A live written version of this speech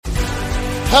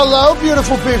Hello,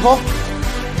 beautiful people.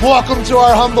 Welcome to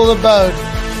our humble abode,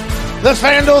 the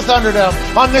FanDuel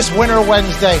ThunderDome, on this Winter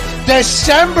Wednesday,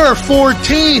 December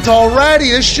 14th already.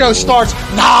 This show starts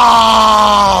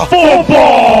now.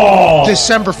 Football!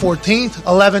 December 14th,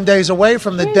 11 days away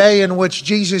from the day in which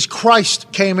Jesus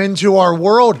Christ came into our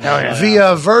world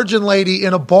via a virgin lady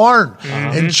in a barn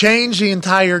and changed the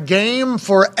entire game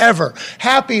forever.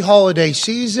 Happy holiday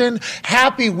season.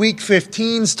 Happy Week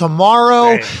 15s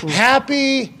tomorrow.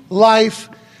 Happy life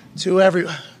to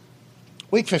everyone.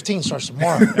 Week 15 starts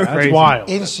tomorrow. That's wild.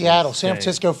 In Seattle, San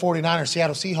Francisco 49ers,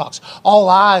 Seattle Seahawks. All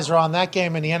eyes are on that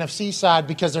game in the NFC side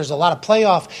because there's a lot of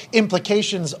playoff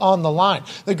implications on the line.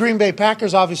 The Green Bay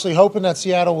Packers obviously hoping that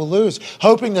Seattle will lose,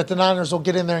 hoping that the Niners will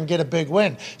get in there and get a big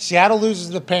win. Seattle loses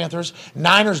to the Panthers.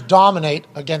 Niners dominate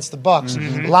against the Bucks.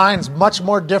 Line's much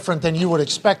more different than you would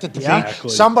expect it to be.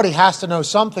 Somebody has to know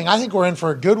something. I think we're in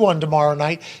for a good one tomorrow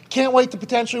night. Can't wait to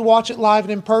potentially watch it live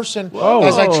and in person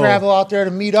as I travel out there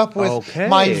to meet up with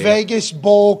my Vegas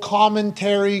Bowl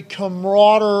commentary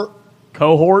cohort.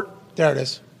 There it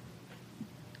is.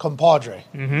 Compadre.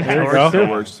 That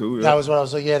works too. Yeah. That was what I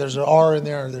was like. Yeah, there's an R in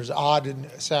there. There's odd in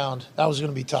sound. That was going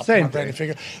to be tough for my brain to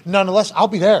figure. Nonetheless, I'll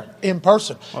be there in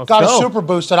person. Got a super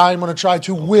boost that I am going to try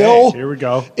to will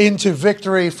into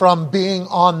victory from being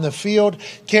on the field.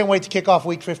 Can't wait to kick off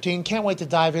Week 15. Can't wait to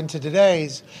dive into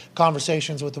today's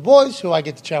conversations with the boys, who I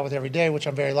get to chat with every day, which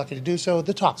I'm very lucky to do so.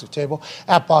 The Toxic Table,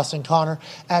 at Boston Connor,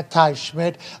 at Ty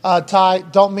Schmidt. Ty,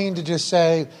 don't mean to just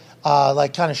say,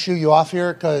 kind of shoo you off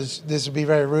here, because this would be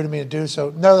very rude of me to do.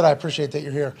 So know that I appreciate that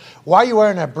you're here. Why are you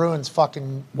wearing that Bruins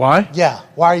fucking... Why? Yeah.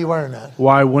 Why are you wearing that?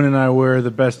 Why wouldn't I wear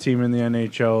the best team in the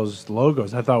NHL's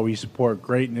logos? I thought we support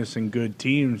greatness and good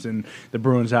teams, and the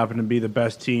Bruins happen to be the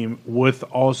best team with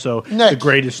also the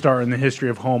greatest start in the history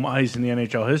of home ice in the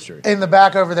NHL history. In the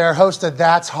back over there, host of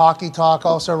That's Hockey Talk,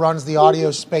 also runs the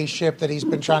audio spaceship that he's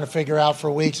been trying to figure out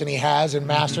for weeks, and he has and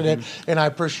mastered it, and I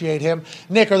appreciate him.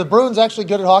 Nick, are the Bruins actually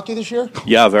good at hockey this year?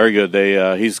 Yeah, very good.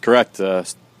 He's correct.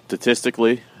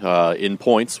 Statistically, in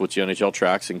points, which the NHL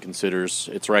tracks and considers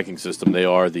its ranking system, they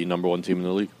are the number one team in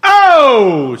the league.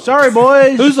 Oh, sorry,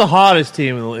 boys. Who's the hottest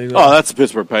team in the league? Oh, that's the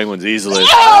Pittsburgh Penguins easily.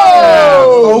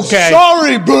 Oh, okay.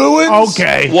 Sorry, Bruins.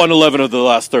 Okay. 111 of the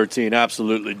last 13,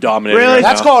 absolutely dominating. Really? Right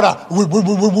That's now. called a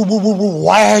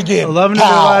wagon. 11 of the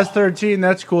last 13,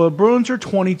 that's cool. The Bruins are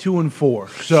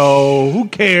 22-4, so who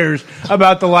cares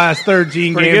about the last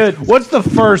 13 Pretty games? good. What's the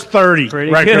first 30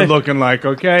 record good. looking like,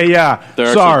 okay? Yeah,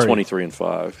 They're sorry. actually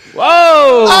 23-5. Whoa!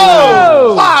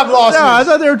 Oh, 5 losses. No, I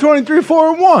thought they were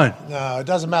 23-4-1. No, it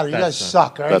doesn't matter. You guys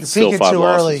suck. All right? That's You're still peaking 5 too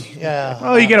losses. early. Yeah.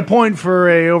 Oh, you get a point for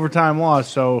a overtime loss,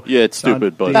 so... Yeah, it's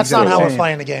stupid, but... That's not how we're insane.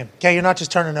 playing the game. Okay, you're not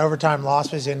just turning overtime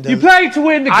losses into... You play to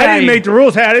win the game. I didn't make the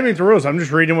rules. Hey, I didn't make the rules. I'm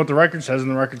just reading what the record says, and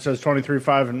the record says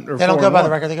 23-5 and or They don't go by the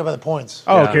 4-1. record. They go by the points.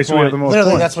 Oh, okay, so we have the most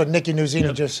Literally, points. that's what Nicky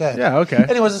Nuzina just said. Yeah, okay.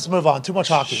 Anyways, let's move on. Too much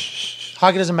hockey.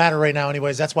 Hockey doesn't matter right now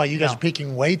anyways. That's why you guys are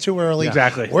peaking way too early.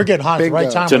 Exactly. We're getting hot at the right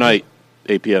time. Tonight,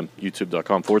 8 p.m.,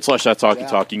 youtube.com/That's Hockey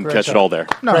Talk. You can Great catch show. it all there.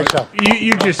 No, Great show.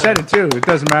 you just said it, too. It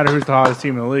doesn't matter who's the hottest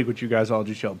team in the league, which you guys all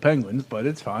just yelled Penguins, but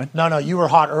it's fine. No, you were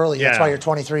hot early. That's Yeah. why you're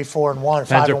 23-4-1,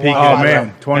 Fans are 5-1. peaking. Oh, 5-0.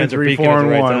 man, Fans are peaking at the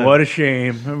right 23-4-1. time. What a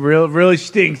shame. Really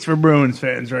stinks for Bruins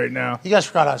fans right now. You guys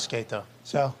forgot how to skate, though.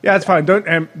 So, Yeah, it's fine. Do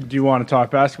you want to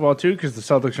talk basketball, too? Because the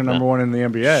Celtics are number one in the you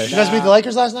NBA. guys beat the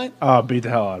Lakers last night? Beat the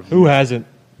hell out of them. Who hasn't?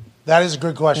 That is a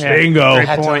good question. Bingo.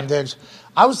 Had time Point. digs.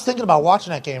 I was thinking about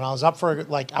watching that game. I was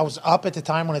up at the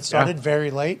time when it started,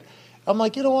 very late. I'm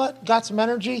like, you know what? Got some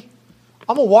energy.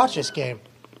 I'm gonna watch this game.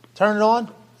 Turn it on.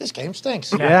 This game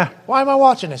stinks. Yeah. Why am I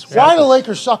watching this? Why do the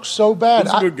Lakers suck so bad?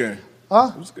 It was a good game.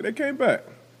 Huh? It was good. They came back.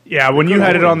 Yeah, when you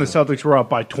had it on, the Celtics were up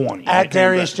by 20. At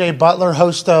Darius J. Butler,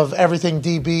 host of Everything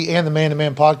DB and the Man to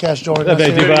Man podcast, joining us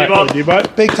here.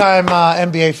 D-Butt. Big time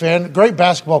NBA fan. Great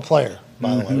basketball player,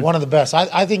 by the way. One of the best.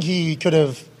 I think he could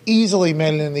have easily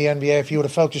made it in the NBA if he would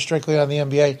have focused strictly on the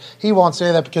NBA. He won't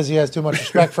say that because he has too much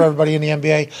respect for everybody in the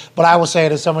NBA, but I will say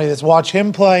it as somebody that's watched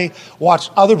him play,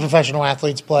 watched other professional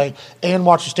athletes play, and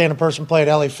watched a stand-up person play at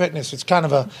LA Fitness. It's kind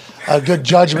of a good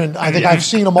judgment. I think I've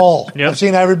seen them all. Yep. I've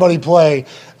seen everybody play.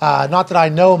 Not that I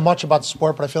know much about the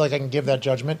sport, but I feel like I can give that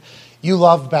judgment. You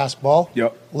love basketball.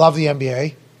 Yep. Love the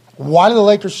NBA. Why do the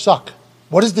Lakers suck?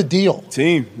 What is the deal?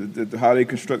 Team, how they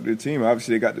construct their team.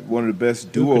 Obviously, they got one of the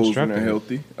best duos when they're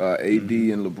healthy, AD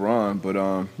and LeBron. But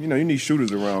you need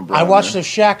shooters around. Bro, I watched the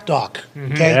Shaq doc,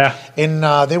 okay, Yeah.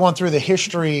 and they went through the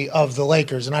history of the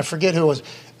Lakers, and I forget who it was.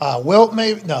 Wilt,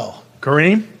 maybe no.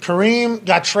 Kareem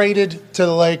got traded to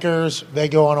the Lakers. They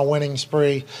go on a winning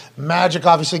spree. Magic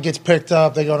obviously gets picked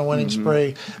up. They go on a winning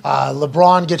spree.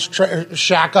 LeBron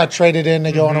Shaq got traded in.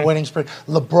 They go on a winning spree.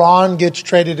 LeBron gets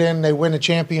traded in. They win a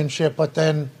championship, but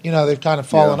then, they've kind of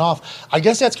fallen off. I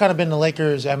guess that's kind of been the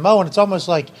Lakers' MO, and it's almost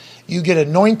like you get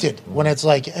anointed when it's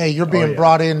like, hey, you're being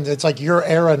brought in. It's like your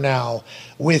era now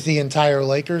with the entire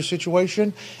Lakers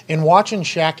situation. And watching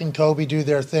Shaq and Kobe do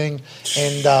their thing,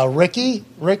 and Ricky,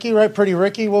 right? Pretty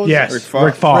Ricky, what was yes, it?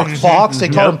 Rick Fox. Rick Fox. They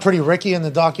called him Pretty Ricky in the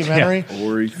documentary.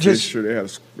 Ori Fisher,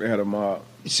 they had a mob.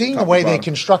 Seeing the way they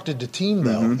constructed the team,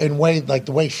 though, and the way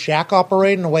Shaq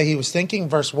operated and the way he was thinking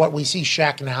versus what we see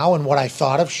Shaq now and what I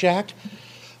thought of Shaq,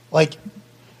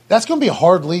 that's going to be a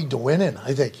hard league to win in,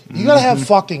 I think. You got to have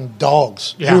fucking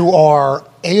dogs who are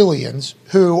aliens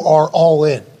who are all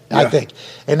in, I think.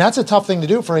 And that's a tough thing to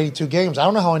do for 82 games. I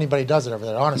don't know how anybody does it over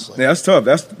there, honestly. Yeah, that's tough.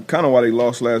 That's kind of why they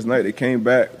lost last night. They came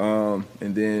back, and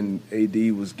then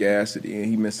AD was gassed at the end.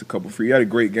 He missed a couple free. He had a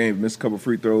great game, missed a couple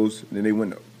free throws. And then they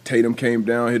went. Tatum came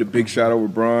down, hit a big shot over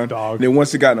Bron. And then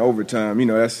once it got in overtime,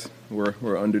 that's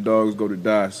where underdogs go to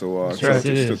die. So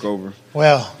Celtics took over.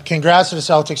 Well, congrats to the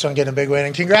Celtics on getting a big win,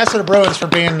 and congrats to the Bruins for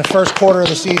being the first quarter of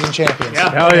the season champions.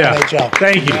 Yeah. Hell yeah. NHL.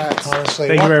 Thank you. Honestly.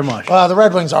 Thank you very much. Well, the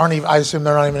Red Wings aren't even, I assume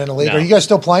they're not even in the league. No. Are you guys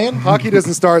still playing? Hockey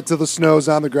doesn't start till the snow's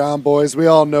on the ground, boys. We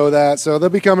all know that. So they'll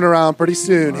be coming around pretty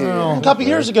soon here. A couple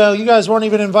years ago, you guys weren't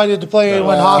even invited to play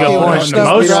when hockey was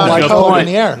snowed around like COVID in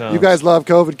the air. No. You guys love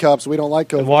COVID cups. We don't like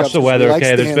COVID cups. Watch the weather,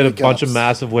 okay? There's been a bunch cups. of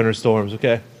massive winter storms,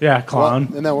 okay? Yeah, clown.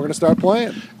 Well, and then we're going to start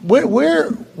playing.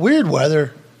 Weird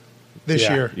weather this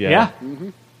year. Yeah. Mm-hmm.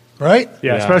 Right?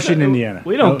 Yeah, especially in Indiana.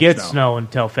 We don't get snow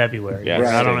until February. Yeah,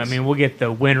 right. We'll get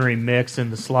the wintry mix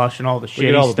and the slush and all the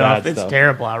shitty stuff. It's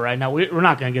terrible out right now. We're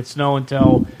not going to get snow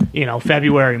until,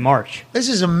 February, March. This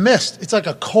is a mist. It's like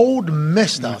a cold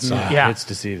mist outside. Yeah. It's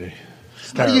deceiving.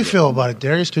 How do you feel about it,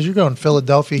 Darius? Because you're going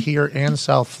Philadelphia here and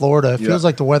South Florida. It feels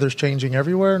like the weather's changing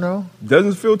everywhere, no?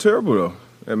 Doesn't feel terrible, though.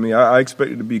 I mean, I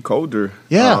expect it to be colder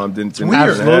than it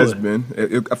has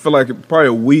been. I feel like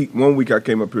probably 1 week I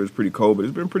came up here was pretty cold, but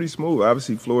it's been pretty smooth.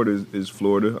 Obviously, Florida is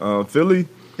Florida. Philly.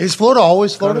 Is Florida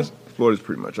always Florida? Florida's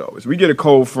pretty much always. We get a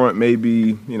cold front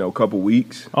maybe, a couple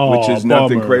weeks, which is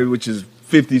nothing crazy, which is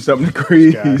 50-something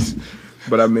degrees.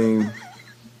 But, I mean,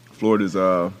 Florida's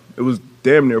it was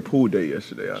damn near pool day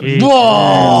yesterday.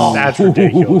 Whoa! That's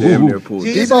ridiculous. Damn near pool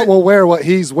day. Debo will wear what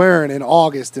he's wearing in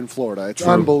August in Florida. It's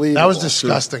unbelievable. That was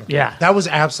disgusting. Yeah. That was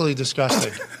absolutely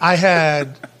disgusting. I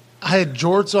had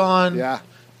jorts on,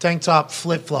 tank top,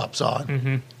 flip-flops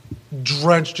on,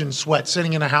 drenched in sweat,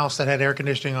 sitting in a house that had air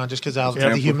conditioning on just because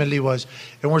the humidity was.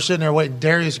 And we're sitting there waiting.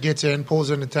 Darius gets in, pulls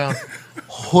into town,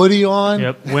 hoodie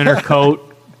on. Winter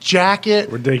coat. Jacket.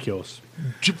 Ridiculous.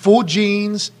 Full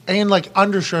jeans and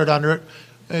undershirt under it.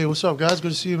 Hey, what's up, guys? Good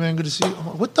to see you, man. Good to see you.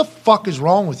 What the fuck is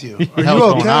wrong with you? Are you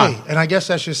okay? And I guess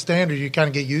that's just standard. You kind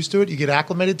of get used to it. You get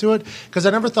acclimated to it. Because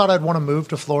I never thought I'd want to move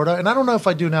to Florida, and I don't know if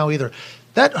I do now either.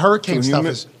 That hurricane stuff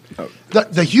is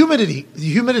the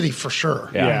humidity for sure.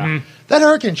 Yeah. That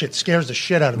hurricane shit scares the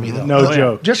shit out of me, though. No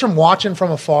joke. Just from watching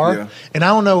from afar, and I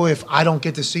don't know if I don't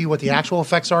get to see what the actual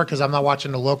effects are because I'm not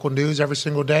watching the local news every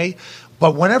single day.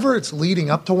 But whenever it's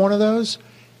leading up to one of those,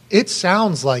 it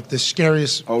sounds like the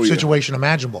scariest situation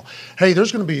imaginable. Hey,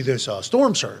 there's going to be this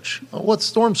storm surge. What's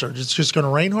storm surge? It's just going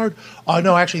to rain hard? Oh,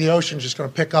 no, actually the ocean's just going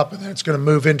to pick up and then it's going to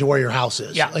move into where your house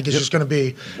is. Yeah. It's just going to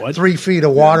be 3 feet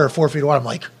of water, 4 feet of water. I'm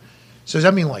like, so does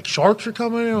that mean sharks are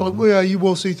coming in? Well, yeah, you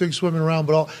will see things swimming around,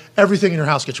 but everything in your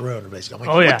house gets ruined, basically.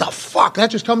 I'm like, what the fuck?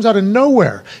 That just comes out of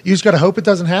nowhere. You just got to hope it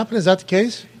doesn't happen? Is that the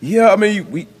case? Yeah, I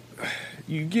mean,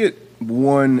 you get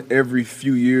one every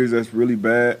few years that's really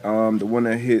bad. The one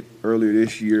that hit earlier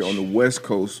this year on the West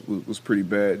Coast was pretty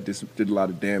bad. Did a lot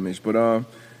of damage, but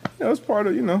it's part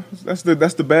of that's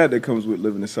the bad that comes with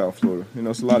living in South Florida.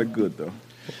 It's a lot of good though.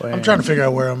 I'm trying to figure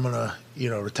out where I'm gonna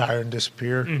retire and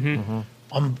disappear.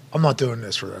 I'm not doing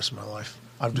this for the rest of my life.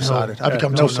 I've decided. I've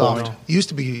become too soft. It used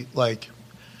to be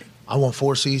I want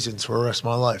 4 seasons for the rest of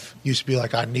my life. Used to be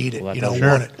I need it. Want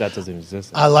it. That doesn't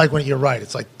exist. I like when you're right.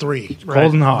 It's 3.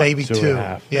 Cold and hot. Maybe 2.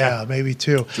 2.5. Yeah, maybe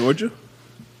 2. Georgia,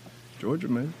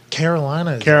 man.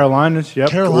 Carolinas, yep.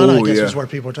 Carolina, I guess, is where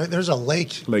people are talking. There's a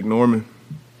lake. Lake Norman.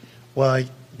 Well,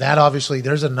 that obviously,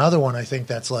 there's another one I think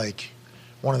that's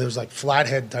one of those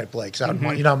flathead type lakes out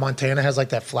in Montana has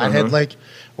that flathead lake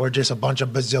where just a bunch of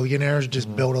bazillionaires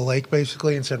just built a lake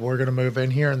basically and said we're going to move in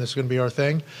here and this is going to be our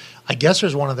thing. I guess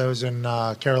there's one of those in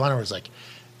Carolina where it's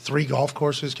 3 golf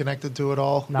courses connected to it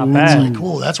all. Not bad. It's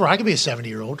cool. That's where I could be a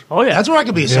 70-year-old. Oh yeah, that's where I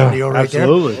could be a 70-year-old right there.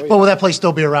 Absolutely. But will that place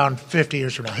still be around 50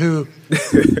 years from now? Who?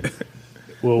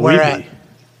 Will where we at? be?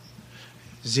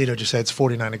 Zito just said it's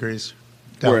 49 degrees.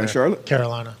 Where, in Charlotte?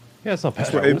 Carolina. Yeah, it's not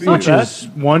bad. Which is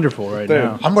wonderful right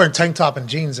now. I'm wearing tank top and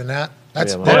jeans and that.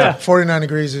 That's 49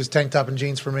 degrees is tank top and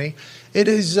jeans for me. It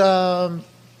is. It's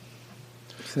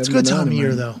a good time of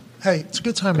year, though. Hey, it's a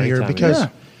good time of year because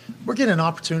we're getting an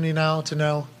opportunity now to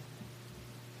know,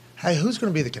 hey, who's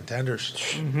going to be the contenders?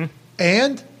 Mm-hmm.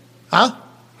 And,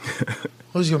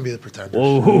 who's going to be the pretenders?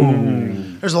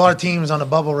 Whoa. There's a lot of teams on the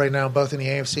bubble right now, both in the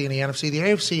AFC and the NFC. The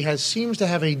AFC seems to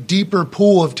have a deeper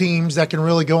pool of teams that can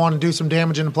really go on and do some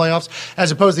damage in the playoffs,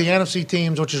 as opposed to the NFC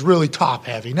teams, which is really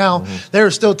top-heavy. Now, there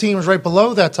are still teams right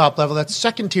below that top level, that's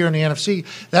second tier in the NFC,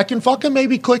 that can fucking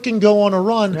maybe click and go on a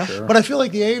run. Yeah, sure. But I feel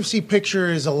like the AFC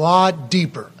picture is a lot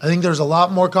deeper. I think there's a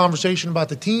lot more conversation about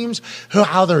the teams,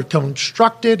 how they're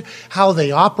constructed, how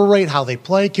they operate, how they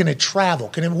play. Can it travel?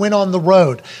 Can it win on the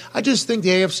road? I just think the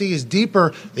AFC is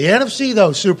deeper. The NFC,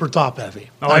 though, super top heavy.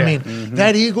 I mean,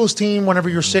 that Eagles team, whenever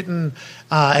you're sitting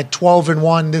at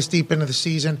 12-1 this deep into the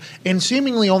season, and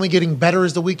seemingly only getting better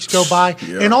as the weeks go by,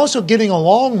 and also getting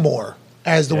along more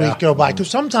as the week go by. Because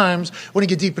sometimes when you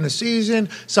get deep in the season,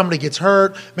 somebody gets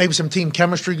hurt, maybe some team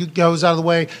chemistry goes out of the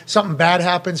way, something bad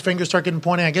happens, fingers start getting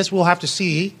pointed. I guess we'll have to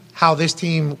see how this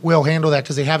team will handle that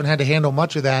because they haven't had to handle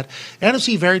much of that.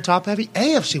 NFC, very top-heavy.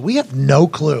 AFC, we have no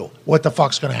clue what the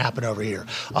fuck's going to happen over here.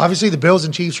 Obviously, the Bills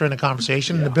and Chiefs are in the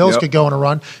conversation, and the Bills could go on a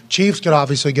run. Chiefs could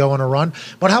obviously go on a run.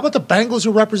 But how about the Bengals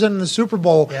who represented the Super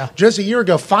Bowl just a year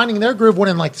ago, finding their groove,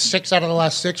 winning like 6 out of the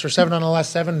last 6 or 7 out of the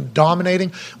last 7,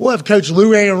 dominating? We'll have Coach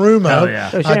Lou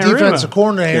Anarumo, defensive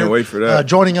coordinator, can't wait for that.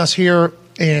 Joining us here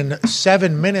in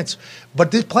 7 minutes.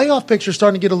 But this playoff picture is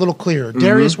starting to get a little clearer.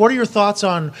 Darius, what are your thoughts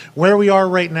on where we are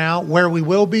right now, where we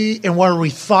will be, and where we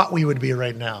thought we would be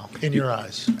right now in your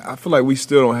eyes? I feel like we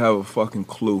still don't have a fucking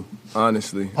clue,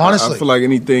 honestly. I feel like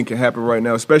anything can happen right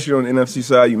now, especially on the NFC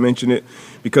side. You mentioned it,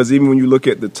 because even when you look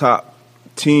at the top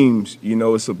teams, you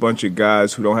know, it's a bunch of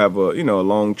guys who don't have a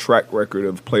long track record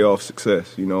of playoff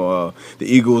success. You know,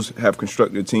 the Eagles have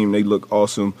constructed a team. They look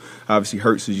awesome. Obviously,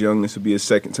 Hurts is young. This will be his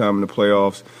second time in the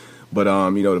playoffs. But,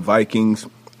 the Vikings,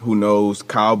 who knows?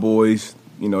 Cowboys,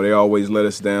 they always let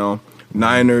us down.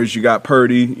 Niners, you got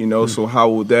Purdy, so how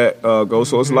will that go?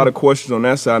 So it's a lot of questions on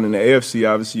that side. In the AFC,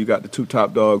 obviously, you got the 2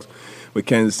 top dogs with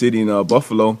Kansas City and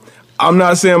Buffalo. I'm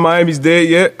not saying Miami's dead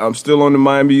yet. I'm still on the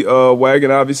Miami wagon,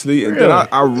 obviously. And then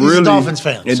I really – he's a Dolphins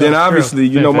fan. And then, obviously,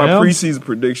 my preseason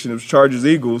prediction was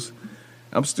Chargers-Eagles.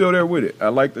 I'm still there with it. I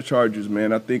like the Chargers,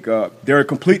 man. I think they're a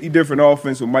completely different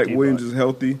offense when Mike Williams is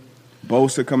healthy.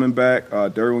 Bosa coming back,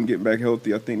 Derwin getting back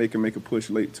healthy. I think they can make a push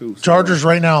late, too. So, Chargers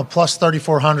right now, plus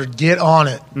 3,400. Get on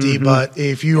it, D. But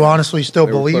if you honestly still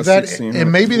believe that,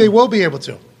 and maybe they will be able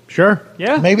to. Sure.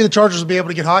 Yeah. Maybe the Chargers will be able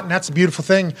to get hot, and that's the beautiful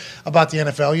thing about the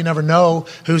NFL. You never know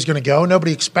who's going to go.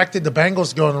 Nobody expected the Bengals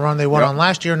to go on the run they went on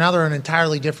last year. Now they're an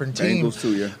entirely different team. Bengals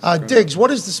too, yeah. Diggs, what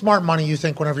is the smart money you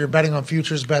think whenever you're betting on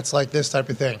futures bets like this type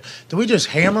of thing? Do we just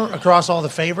hammer across all the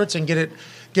favorites and get it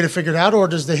figured out, or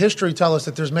does the history tell us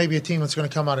that there's maybe a team that's going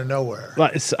to come out of nowhere?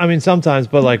 I mean, sometimes,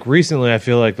 but like recently, I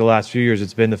feel like the last few years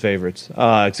it's been the favorites,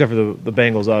 except for the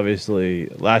Bengals, obviously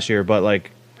last year. But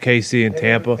like KC and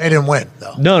Tampa, they didn't win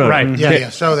though. No, right?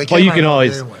 Yeah. So they. But you can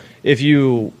always, if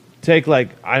you take like,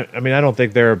 I mean, I don't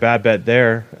think they're a bad bet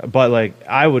there, but like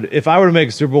I would, if I were to make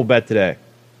a Super Bowl bet today,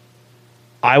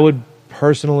 I would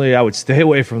stay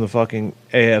away from the fucking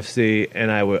AFC,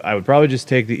 and I would probably just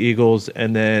take the Eagles,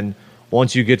 and then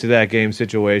once you get to that game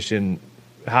situation,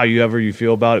 however you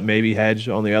feel about it, maybe hedge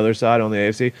on the other side on the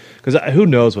AFC, because who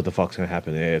knows what the fuck's going to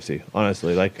happen in the AFC,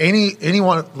 honestly. Like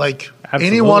anyone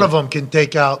of them can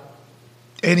take out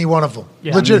any one of them.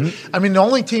 Yeah. Legit. Mm-hmm. I mean, the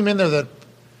only team in there that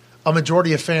a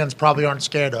majority of fans probably aren't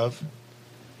scared of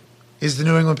is the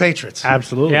New England Patriots.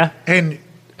 Absolutely. Yeah. And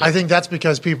I think that's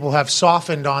because people have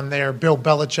softened on their Bill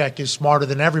Belichick is smarter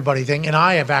than everybody thing. And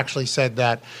I have actually said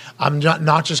that I'm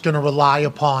not just going to rely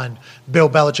upon Bill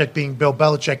Belichick being Bill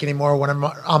Belichick anymore when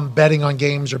I'm betting on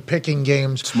games or picking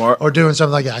games or doing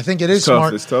something like that. I think it is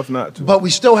smart. It's tough not to. But we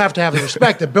still have to have the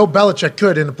respect that Bill Belichick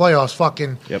could in the playoffs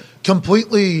fucking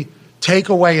completely take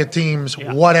away a team's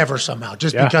whatever somehow,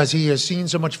 just because he has seen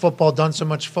so much football, done so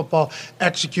much football,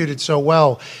 executed so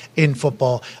well in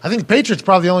football. I think the Patriots are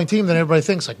probably the only team that everybody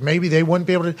thinks like maybe they wouldn't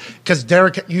be able to, because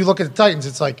you look at the Titans,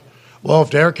 it's like, well, if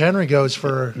Derrick Henry goes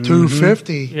for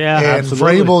 250 and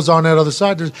Vrabel's on that other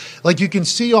side, there's, like you can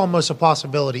see almost a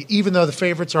possibility, even though the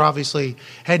favorites are obviously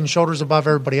head and shoulders above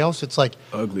everybody else. It's like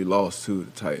ugly loss to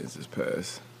the Titans this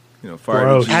past.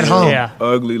 Fired at home.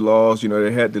 Ugly loss.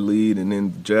 They had the lead, and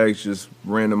then the Jags just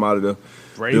ran them out of the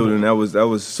building. That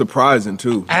was surprising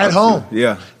too. At home,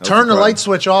 yeah. Turn the light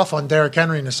switch off on Derrick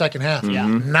Henry in the second half.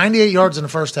 98 yards in the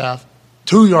first half,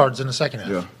 2 yards in the second half.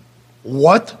 Yeah.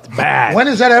 What? Bad. When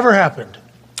has that ever happened?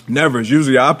 Never. It's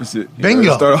usually the opposite. Bingo.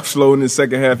 You start off slow in the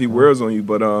second half, he wears on you.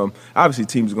 But obviously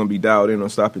teams are going to be dialed in on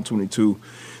stopping 22.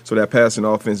 So that passing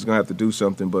offense is going to have to do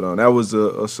something. But that was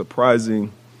a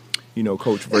surprising,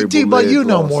 Coach Vrabel. D, but you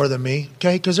know more than me,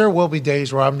 okay? Because there will be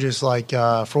days where I'm just like,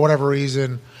 for whatever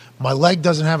reason, my leg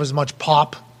doesn't have as much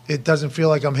pop. It doesn't feel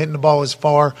like I'm hitting the ball as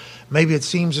far. Maybe it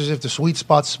seems as if the sweet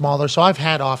spot's smaller. So I've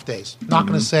had off days. Not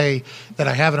going to say that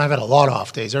I haven't. I've had a lot of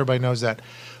off days. Everybody knows that.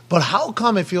 But how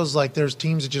come it feels like there's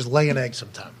teams that just lay an egg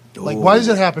sometimes? Like, why does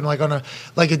it happen? Like on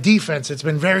a defense, it's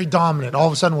been very dominant. All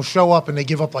of a sudden, we'll show up and they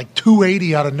give up like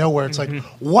 280 out of nowhere. It's like,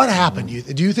 what happened?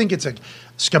 Do you think it's a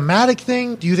schematic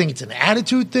thing? Do you think it's an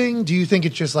attitude thing? Do you think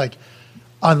it's just like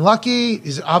unlucky?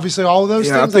 Is it obviously all of those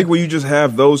things? I think when you just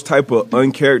have those type of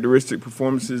uncharacteristic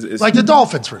performances, it's like the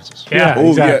Dolphins, for instance.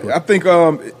 Exactly. Yeah. I think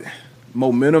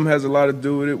momentum has a lot to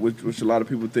do with it, which a lot of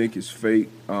people think is fake.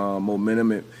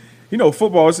 Momentum and.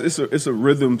 Football it's a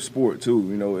rhythm sport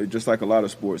too. Just like a lot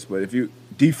of sports. But if you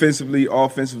defensively,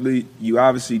 offensively, you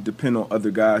obviously depend on other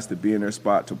guys to be in their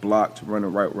spot, to block, to run the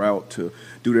right route, to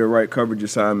do their right coverage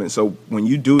assignment. So when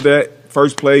you do that,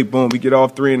 first play, boom, we get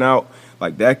off 3 and out.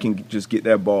 Like that can just get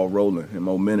that ball rolling and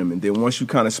momentum. And then once you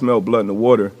kind of smell blood in the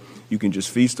water, you can just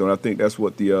feast on it. I think that's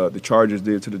what the Chargers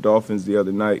did to the Dolphins the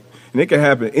other night. And it can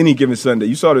happen any given Sunday.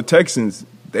 You saw the Texans.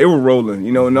 They were rolling,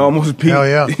 and almost beat,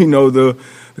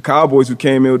 the Cowboys who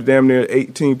came in with a damn near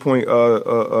 18-point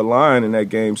line in that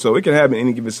game. So it can happen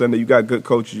any given Sunday. You got good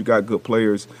coaches. You got good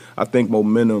players. I think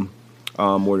momentum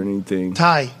more than anything.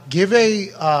 Ty, give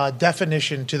a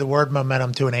definition to the word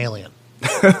momentum to an alien.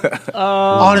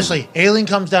 Honestly, alien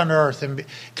comes down to earth, and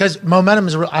because momentum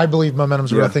is, I believe momentum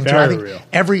is a real thing too. I think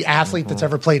every athlete that's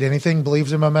ever played anything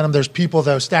believes in momentum. There's people,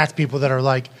 though, stats people that are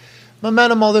like,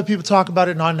 momentum, although people talk about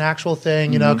it, not an actual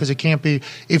thing, because it can't be.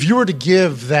 If you were to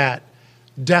give that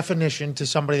definition to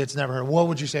somebody that's never heard, what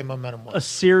would you say momentum was? A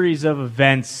series of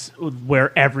events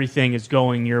where everything is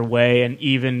going your way, and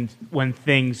even when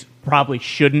things probably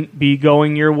shouldn't be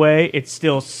going your way, it's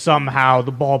still somehow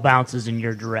the ball bounces in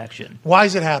your direction. Why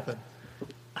does it happen?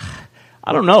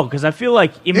 I don't know, because I feel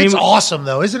like it's awesome,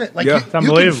 though, isn't it? Like you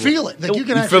can feel it. Like you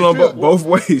can actually feel it both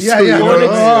ways.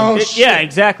 Yeah,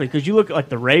 exactly. Because you look at like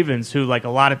the Ravens, who like a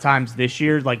lot of times this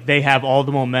year, like they have all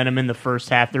the momentum in the first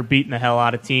half. They're beating the hell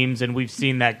out of teams, and we've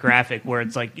seen that graphic where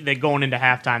it's like they're going into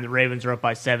halftime, the Ravens are up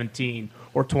by 17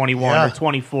 or 21 or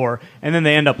 24, and then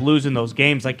they end up losing those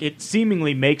games. Like it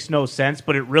seemingly makes no sense,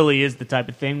 but it really is the type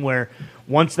of thing where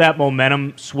once that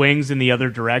momentum swings in the other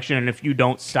direction, and if you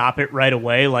don't stop it right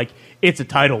away, like it's a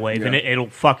tidal wave, and it'll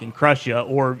fucking crush you,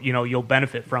 or you'll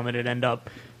benefit from it and end up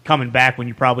coming back when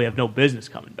you probably have no business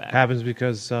coming back. Happens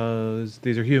because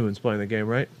these are humans playing the game,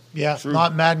 right? Yeah,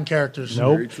 not Madden characters.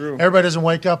 Nope. Very true. Everybody doesn't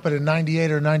wake up at a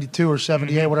 98 or 92 or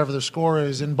 78, whatever their score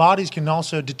is. And bodies can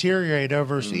also deteriorate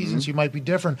over seasons. You might be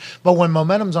different. But when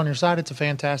momentum's on your side, it's a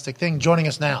fantastic thing. Joining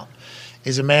us now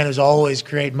is a man who's always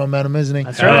creating momentum, isn't he?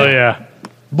 That's right. Oh, yeah.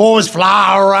 Boys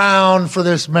fly around for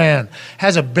this man.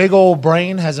 Has a big old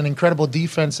brain, has an incredible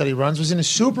defense that he runs. Was in a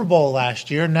Super Bowl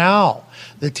last year. Now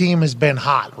the team has been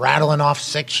hot, rattling off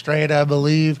 6 straight, I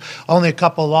believe. Only a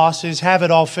couple losses. Have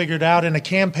it all figured out in a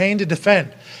campaign to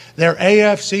defend their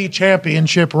AFC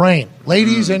championship reign.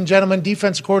 Ladies and gentlemen,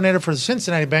 defensive coordinator for the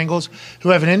Cincinnati Bengals, who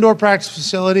have an indoor practice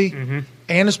facility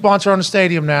and a sponsor on the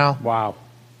stadium now. Wow.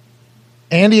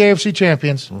 And the AFC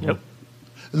champions. Yep.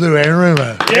 Lou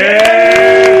Anarumo.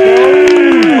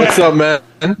 What's up, man?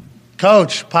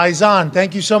 Coach, Paisan,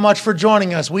 thank you so much for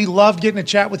joining us. We loved getting a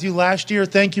chat with you last year.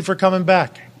 Thank you for coming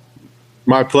back.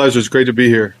 My pleasure. It's great to be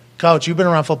here. Coach, you've been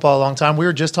around football a long time. We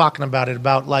were just talking about it,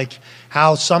 about like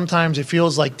how sometimes it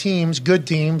feels like teams, good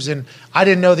teams, and I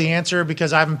didn't know the answer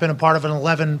because I haven't been a part of an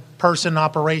 11-person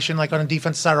operation like on a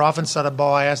defense side or offense side of the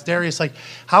ball. I asked Darius, like,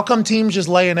 how come teams just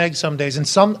lay an egg some days, and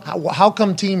how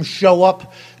come teams show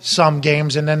up some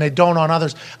games and then they don't on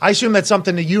others? I assume that's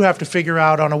something that you have to figure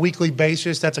out on a weekly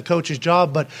basis. That's a coach's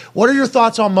job. But what are your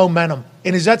thoughts on momentum?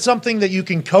 And is that something that you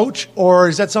can coach, or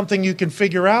is that something you can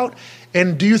figure out?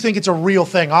 And do you think it's a real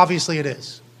thing? Obviously it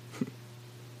is.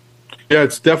 Yeah,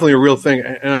 it's definitely a real thing.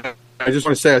 And I just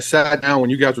want to say I sat down when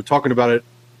you guys were talking about it,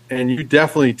 and you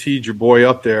definitely teed your boy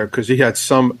up there because he had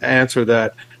some answer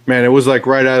that, man, it was like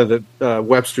right out of the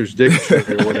Webster's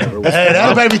dictionary or whatever. Hey,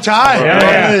 that baby time.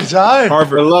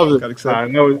 Harvard. I love it.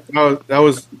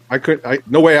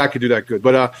 No way I could do that good.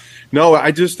 But no,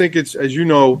 I just think it's, as you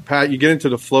know, Pat, you get into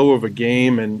the flow of a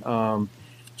game, and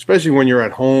especially when you're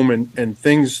at home and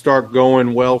things start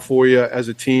going well for you as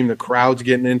a team, the crowd's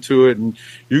getting into it, and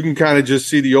you can kind of just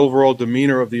see the overall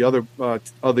demeanor of the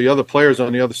other players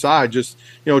on the other side, just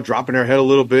dropping their head a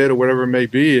little bit or whatever it may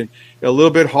be, and a little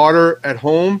bit harder at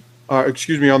home, on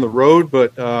the road,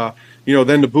 but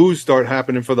then the boos start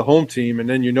happening for the home team, and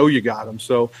then you got them.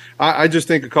 So I just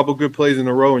think a couple good plays in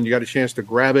a row, and you got a chance to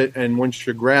grab it. And once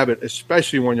you grab it,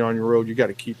 especially when you're on your road, you got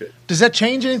to keep it. Does that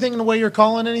change anything in the way you're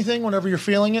calling anything whenever you're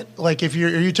feeling it? Like, are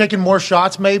you taking more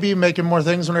shots, maybe making more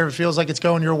things whenever it feels like it's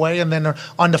going your way? And then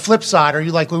on the flip side, are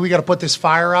you like, well, we got to put this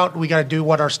fire out, we got to do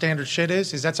what our standard shit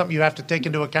is? Is that something you have to take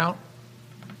into account?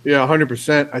 Yeah,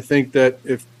 100%. I think that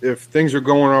if things are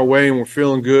going our way and we're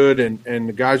feeling good and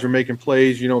the guys are making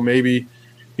plays, maybe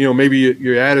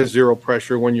you're at a zero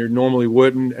pressure when you normally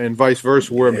wouldn't, and vice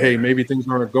versa, where hey, maybe things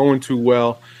aren't going too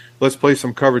well. Let's play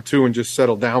some cover 2 and just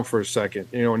settle down for a second,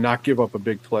 and not give up a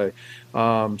big play.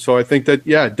 So I think that,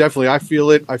 yeah, definitely, I feel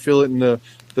it. I feel it in the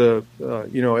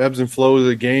ebbs and flows of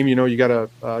the game. You got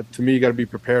to me, you got to be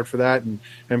prepared for that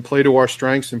and play to our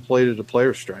strengths and play to the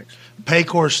players' strengths.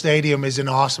 Paycor Stadium is an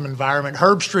awesome environment.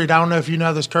 Herb Street, I don't know if you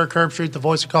know this, Kirk Herbstreit, the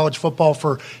voice of college football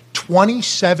for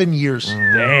 27 years.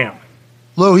 Damn.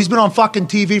 Lou, he's been on fucking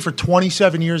TV for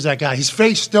 27 years, that guy. His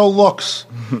face still looks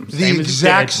the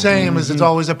exact same as it's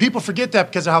always. People forget that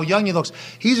because of how young he looks.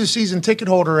 He's a season ticket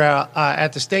holder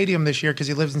at the stadium this year because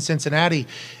he lives in Cincinnati,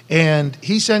 and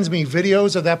he sends me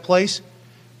videos of that place.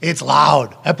 It's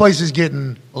loud. That place is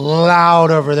getting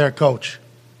loud over there, Coach.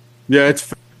 Yeah,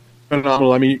 it's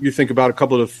phenomenal. I mean, you think about a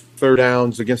couple of third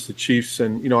downs against the Chiefs,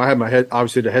 and I had my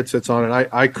obviously the headsets on, and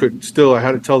I couldn't still. I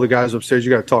had to tell the guys upstairs,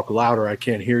 you got to talk louder. I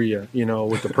can't hear you,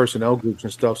 with the personnel groups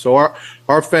and stuff. So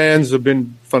our fans have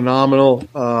been phenomenal.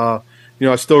 I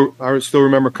still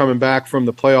remember coming back from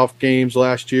the playoff games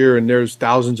last year, and there's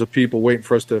thousands of people waiting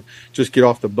for us to just get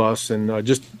off the bus, and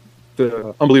just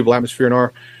the unbelievable atmosphere.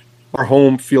 And our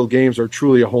home field games are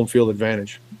truly a home field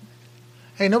advantage.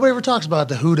 Hey, nobody ever talks about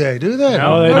the Who Dey, do they?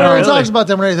 No, nobody ever talks about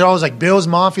them. They're always like Bills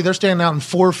Mafia. They're standing out in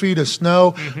 4 feet of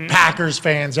snow. Packers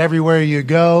fans everywhere you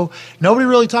go. Nobody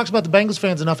really talks about the Bengals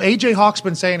fans enough. A.J. Hawk's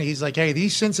been saying it. He's like, hey,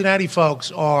 these Cincinnati folks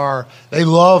they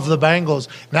love the Bengals.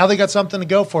 Now they got something to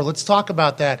go for. Let's talk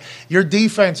about that. Your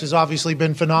defense has obviously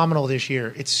been phenomenal this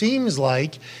year. It seems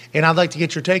like, and I'd like to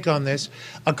get your take on this,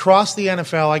 across the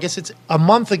NFL, I guess it's a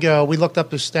month ago, we looked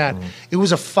up the stat. It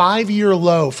was a 5-year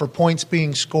low for points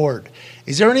being scored.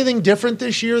 Is there anything different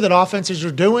this year that offenses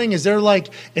are doing? Is there like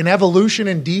an evolution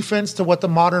in defense to what the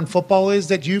modern football is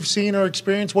that you've seen or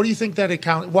experienced? What do you think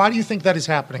why do you think that is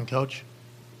happening, Coach?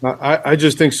 I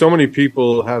just think so many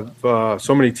people have,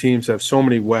 so many teams have so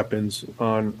many weapons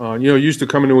on you used to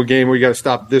come into a game where you got to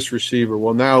stop this receiver.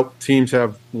 Well, now teams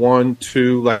have 1,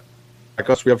 2, like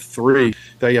us, we have 3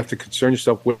 that you have to concern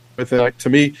yourself with. And to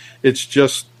me, it's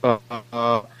just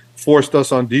forced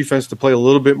us on defense to play a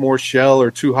little bit more shell or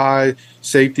too high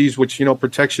safeties, which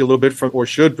protects you a little bit from, or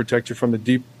should protect you from the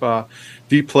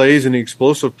deep plays and the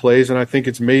explosive plays. And I think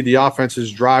it's made the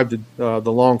offenses drive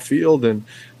the long field, and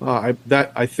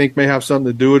that I think may have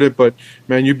something to do with it. But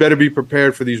man, you better be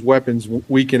prepared for these weapons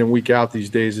week in and week out these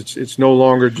days. It's no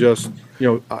longer just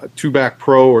 2-back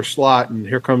pro or slot, and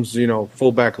here comes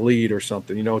fullback lead or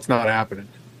something. It's not happening.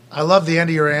 I love the end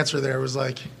of your answer there. It was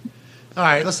like, all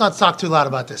right, let's not talk too loud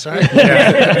about this, all right?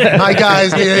 My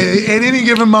guys, at any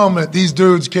given moment, these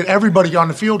dudes everybody on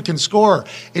the field can score.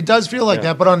 It does feel like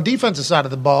that, but on the defensive side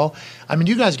of the ball, I mean,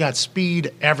 you guys got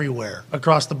speed everywhere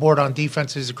across the board on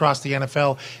defenses across the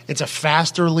NFL. It's a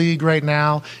faster league right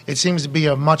now. It seems to be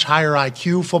a much higher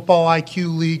football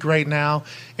IQ league right now.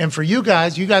 And for you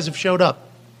guys have showed up.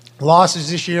 Losses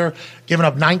this year, giving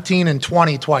up 19 and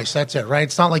 20 twice. That's it, right?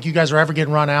 It's not like you guys are ever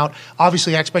getting run out.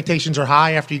 Obviously, expectations are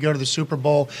high after you go to the Super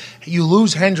Bowl. You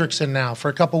lose Hendrickson now for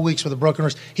a couple weeks with a broken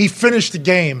wrist. He finished the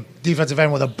game, defensive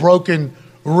end, with a broken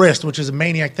wrist, which is a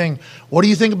maniac thing. What do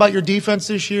you think about your defense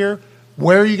this year?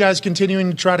 Where are you guys continuing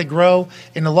to try to grow?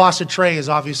 And the loss of Trey is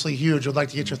obviously huge. I'd like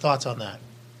to get your thoughts on that.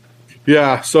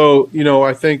 Yeah, so,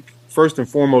 I think first and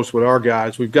foremost with our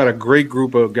guys, we've got a great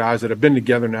group of guys that have been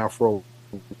together now for a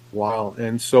while.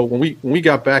 And so when we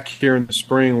got back here in the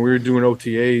spring, we were doing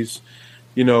OTAs,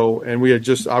 and we had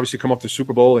just obviously come off the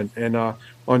Super Bowl, and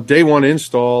on day 1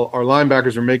 install, our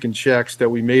linebackers are making checks that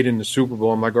we made in the Super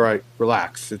Bowl. I'm like, all right,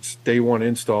 relax. It's day 1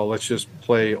 install. Let's just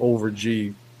play over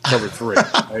G cover 3,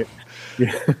 right?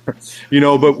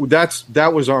 But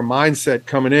that was our mindset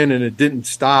coming in, and it didn't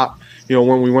stop,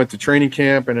 when we went to training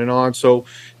camp and on. So,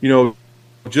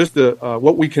 just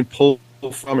what we can pull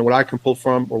from and what I can pull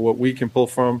from or what we can pull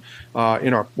from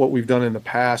in what we've done in the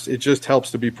past. It just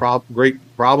helps to be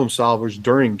great problem solvers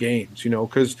during games,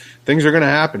 because things are going to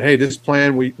happen. Hey, this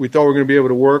plan we thought we were going to be able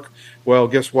to work. Well,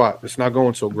 guess what? It's not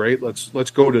going so great.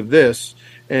 Let's go to this.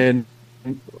 And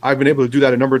I've been able to do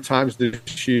that a number of times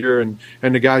this year, and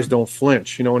the guys don't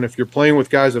flinch, and if you're playing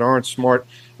with guys that aren't smart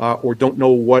or don't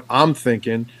know what I'm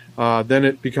thinking, then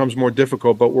it becomes more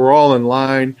difficult. But we're all in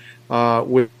line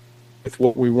with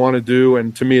what we want to do,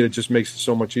 and to me, it just makes it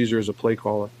so much easier as a play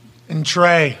caller. And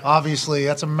Trey, obviously,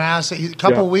 that's a massive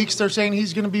couple weeks. They're saying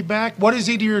he's going to be back. What is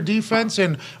he to your defense,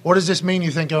 and what does this mean,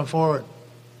 you think, going forward?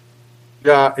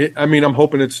 Yeah, I'm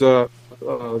hoping it's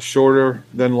shorter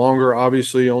than longer.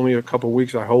 Obviously, only a couple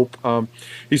weeks, I hope.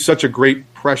 He's such a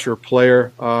great pressure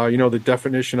player. The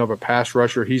definition of a pass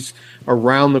rusher. He's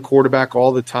around the quarterback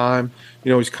all the time.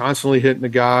 He's constantly hitting the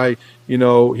guy.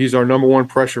 He's our number one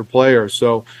pressure player.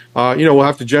 So, we'll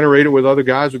have to generate it with other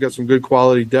guys. We've got some good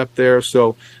quality depth there.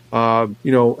 So, and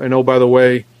oh, by the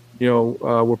way,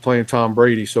 we're playing Tom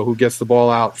Brady, so who gets the ball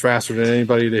out faster than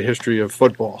anybody in the history of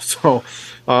football. So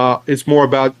it's more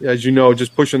about, as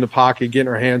just pushing the pocket, getting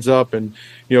our hands up, and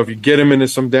if you get him into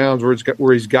some downs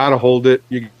where he's got to hold it,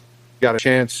 you got a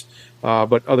chance.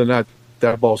 But other than that,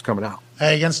 that ball's coming out.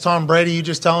 Hey, against Tom Brady, you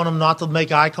just telling him not to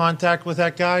make eye contact with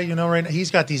that guy? Right now, he's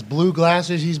got these blue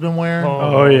glasses he's been wearing.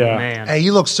 Oh yeah. Man. Hey,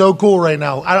 he looks so cool right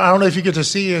now. I don't know if you get to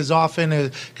see as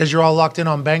often because you're all locked in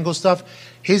on Bengals stuff.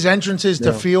 His entrances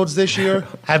to fields this year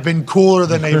have been cooler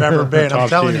than they've ever been. I'm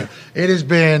telling you, it has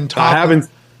been top.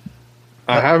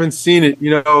 I haven't seen it.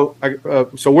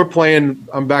 So we're playing.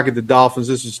 I'm back at the Dolphins.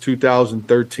 This is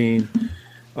 2013.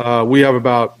 We have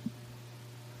about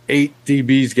 8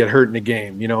 DBs get hurt in the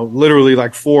game. Literally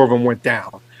like 4 of them went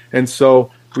down. And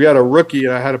so we had a rookie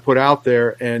I had to put out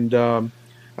there, and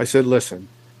I said, "Listen,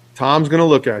 Tom's going to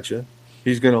look at you.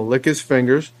 He's going to lick his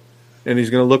fingers, and he's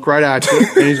going to look right at you,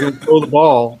 and he's going to throw the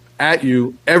ball at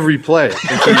you every play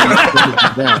until you knock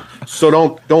him down. So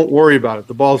don't worry about it.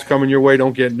 The ball's coming your way.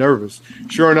 Don't get nervous."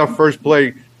 Sure enough, first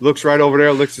play, looks right over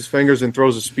there, licks his fingers, and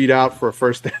throws a speed out for a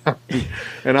first down.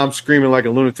 And I'm screaming like a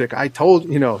lunatic. I told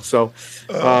So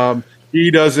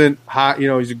he doesn't.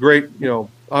 He's a great.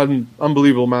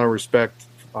 Unbelievable amount of respect,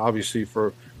 obviously,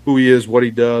 for who he is, what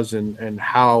he does, and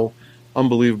how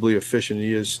unbelievably efficient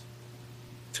he is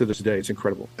to this day. It's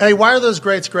incredible. Hey, why are those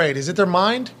greats great? Is it their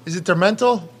mind? Is it their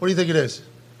mental? What do you think it is?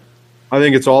 I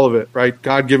think it's all of it, right?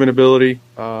 God-given ability,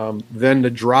 then the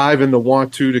drive and the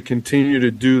want to continue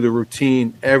to do the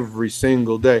routine every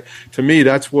single day. To me,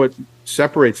 that's what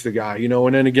separates the guy,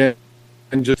 and then again,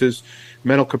 and just his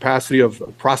mental capacity of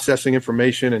processing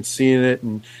information and seeing it.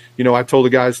 And, I told the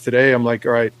guys today, I'm like,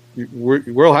 all right,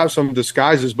 we'll have some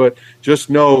disguises, but just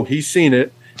know he's seen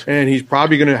it. And he's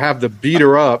probably going to have the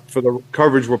beater up for the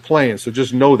coverage we're playing. So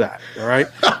just know that, all right?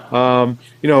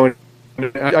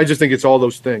 I just think it's all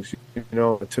those things,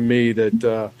 to me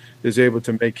that is able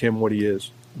to make him what he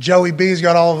is. Joey B's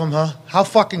got all of them, huh? How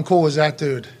fucking cool is that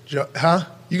dude? Huh?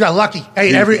 You got lucky.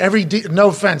 Hey, no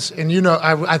offense, and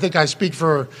I think I speak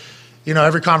for,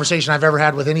 every conversation I've ever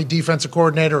had with any defensive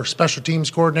coordinator or special teams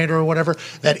coordinator or whatever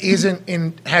that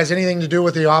has anything to do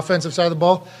with the offensive side of the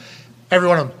ball. Every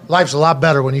one of them, life's a lot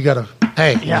better when you got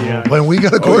when we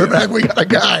got a quarterback, we got a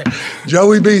guy.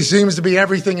 Joey B seems to be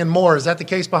everything and more. Is that the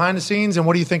case behind the scenes? And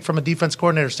what do you think from a defense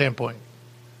coordinator standpoint?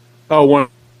 Oh,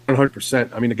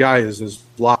 100%. I mean, the guy is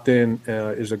locked in,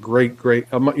 is a great,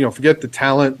 forget the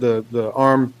talent, the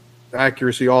arm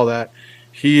accuracy, all that.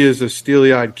 He is a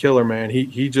steely-eyed killer, man.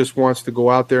 He just wants to go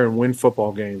out there and win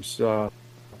football games.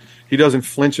 He doesn't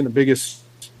flinch in the biggest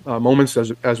moments,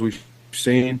 as we've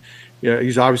seen.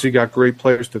 He's obviously got great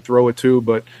players to throw it to,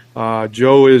 but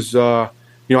Joe is, I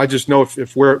just know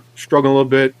if we're struggling a little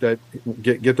bit, that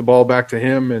get the ball back to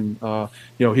him, and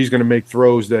he's going to make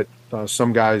throws that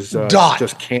some guys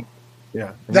just can't.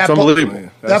 Yeah, it's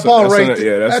unbelievable. That ball right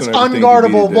there. That's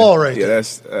unguardable ball right there.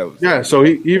 Yeah, so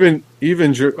even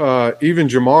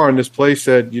Jamar in this play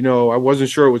said, I wasn't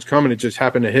sure it was coming. It just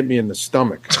happened to hit me in the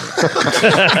stomach.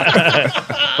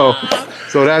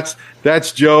 So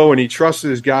that's Joe, and he trusts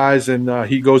his guys, and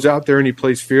he goes out there and he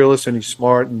plays fearless, and he's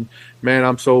smart. And man,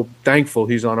 I'm so thankful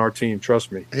he's on our team.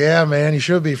 Trust me. Yeah, man, he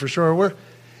should be for sure.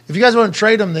 If you guys want to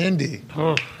trade him to Indy,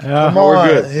 come on. We're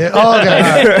good. Yeah. Oh,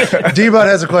 okay. D-Bud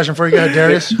has a question for you. Go ahead,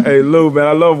 Darius. Hey, Lou, man,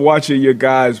 I love watching your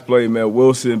guys play, man.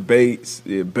 Wilson, Bates,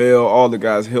 Bell, all the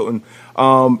guys, Hilton.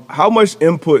 How much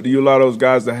input do you allow those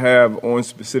guys to have on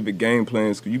specific game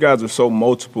plans? Because you guys are so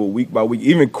multiple week by week,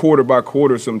 even quarter by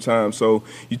quarter sometimes. So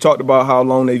you talked about how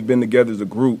long they've been together as a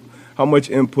group. How much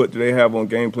input do they have on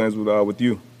game plans with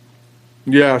you?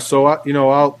 Yeah, so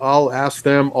I'll ask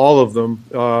them, all of them,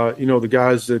 the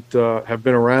guys that have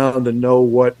been around and know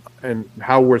what and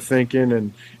how we're thinking,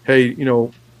 and hey,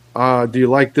 do you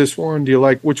like this one?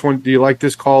 Which one? Do you like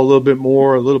this call a little bit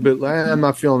more, a little bit? I'm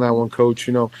not feeling that one, coach.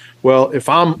 Well, if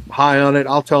I'm high on it,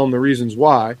 I'll tell them the reasons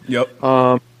why. Yep.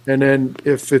 And then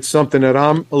if it's something that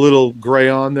I'm a little gray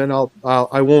on, then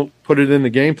I won't put it in the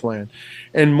game plan.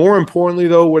 And more importantly,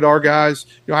 though, with our guys,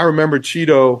 I remember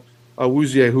Cheeto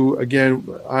Awuzie, who, again,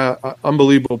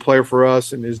 unbelievable player for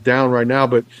us and is down right now.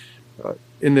 But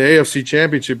in the AFC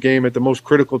Championship game at the most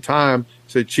critical time,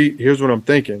 said, Cheat, here's what I'm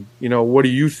thinking. What do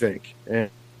you think?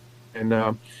 And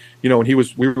we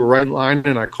were right in line,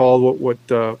 and I called what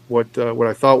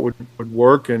I thought would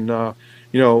work. And,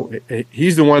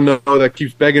 he's the one, though, that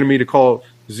keeps begging me to call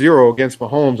 0 against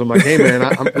Mahomes. I'm like, hey, man,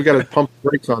 we got to pump the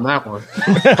brakes on that one.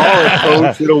 Call it,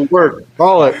 coach. It'll work.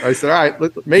 Call it. I said, all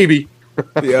right, maybe.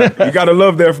 Yeah, you got to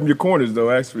love that from your corners, though.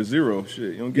 Ask for 0.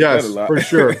 Shit, you don't get that a lot. For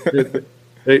sure.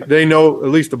 They know at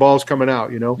least the ball's coming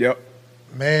out, Yep.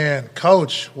 Man,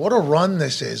 Coach, what a run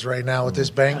this is right now with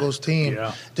this Bengals team.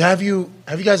 Yeah. Have you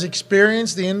guys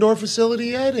experienced the indoor facility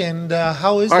yet? And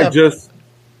how is that?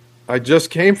 I just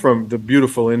came from the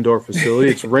beautiful indoor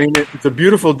facility. It's raining. It's a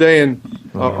beautiful day in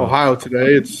Ohio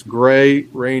today. It's gray,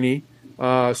 rainy.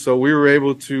 So we were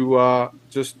able to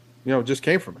just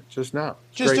came from it just now.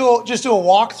 Just do a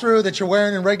walkthrough that you're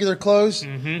wearing in regular clothes.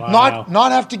 Mm-hmm. Wow.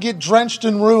 Not have to get drenched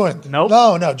and ruined. Nope.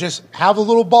 No. Just have a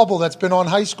little bubble that's been on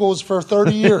high schools for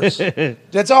 30 years.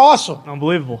 That's awesome.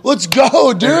 Unbelievable. Let's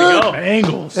go, dude.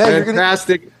 Bengals.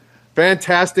 Yeah,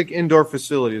 Fantastic indoor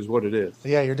facility is what it is.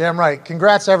 Yeah, you're damn right.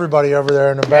 Congrats, everybody over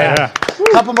there in the back. Yeah.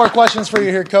 A couple more questions for you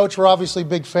here, Coach. We're obviously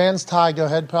big fans. Ty, go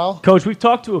ahead, pal. Coach, we've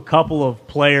talked to a couple of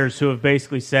players who have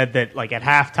basically said that, like, at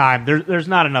halftime, there's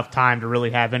not enough time to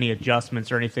really have any adjustments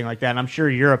or anything like that. And I'm sure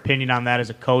your opinion on that as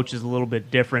a coach is a little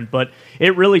bit different, but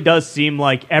it really does seem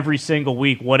like every single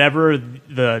week, whatever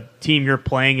the team you're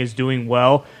playing is doing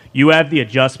well, you have the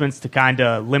adjustments to kind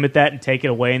of limit that and take it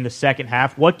away in the second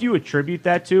half. What do you attribute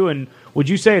that to? And would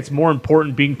you say it's more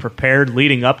important being prepared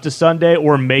leading up to Sunday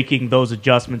or making those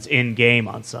adjustments in game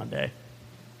on Sunday?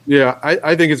 Yeah,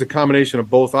 I think it's a combination of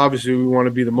both. Obviously, we want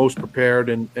to be the most prepared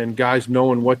and guys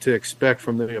knowing what to expect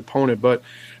from the opponent. But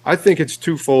I think it's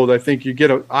twofold. I think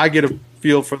I get a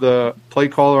feel for the play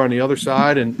caller on the other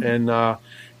side, and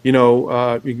you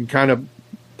can kind of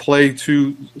play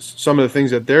to some of the things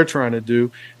that they're trying to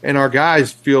do, and our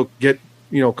guys get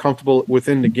comfortable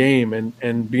within the game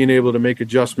and being able to make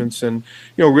adjustments. And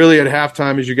really at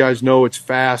halftime, as you guys know, it's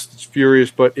fast, it's furious,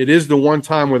 but it is the one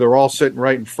time where they're all sitting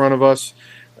right in front of us.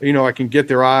 I can get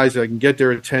their eyes, I can get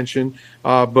their attention,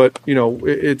 but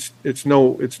it's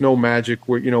no magic.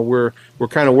 We're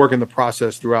kind of working the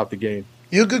process throughout the game.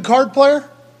 You a good card player?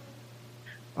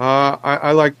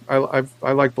 I like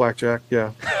blackjack.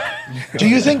 Yeah. Do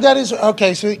you think that is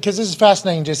okay? So, because this is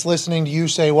fascinating, just listening to you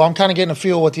say, "Well, I'm kind of getting a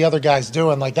feel what the other guy's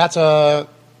doing." Like that's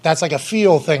like a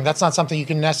feel thing. That's not something you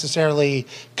can necessarily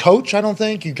coach. I don't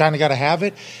think you kind of got to have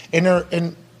it.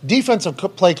 And defensive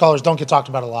play callers don't get talked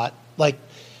about a lot. Like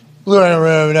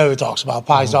nobody talks about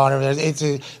Paisan. It's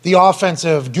the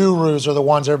offensive gurus are the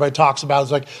ones everybody talks about.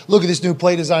 It's like, look at this new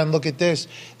play design. Look at this.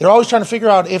 They're always trying to figure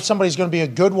out if somebody's going to be a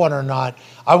good one or not.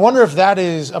 I wonder if that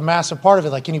is a massive part of it.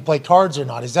 Like, can you play cards or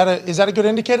not? Is that a good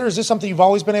indicator? Is this something you've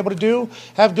always been able to do?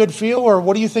 Have good feel, or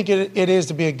what do you think it is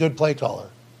to be a good play caller?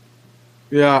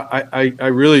 Yeah, I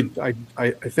really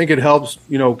think it helps.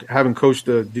 Having coached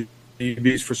the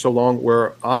DBs for so long,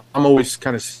 where I'm always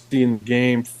kind of seeing the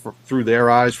game through their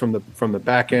eyes from the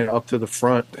back end up to the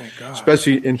front,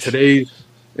 especially in today's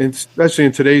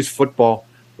football.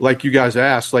 Like you guys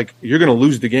asked, like you're going to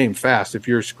lose the game fast if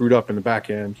you're screwed up in the back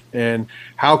end. And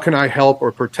how can I help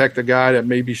or protect a guy that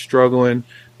may be struggling,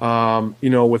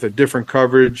 with a different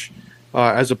coverage,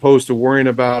 as opposed to worrying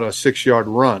about a 6-yard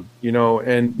run,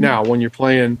 And now when you're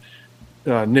playing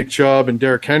Nick Chubb and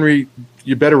Derrick Henry,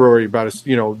 you better worry about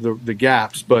the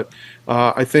gaps. But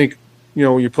I think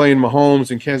you're playing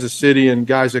Mahomes in Kansas City and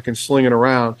guys that can sling it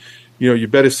around. You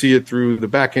better see it through the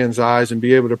back end's eyes and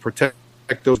be able to protect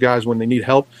those guys when they need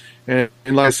help. And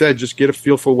like I said, just get a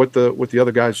feel for what the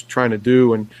other guy's trying to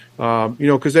do, and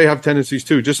because they have tendencies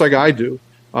too, just like I do.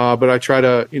 But I try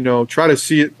to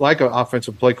see it like an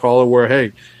offensive play caller, where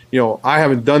hey, I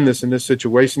haven't done this in this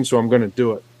situation, so I'm going to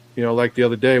do it. Like the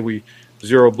other day, we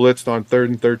zero blitzed on 3rd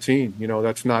and 13.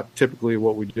 That's not typically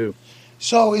what we do.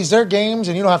 So is there games,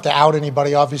 and you don't have to out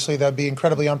anybody, obviously, that'd be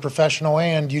incredibly unprofessional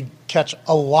and you'd catch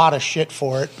a lot of shit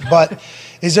for it, but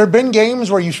is there been games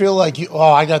where you feel like,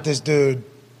 I got this dude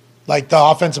Like the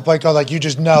offensive play call, like you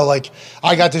just know, like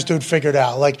I got this dude figured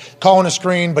out. Like calling a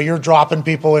screen, but you're dropping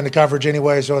people into coverage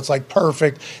anyway, so it's like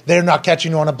perfect. They're not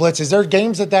catching you on a blitz. Is there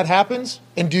games that happens,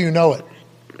 and do you know it?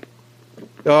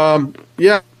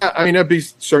 Yeah, I mean, there'd be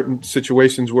certain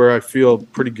situations where I feel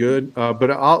pretty good,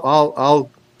 but I'll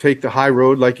take the high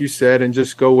road, like you said, and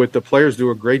just go with the players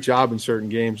do a great job in certain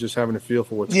games, just having a feel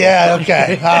for what's going on.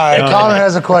 Okay. All right. Connor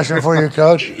has a question for you,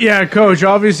 Coach. Yeah, Coach,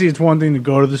 obviously it's one thing to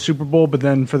go to the Super Bowl, but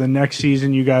then for the next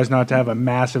season, you guys not to have a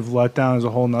massive letdown is a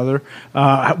whole nother.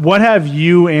 What have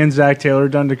you and Zach Taylor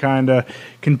done to kind of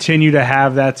continue to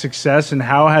have that success, and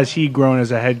how has he grown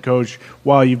as a head coach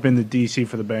while you've been the DC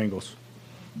for the Bengals?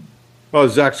 Well,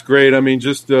 Zach's great. I mean,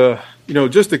 just the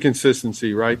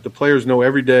consistency, right? The players know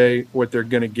every day what they're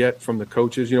going to get from the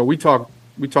coaches. We talk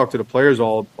to the players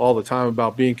all the time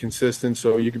about being consistent,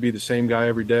 so you could be the same guy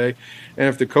every day. And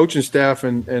if the coaching staff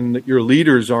and your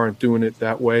leaders aren't doing it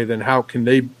that way, then how can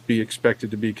they be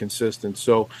expected to be consistent?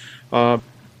 So,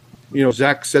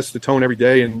 Zach sets the tone every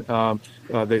day, and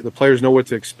the players know what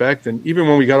to expect. And even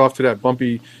when we got off to that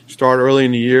bumpy start early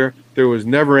in the year, there was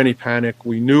never any panic.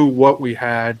 We knew what we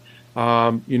had.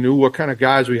 You knew what kind of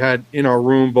guys we had in our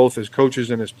room, both as coaches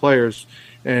and as players,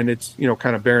 and it's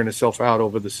kind of bearing itself out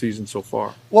over the season so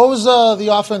far. What was the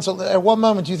offense? At what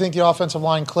moment do you think the offensive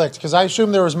line clicked? Because I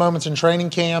assume there was moments in training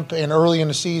camp and early in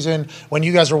the season when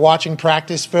you guys were watching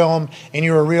practice film and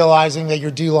you were realizing that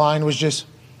your D-line was just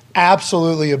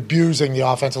absolutely abusing the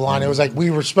offensive line. It was like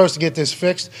we were supposed to get this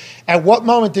fixed. At what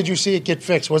moment did you see it get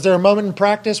fixed? Was there a moment in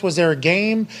practice? Was there a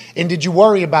game? And did you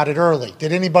worry about it early?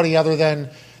 Did anybody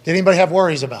have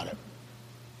worries about it?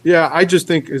 Yeah, I just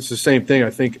think it's the same thing. I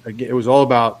think it was all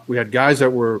about we had guys that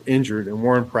were injured and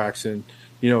weren't practicing,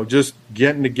 just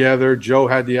getting together. Joe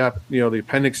had the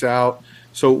appendix out.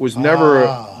 So it was never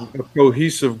a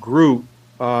cohesive group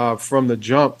from the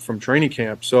jump from training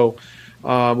camp. So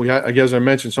we had, I guess I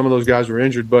mentioned some of those guys were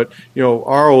injured, but,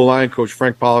 our O-line coach,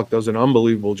 Frank Pollock, does an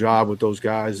unbelievable job with those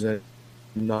guys. And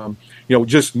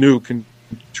just can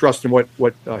trust in what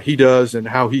he does and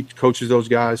how he coaches those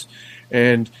guys.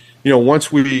 And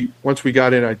once we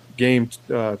got in a game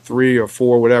 3 or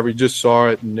 4, whatever, you just saw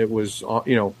it, and it was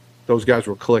those guys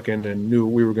were clicking and knew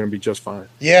we were going to be just fine.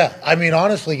 Yeah, I mean,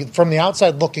 honestly, from the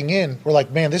outside looking in, we're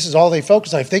like, man, this is all they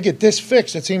focus on. If they get this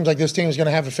fixed, it seems like this team is going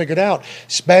to have it figured out.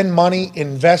 Spend money,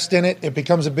 invest in it, it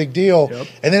becomes a big deal. Yep.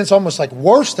 And then it's almost like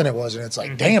worse than it was. And it's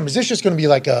like, damn, is this just going to be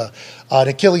like an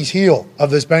Achilles heel of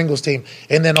this Bengals team?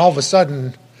 And then all of a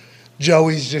sudden,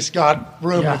 Joey's just got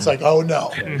room. Yeah. It's like, oh,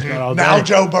 no. Now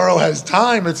Joe Burrow has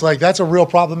time. It's like that's a real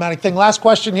problematic thing. Last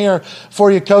question here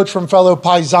for you, Coach, from fellow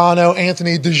Paisano,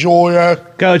 Anthony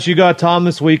DeGioia. Coach, you got Tom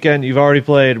this weekend. You've already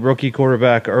played rookie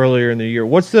quarterback earlier in the year.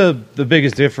 What's the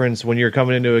biggest difference when you're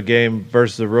coming into a game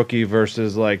versus a rookie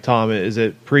versus, like, Tom? Is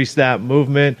it pre-snap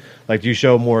movement? Like, do you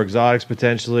show more exotics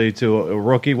potentially to a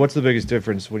rookie? What's the biggest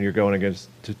difference when you're going against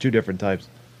two different types?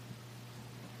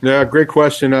 Yeah, great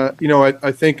question. I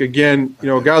think, again,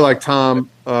 a guy like Tom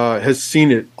has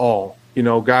seen it all.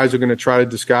 Guys are going to try to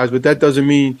disguise, but that doesn't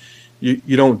mean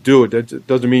you don't do it. That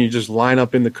doesn't mean you just line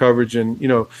up in the coverage and,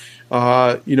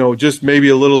 just maybe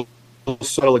a little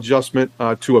subtle adjustment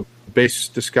to a base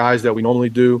disguise that we normally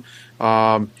do.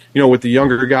 With the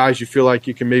younger guys, you feel like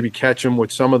you can maybe catch them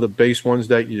with some of the base ones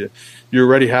that you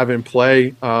already have in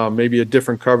play, maybe a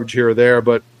different coverage here or there.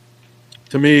 But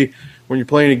to me, when you're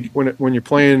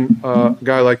playing a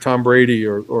guy like Tom Brady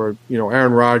or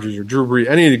Aaron Rodgers or Drew Brees,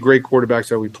 any of the great quarterbacks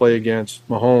that we play against,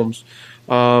 Mahomes,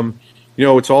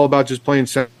 it's all about just playing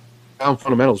sound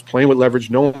fundamentals, playing with leverage,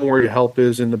 knowing where your help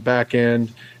is in the back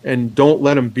end, and don't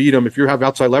let them beat them. If you have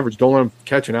outside leverage, don't let them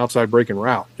catch an outside breaking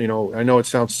route. I know it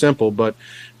sounds simple, but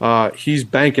he's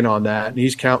banking on that and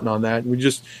he's counting on that. And we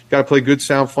just got to play good,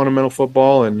 sound, fundamental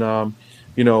football, and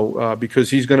because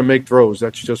he's going to make throws.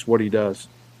 That's just what he does.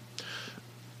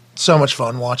 So much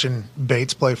fun watching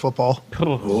Bates play football.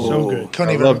 So good.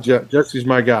 I love Jesse's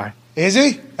my guy. Is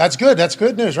he? That's good. That's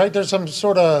good news, right? There's some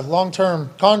sort of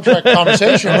long-term contract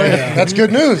conversation. That's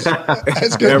good news.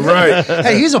 That's good. Yeah, right.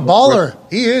 Hey, he's a baller.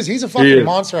 He is. He's a fucking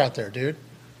monster out there, dude.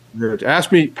 Good.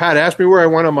 Ask me where I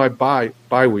went on my bye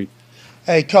week.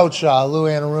 Hey, Coach Lou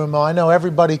Anarumo, I know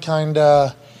everybody kind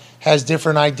of has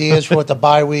different ideas for what the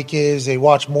bye week is. They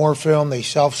watch more film. They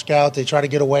self-scout. They try to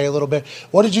get away a little bit.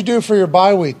 What did you do for your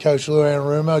bye week, Coach Lou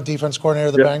Anarumo, defense coordinator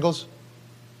of the Bengals?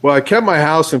 Well, I kept my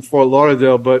house in Fort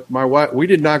Lauderdale, but my wife, we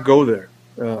did not go there.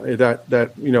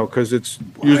 Because it's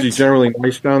usually generally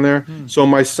nice down there. So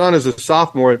my son is a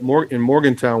sophomore in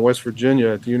Morgantown, West Virginia,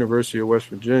 at the University of West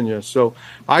Virginia. So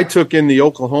I took in the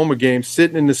Oklahoma game,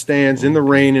 sitting in the stands in the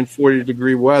rain in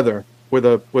 40-degree weather with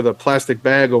a plastic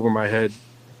bag over my head.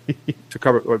 to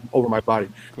cover over my body.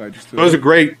 It was a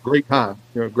great time.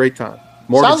 Great time.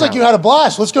 Sounds like you had a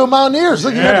blast. Let's go Mountaineers.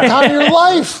 Look, you had the time of your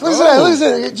life. Listen to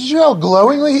that. Did you know how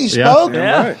glowingly he spoke?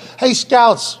 Yeah. Right. Hey,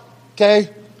 scouts, okay?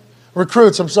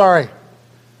 Recruits, I'm sorry.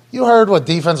 You heard what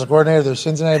defensive coordinator of the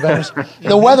Cincinnati Bengals?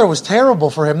 The weather was terrible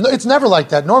for him. It's never like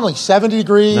that. Normally 70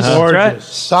 degrees,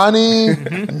 sunny,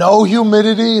 no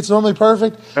humidity. It's normally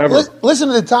perfect. Listen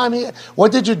to the time.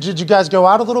 What did you guys go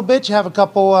out a little bit? Did you have a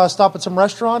couple stop at some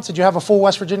restaurants? Did you have a full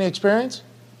West Virginia experience?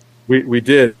 We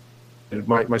did.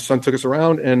 My son took us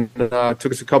around and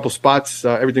took us a couple spots.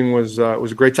 Everything was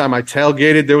a great time. I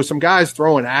tailgated. There was some guys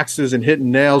throwing axes and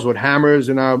hitting nails with hammers.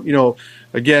 And,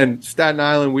 again, Staten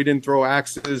Island, we didn't throw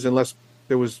axes unless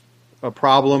there was a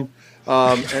problem.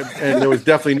 And there was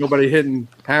definitely nobody hitting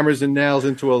hammers and nails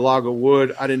into a log of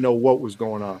wood. I didn't know what was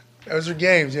going on. Those are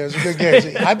games. Yeah, those are good games.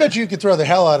 I bet you could throw the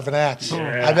hell out of an axe.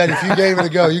 Yeah. I bet if you gave it a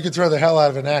go, you could throw the hell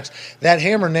out of an axe. That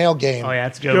hammer nail game. Oh, yeah,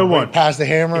 that's a good one. Pass the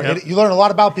hammer. Yep. You learn a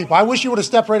lot about people. I wish you would have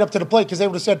stepped right up to the plate because they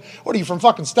would have said, "What are you from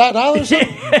fucking Staten Island or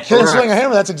something?" Can't swing a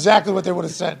hammer. That's exactly what they would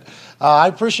have said. I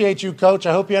appreciate you, Coach.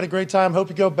 I hope you had a great time. Hope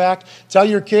you go back. Tell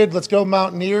your kid, let's go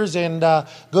Mountaineers, and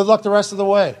good luck the rest of the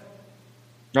way.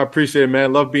 I appreciate it,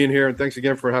 man. Love being here, and thanks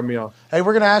again for having me on. Hey,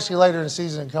 we're going to ask you later in the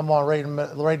season to come on right in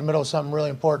the middle of something really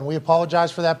important. We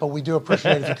apologize for that, but we do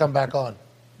appreciate it if you come back on.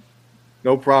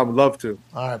 No problem. Love to.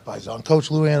 All right, Paisan.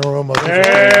 Coach Lou Anarumo.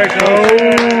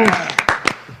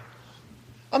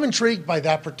 I'm intrigued by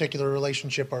that particular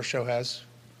relationship our show has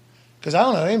because I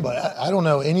don't know anybody. I don't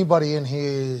know anybody in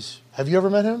his – have you ever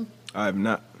met him? I have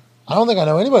not. I don't think I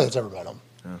know anybody that's ever met him.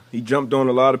 He jumped on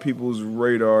a lot of people's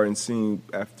radar and seen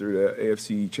after the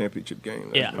AFC Championship game.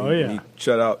 Yeah. He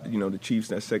shut out, the Chiefs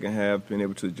in that second half, being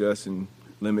able to adjust and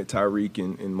limit Tyreek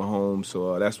and Mahomes.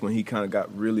 So that's when he kind of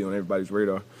got really on everybody's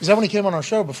radar. Is that when he came on our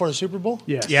show before the Super Bowl?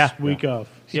 Yes. Yeah. Week of.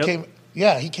 He came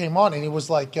on and he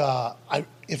was like,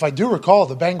 if I do recall,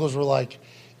 the Bengals were like,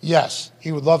 yes,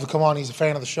 he would love to come on. He's a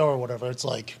fan of the show or whatever. It's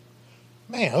like,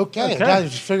 man, okay. The guy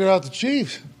just figured out the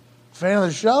Chiefs. Fan of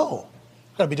the show.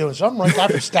 Got to be doing something right. Guy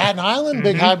from Staten Island,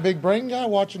 big brain guy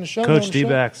watching the show. Coach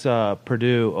D-backs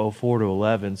Purdue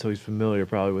 04-11, so he's familiar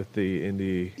probably with the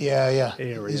Indy. Yeah.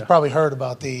 He's probably heard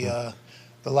about the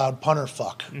loud punter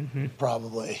fuck.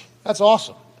 Probably. That's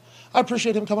awesome. I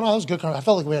appreciate him coming on. That was a good. I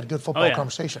felt like we had a good football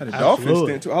conversation. Had a Dolphins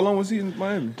stint too. How long was he in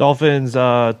Miami? Dolphins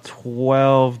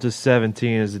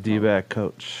 12-17 as a D-back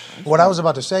coach. What I was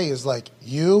about to say is like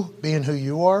you being who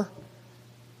you are,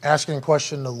 asking a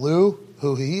question to Lou,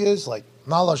 who he is, like.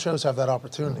 Not a lot of shows have that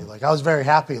opportunity. Like, I was very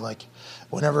happy, like,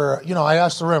 whenever, I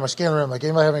asked the room, I scanned the room, like,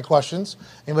 anybody have any questions?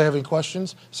 Anybody have any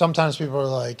questions? Sometimes people are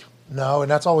like, no,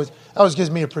 and that always gives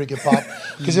me a pretty good pop.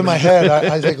 Because in my head,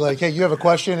 I think, like, hey, you have a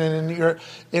question, and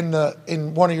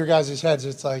in one of your guys' heads,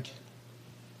 it's like,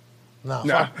 no, I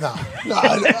don't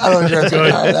think that's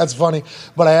good. That's funny.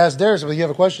 But I asked Darius, well, you have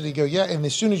a question? He'd go, yeah, and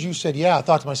as soon as you said yeah, I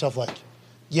thought to myself, like,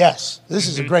 yes, this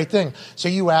is a great thing. So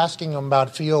you asking them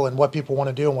about feel and what people want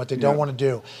to do and what they don't want to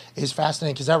do is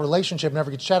fascinating because that relationship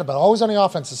never gets chatted about. Always on the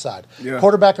offensive side. Yeah.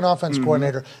 Quarterback and offense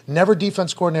coordinator, never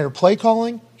defense coordinator. Play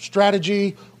calling,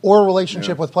 strategy, or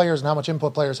relationship with players and how much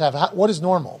input players have. What is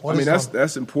normal?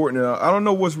 That's important. I don't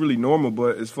know what's really normal,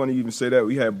 but it's funny you even say that.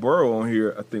 We had Burrow on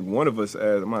here. I think one of us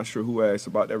asked, I'm not sure who asked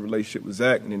about that relationship with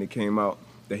Zach, and then it came out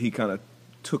that he kind of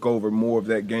took over more of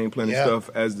that game plan and stuff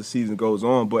as the season goes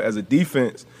on. But as a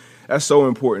defense, that's so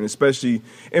important, especially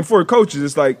 – and for coaches,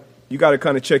 it's like you got to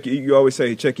kind of check – you always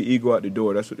say check your ego out the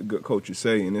door. That's what the good coaches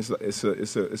say. And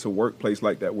it's a workplace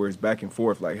like that where it's back and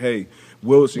forth. Like, hey,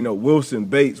 Wilson,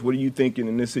 Bates, what are you thinking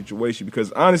in this situation?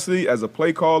 Because honestly, as a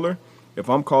play caller, if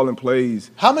I'm calling plays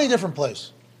 – how many different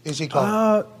plays is he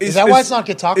calling? Is that why it's not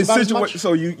get talked about as much?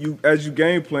 So you as you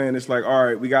game plan, it's like, all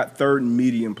right, we got third and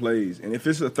medium plays. And if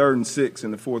it's a 3rd and 6 in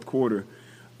the fourth quarter,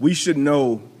 we should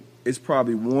know it's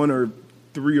probably 1 or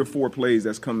 3 or 4 plays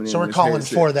that's coming in. So we're calling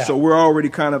for that. So we're already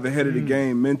kind of ahead of the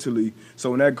game mentally.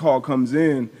 So when that call comes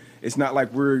in, it's not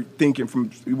like we're thinking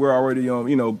we're already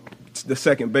on, the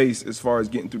second base as far as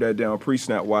getting through that down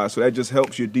pre-snap wise. So that just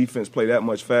helps your defense play that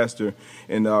much faster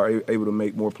and are able to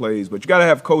make more plays. But you got to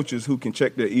have coaches who can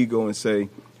check their ego and say,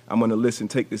 I'm going to listen,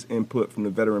 take this input from the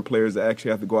veteran players that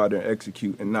actually have to go out there and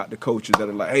execute, and not the coaches that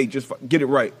are like, hey, just get it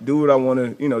right. Do what I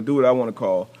want to, do what I want to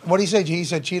call. What did he say? He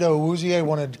said Cheeto Awuzie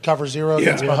wanted to cover 0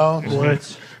 against Mahomes.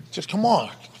 What? Just come on.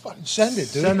 Fucking send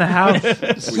it, dude. Send the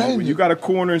house. When you got a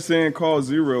corner saying call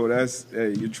 0, that's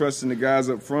you're trusting the guys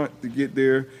up front to get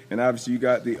there, and obviously you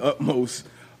got the utmost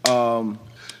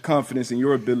confidence in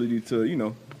your ability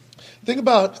to, Think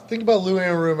about Lou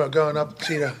Anarumo going up to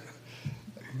Cheetah.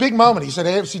 Big moment. He said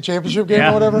AFC Championship game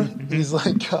or whatever. He's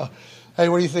like, hey,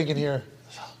 what are you thinking here?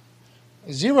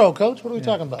 Zero, coach. What are we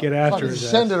talking about? Get after it.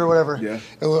 Send it or whatever. Yeah.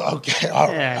 Okay. All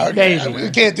right. Yeah, Okay. maybe. We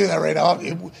can't do that right now.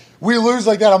 We lose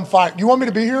like that, I'm fine. You want me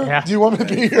to be here? Yeah. Do you want me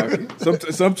to be here?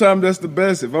 Sometimes that's the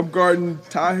best. If I'm guarding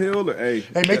Ty Hill, hey,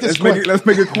 make this let's quick. let's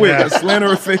make it quick. A slant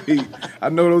or a fade. I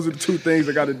know those are the two things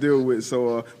I got to deal with.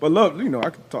 So, but love, I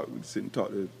could sit and talk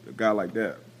to a guy like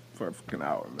that for an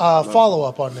hour. Follow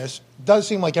up on this. Does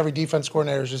seem like every defense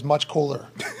coordinator is just much cooler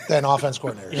than offense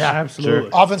coordinators. Yeah,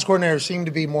 absolutely. Offense coordinators seem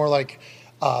to be more like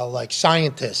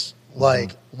scientists,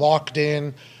 like locked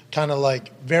in, kind of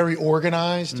like very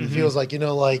organized. It feels like,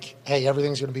 hey,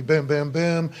 everything's going to be boom, boom,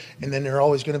 boom. And then they're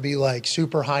always going to be like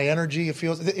super high energy. It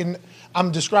feels,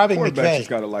 I'm describing Quarterbacks McVay,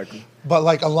 gotta like him. but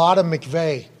like a lot of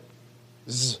McVay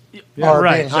Yeah, are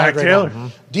right. being hired Zach right Taylor.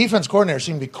 now. Defense coordinators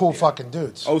seem to be cool fucking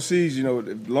dudes. OCs,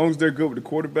 as long as they're good with the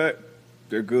quarterback,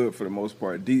 they're good for the most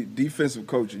part. Defensive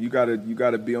coaching, you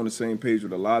gotta be on the same page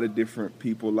with a lot of different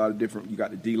people, you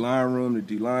got the D-line room, the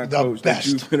D-line coach that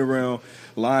you've been around,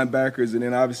 linebackers, and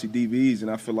then obviously DBs. And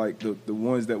I feel like the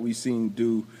ones that we've seen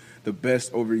do the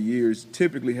best over the years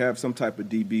typically have some type of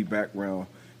DB background,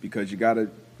 because you gotta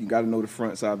know the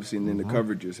fronts, obviously, and then the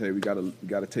coverages. Hey, we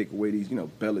gotta take away these,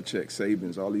 Belichick,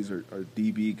 Sabins, all these are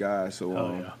DB guys.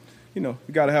 So you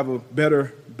gotta have a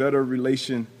better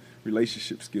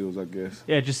relationship skills, I guess.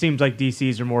 Yeah, it just seems like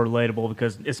DCs are more relatable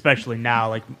because, especially now,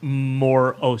 like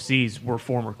more OCs were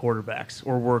former quarterbacks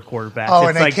or were quarterbacks. Oh,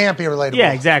 it's and they can't be relatable.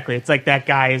 Yeah, exactly. It's like that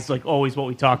guy is like always what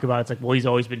we talk about. It's like, well, he's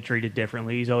always been treated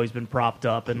differently. He's always been propped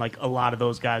up, and like a lot of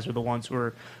those guys are the ones who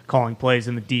are calling plays,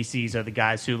 and the DCs are the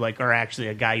guys who like are actually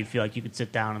a guy you feel like you could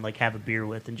sit down and like have a beer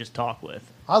with and just talk with.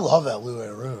 I love that Lou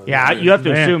Aaron. Yeah, you have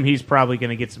to assume he's probably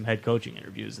going to get some head coaching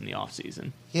interviews in the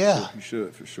offseason. Yeah. You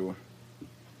should, for sure.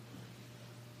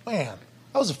 Man,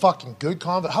 that was a fucking good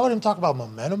convo. How about him talk about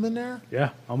momentum in there? Yeah,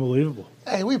 unbelievable.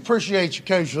 Hey, we appreciate you,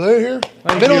 Coach Lou here.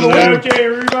 Thank Middle of you, the Lou. week. Okay,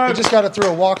 everybody. We just got it through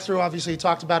a walkthrough. Obviously, he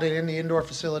talked about it in the indoor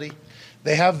facility.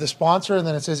 They have the sponsor, and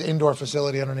then it says indoor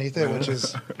facility underneath it, which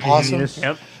is awesome.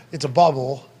 Yep. It's a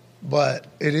bubble, but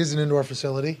it is an indoor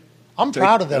facility. I'm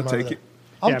proud of them. I'll take over there. it.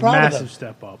 I'm Yeah, proud of massive them.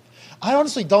 step up. I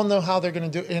honestly don't know how they're going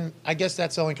to do it. And I guess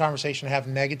that's the only conversation to have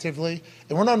negatively.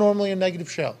 And we're not normally a negative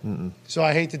show. So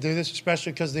I hate to do this,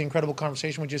 especially because of the incredible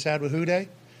conversation we just had with Houday.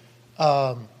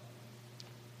 How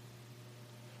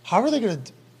are they going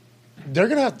to – they're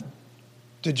going to have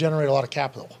to generate a lot of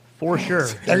capital. For sure.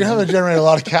 They're going to have to generate a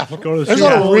lot of capital. Go to the There's a lot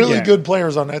Super of Bowl really again. good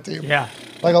players on that team. Yeah.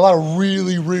 Like a lot of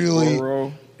really, really –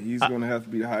 Burrow, he's going to have to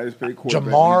be the highest paid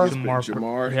quarterback.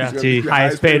 Jamar. Yeah. he's gonna T. be the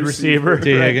Highest paid receiver.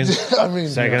 T. Higgins. I mean,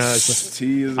 Second.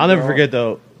 T is I'll never dog. forget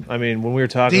though. I mean, when we were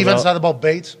talking defense about side of the ball,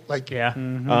 Bates. Like, Yeah.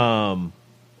 we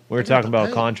were talking about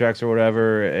Hey. contracts or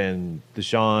whatever, and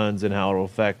Deshaun's and how it'll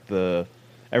affect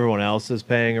everyone else's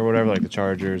paying or whatever, like the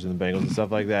Chargers and the Bengals and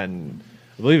stuff like that. And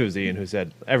I believe it was Ian who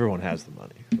said everyone has the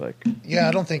money. Like, yeah,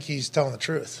 I don't think he's telling the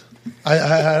truth. I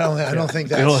don't think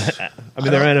they don't- that's – I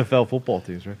mean, they're NFL football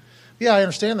teams, right? Yeah, I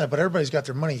understand that, but everybody's got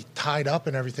their money tied up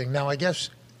and everything. Now, I guess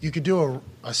you could do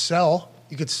a sell.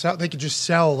 You could sell. They could just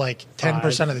sell like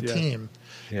 10% of the team,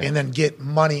 and then get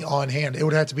money on hand. It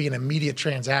would have to be an immediate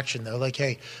transaction, though. Like,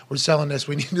 hey, we're selling this.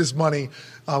 We need this money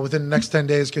within the next 10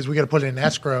 days because we got to put it in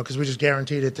escrow because we just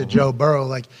guaranteed it to Joe Burrow.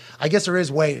 Like, I guess there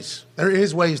is ways. There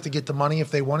is ways to get the money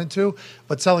if they wanted to,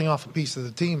 but selling off a piece of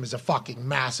the team is a fucking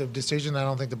massive decision. I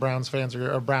don't think the Browns fans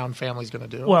or Brown family's going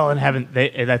to do. Well, and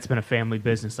that's been a family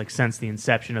business like since the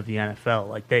inception of the NFL.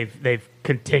 Like they've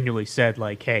continually said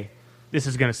like, hey, this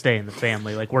is going to stay in the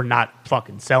family. Like we're not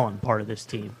fucking selling part of this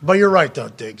team. But you're right, though,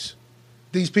 Diggs.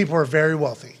 These people are very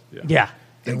wealthy. Yeah.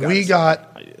 And we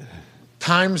got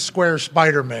Times Square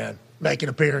Spider-Man making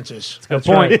appearances. Good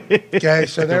point. Okay,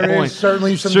 so there point. is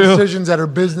certainly some True. decisions that are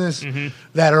business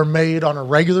that are made on a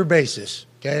regular basis.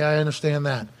 Okay, I understand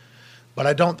that.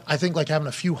 But I think like having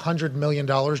a few $100 million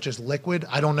just liquid,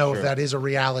 I don't know if that is a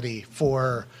reality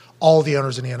for all the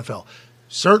owners in the NFL.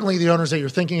 Certainly the owners that you're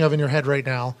thinking of in your head right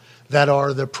now that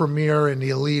are the premier and the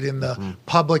elite and the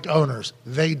public owners,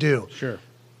 they do. Sure.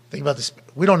 Think about this.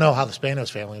 We don't know how the Spanos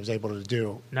family was able to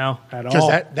do No. At because all.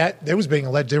 that it was being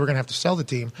alleged they were going to have to sell the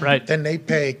team. Right. Then they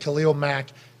pay Khalil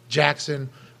Mack, Jackson,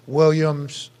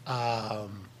 Williams,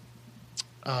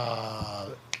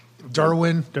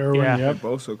 Derwin, Yeah. Yep.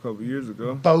 Bosa a couple years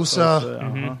ago.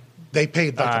 Bosa. They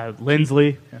paid like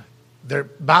Lindsley. they're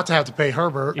about to have to pay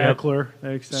Herbert. Eckler.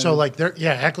 They extended. So like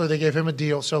Eckler, they gave him a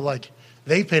deal. So like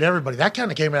they paid everybody. That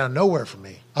kind of came out of nowhere for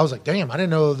me. I was like, damn, I didn't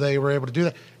know they were able to do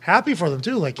that. Happy for them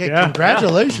too. Like, hey, Yeah.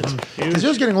 congratulations. Because it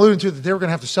was getting alluded to that they were going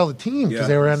to have to sell the team because Yeah,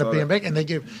 they were I end up saw being that. big, and they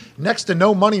gave next to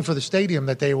no money for the stadium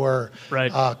that they were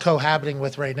Right. cohabiting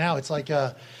with right now. It's like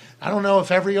I don't know if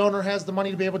every owner has the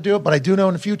money to be able to do it, but I do know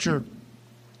in the future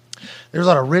there's a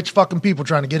lot of rich fucking people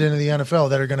trying to get into the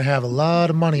NFL that are going to have a lot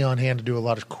of money on hand to do a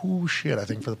lot of cool shit, I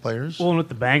think, for the players. Well, and with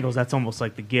the Bengals, that's almost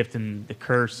like the gift and the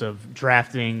curse of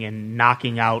drafting and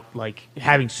knocking out, like,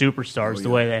 having superstars the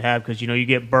way they have. Because, you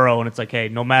get Burrow, and it's like, hey,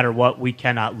 no matter what, we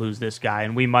cannot lose this guy.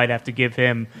 And we might have to give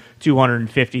him $250,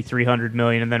 $300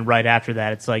 million. And then right after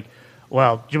that, it's like,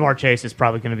 well, Jamar Chase is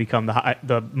probably going to become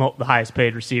the highest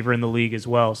paid receiver in the league as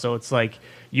well. So it's like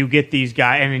you get these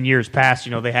guys, and in years past,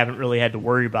 they haven't really had to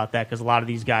worry about that because a lot of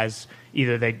these guys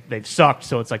either they've sucked,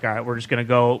 so it's like, all right, we're just going to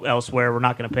go elsewhere. We're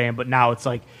not going to pay them. But now it's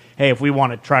like, hey, if we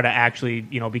want to try to actually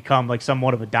become like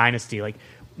somewhat of a dynasty, like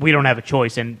we don't have a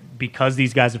choice. And because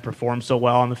these guys have performed so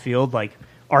well on the field, like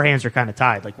our hands are kind of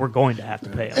tied. Like we're going to have to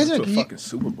pay them. It's a fucking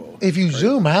Super Bowl. If you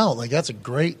zoom out, like that's a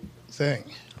great thing.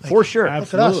 Like, for sure.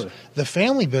 Look at us. The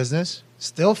family business,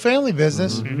 still family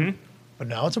business, but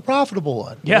now it's a profitable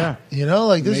one. Yeah.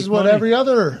 This is what every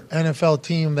other NFL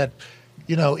team that,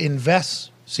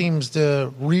 invests seems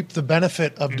to reap the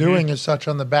benefit of doing as such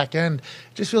on the back end.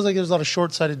 It just feels like there's a lot of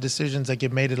short-sighted decisions that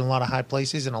get made in a lot of high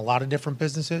places in a lot of different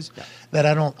businesses that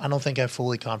I don't think I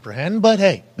fully comprehend. But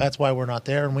hey, that's why we're not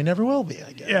there, and we never will be,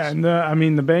 I guess. Yeah, and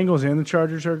the Bengals and the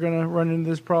Chargers are going to run into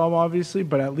this problem, obviously,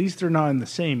 but at least they're not in the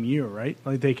same year, right?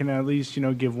 Like they can at least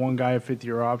give one guy a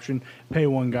fifth-year option, pay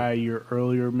one guy a year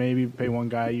earlier, maybe pay one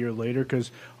guy a year later,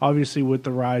 because obviously with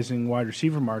the rising wide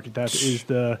receiver market, that is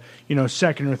the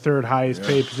second or third highest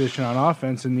paid position on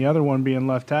offense, and the other one being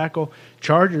left tackle.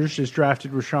 Chargers just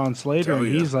drafted Rashawn Slater, and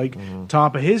he's like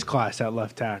top of his class at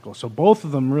left tackle. So both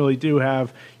of them really do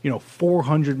have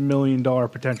 $400 million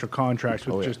potential contracts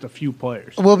with just a few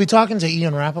players. We'll be talking to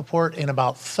Ian Rapoport in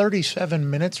about 37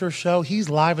 minutes or so. He's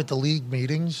live at the league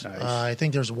meetings. Nice. I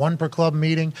think there's one per club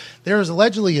meeting. There is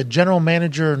allegedly a general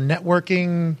manager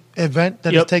networking event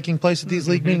that is taking place at these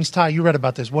league meetings. Ty, you read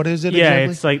about this. What is it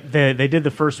exactly? It's like they did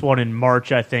the first one in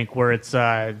March, I think, where it's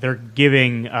they're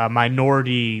giving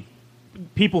minority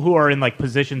people who are in like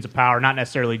positions of power, not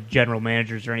necessarily general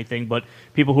managers or anything, but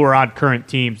people who are on current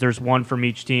teams. There's one from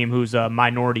each team who's a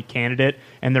minority candidate,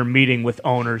 and they're meeting with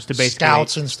owners to basically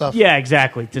scouts and stuff. Yeah,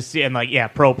 exactly. To see and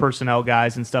pro personnel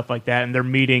guys and stuff like that, and they're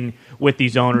meeting with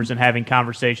these owners and having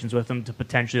conversations with them to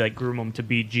potentially groom them to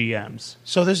be GMs.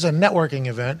 So this is a networking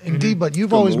event, indeed. But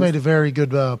you've always made a very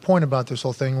good point about this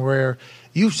whole thing, where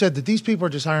you've said that these people are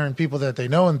just hiring people that they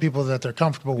know and people that they're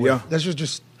comfortable with. Yeah. This is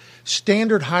just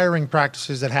standard hiring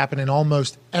practices that happen in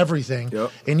almost everything.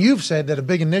 Yep. And you've said that a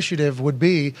big initiative would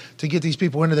be to get these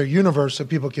people into their universe so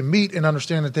people can meet and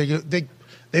understand that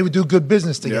they would do good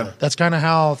business together. Yeah. That's kind of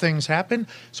how things happen.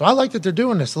 So I like that they're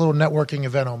doing this, a little networking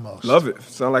event almost. Love it.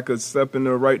 Sound like a step in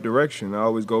the right direction. I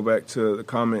always go back to the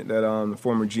comment that the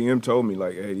former GM told me,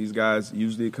 like, hey, these guys,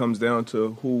 usually it comes down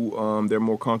to who they're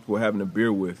more comfortable having a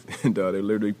beer with. And they're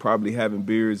literally probably having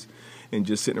beers and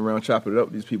just sitting around chopping it up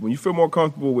with these people. You feel more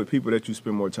comfortable with people that you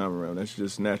spend more time around. That's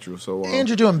just natural. So and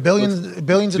you're doing billions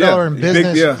of dollars in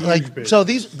business. Big, so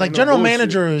these general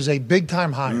manager is a big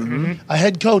time hire. A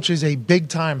head coach is a big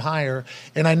time hire.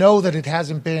 And I know that it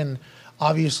hasn't been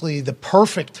obviously the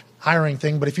perfect hiring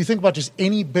thing, but if you think about just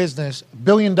any business,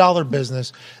 billion-dollar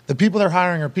business, the people they're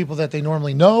hiring are people that they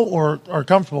normally know or are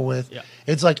comfortable with. Yeah.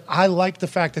 It's like, I like the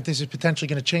fact that this is potentially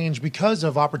going to change because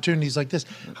of opportunities like this.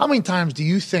 How many times do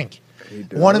you think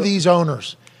one of these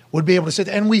owners would be able to sit,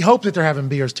 and we hope that they're having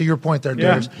beers, to your point there,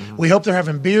 Darius. We hope they're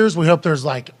having beers. We hope there's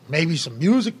maybe some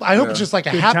music. I hope it's just like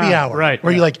a good happy time. hour. Right.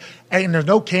 Where you're and there's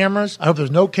no cameras. I hope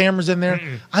there's no cameras in there.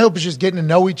 I hope it's just getting to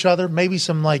know each other. Maybe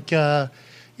some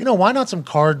why not some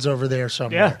cards over there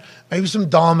somewhere? Yeah. Maybe some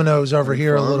dominoes over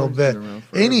here a little bit.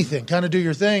 Anything. Kind of do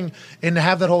your thing. And to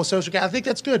have that whole social, I think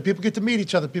that's good. People get to meet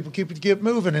each other. People get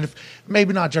moving. And if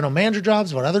maybe not general manager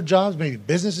jobs, but other jobs, maybe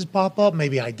businesses pop up,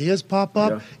 maybe ideas pop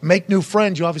up. Yeah. Make new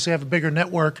friends. You obviously have a bigger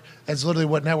network. That's literally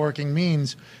what networking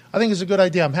means. I think it's a good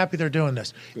idea. I'm happy they're doing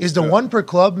this. Is the one per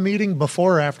club meeting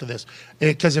before or after this?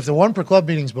 Because if the one per club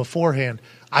meeting's beforehand,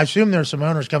 I assume there's some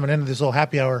owners coming into this little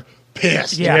happy hour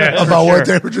pissed about what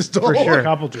they were just told. For sure.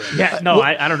 Couple drinks. Yeah, no,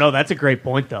 I don't know. That's a great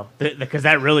point, though, because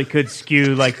that really could skew,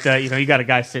 you got a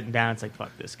guy sitting down. It's like,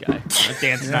 fuck this guy.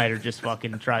 Dan Snyder just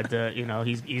fucking tried to,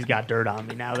 he's got dirt on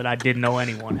me now that I didn't know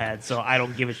anyone had, so I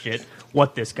don't give a shit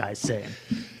what this guy's saying.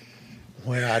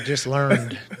 Well, I just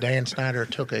learned Dan Snyder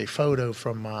took a photo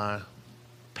from my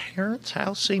parents'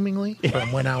 house, seemingly,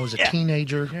 from when I was a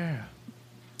teenager. Yeah.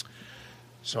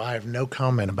 So I have no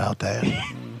comment about that.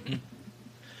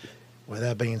 With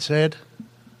that being said,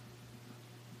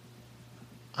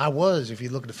 I was, if you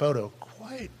look at the photo,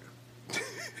 quite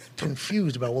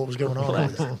confused about what was going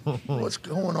on. What's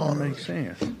going on? Makes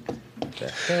sense.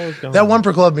 That one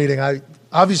per club meeting, I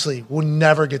obviously will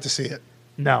never get to see it.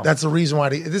 No. That's the reason why.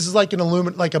 This is like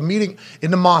like a meeting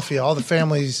in the mafia. All the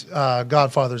families,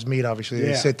 godfathers meet, obviously.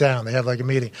 They sit down. They have like a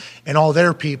meeting. And all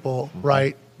their people,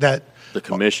 right, that... The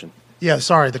commission.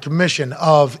 The commission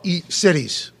of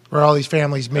cities where all these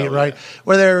families meet, right?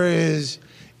 Where there is,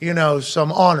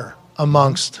 some honor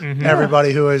amongst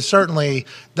everybody who has certainly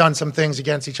done some things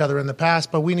against each other in the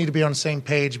past, but we need to be on the same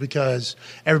page because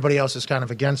everybody else is kind of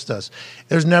against us.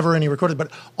 There's never any recorded,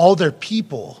 but all their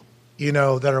people,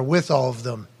 that are with all of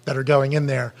them that are going in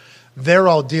there, they're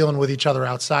all dealing with each other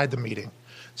outside the meeting.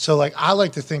 So, like, I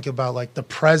like to think about, like, the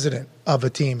president of a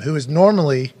team who is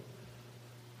normally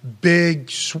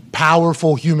big,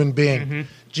 powerful human being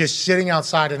just sitting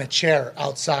outside in a chair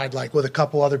outside, like with a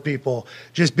couple other people,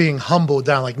 just being humbled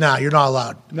down, like, nah, you're not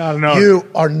allowed. No. You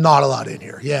are not allowed in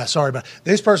here. Yeah, sorry about it.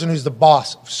 This person who's the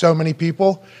boss of so many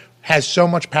people has so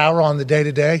much power on the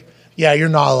day-to-day. Yeah, you're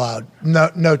not allowed.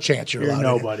 No chance you're allowed.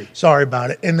 Nobody. Sorry about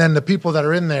it. And then the people that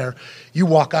are in there, you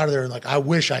walk out of there like, I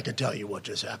wish I could tell you what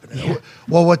just happened. Yeah.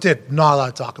 Well, what did? Not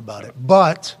allowed to talk about it.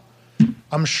 But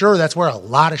I'm sure that's where a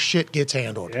lot of shit gets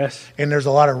handled. Yes. And there's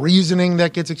a lot of reasoning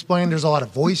that gets explained. There's a lot of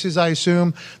voices, I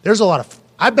assume. There's a lot of,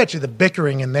 I bet you the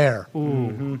bickering in there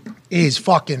is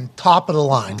fucking top of the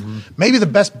line. Maybe the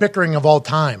best bickering of all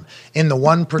time in the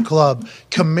one per club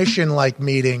commission-like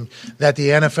meeting that the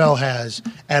NFL has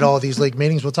at all these league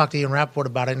meetings. We'll talk to Ian Rapoport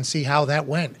about it and see how that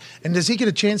went. And does he get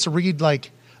a chance to read,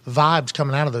 like, vibes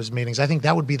coming out of those meetings? I think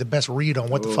that would be the best read on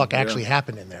what the fuck actually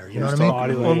happened in there. You know what I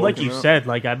mean? Well, like you said,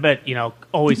 like, I bet,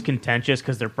 always contentious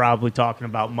because they're probably talking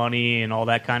about money and all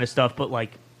that kind of stuff. But, like,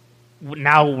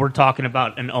 now we're talking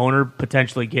about an owner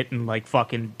potentially getting, like,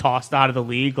 fucking tossed out of the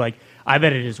league. Like, I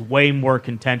bet it is way more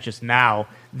contentious now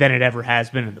than it ever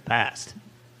has been in the past.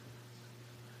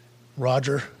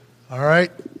 Roger. All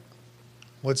right.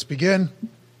 Let's begin.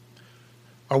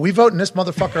 Are we voting this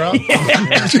motherfucker out?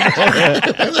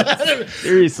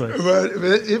 Seriously.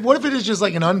 But what if it is just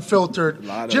like an unfiltered...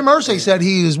 Jim Irsay said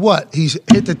he is what? He's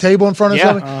hit the table in front of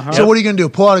somebody? So what are you going to do?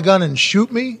 Pull out a gun and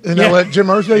shoot me? Isn't that what Jim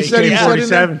Irsay said? He said in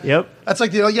there? Yep. That's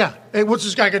like, hey, what's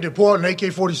this guy going to do? Pull out an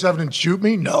AK-47 and shoot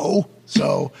me? No.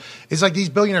 So it's like these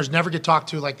billionaires never get talked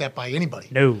to like that by anybody.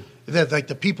 No. Like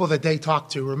the people that they talk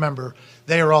to, remember,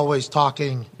 they are always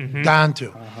talking down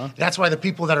to. That's why the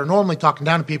people that are normally talking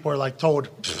down to people are like told,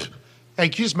 hey,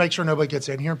 can you just make sure nobody gets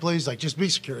in here, please? Like, just be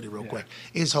security real quick.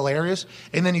 It's hilarious.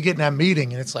 And then you get in that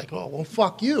meeting, and it's like, oh, well,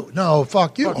 fuck you. No,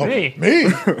 fuck you. Fuck me. Me?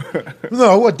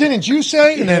 No, what didn't you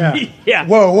say? And then,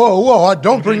 whoa,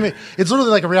 don't bring me. It's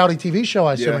literally like a reality TV show,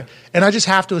 I assume. Yeah. And I just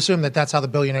have to assume that that's how the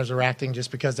billionaires are acting,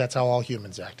 just because that's how all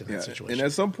humans act in that situation. And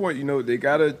at some point, they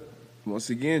got to,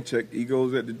 once again, check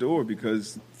egos at the door,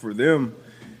 because for them,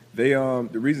 they the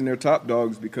reason they're top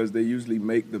dogs because they usually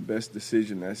make the best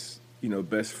decision that's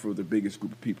best for the biggest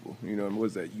group of people. And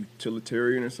was that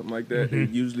utilitarian or something like that? They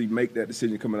usually make that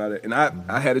decision coming out of it. And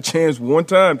I had a chance one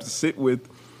time to sit with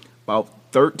about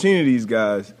 13 of these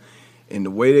guys, and the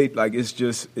way they it's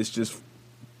just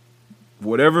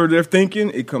whatever they're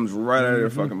thinking, it comes right out of their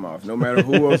fucking mouth, no matter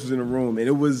who else is in the room. And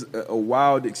it was a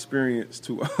wild experience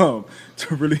to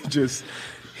really just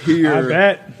hear, I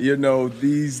bet.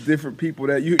 These different people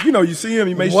that you see them,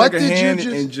 you may shake a hand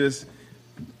and just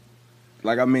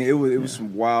it was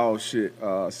some wild shit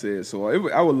said. So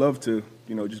I would love to,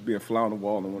 just be a fly on the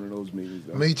wall in one of those meetings.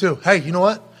 Though. Me too. Hey, you know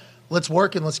what? Let's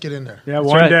work and let's get in there. Yeah,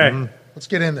 one day. Let's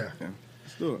get in there. Yeah,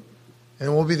 let's do it.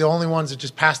 And we'll be the only ones that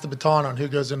just pass the baton on who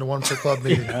goes into one per club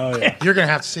meeting. Hell yeah. You're going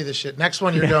to have to see this shit. Next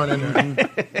one, you're going in there.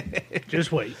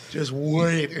 Just wait. Just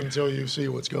wait until you see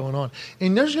what's going on.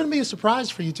 And there's going to be a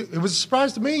surprise for you, too. It was a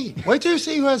surprise to me. Wait till you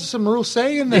see who has some real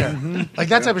say in there. Like,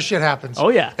 that type of shit happens. Oh,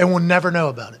 yeah. And we'll never know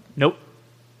about it. Nope.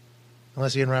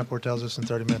 Unless Ian Rapoport tells us in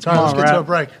 30 minutes. All right, let's get to a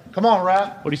break. Come on,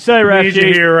 Rap. What do you say, Rap? Need you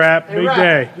here, Rap. Hey, Big Rap,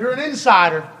 day. you're an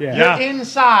insider. Yeah. You're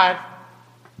inside.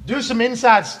 Do some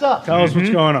inside stuff. Tell us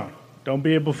what's going on. Don't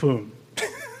be a buffoon.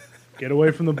 Get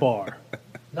away from the bar.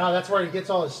 No, that's where he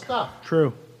gets all his stuff.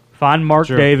 True. Find Mark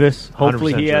Davis.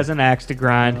 Hopefully he true. has an axe to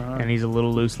grind, and he's a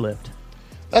little loose-lipped.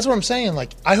 That's what I'm saying.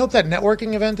 Like, I hope that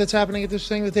networking event that's happening at this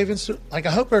thing that they've I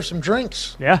hope there's some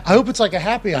drinks. Yeah. I hope it's like a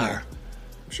happy hour.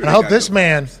 Sure, and I hope this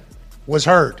man was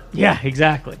heard. Yeah,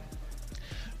 exactly.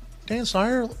 Dan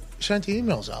Snyder sent the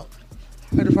emails out.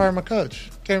 I had to fire my coach.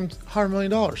 Gave him $100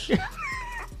 million.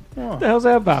 What the hell's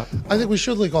that about? I think we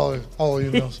should leak all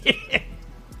emails.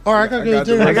 All right, I gotta go to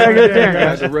dinner. I gotta go to dinner, I got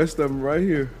guys. the rest of them right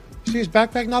here. See, his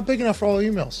backpack not big enough for all the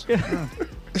emails.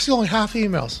 It's only half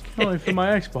emails. Only for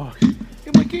my Xbox.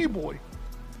 Get my Game Boy.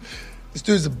 This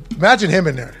dude's imagine him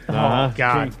in there. Oh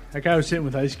God! That guy was sitting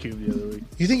with Ice Cube the other week.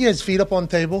 You think he has feet up on the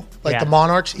table like Yeah. the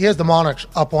Monarchs? He has the Monarchs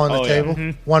up on the Oh, yeah.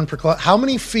 table, one per club. How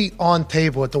many feet on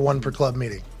table at the one per club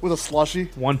meeting? With a slushy.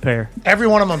 One pair. Every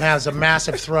one of them has a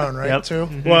massive throne, right? Yep. Too.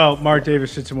 Well, Mark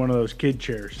Davis sits in one of those kid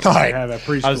chairs. All right. They have at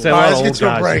preschool. I was saying, All a right, lot of let's old get to a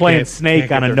guys break. Playing can't- Snake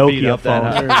can't on get a their feet Nokia up that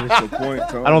phone. high. That's the point,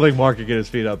 Tony. I don't think Mark could get his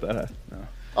feet up that high.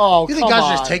 Oh, You think come guys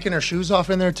on. are just taking their shoes off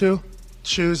in there too?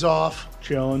 Shoes off,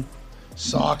 Chilling.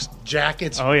 socks,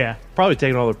 jackets. Oh yeah. Probably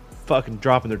taking all their fucking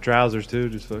dropping their trousers too.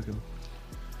 Just fucking.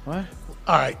 What?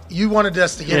 All right, you wanted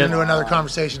us to get Yeah. into another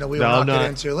conversation that we will No, not I'm get not.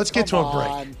 into. Let's get to Come a break.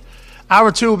 on.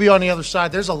 Hour 2 will be on the other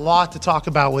side. There's a lot to talk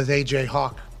about with AJ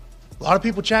Hawk. A lot of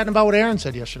people chatting about what Aaron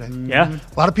said yesterday. Yeah.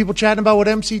 A lot of people chatting about what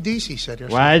MCDC said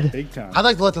yesterday. What? Big time. I'd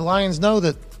like to let the Lions know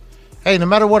that, hey, no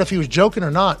matter what, if he was joking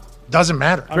or not, doesn't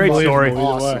matter. Great story.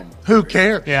 Unbelievable either way. Awesome. Who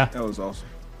cares? Yeah. That was awesome.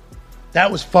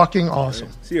 That was fucking awesome.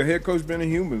 See, a head coach being a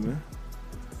human, man.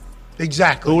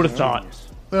 Exactly. Who would have thought?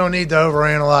 We don't need to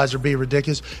overanalyze or be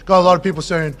ridiculous. Got a lot of people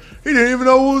saying he didn't even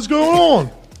know what was going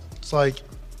on. It's like,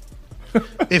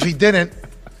 if he didn't,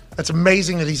 that's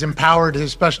amazing that he's empowered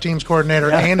his special teams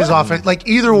coordinator and his offense. Like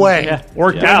either way, Yeah.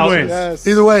 Worked out. Win-win. Yes.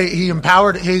 either way, he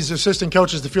empowered his assistant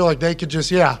coaches to feel like they could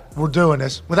just, we're doing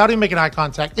this without even making eye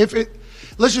contact.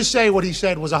 Let's just say what he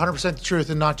said was 100% the truth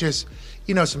and not just,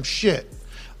 some shit.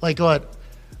 Like what?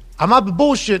 I might be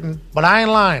bullshitting, but I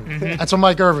ain't lying. That's what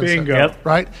Mike Irvin said. Bingo. Yep.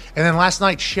 Right? And then last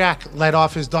night, Shaq led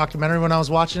off his documentary when I was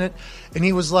watching it, and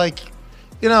he was like,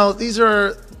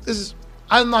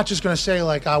 I'm not just going to say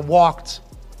like I walked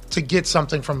to get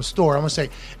something from a store. I'm going to say,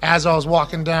 as I was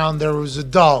walking down, there was a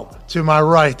dog to my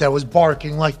right that was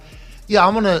barking. Like,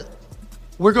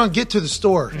 we're going to get to the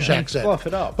store, Shaq said. Fluff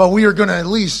it up. But we are going to at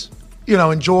least,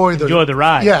 enjoy the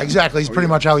ride. Yeah, exactly. He's pretty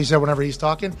much how he said whenever he's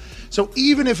talking. So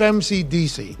even if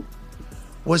MCDC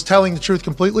was telling the truth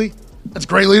completely, that's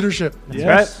great leadership.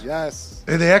 Yes. Yes.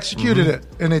 And they executed it,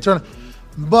 and they turned.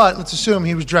 But let's assume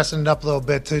he was dressing it up a little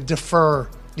bit to defer,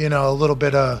 a little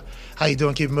bit of how you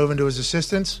doing, keep moving to his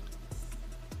assistants.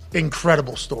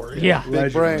 Incredible story. Yeah.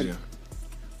 Big brain.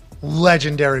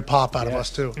 Legendary pop out of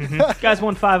us, too. Guys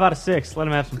won 5 out of 6. Let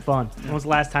them have some fun. When was the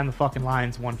last time the fucking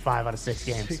Lions won 5 out of 6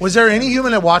 games? Was there any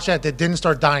human that watched that didn't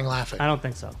start dying laughing? I don't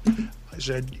think so. I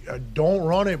said, don't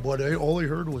run it, but all he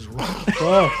heard was run.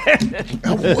 What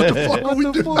the fuck are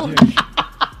we doing?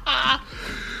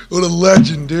 What a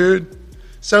legend, dude.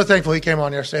 So thankful he came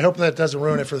on yesterday. Hope that doesn't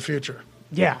ruin it for the future.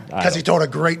 Yeah. Because he told a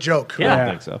great joke. Yeah. I don't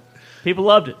think so. People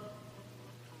loved it.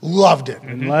 Loved it.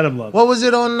 And let him love it. What was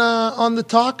it on the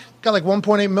talk? Got like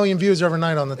 1.8 million views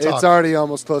overnight on the talk. It's already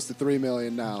almost close to 3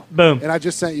 million now. Boom. And I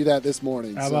just sent you that this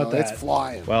morning. How so about that? It's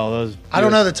flying. Well, those. I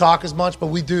don't know the talk as much, but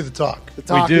we do the talk. The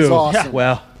talk we do. is awesome.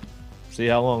 Well, see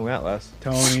how long that lasts.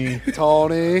 Tony.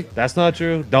 Tony. That's not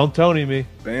true. Don't Tony me.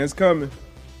 Band's coming.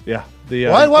 Yeah. The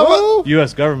What?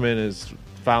 U.S. government is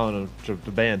filing to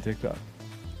ban TikTok.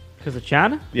 Because of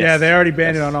China? Yeah, Yes. they already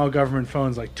banned it on all government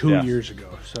phones like 2 Yeah. years ago.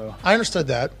 So I understood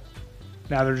that.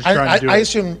 now they're just trying to do I it.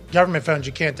 assume government phones,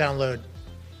 you can't download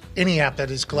any app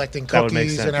that is collecting That would make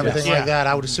cookies sense, and everything yes. like that.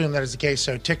 I would assume that is the case.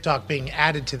 So TikTok being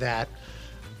added to that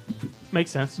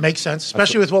Makes sense. makes sense,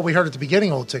 especially with what we heard at the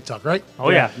beginning of TikTok, right? Oh,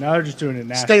 yeah. Now they're just doing it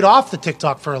now. Stayed off the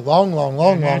TikTok for a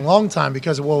long time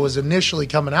because of what was initially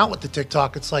coming out with the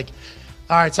TikTok. It's like,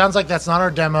 all right, sounds like that's not our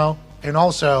demo. And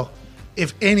also,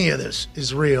 if any of this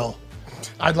is real,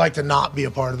 I'd like to not be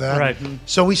a part of that. Right.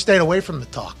 So we stayed away from the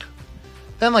talk.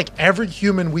 Then, like, every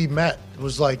human we met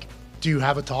was like, do you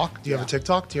have a talk? Do you have a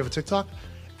TikTok? Do you have a TikTok?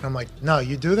 And I'm like, no,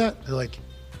 you do that? They're like,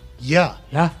 yeah.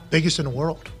 Yeah. Biggest in the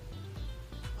world.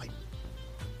 Like,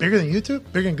 bigger than YouTube?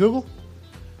 Bigger than Google?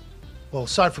 Well,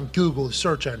 aside from Google, the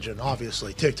search engine,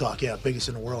 obviously, TikTok, yeah, biggest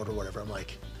in the world or whatever. I'm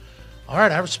like, all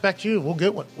right, I respect you. We'll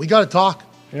get one. We got to talk.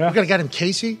 Yeah. We got a guy named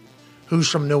Casey, who's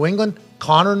from New England.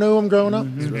 Connor knew him growing up.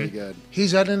 He's really good.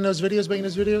 He's editing those videos, making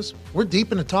those videos. We're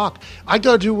deep in the talk. I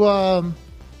go to,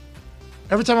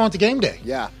 every time I went to game day,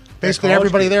 Yeah. basically college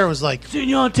everybody people. there was like, Seen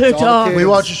you on It's all TikTok. the we kids.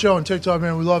 watch the show on TikTok,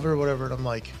 man. We love it or whatever. And I'm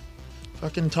like,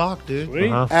 fucking talk, dude.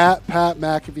 Sweet. At Pat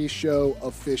McAfee Show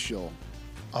Official.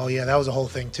 Oh, yeah, that was a whole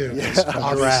thing, too. Yeah.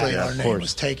 Obviously, Yeah, our of name course.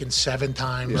 was taken 7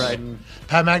 times. Right.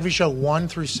 Pat McAfee Show 1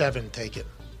 through 7 taken.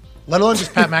 Let alone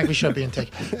just Pat McAfee Show being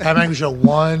taken. Pat McAfee Show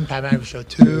 1, Pat McAfee Show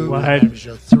 2, What? Pat McAfee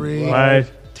Show 3.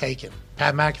 What? Taken.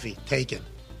 Pat McAfee, taken.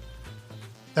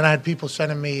 Then I had people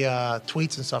sending me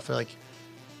tweets and stuff. They're like,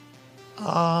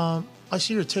 I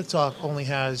see your TikTok only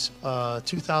has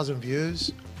 2,000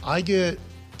 views. I get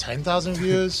 10,000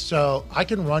 views, so I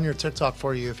can run your TikTok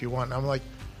for you if you want. And I'm like,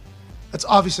 that's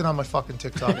obviously not my fucking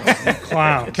TikTok.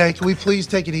 Clown. Okay, can we please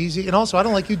take it easy? And also, I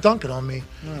don't like you dunking on me.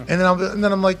 And then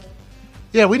I'm like,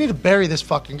 Yeah, we need to bury this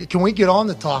fucking. Can we get on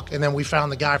the talk? And then we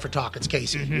found the guy for talk. It's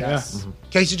Casey. Yes.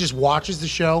 Casey just watches the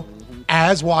show.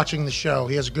 As watching the show,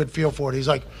 he has a good feel for it. He's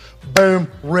like,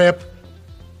 boom, rip,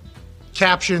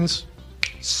 captions,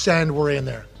 send. We're in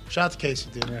there. Shout out to Casey,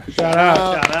 dude. Yeah.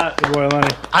 Shout out. Good boy, Lenny.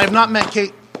 I have not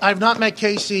met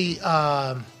Casey.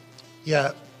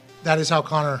 Yeah, that is how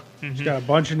Connor. He's got a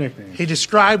bunch of nicknames. He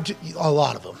described a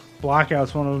lot of them.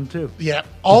 Blackout's one of them too. Yeah,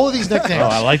 all of these nicknames. Oh,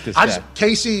 I like this guy.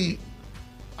 Casey,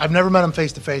 I've never met him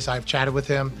face to face. I've chatted with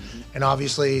him, and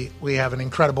obviously we have an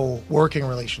incredible working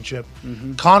relationship.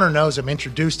 Connor knows him,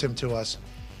 introduced him to us.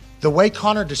 The way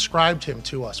Connor described him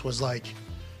to us was like,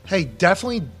 hey,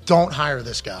 definitely don't hire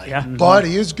this guy. Yeah. But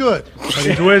he is good. But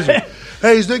he's a wizard.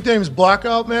 Hey, his nickname is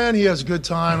Blackout, man. He has a good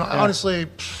time. Honestly,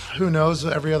 who knows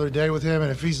every other day with him.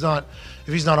 And if he's not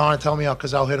on it, tell me out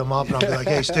because I'll hit him up and I'll be like,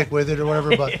 hey, stick with it or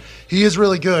whatever. But he is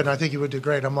really good, and I think he would do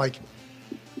great. I'm like,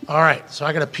 all right, so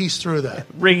I got to piece through that.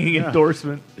 Ringing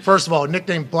endorsement. First of all,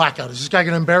 nickname Blackout. Is this guy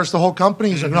going to embarrass the whole company?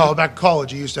 He's like, no, back in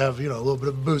college, he used to have a little bit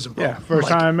of booze and Yeah, first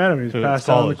time I met him, he was Dude, passed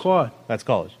out on the quad. That's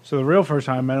college. So the real first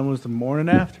time I met him was the morning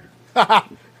after.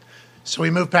 So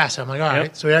we moved past him. I'm like, all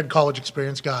right. So he had college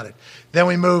experience, got it. Then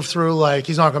we moved through, like,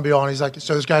 he's not going to be on. He's like,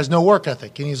 so this guy has no work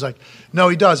ethic. And he's like, no,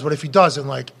 he does. But if he doesn't,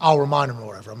 like, I'll remind him or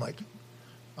whatever. I'm like,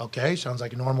 okay, sounds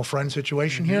like a normal friend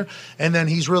situation here. And then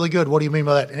he's really good. What do you mean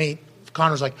by that? And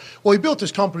Connor's like, well, he built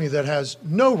this company that has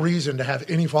no reason to have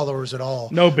any followers at all.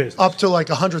 No business. Up to like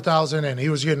 100,000, and he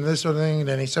was getting this sort of thing. And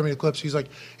then he sent me the clips. He's like,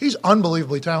 he's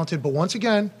unbelievably talented. But once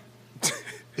again,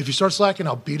 if you start slacking,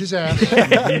 I'll beat his ass.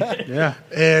 Yeah.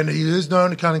 And he is known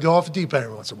to kind of go off the deep end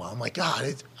every once in a while. I'm like,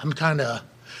 God, I'm kind of.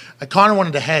 Connor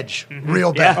wanted to hedge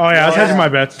real bad. Oh, yeah, I was hedging my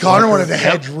bets. Connor wanted to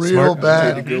hedge real Had to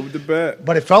bad. go with the bet.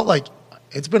 But it felt like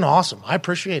it's been awesome. I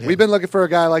appreciate it. We've been looking for a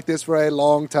guy like this for a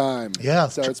long time. Yeah.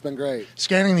 So it's been great.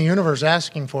 Scanning the universe,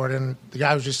 asking for it, and the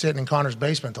guy was just sitting in Connor's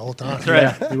basement the whole time.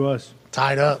 Yeah, he was.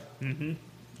 Tied up.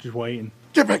 Just waiting.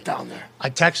 Get back down there. I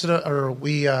texted, or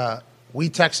we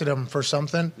texted him for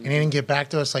something, and he didn't get back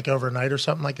to us like overnight or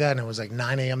something like that, and it was like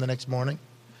 9 a.m. the next morning.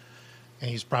 And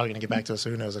he's probably going to get back to us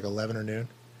soon. It was like 11 or noon.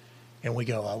 And we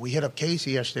go, we hit up Casey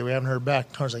yesterday. We haven't heard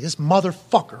back. Connor's like, this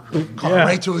motherfucker. Connor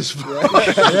right to his phone.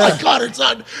 Like, Connor's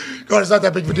not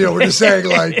that big of a deal. We're just saying,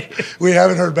 like, we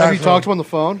haven't heard back Have you from talked to him. him on the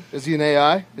phone? Is he an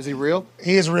AI? Is he real?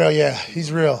 He is real, yeah.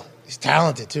 He's real. He's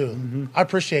talented, too. I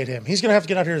appreciate him. He's going to have to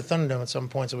get out here to ThunderDome at some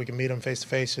point so we can meet him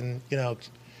face-to-face and,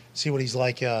 see what he's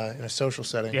like in a social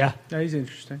setting. Yeah. Yeah, he's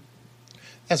interesting.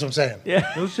 That's what I'm saying.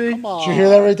 Yeah. We'll see. Did you hear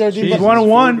that right there, dude? He's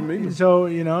 1-1, so,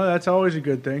 that's always a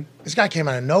good thing. This guy came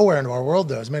out of nowhere into our world,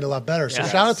 though. It's made it a lot better. So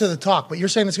Yes. shout out to the talk. But you're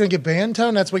saying it's going to get banned,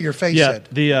 Tone? That's what your face said.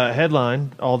 The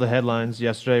all the headlines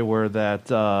yesterday were that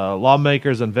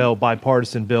lawmakers unveil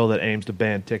bipartisan bill that aims to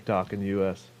ban TikTok in the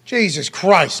U.S. Jesus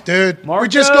Christ, dude. Mark We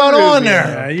just got on there.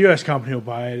 Yeah, a U.S. company will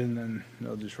buy it, and then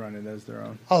they'll just run it as their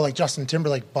own. Oh, like Justin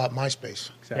Timberlake bought MySpace.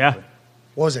 Exactly. Yeah.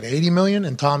 What was it, 80 million?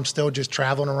 And Tom's still just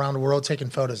traveling around the world taking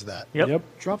photos of that. Yep.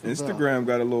 Drop the bell. Instagram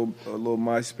got a little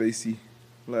MySpacey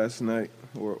last night,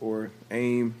 or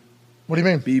AIM, What do you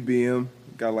mean? BBM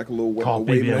got like a little Call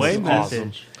wave BBM. message.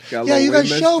 Message. Got a Yeah, little you wave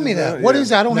guys showed me messages that. now. What Yeah. is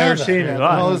that? I don't Never have that. seen it. What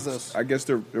the hell is Oh, this? I guess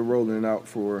they're rolling it out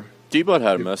for. D-Bud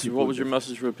had a Give message. people What was your just-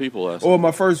 message for the people last Oh,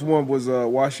 my first one was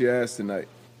wash your ass tonight.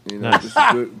 Nice. Just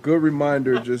a good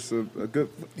reminder. Just a good.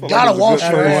 Gotta wash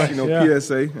your first, ass. Yeah.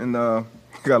 PSA, and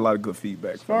got a lot of good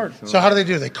feedback. From it, So how do they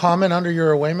do? They comment under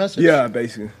your away message? yeah,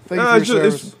 basically. Thank you for It's your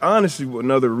just- service. it's honestly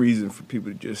another reason for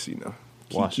people to just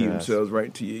Wash keep their ass. themselves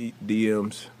right to your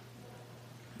DMs.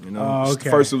 Oh, okay.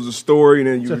 First it was a story, and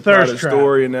then you It's a reply to thirst the trap.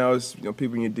 story, and now it's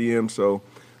people in your DMs. So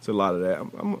it's a lot of that. I'm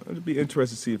gonna be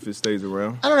interested to see if it stays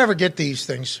around. I don't ever get these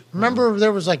things. Remember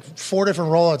there was like 4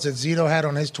 different rollouts that Zito had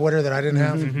on his Twitter that I didn't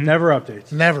have? Never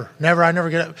updates. Never. I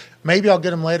never get it. Maybe I'll get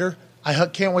them later. I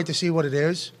can't wait to see what it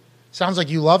is. Sounds like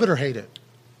you love it or hate it.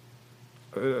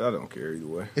 I don't care either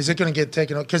way. Is it going to get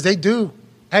taken up? Because they do.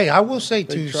 Hey, I will say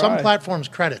to some try. platforms,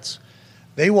 credits.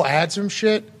 They will add some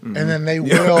shit, and then they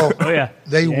will. Oh, yeah.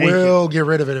 They Yank will get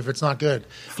rid of it if it's not good.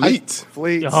 Fleet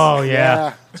Fleets. Oh,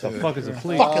 yeah. The fuck is a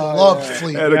fleet? Fucking loved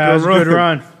Fleet. had a Yeah, it was a good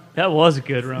run. That was a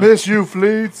good run. Miss you,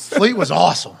 Fleets. Fleet was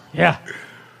awesome. Yeah.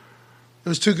 It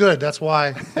was too good. That's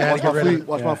why they had to Watch get my rid of fleet. it.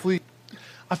 Watch my fleet.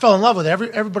 I fell in love with it.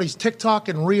 Everybody's TikTok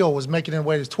and Reel was making its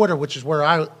way to Twitter, which is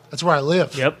that's where I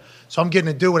live. Yep. So I'm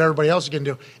getting to do what everybody else is getting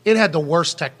to do. It had the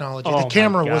worst technology. Oh, The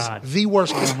camera my was God. the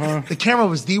worst. The camera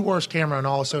was the worst camera in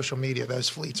all of social media. Those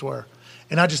fleets were,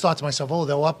 and I just thought to myself, "Oh,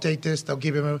 they'll update this. They'll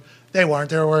give him." They weren't.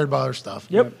 They were worried about other stuff.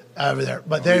 Yep. Over there,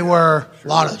 but they were a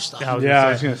lot of stuff. Yeah, Yeah,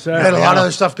 I was going to say. They had a lot of Yeah.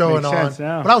 other stuff going Makes on. sense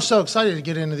now. But I was so excited to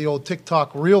get into the old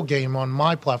TikTok Reel game on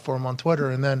my platform on Twitter,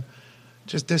 and then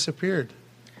just disappeared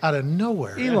out of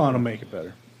nowhere. Elon will make it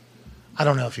better. I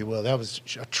don't know if he will. That was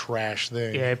a trash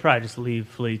thing. Yeah, he'd probably just leave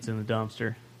fleets in the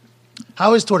dumpster.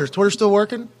 How is Twitter? Is Twitter still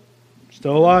working?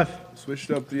 Still alive.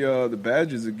 Switched up the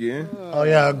badges again. Oh,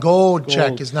 yeah. A gold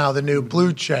check is now the new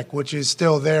blue check, which is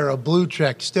still there. A blue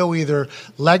check, still either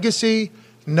legacy,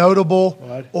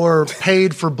 notable, or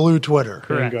paid for blue Twitter.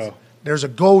 Correct. Bingo. There's a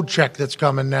gold check that's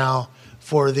coming now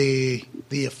for the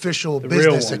official business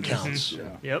real ones. accounts.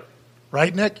 Yep.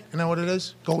 Right, Nick? Isn't that what it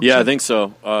is? Gold Yeah, check? I think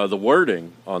so. The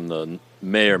wording on the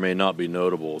may or may not be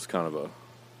notable is kind of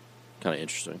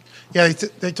interesting. Yeah,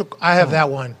 they took. I have that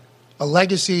one. A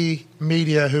legacy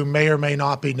media who may or may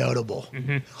not be notable.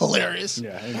 Hilarious.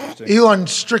 Yeah, interesting. Elon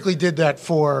strictly did that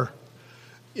for,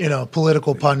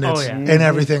 political pundits and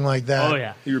everything like that. Oh,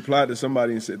 yeah. He replied to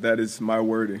somebody and said, "That is my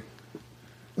wording."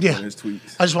 Yeah. In his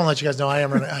tweets. I just want to let you guys know I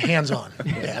am hands-on.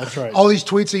 Yeah, that's right. All these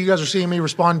tweets that you guys are seeing me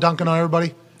respond, dunking on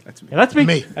everybody. That's me. Yeah, that's me.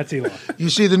 Me. That's Elon. You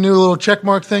see the new little check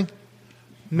mark thing?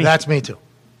 Me. That's me too.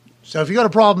 So if you got a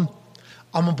problem,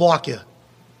 I'm going to block you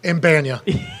and ban you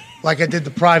like I did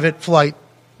the private flight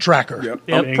tracker. Yep.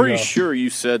 Yep. I'm pretty Bingo. sure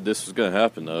you said this was going to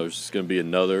happen, though. It's just going to be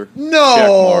another No. check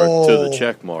mark to the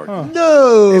check mark.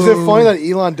 No. Is it funny that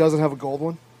Elon doesn't have a gold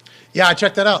one? Yeah, I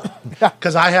checked that out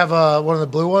because I have one of the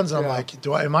blue ones. And I'm like,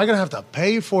 am I going to have to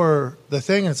pay for the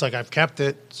thing? And it's like, I've kept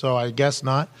it, so I guess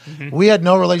not. We had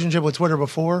no relationship with Twitter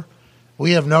before.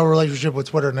 We have no relationship with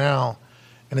Twitter now.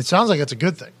 And it sounds like it's a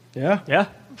good thing. Yeah. Yeah.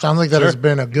 Sounds like that has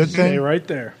been a good Stay thing. right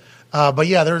there. But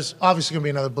yeah, there's obviously going to be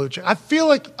another blue check. I feel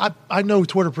like I know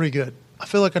Twitter pretty good. I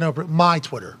feel like I know my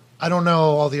Twitter. I don't know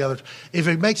all the others. If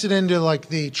it makes it into like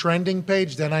the trending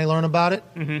page, then I learn about it.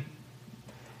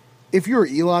 If you were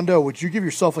Elon, though, would you give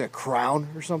yourself like a crown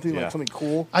or something, like something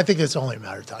cool? I think it's only a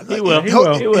matter of time. He will.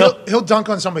 He'll dunk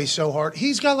on somebody so hard.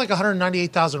 He's got like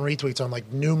 198,000 retweets on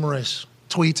like numerous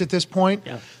tweets at this point.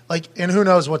 Yeah. Like, and who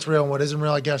knows what's real and what isn't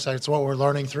real? I guess that's what we're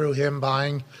learning through him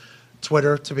buying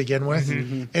Twitter to begin with,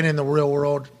 and in the real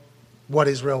world, what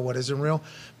is real, what isn't real.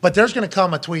 But there's going to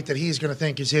come a tweet that he's going to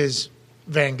think is his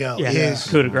Van Gogh, his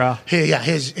coup de grace.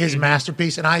 his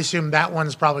masterpiece, and I assume that one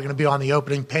is probably going to be on the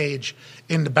opening page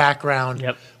in the background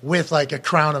with like a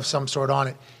crown of some sort on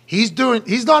it. He's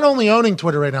not only owning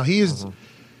Twitter right now, he's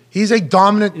a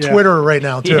dominant Twitterer right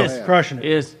now too. He is. Crushing it.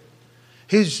 He is.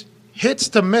 His hits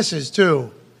to misses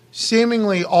too,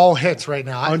 seemingly all hits right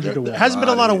now. 100 to There 1. hasn't been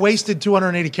a lot of wasted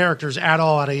 280 characters at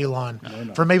all out of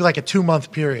Elon for maybe like a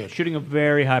 2-month period. Shooting a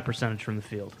very high percentage from the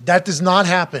field. That does not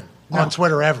happen on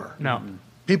Twitter ever. No.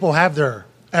 People have their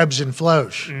ebbs and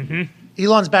flows.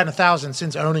 Elon's batting 1,000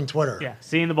 since owning Twitter. Yeah,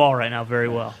 seeing the ball right now very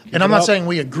well. And I'm not saying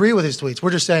we agree with his tweets.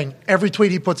 We're just saying every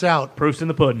tweet he puts out, Proof's in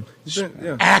the pudding.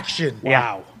 Yeah. action.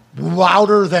 Wow.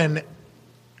 Louder than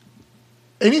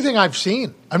anything I've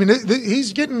seen. I mean,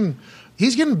 he's getting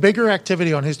bigger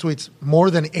activity on his tweets more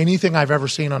than anything I've ever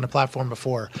seen on the platform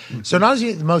before. So not is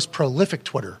he the most prolific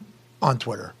Twitter on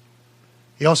Twitter,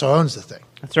 he also owns the thing.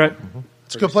 That's right.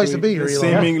 It's a good place to be here,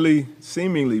 Elon.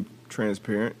 Seemingly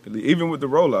transparent. Even with the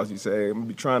rollouts, you say, I'm going to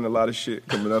be trying a lot of shit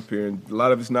coming up here, and a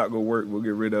lot of it's not going to work. We'll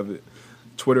get rid of it.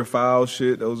 Twitter file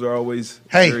shit, those are always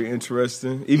very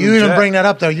interesting. You even bring that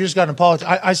up, though. You just got in politics.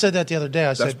 I said that the other day.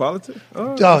 I said, that's politics?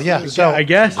 Oh, yeah. So I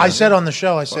guess. I said on the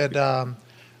show, I said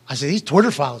these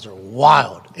Twitter files are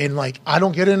wild. And, like, I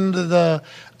don't get into the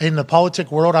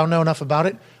politic world. I don't know enough about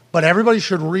it. But everybody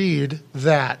should read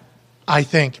that, I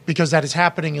think, because that is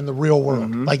happening in the real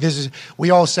world. Like, we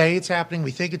all say it's happening.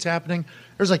 We think it's happening.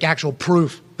 There's, like, actual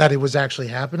proof that it was actually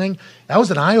happening. That was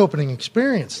an eye-opening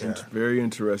experience. It's very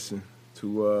interesting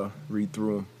to read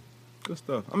through them. Good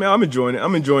stuff. I mean, I'm enjoying it.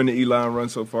 I'm enjoying the Elon run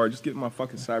so far. Just getting my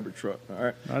fucking Cybertruck. All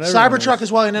right. Cybertruck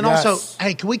as well. And then also,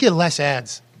 hey, can we get less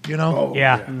ads? You know?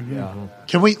 Yeah.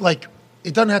 Can we, like,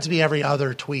 it doesn't have to be every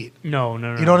other tweet. No.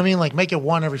 You know what I mean? Like, make it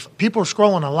one every. People are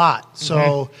scrolling a lot.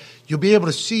 So you'll be able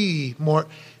to see more.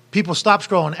 People stop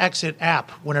scrolling, exit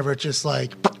app whenever it's just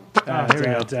like. Here we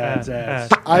go. Ads.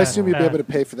 I assume you'd be able to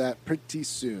pay for that pretty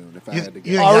soon if I had to you guess.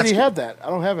 think I already that's- have that. I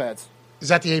don't have ads. Is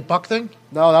that the $8 thing?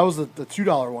 No, that was the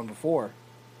 $2 one before.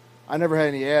 I never had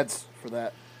any ads for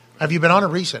that. Have you been on it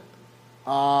recent?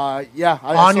 Yeah.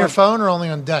 On your phone or only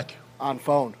on deck? On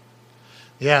phone.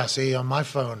 Yeah, see, on my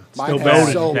phone. Mine Still has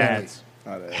loaded so with many. ads.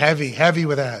 Heavy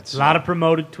with ads. A lot of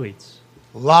promoted tweets.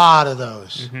 A lot of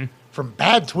those. From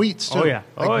bad tweets, too. Oh, yeah.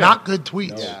 Not good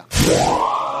tweets.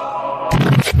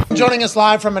 Joining us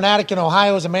live from an attic in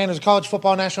Ohio is a man who's a college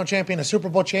football national champion, a Super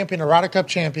Bowl champion, a Ryder Cup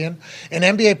champion, an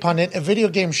NBA pundit, a video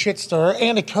game shit stirrer,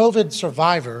 and a COVID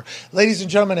survivor. Ladies and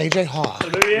gentlemen, AJ Hawk.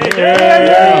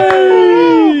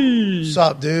 What's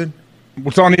up, dude?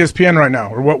 What's on ESPN right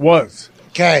now, or what was?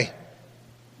 Okay.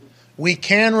 we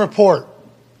can report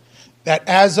that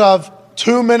as of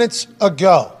 2 minutes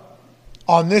ago,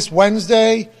 on this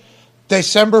Wednesday,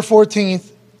 December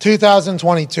 14th,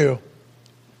 2022,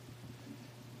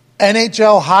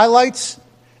 NHL highlights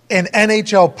and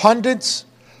NHL pundits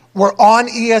were on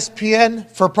ESPN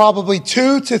for probably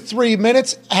 2 to 3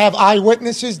 minutes. I have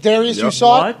eyewitnesses. Darius, you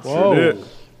saw it? Whoa.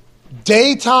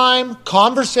 Daytime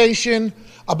conversation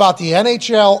about the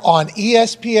NHL on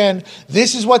ESPN.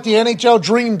 This is what the NHL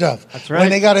dreamed of. That's right. When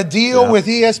they got a deal with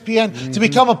ESPN to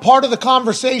become a part of the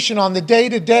conversation on the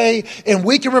day-to-day. And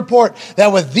we can report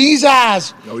that with these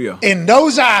eyes and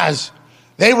those eyes,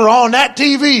 they were on that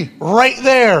TV right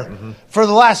there for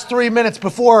the last 3 minutes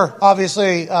before,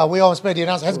 obviously, we almost made the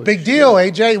announcement. That's a big deal,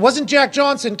 AJ. It wasn't Jack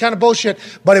Johnson kind of bullshit,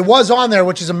 but it was on there,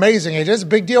 which is amazing, AJ. It's a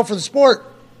big deal for the sport.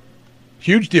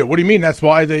 Huge deal. What do you mean? That's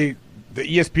why the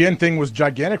ESPN thing was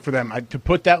gigantic for them. To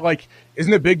put that, like,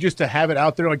 isn't it big just to have it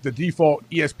out there, like the default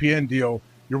ESPN deal?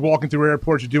 You're walking through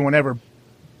airports, you're doing whatever.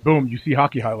 Boom, you see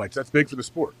hockey highlights. That's big for the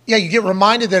sport. Yeah, you get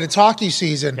reminded that it's hockey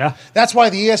season. Yeah. That's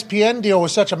why the ESPN deal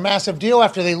was such a massive deal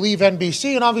after they leave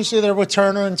NBC. And obviously they're with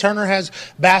Turner, and Turner has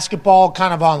basketball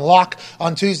kind of on lock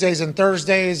on Tuesdays and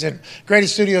Thursdays, and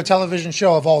greatest studio television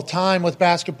show of all time with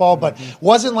basketball. But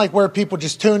wasn't like where people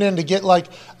just tune in to get like,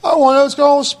 oh, well, let's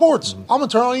go with sports. I'm going to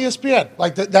turn on ESPN.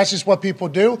 Like that's just what people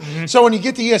do. So when you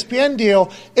get the ESPN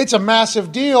deal, it's a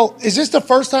massive deal. Is this the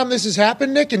first time this has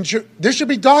happened, Nick? And this should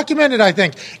be documented, I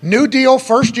think. New deal,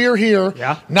 first year here.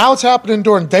 Yeah. Now it's happening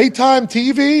during daytime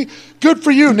TV. Good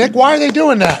for you, Nick. Why are they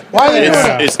doing that? Why are they doing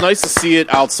that? It's nice to see it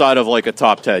outside of like a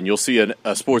top 10. You'll see a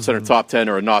SportsCenter top 10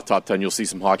 or a not top 10. You'll see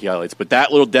some hockey highlights. But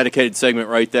that little dedicated segment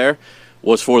right there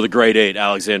was for the grade 8,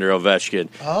 Alexander Ovechkin.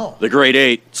 Oh. The grade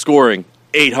 8 scoring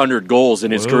 800 goals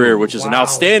in his career, which is an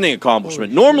outstanding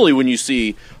accomplishment. Normally when you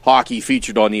see hockey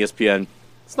featured on ESPN,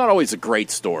 it's not always a great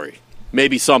story.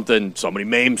 Maybe somebody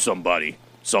maimed somebody.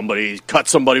 Somebody cut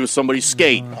somebody with somebody's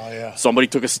skate. Somebody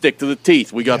took a stick to the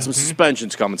teeth. We got some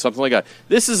suspensions coming, something like that.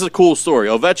 This is a cool story.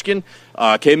 Ovechkin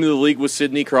came into the league with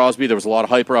Sidney Crosby. There was a lot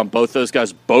of hype around both those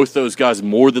guys. Both those guys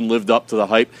more than lived up to the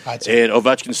hype. And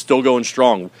Ovechkin's still going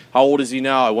strong. How old is he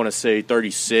now? I want to say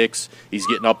 36. He's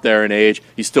getting up there in age.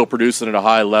 He's still producing at a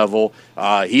high level.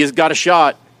 He has got a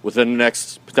shot within the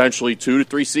next potentially 2 to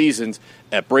 3 seasons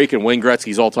at breaking Wayne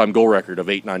Gretzky's all-time goal record of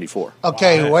 894.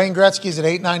 Okay, Wayne Gretzky's at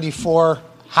 894.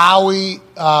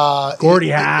 Gordie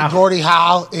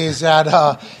Howe is at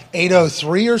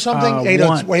 803 or something,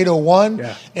 801,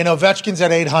 and Ovechkin's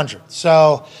at 800.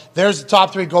 So there's the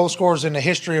top 3 goal scorers in the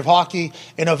history of hockey,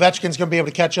 and Ovechkin's going to be able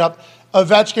to catch up.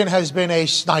 Ovechkin has been a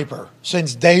sniper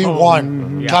since day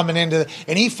one coming into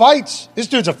and he fights. This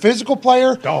dude's a physical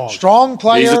player, strong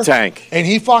player. He's a tank. And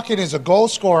he fucking is a goal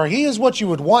scorer. He is what you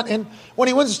would want. And when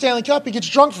he wins the Stanley Cup, he gets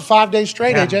drunk for 5 days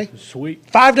straight, AJ. Sweet.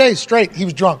 5 days straight, he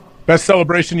was drunk. Best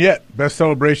celebration yet. Best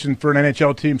celebration for an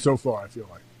NHL team so far, I feel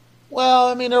like. Well,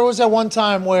 I mean, there was that one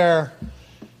time where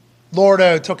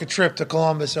Lordo took a trip to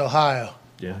Columbus, Ohio.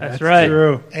 Yeah, that's right.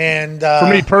 True. And for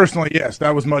me personally, yes,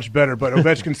 that was much better. But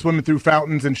Ovechkin swimming through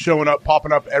fountains and showing up,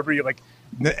 popping up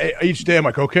each day. I'm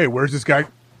like, okay, where's this guy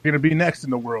going to be next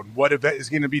in the world? What if that is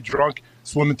going to be drunk,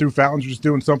 swimming through fountains, or just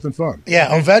doing something fun?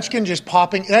 Yeah, Ovechkin just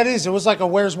popping. It was like a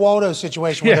Where's Waldo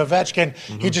situation with Ovechkin.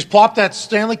 He just plopped that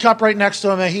Stanley Cup right next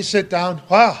to him, and he sit down.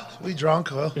 Wow, we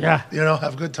drunk. Well,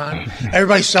 have a good time.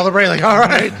 Everybody celebrate. Like, all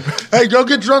right, hey, go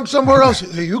get drunk somewhere else.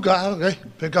 Hey, you got it. Okay,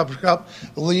 pick up your cup,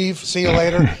 leave, see you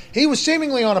later. He was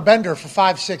seemingly on a bender for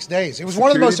 5-6 days. It was one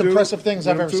of the most impressive things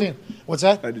I've ever seen. What's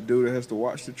that? Like the dude that has to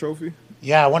watch the trophy?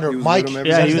 Yeah, I wonder. Mike. He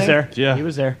was there. Yeah, he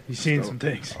was there. He's seen some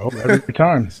things. Oh, every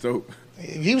time.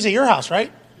 He was at your house,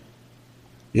 right?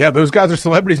 Yeah, those guys are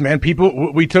celebrities, man.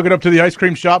 People, we took it up to the ice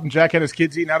cream shop, and Jack had his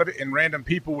kids eating out of it, and random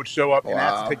people would show up and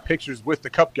ask to take pictures with the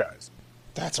Cup guys.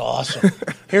 That's awesome.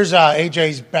 Here's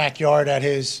AJ's backyard at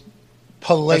his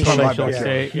palatial. That's my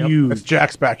backyard. That's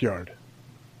Jack's backyard.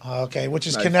 Okay, which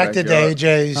is Nice connected backyard. to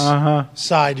AJ's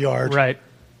side yard. Right.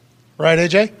 Right,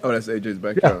 AJ? Oh, that's AJ's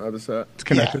backyard on the other side. It's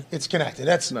connected. Yeah, it's connected.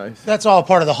 That's nice. That's all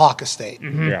part of the Hawk estate.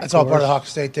 Yeah, that's all part of the Hawk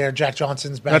estate there. Jack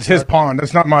Johnson's backyard. That's his pond.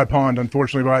 That's not my pond,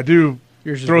 unfortunately, but I do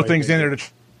throw things in there to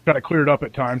try to clear it up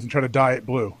at times and try to dye it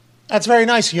blue. That's very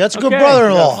nice of you. That's a good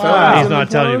brother-in-law. He's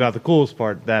not telling you about the coolest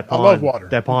part. That pond, I love water.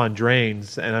 That pond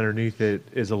drains, and underneath it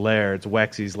is a lair. It's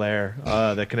Wexy's lair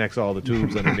that connects all the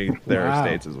tubes underneath their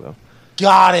estates as well.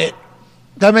 Got it.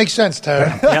 That makes sense, Terry.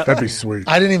 That'd be sweet.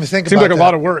 I didn't even think Seems about like that. a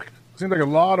lot of work. Seems like a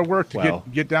lot of work to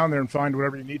get down there and find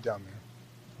whatever you need down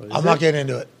there. I'm not getting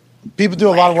into it. People do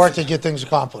a lot of work to get things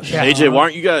accomplished. Yeah. AJ, why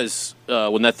aren't you guys,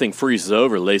 when that thing freezes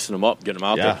over, lacing them up, getting them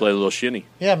out there, play a little shinny?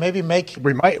 Yeah, maybe make.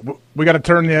 We got to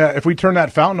turn if we turn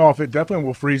that fountain off, it definitely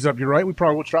will freeze up. You're right. We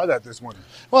probably will try that this winter.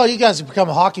 Well, you guys have become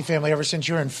a hockey family ever since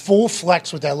you're in full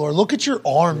flex with that lure. Look at your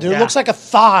arm, dude. It looks like a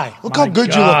thigh. Look how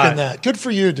good you look in that. Good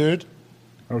for you, dude.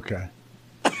 Okay.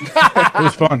 It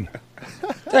was fun.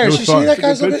 Darius, you see that,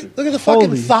 guys? Look at the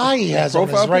fucking thigh he has on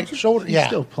his right shoulder. He's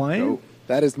still playing? Nope.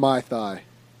 That is my thigh.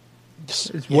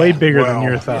 It's way bigger than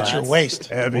your thigh. It's your waist.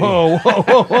 Heavy. Whoa.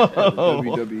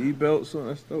 WWE belt, so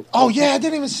that's dope. Oh, yeah, I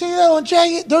didn't even see that on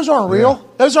Jay. Those aren't real. Yeah.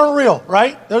 Those aren't real,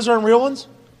 right? Those aren't real ones?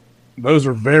 Those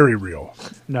are very real.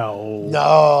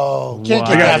 No. Can't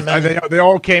get that. They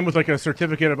all came with like a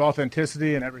certificate of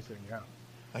authenticity and everything, yeah.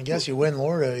 I guess you win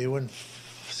Lordo. You win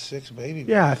 6 baby.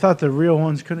 Yeah, I thought the real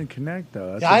ones couldn't connect,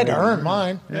 though. I had to earn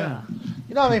mine. Yeah.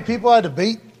 You know how many people I had to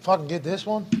beat? Fucking get this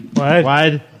one.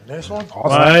 Wide. This one.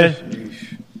 Austin.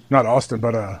 Not Austin,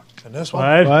 but and this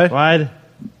one. Wide.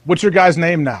 What's your guy's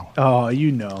name now? Oh,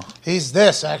 you know. He's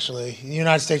this actually,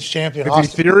 United States champion.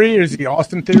 Is he Theory? Is he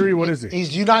Austin Theory? What is he?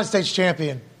 He's United States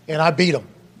champion, and I beat him.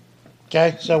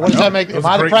 Okay, so what does that make? Am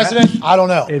I the president? Match. I don't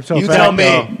know. You tell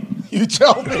me. You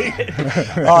tell me.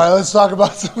 All right, let's talk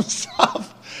about some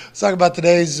stuff. Let's talk about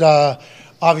today's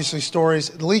obviously stories.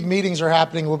 The league meetings are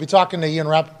happening. We'll be talking to Ian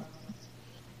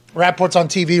Rapoport's on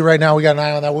TV right now. We got an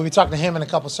eye on that. We'll be talking to him in a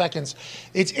couple seconds.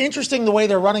 It's interesting the way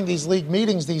they're running these league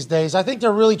meetings these days. I think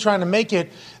they're really trying to make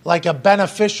it like a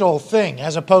beneficial thing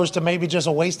as opposed to maybe just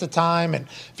a waste of time. And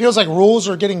it feels like rules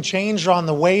are getting changed or on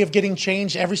the way of getting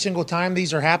changed every single time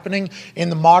these are happening in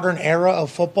the modern era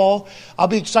of football. I'll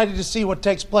be excited to see what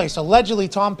takes place. Allegedly,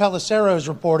 Tom Pelissero is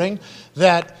reporting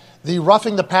that the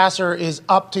roughing the passer is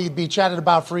up to be chatted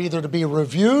about for either to be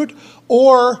reviewed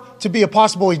or to be a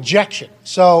possible ejection.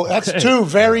 So that's two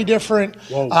very different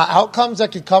outcomes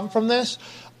that could come from this.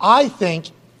 I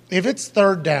think if it's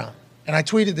third down, and I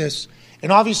tweeted this,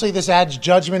 and obviously this adds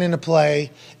judgment into play,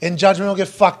 and judgment will get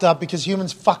fucked up because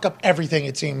humans fuck up everything,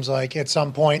 it seems like, at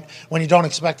some point when you don't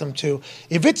expect them to.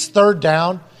 If it's third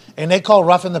down, and they call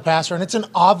roughing the passer, and it's an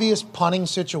obvious punting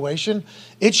situation,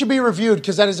 it should be reviewed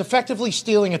because that is effectively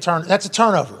stealing a turn. That's a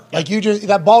turnover. Like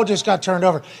that ball just got turned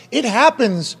over. It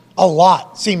happens a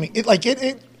lot, seeming it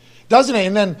doesn't it?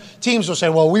 And then teams will say,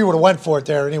 "Well, we would have went for it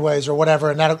there anyways," or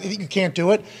whatever, and that you can't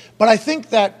do it. But I think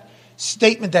that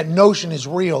statement, that notion is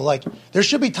real. Like there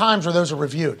should be times where those are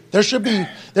reviewed. There should be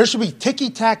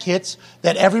ticky-tack hits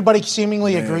that everybody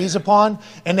seemingly agrees upon,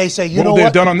 and they say, you know what? What would they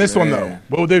have done on this one, though?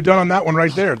 What would they have done on that one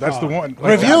right there? That's the one.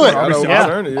 Review it.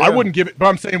 I wouldn't give it, but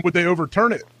I'm saying, would they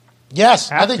overturn it?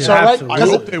 Yes, I think so, right? I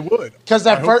hope they would. Because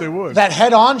that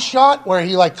head-on shot where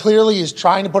he clearly is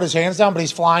trying to put his hands down, but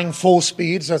he's flying full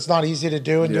speed, so it's not easy to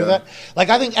do do that.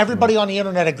 I think everybody on the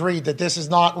internet agreed that this is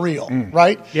not real,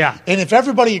 right? Yeah. And if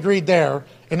everybody agreed there,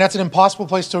 and that's an impossible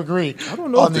place to agree. I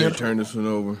don't know if they turn this one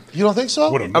over. You don't think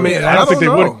so? I don't think they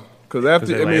would.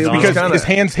 Because his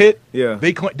hands hit. Yeah.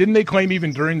 Didn't they claim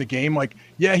even during the game,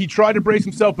 he tried to brace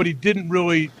himself, but he didn't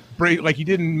really he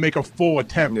didn't make a full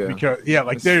attempt because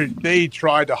they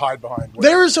tried to hide behind.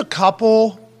 There's a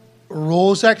couple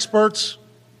rules experts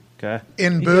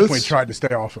in booths. Definitely tried to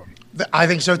stay off him. I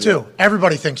think so too. Yeah.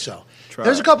 Everybody thinks so.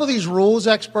 There's a couple of these rules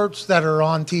experts that are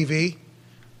on TV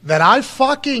that I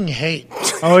fucking hate.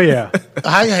 Oh yeah,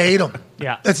 I hate them.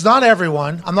 Yeah, it's not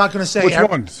everyone. I'm not going to say which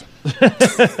ones.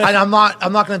 I'm not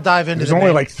going to dive into. There's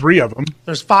only 3 of them.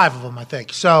 There's 5 of them, I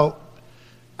think. So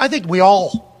I think we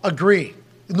all agree.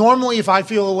 Normally, if I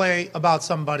feel a way about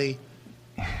somebody,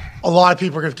 a lot of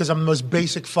people are because I'm the most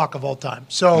basic fuck of all time.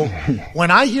 So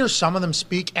when I hear some of them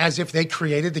speak as if they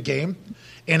created the game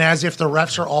and as if the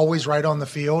refs are always right on the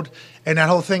field and that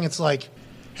whole thing, it's like,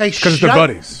 hey, because they're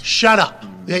buddies. Shut up.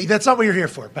 That's not what you're here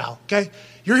for, pal. Okay?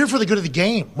 You're here for the good of the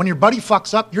game. When your buddy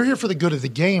fucks up, you're here for the good of the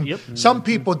game. Yep. Some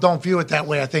people don't view it that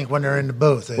way, I think, when they're in the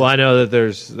booth. Well, I know that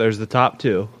there's the top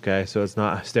 2, okay? So it's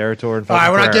not Sterator and all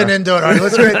right, we're not getting into it. All right,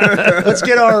 let's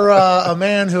get our a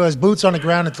man who has boots on the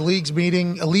ground at the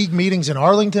league meetings in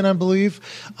Arlington, I believe.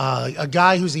 A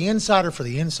guy who's the insider for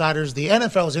the insiders, the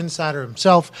NFL's insider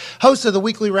himself, host of the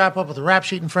weekly wrap-up with the Rap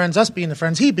Sheet and Friends, us being the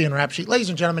friends, he being Rap Sheet. Ladies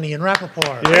and gentlemen, Ian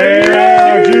Rapoport.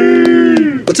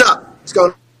 Yeah. What's up? What's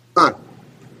going on?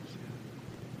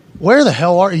 Where the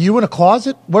hell are you? In a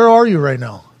closet? Where are you right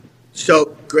now?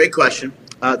 So, great question.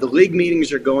 The league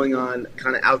meetings are going on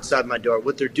kind of outside my door.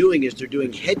 What they're doing is they're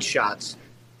doing headshots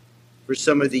for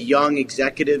some of the young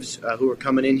executives who are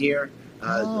coming in here,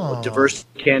 diverse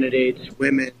candidates,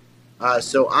 women,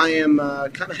 So I am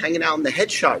kind of hanging out in the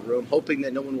headshot room, hoping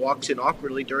that no one walks in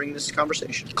awkwardly during this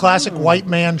conversation. Classic white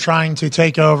man trying to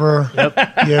take over,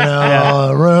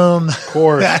 a room. Of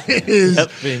course. That is.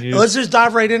 Let's just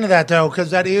dive right into that, though,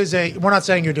 because that is we're not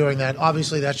saying you're doing that.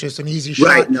 Obviously, that's just an easy shot.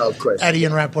 Right, no, of course. At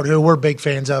Ian Rapoport, who we're big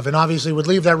fans of, and obviously would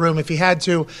leave that room if he had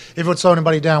to, if it would slow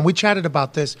anybody down. We chatted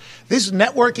about this. This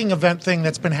networking event thing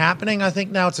that's been happening, I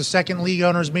think now it's the second league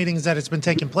owners meetings that it's been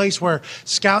taking place where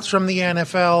scouts from the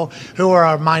NFL who are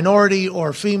a minority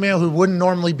or female who wouldn't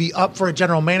normally be up for a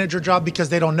general manager job because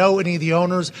they don't know any of the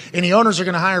owners. Any owners are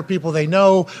going to hire people they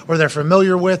know or they're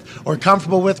familiar with or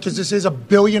comfortable with because this is $1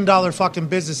 billion fucking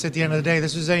business at the end of the day.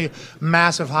 This is a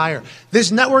massive hire.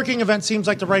 This networking event seems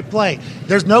like the right play.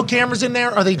 There's no cameras in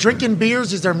there. Are they drinking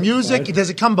beers? Is there music? Does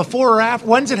it come before or after?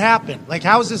 When's it happen? Like,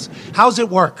 how's it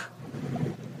work?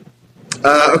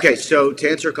 Okay, so to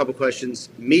answer a couple questions,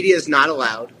 media is not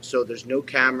allowed, so there's no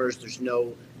cameras, there's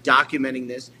no documenting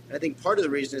this. And I think part of the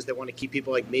reason is they want to keep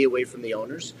people like me away from the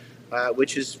owners,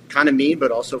 which is kind of mean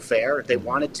but also fair. They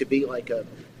want it to be like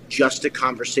just a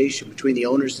conversation between the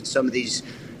owners and some of these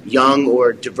young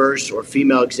or diverse or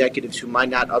female executives who might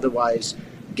not otherwise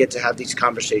get to have these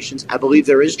conversations. I believe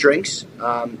there is drinks.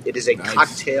 It is a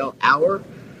cocktail hour,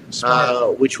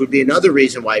 which would be another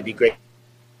reason why it'd be great.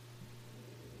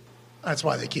 That's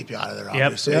why they keep you out of there,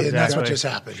 obviously. Yep, and that's what just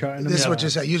happened. This is what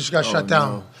just happened. You just got shut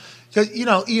down. Because,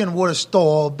 Ian would have stole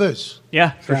all the booze.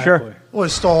 Yeah, for sure. Would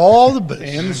have stole all the booze.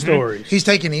 And the stories. He's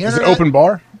taking the internet. Is it open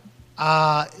bar?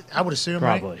 I would assume,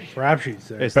 Probably. right? Rap sheets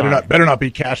there. Better not be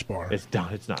cash bar. It's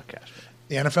not cash bar.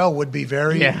 The NFL would be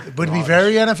very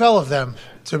NFL of them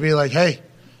to be like, hey,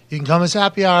 you can come as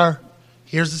happy hour.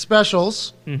 Here's the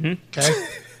specials. Mm-hmm. Okay.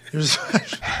 Here's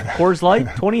Coors Light,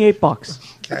 $28.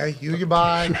 Okay, you can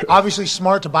buy. Obviously,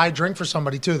 smart to buy a drink for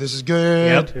somebody too. This is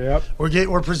good. Yep.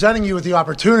 We're presenting you with the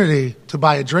opportunity to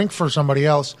buy a drink for somebody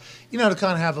else. To kind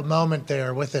of have a moment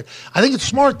there with it. I think it's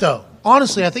smart though.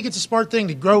 Honestly, I think it's a smart thing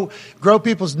to grow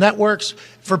people's networks,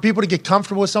 for people to get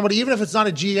comfortable with somebody, even if it's not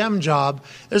a GM job.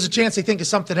 There's a chance they think of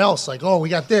something else, like, oh, we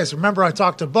got this. Remember, I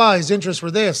talked to Buzz. His interests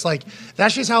were this. Like,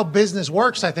 that's just how business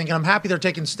works, I think, and I'm happy they're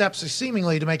taking steps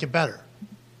seemingly to make it better.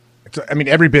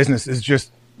 Every business is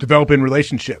just developing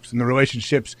relationships, and the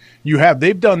relationships you have.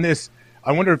 They've done this.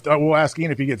 I wonder if we'll ask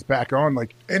Ian if he gets back on.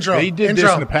 Like, they did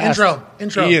this in the past.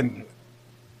 Intro.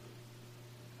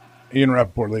 Ian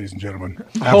Rapoport, ladies and gentlemen.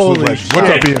 Absolute Holy legend. shit. What's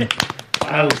up, Ian?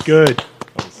 That was good.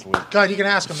 God, you can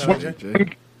ask him though.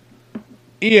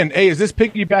 Ian, hey, is this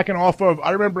piggybacking off of?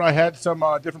 I remember I had some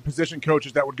different position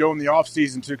coaches that would go in the off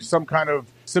season to some kind of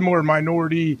similar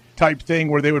minority type thing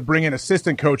where they would bring in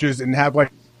assistant coaches and have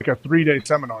like a 3-day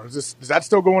seminar. Is that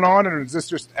still going on, or is this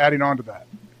just adding on to that?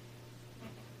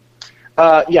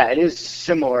 Yeah, it is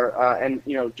similar. And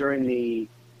during the,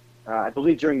 I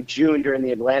believe during June, during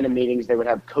the Atlanta meetings, they would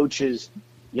have coaches,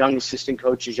 young assistant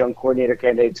coaches, young coordinator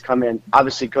candidates come in.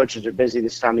 Obviously, coaches are busy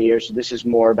this time of year, so this is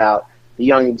more about the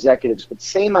young executives. But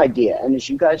same idea. And as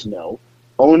you guys know,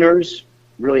 owners,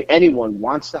 really anyone,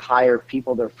 wants to hire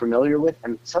people they're familiar with,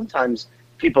 and sometimes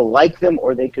people like them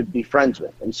or they could be friends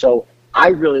with. And so I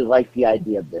really like the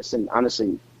idea of this. And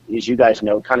honestly, as you guys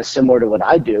know, kind of similar to what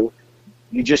I do,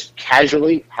 you just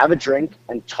casually have a drink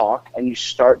and talk, and you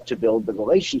start to build the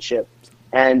relationship.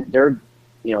 And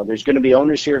there's going to be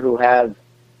owners here who have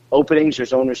openings.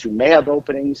 There's owners who may have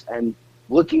openings, and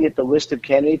looking at the list of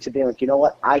candidates and being like, you know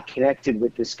what, I connected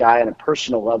with this guy on a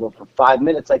personal level for 5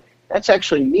 minutes. Like, that's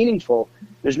actually meaningful.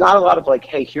 There's not a lot of like,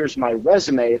 hey, here's my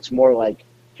resume. It's more like,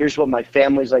 here's what my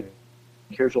family's like.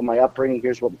 Here's what my upbringing.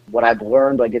 Here's what I've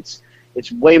learned. Like, it's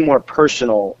way more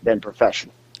personal than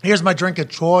professional. Here's my drink of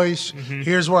choice. Mm-hmm.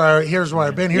 Here's where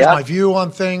I've been. Here's my view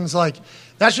on things. Like,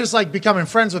 that's just like becoming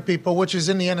friends with people, which is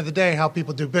in the end of the day how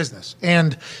people do business.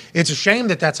 And it's a shame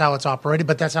that that's how it's operated,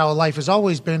 but that's how life has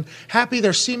always been. Happy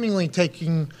they're seemingly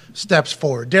taking steps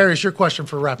forward. Darius, your question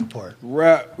for Rapoport.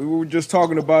 We were just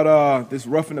talking about this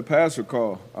roughing the passer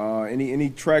call.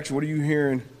 Any traction? What are you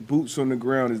hearing? Boots on the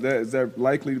ground. Is that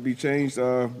likely to be changed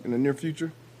in the near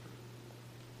future?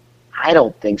 I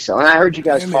don't think so. And I heard you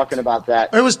guys talking about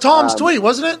that. It was Tom's tweet,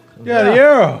 wasn't it? Yeah, the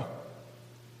arrow.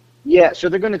 Yeah, so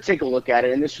they're going to take a look at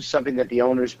it, and this was something that the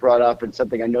owners brought up, and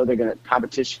something I know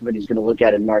competition committee's going to look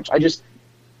at in March.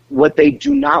 What they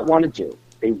do not want to do,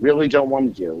 they really don't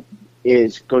want to do,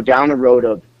 is go down the road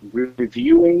of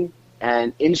reviewing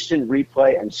and instant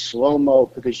replay and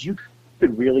slow-mo, because you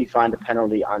could really find a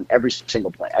penalty on every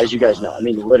single play, as you guys know. I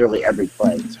mean, literally every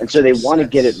play. And so they want to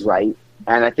get it right,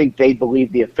 and I think they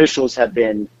believe the officials have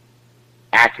been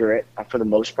accurate, for the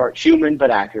most part, human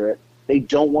but accurate. They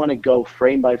don't want to go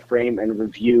frame by frame and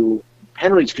review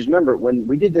penalties, because remember, when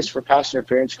we did this for pass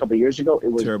interference a couple of years ago,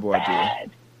 it was terrible bad.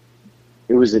 idea.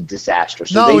 It was a disaster.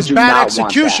 So No, it was bad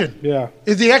execution. Yeah.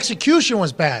 The execution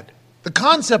was bad. The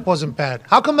concept wasn't bad.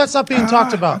 How come that's not being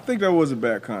talked I about? think that was a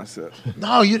bad concept.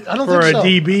 No, I don't For think a so.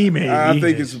 DB, maybe. I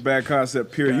think it's a bad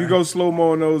concept, period. You go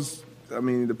slow-mo on those, I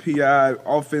mean, the PI,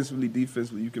 offensively,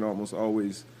 defensively, you can almost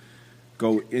always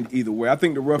go in either way. I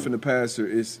think the roughing the passer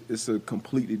it's a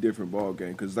completely different ball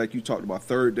game because, like you talked about,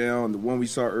 third down, the one we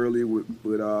saw earlier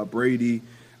with Brady,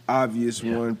 obvious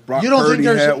one. Brock Purdy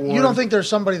had one. You don't think there's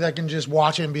somebody that can just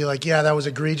watch it and be like, yeah, that was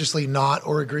egregiously not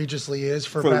or egregiously is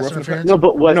for pass interference? No,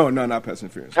 but what? No, not pass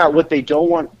interference. What they don't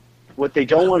want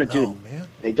to do,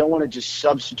 they don't want to just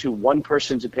substitute one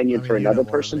person's opinion for another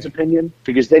person's opinion,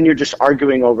 because then you're just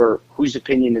arguing over whose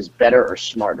opinion is better or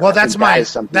smarter. Well, that's my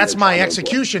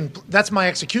execution. That's my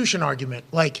execution argument.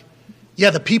 Like, yeah,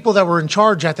 the people that were in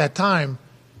charge at that time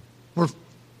were,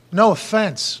 no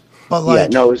offense, but like, yeah,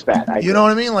 no, it was bad. You know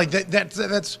what I mean? Like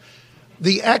that's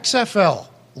the XFL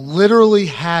literally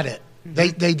had it.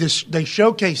 They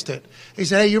showcased it. They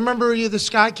said, hey, you remember the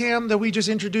Sky Cam that we just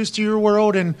introduced to your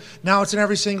world, and now it's in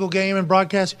every single game and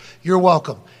broadcast? You're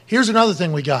welcome. Here's another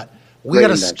thing we got. We got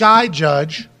a Sky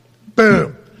judge,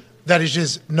 boom, that is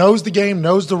just knows the game,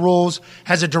 knows the rules,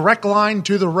 has a direct line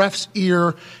to the ref's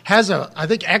ear, has a, I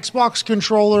think, Xbox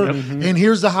controller, and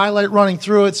here's the highlight running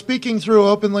through it, speaking through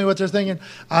openly what they're thinking.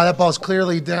 That ball's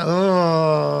clearly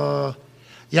down.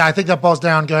 Yeah, I think that ball's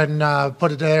down. Go ahead and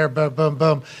put it there. Boom, boom,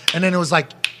 boom. And then it was like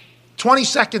 20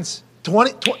 seconds,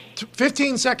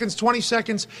 15 seconds, 20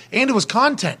 seconds, and it was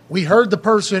content. We heard the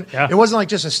person. Yeah. It wasn't like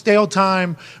just a stale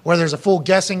time where there's a full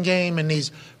guessing game and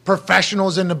these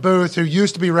professionals in the booth who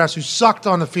used to be refs who sucked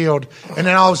on the field, and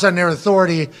then all of a sudden they're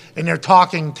authority and they're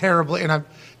talking terribly. And I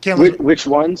can't. Which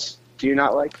ones do you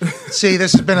not like? See,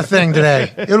 this has been a thing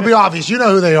today. It'll be obvious. You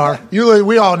know who they are.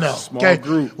 We all know. Small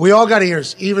group. We all got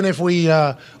ears, even if we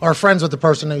are friends with the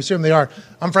person. I assume they are.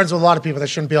 I'm friends with a lot of people that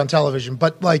shouldn't be on television.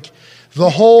 But like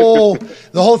the whole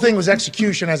thing was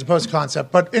execution as opposed to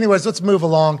concept. But anyways, let's move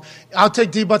along. I'll take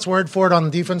D-Butt's word for it on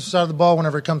the defensive side of the ball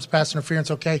whenever it comes to pass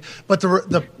interference. Okay, but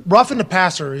the roughing the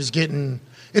passer is getting.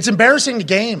 It's embarrassing the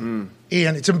game,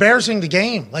 Ian. It's embarrassing the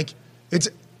game. Like it's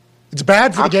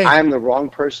bad for the game. I'm the wrong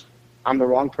person. I'm the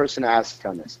wrong person to ask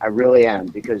on this. I really am,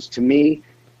 because to me,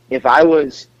 if I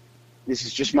was, this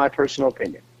is just my personal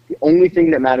opinion, the only thing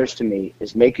that matters to me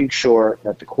is making sure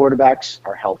that the quarterbacks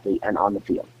are healthy and on the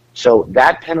field. So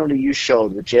that penalty you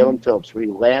showed with Jalen Phillips where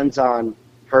he lands on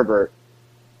Herbert,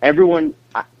 everyone,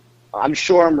 I'm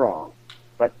sure I'm wrong,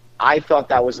 but I thought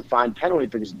that was a fine penalty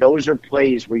because those are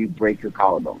plays where you break your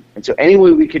collarbone. And so any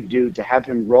way we could do to have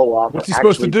him roll off. What's he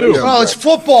supposed to do? Well, it's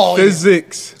football.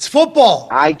 Physics. It's football.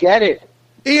 I get it.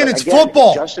 Ian, it's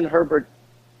football. Justin Herbert.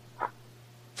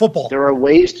 Football. There are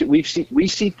ways to we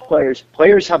see players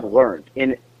have learned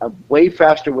in a way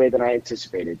faster way than I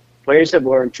anticipated. Players have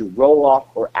learned to roll off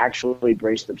or actually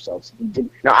brace themselves.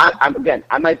 Now,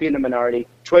 I might be in the minority.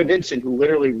 Troy Vincent, who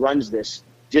literally runs this,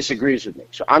 disagrees with me.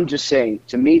 So I'm just saying,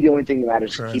 to me, the only thing that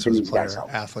matters is keeping these guys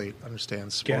healthy. Athlete,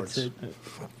 understands sports.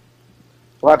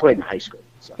 Well, I played in high school.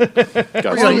 So.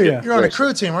 You're on a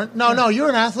crew team, right? No, you're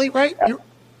an athlete, right?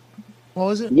 What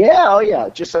was it? Yeah, yeah.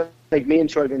 Just like me and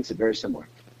Troy Vincent, very similar.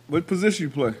 What position you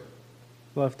play?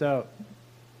 Left out.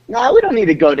 No, we don't need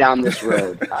to go down this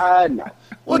road. No.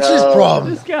 What's his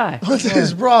problem? This guy. What's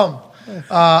his problem?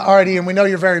 All right, Ian, we know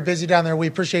you're very busy down there. We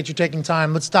appreciate you taking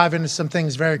time. Let's dive into some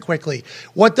things very quickly.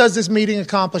 What does this meeting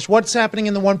accomplish? What's happening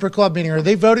in the One Per Club meeting? Are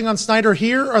they voting on Snyder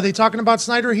here? Are they talking about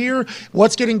Snyder here?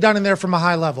 What's getting done in there from a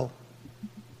high level?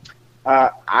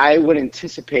 I would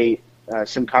anticipate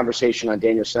some conversation on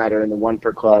Daniel Snyder in the One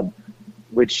Per Club,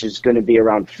 which is going to be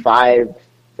around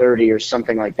 5:30 or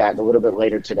something like that, a little bit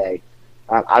later today.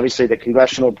 Obviously, the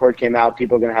congressional report came out.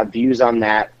 People are going to have views on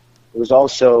that. There was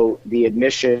also the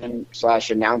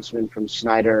admission/announcement from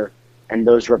Snyder and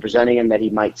those representing him that he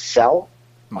might sell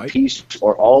a piece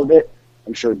or all of it.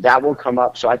 I'm sure that will come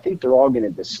up. So I think they're all going to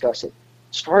discuss it.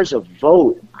 As far as a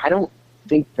vote, I don't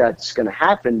think that's going to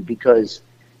happen because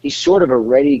he's sort of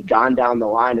already gone down the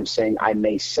line of saying, I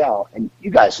may sell. And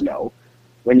you guys know,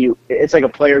 it's like a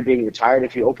player being retired.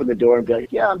 If you open the door and be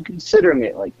like, yeah, I'm considering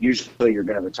it, like usually you're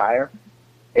going to retire.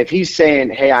 If he's saying,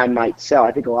 hey, I might sell,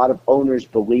 I think a lot of owners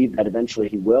believe that eventually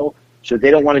he will. So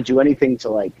they don't want to do anything to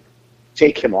like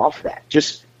take him off that.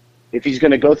 Just if he's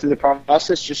going to go through the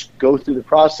process, just go through the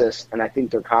process. And I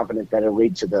think they're confident that it'll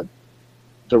lead to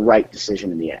the right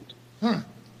decision in the end.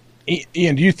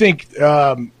 Ian, do you think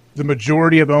the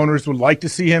majority of owners would like to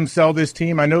see him sell this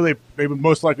team? I know they would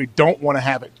most likely don't want to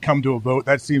have it come to a vote.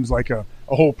 That seems like a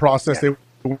whole process they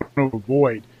want to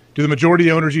avoid. Do the majority of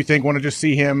the owners, you think, want to just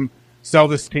see him sell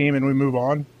this team and we move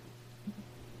on?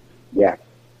 Yeah,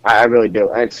 I really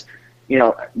do. It's,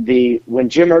 when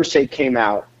Jim Irsay came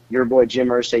out, your boy Jim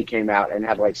Irsay came out and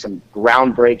had like some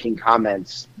groundbreaking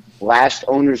comments last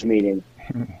owners meeting.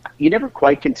 You never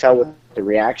quite can tell what the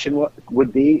reaction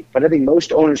would be, but I think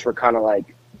most owners were kind of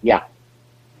like, yeah,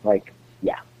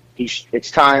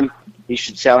 it's time. He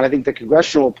should sell. And I think the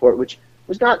congressional report, which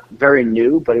was not very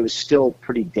new, but it was still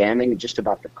pretty damning just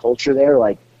about the culture there.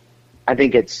 Like, I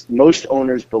think most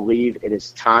owners believe it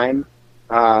is time.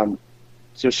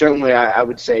 So certainly I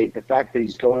would say the fact that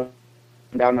he's going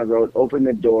down the road, open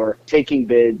the door, taking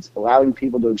bids, allowing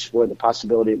people to explore the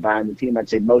possibility of buying the team, I'd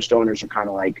say most owners are kind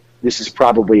of like, this is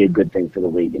probably a good thing for the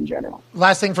league in general.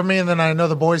 Last thing for me, and then I know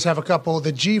the boys have a couple.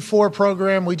 The G4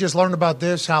 program, we just learned about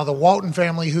this, how the Walton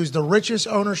family, who's the richest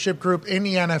ownership group in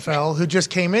the NFL, who just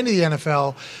came into the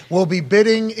NFL, will be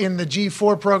bidding in the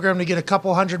G4 program to get a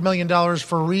couple $100 million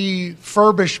for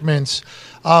refurbishments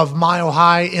of Mile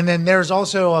High. And then there's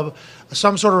also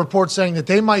some sort of report saying that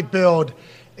they might build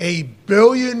a $1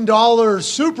 billion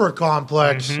super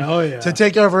complex to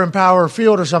take over Empower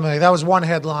Field or something. That was one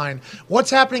headline.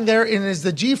 What's happening there? And is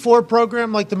the G4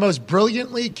 program like the most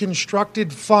brilliantly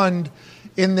constructed fund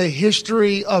in the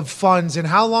history of funds? And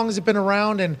how long has it been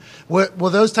around? And will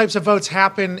those types of votes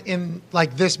happen in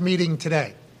like this meeting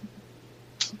today?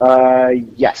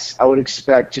 Yes, I would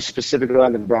expect, just specifically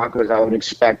on the Broncos, I would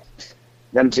expect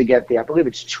them to get I believe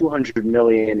it's $200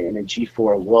 million in a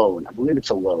G4 loan. I believe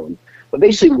it's a loan. But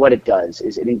basically what it does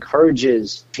is it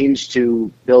encourages teams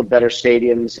to build better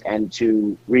stadiums and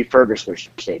to refurbish their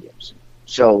stadiums.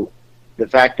 So the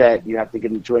fact that you have to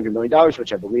give them $200 million,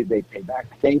 which I believe they pay back,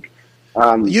 I think.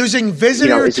 Using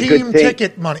visitor team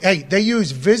ticket money. Hey, they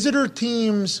use visitor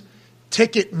teams'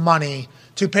 ticket money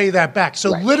to pay that back. So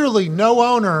literally no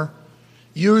owner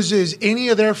uses any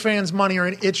of their fans' money, or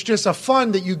it's just a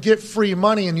fund that you get free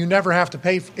money and you never have to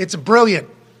pay. It's brilliant.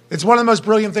 It's one of the most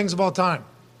brilliant things of all time.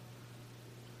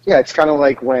 Yeah, it's kind of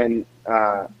like when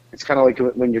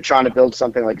you're trying to build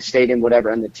something like a stadium, whatever,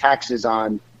 and the taxes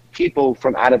on people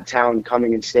from out of town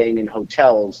coming and staying in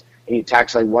hotels, and you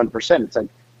tax like 1%.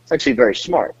 It's actually very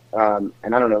smart, and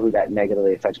I don't know who that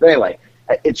negatively affects. But anyway,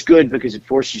 it's good because it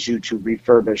forces you to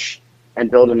refurbish and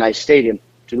build a nice stadium.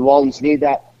 Do the Waltons need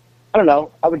that? I don't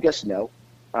know. I would guess no.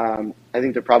 I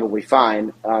think they're probably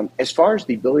fine. As far as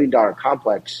the $1 billion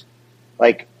complex,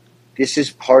 this is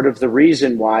part of the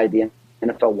reason why the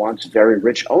NFL wants very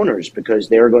rich owners, because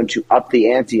they're going to up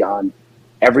the ante on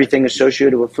everything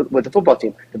associated with the football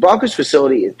team. The Broncos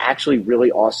facility is actually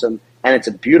really awesome, and it's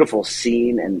a beautiful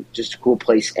scene and just a cool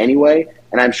place anyway,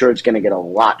 and I'm sure it's going to get a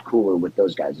lot cooler with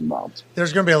those guys involved.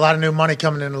 There's going to be a lot of new money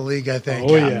coming into the league, I think.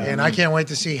 Oh, yeah. And I can't wait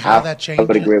to see how that changes. I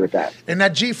would agree with that. And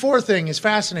that G4 thing is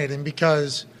fascinating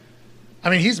because,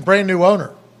 he's a brand new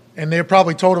owner. And they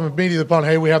probably told him immediately upon,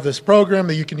 hey, we have this program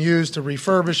that you can use to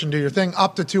refurbish and do your thing,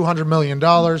 up to $200 million.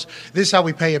 This is how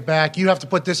we pay it back. You have to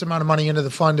put this amount of money into the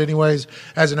fund anyways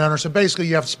as an owner. So basically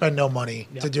you have to spend no money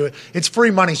to do it. It's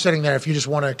free money sitting there if you just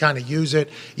want to kind of use it.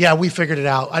 Yeah, we figured it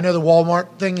out. I know the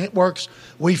Walmart thing works.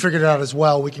 We figured it out as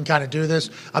well. We can kind of do this.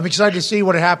 I'm excited to see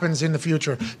what happens in the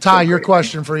future. Ty, your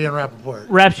question for Ian Rapoport.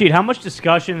 Rap Sheet, how much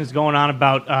discussion is going on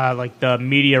about the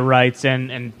media rights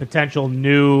and potential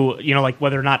new,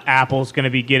 whether or not Apple's going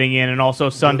to be getting in, and also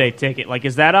Sunday Ticket?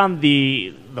 Is that on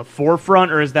the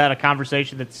forefront, or is that a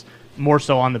conversation that's more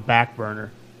so on the back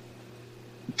burner?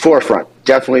 Forefront,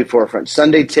 definitely forefront.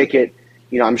 Sunday Ticket,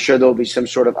 I'm sure there'll be some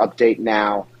sort of update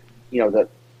now.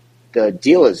 The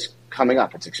deal is coming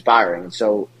up; it's expiring, and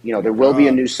so there will be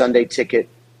a new Sunday Ticket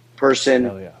person.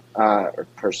 There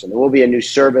will be a new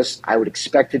service. I would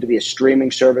expect it to be a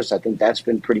streaming service. I think that's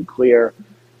been pretty clear.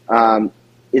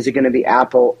 Is it going to be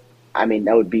Apple?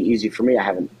 That would be easy for me. I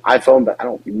have an iPhone, but I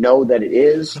don't know that it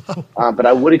is. But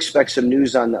I would expect some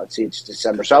news on that. Let's see, it's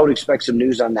December. So I would expect some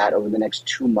news on that over the next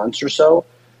 2 months or so.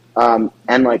 And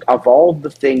of all the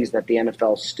things that the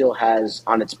NFL still has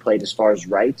on its plate as far as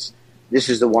rights, this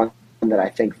is the one that I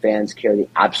think fans care the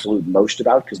absolute most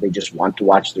about because they just want to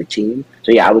watch their team.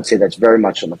 So, yeah, I would say that's very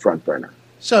much on the front burner.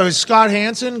 So is Scott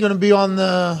Hansen going to be on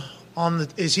the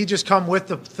is he just come with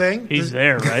the thing? He's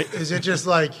there, right? Is it just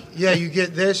you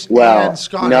get this and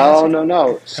Scott Hansen?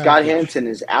 No. Scott Hansen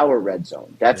is our red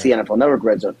zone. That's the NFL Network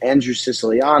red zone. Andrew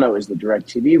Siciliano is the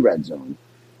DirecTV red zone.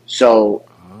 So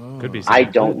could be I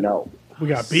don't know. We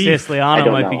got beef.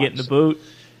 Siciliano might be getting the boot.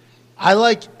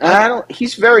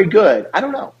 He's very good. I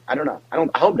don't know. I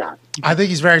hope not. I think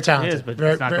he's very talented. He is, but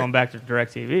he's not going back to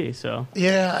DirecTV, so.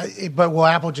 Yeah, but will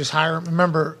Apple just hire him?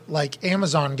 Remember,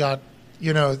 Amazon got,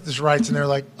 this rights, and they're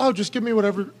like, oh, just give me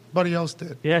whatever everybody else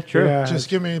did. Yeah, true. Yeah. Just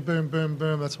give me boom, boom,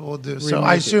 boom. That's what we'll do. So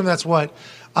I assume that's what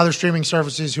other streaming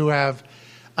services who have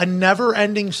a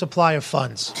never-ending supply of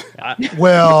funds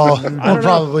will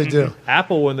probably do.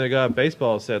 Apple, when they got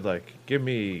baseball, said, like, give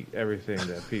me everything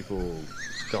that people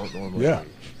don't normally Yeah.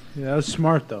 Yeah, that was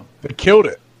smart, though. They killed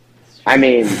it. I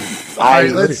mean, All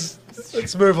right, let's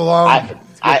move along.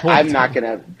 I'm not going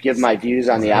to give my views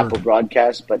on the Apple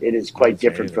broadcast, but it is quite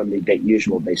different from the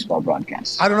usual baseball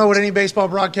broadcast. I don't know what any baseball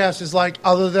broadcast is like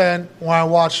other than when I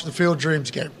watch the Field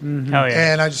Dreams game. Hell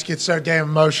yeah. And I just get so damn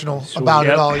emotional about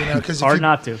it all, because Hard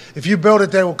not to. If you build it,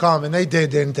 they will come, and they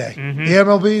did, didn't they? The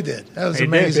MLB did. That was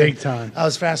amazing. Big time. That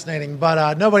was fascinating.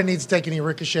 But nobody needs to take any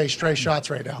ricochet stray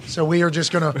shots right now. So we are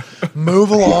just going to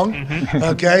move along.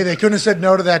 Okay? They couldn't have said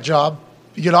no to that job.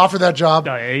 You get offered that job.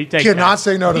 No, yeah, you take cannot that.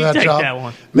 say no to You that take job. that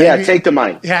one. Yeah, take the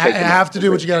money. Yeah, Take the you money. have to do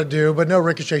what you got to do, but no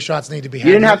ricochet shots need to be had.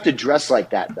 You didn't have to dress like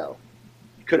that, though.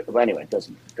 Well, anyway, it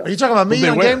doesn't. Go. Are you talking about me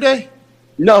on game day?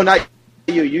 No, not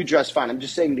you. You dressed fine. I'm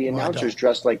just saying the announcers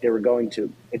dressed like they were going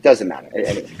to. It doesn't matter.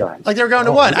 Anyway, go ahead. Like they were going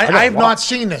to what? I have not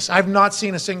seen this. I've not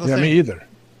seen a single thing. Me either.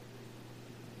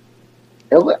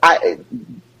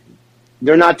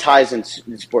 They're not ties in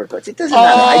sport coats. It doesn't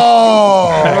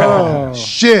matter.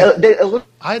 Shit. It looks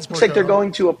I had sport like coat they're on.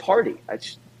 going to a party.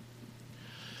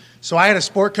 So I had a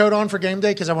sport coat on for game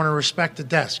day because I want to respect the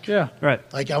desk. Yeah, right.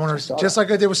 Like I want to, just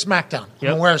like I did with SmackDown. I'm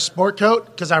gonna wear a sport coat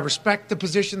because I respect the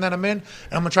position that I'm in, and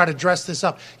I'm gonna try to dress this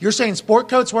up. You're saying sport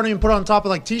coats weren't even put on top of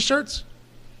like t-shirts?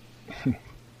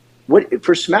 What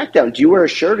for SmackDown? Do you wear a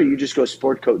shirt or you just go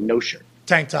sport coat, no shirt?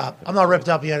 Tank top. I'm not ripped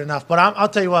up yet enough, but I'll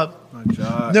tell you what.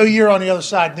 New year on the other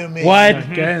side, new me.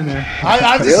 What? Get in there.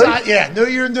 I decided, new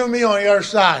year, new me on the other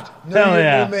side. New Hell year,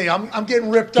 yeah. new me. I'm getting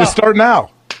ripped up. Just start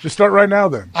now. Just start right now,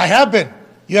 then. I have been.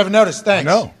 You haven't noticed. Thanks.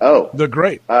 No. Oh, they're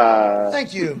great.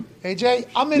 Thank you, AJ.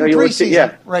 I'm in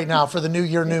preseason right now for the new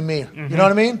year, new me. You know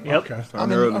what I mean? Yep. Okay.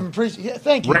 I'm in preseason. Yeah,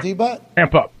 thank you, D-Butt.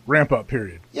 Ramp up,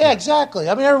 period. Yeah, exactly.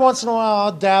 I mean, every once in a while,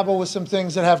 I'll dabble with some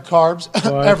things that have carbs.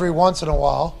 Every once in a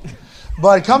while.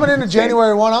 But coming into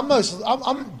January 1,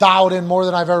 I'm dialed in more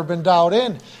than I've ever been dialed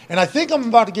in. And I think I'm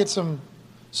about to get some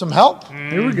help.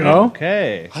 Here we go.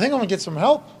 Okay. I think I'm going to get some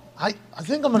help. I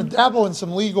think I'm going to dabble in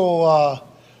some legal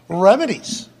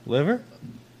remedies. Liver?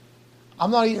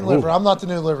 I'm not eating liver. I'm not the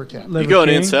new liver cat. You going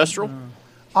ancestral?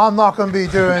 I'm not going to be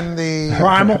doing the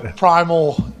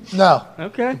Primal. No.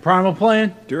 Okay. Primal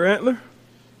plan. Deer antler?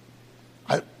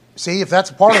 See, if that's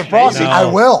a part of the process, No. I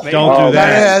will. Don't do that.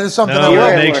 Yeah, that is something I No, will.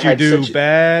 that makes you Had do such-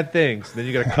 bad things. Then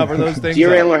you got to cover those things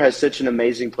Deer up. Antler has such an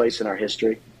amazing place in our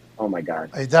history. Oh my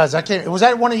God. It does. I can't. Was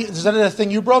that one of you? Is that a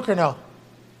thing you broke or no?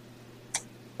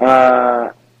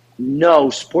 No,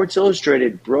 Sports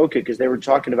Illustrated broke it because they were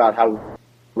talking about how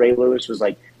Ray Lewis was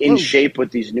like in shape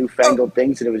with these newfangled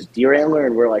things, and it was deer antler,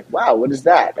 and we're like, wow, what is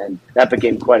that? And that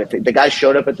became quite a thing. The guy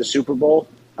showed up at the Super Bowl.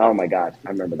 Oh my God, I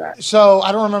remember that. So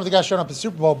I don't remember the guy showing up at the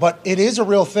Super Bowl, but it is a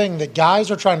real thing that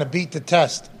guys are trying to beat the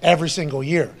test every single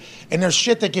year. And there's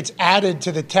shit that gets added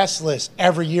to the test list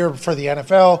every year for the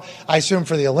NFL. I assume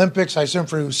for the Olympics. I assume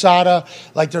for USADA.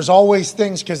 Like there's always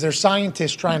things because there's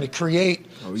scientists trying to create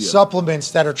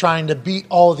supplements that are trying to beat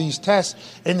all of these tests,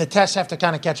 and the tests have to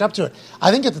kind of catch up to it. I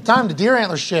think at the time the deer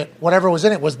antler shit, whatever was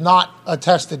in it, was not a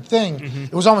tested thing. Mm-hmm.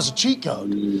 It was almost a cheat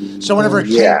code. So whenever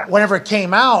it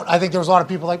came out, I think there was a lot of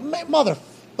people like,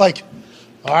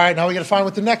 all right, now we got to find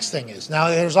what the next thing is. Now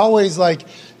there's always like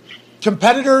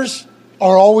competitors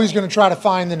are always going to try to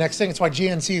find the next thing. It's why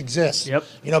GNC exists. Yep.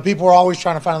 You know, people are always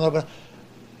trying to find a little bit.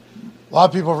 A lot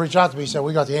of people have reached out to me and said,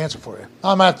 we got the answer for you.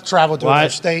 I'm going to have to travel to another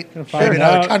state, maybe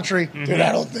another country, do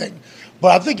that whole thing.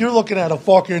 But I think you're looking at a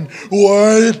fucking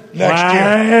what next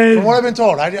year. From what I've been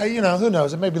told, who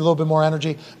knows? It may be a little bit more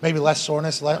energy, maybe less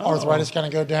soreness, arthritis kind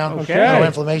of go down, no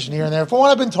inflammation here and there. From what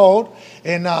I've been told,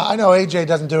 and I know AJ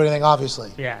doesn't do anything,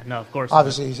 obviously. Yeah, no, of course.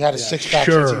 Obviously, he's had his six-pack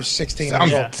since he was 16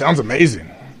 years old. Sounds amazing.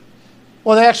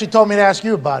 Well, they actually told me to ask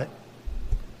you about it.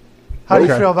 How do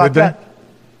you feel about that?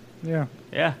 Yeah.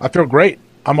 I feel great.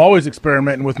 I'm always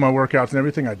experimenting with my workouts and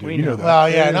everything I do. You know that. Well,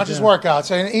 yeah, not just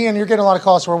workouts. And Ian, you're getting a lot of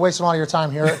calls, so we're wasting a lot of your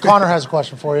time here. Connor has a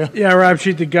question for you. Yeah, Rap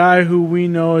Sheet, the guy who we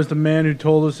know as the man who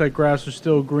told us that grass was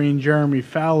still green, Jeremy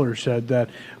Fowler, said that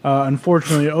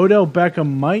unfortunately Odell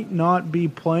Beckham might not be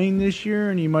playing this year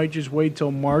and he might just wait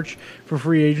till March for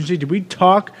free agency. Did we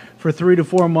talk for 3 to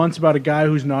 4 months about a guy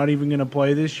who's not even going to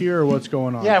play this year, or what's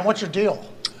going on? Yeah, and what's your deal?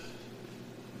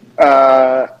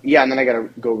 And then I got to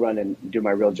go run and do my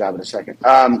real job in a second.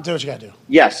 Do what you got to do.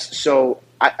 Yes. So,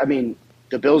 I mean,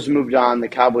 the Bills moved on. The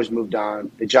Cowboys moved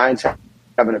on. The Giants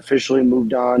haven't officially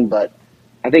moved on, but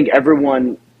I think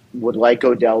everyone would like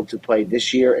Odell to play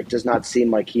this year. It does not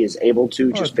seem like he is able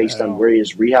to, just based on where he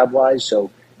is rehab-wise.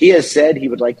 So he has said he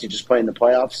would like to just play in the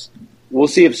playoffs. We'll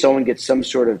see if someone gets some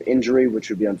sort of injury, which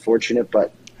would be unfortunate.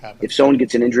 But if someone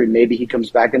gets an injury, maybe he comes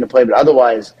back into play. But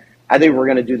otherwise, I think we're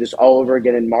going to do this all over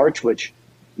again in March, which,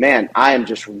 man, I am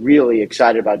just really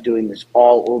excited about doing this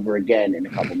all over again in a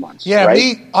couple months. Yeah,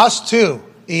 right? Us too,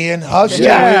 Ian. Us too.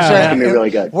 Yeah, it's going to be really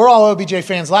good. We're all OBJ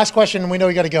fans. Last question, and we know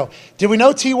you got to go. Did we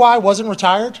know T.Y. wasn't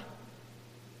retired?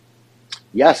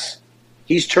 Yes.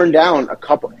 He's turned down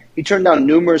He turned down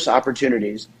numerous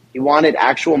opportunities. He wanted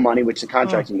actual money, which the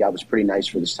contract he got was pretty nice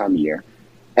for this time of year.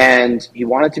 And he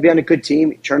wanted to be on a good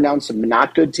team. He turned down some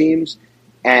not good teams.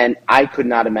 And I could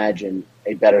not imagine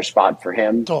a better spot for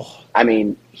him. I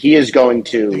mean, he is going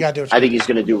to – I think he's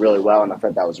going to do really well, and I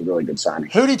thought that was a really good signing.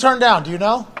 Who did he turn down? Do you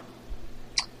know?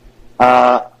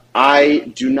 I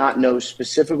do not know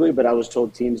specifically, but I was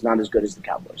told teams not as good as the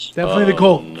Cowboys. Definitely the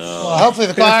Colts. No. Well, hopefully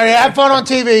the Colts. Have fun on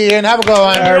TV, and have a go.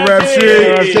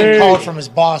 RFC. Getting called from his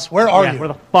boss. Where are you? Where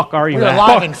the fuck are you We're at?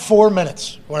 live in 4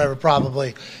 minutes, whatever,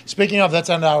 probably. Speaking of, that's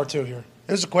end of hour 2 here.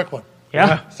 It was a quick one.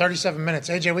 Yeah. 37 minutes.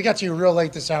 AJ, we got to you real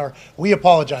late this hour. We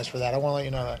apologize for that. I want to let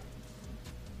you know that.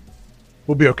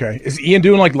 We'll be okay. Is Ian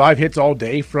doing like live hits all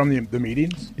day from the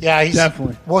meetings? Yeah, he's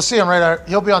Definitely. We'll see him right there.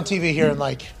 He'll be on TV here in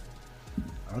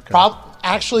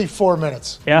actually 4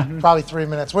 minutes. Yeah. Probably 3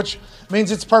 minutes, which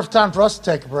means it's perfect time for us to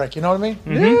take a break. You know what I mean?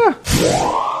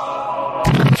 Mm-hmm.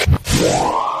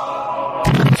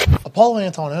 Apollo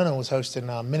Antonino was hosting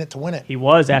Minute to Win It. He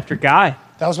was after Guy.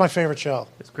 That was my favorite show.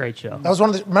 It's a great show. That was one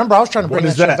of the. Remember, I was trying to bring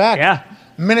What that is show back. Yeah.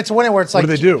 Minute to Win It, where it's What like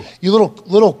do they do? You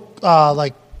little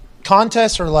like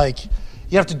contests, or like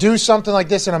you have to do something like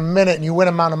this in a minute, and you win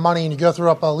an amount of money, and you go through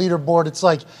up a leaderboard. It's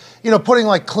like putting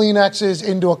like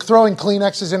Kleenexes throwing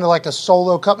Kleenexes into like a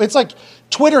solo cup. It's like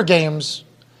Twitter games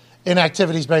in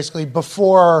activities basically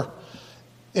before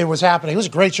it was happening. It was a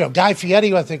great show. Guy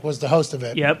Fieri, I think, was the host of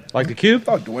it. Yep. Like the Cube? I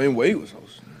thought Dwayne Wade was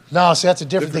hosting. No, see, that's a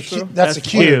different. Different show? That's a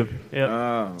Cube. Yep.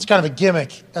 It's kind of a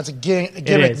gimmick. That's a gimmick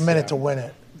is, minute to win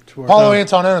it. Paulo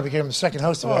Antonino became the second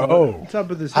host of it. Oh. What's up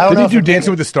with this? I don't Did know he do if it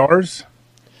Dancing with the Stars?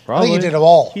 I think he did it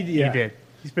all. He He did.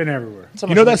 He's been everywhere.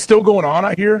 You know that's still going on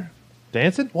out here?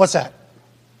 Dancing? What's that?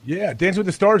 Yeah, Dancing with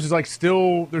the Stars is like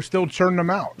they're still churning them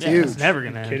out. Yeah, it's never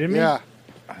going to end. Kidding me? Yeah.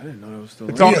 I didn't know that was still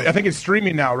It's on, I think it's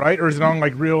streaming now, right? Or is it on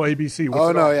like real ABC?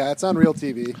 What's it on? Yeah, it's on real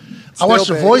TV. I watched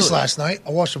The Still Voice big. last night.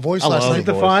 Was night. it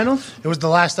the finals? It was the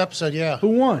last episode, yeah. Who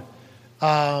won?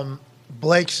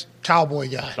 Blake's cowboy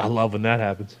guy. I love when that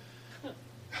happens.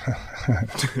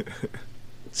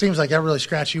 Seems like that really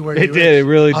scratched you where It you did. It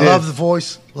really I did. love The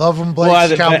Voice. Love when Blake's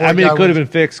Well, cowboy I mean, guy it could have wins.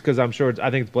 been fixed because I'm sure I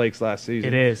think it's Blake's last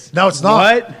season. It is. No, it's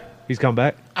not. What? He's come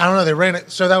back. I don't know. They ran it.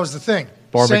 So that was the thing.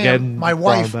 Barmageddon Sam, my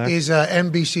wife, brought him back. is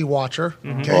an NBC watcher.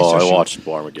 Okay, Oh, so I watched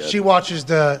Barmageddon. She watches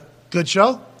the Good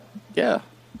Show. Yeah.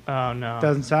 Oh, no.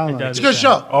 Doesn't sound like It's a good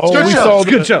show. Oh, It's a good we show. saw It's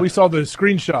a good show. we saw the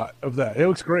screenshot of that. It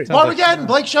looks great. Barmageddon,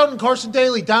 Blake Shelton, Carson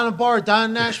Daly, down at bar, down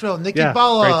in Nashville, Nikki Yeah, great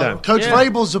Bella, time. Coach Yeah.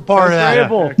 Vrabel's a part of that.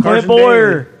 Vrabel, Carson Clint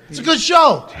Boyer. It's a good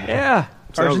show. Yeah.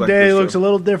 Carson like Day this looks show. a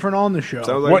little different on the show.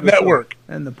 Sounds like What this show. network?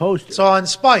 And the poster. It's on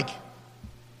Spike.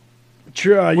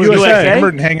 USA. USA? Remember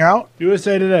and hang out?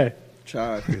 USA Today.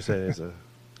 Child. You say it's a-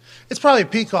 It's probably a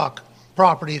Peacock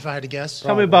property, if I had to guess.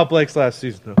 Tell me about Blake's last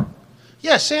season, though.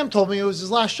 Yeah, Sam told me it was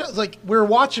his last show. It's like we were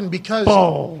watching because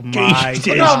Oh, my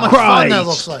look how much fun Christ. that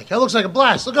looks like. That looks like a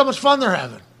blast. Look how much fun they're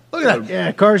having. Look at that.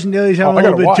 Yeah, Carson Daly's Oh, having I a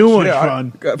little bit gotta too watch. much Yeah,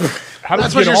 fun. How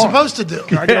does That's it what get you're on? supposed to do.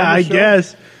 Can I get on Yeah, I this show?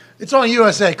 guess. It's on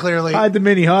USA, clearly. Hide the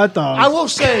mini hot dogs. I will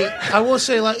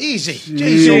say, like, easy. Jeez,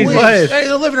 Jeez, Louise. what? Hey,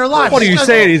 they're living their lives. What are you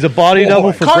saying? He's a body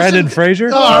double for Carson- Brendan Fraser?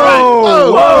 Oh, all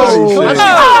right. Whoa.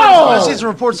 I see some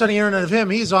reports on the internet of him.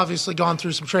 He's obviously gone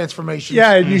through some transformations.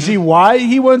 Yeah, and you see why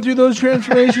he went through those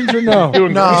transformations or no? No,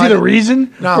 You see I the didn't-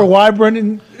 reason no. for why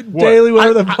Brendan Daly,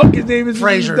 whatever the fuck his name is,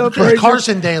 Fraser. Doug Fraser?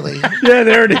 Carson Daly. Yeah,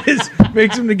 there it is.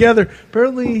 Makes them together.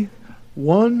 Apparently,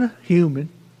 one human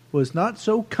was not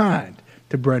so kind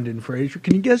to Brendan Fraser.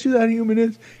 Can you guess who that human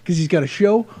is? Because he's got a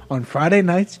show on Friday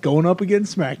nights going up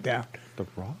against SmackDown. The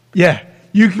Rock? Yeah,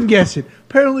 you can guess it.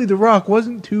 Apparently, The Rock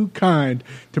wasn't too kind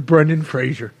to Brendan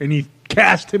Fraser, and he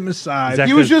cast him aside. That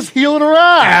He was just healing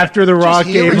around. after The Rock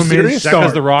healing? gave him Serious? his Is that because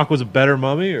start. The Rock was a better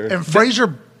mummy? Or? And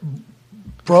Fraser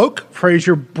broke?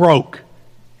 Fraser broke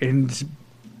and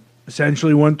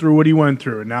essentially went through what he went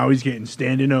through, and now he's getting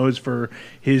standing O's for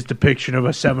his depiction of a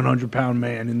 700-pound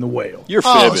man in The Whale. You're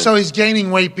Oh, fibbing. so he's gaining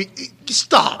weight.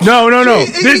 Stop. No.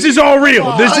 This is all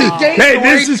real.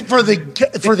 This is for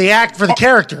the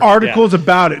character. Articles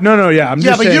about it. No. Yeah, I'm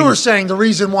just but saying. you were saying the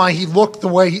reason why he looked the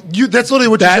way that's literally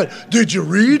what you said. Did you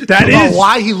read about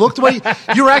why he looked the way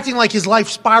you were acting like his life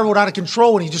spiraled out of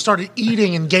control when he just started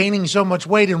eating and gaining so much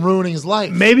weight and ruining his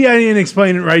life? Maybe I didn't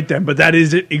explain it right then, but that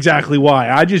is exactly why.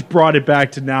 I just brought it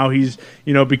back to now he's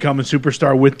become a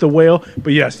superstar with the whale.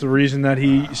 But yes, the reason that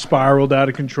he spiraled out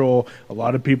of control, a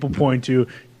lot of people point to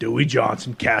Dewey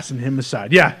Johnson casting him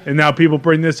aside. Yeah, and now people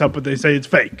bring this up, but they say it's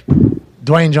fake.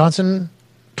 Dwayne Johnson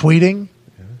tweeting,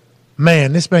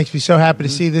 man, this makes me so happy to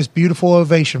see this beautiful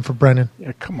ovation for Brendan.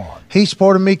 Yeah, come on. He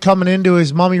supported me coming into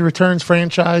his Mummy Returns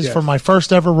franchise for my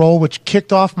first ever role, which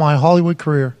kicked off my Hollywood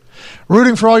career.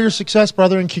 Rooting for all your success,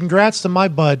 brother, and congrats to my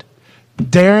bud,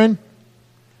 Darren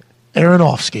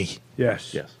Aronofsky.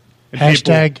 Yes. And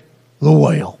Hashtag the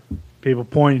whale. People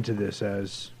pointed to this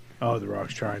as, The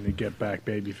Rock's trying to get back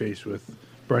babyface with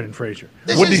Brendan Fraser.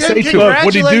 What did he say to him?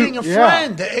 What did he do? A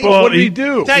friend. Well, what did he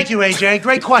do? Thank you, AJ.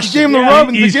 Great question. He gave him the rub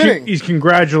in the beginning. He's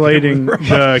congratulating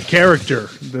the character,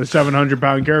 the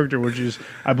 700-pound character, which is,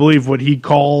 I believe, what he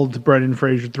called Brendan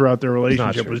Fraser throughout their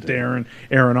relationship was Darren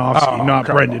Aronofsky, not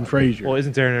Brendan Fraser. Well,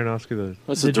 isn't Darren Aronofsky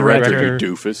That's the director,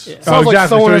 you doofus? Yeah. Sounds like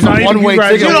someone has a one-way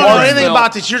ticket. You don't know anything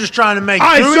about this. You're just trying to make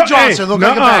Dewey Johnson look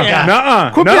like a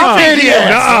bad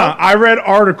guy. I read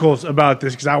articles about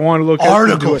this because I want to look at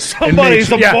articles. Somebody's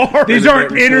a bar. These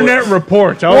aren't internet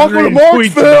reports. I was Welcome reading to tweets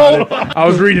Marksville. about it. I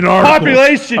was reading articles.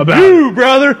 Population, about you,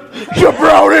 brother.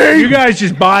 Jabroni. You guys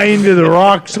just buy into The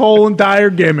Rock's whole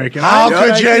entire gimmick. And How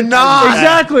could you not?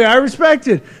 Exactly. I respect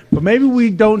it. But maybe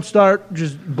we don't start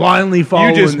just blindly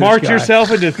following You just this marked guy. yourself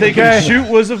into thinking shoot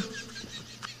was a...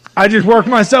 I just worked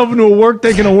myself into a work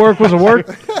thinking a work was a work.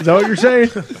 Is that what you're saying?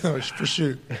 No, it's for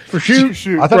shoot. For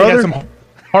shoot? I thought he had some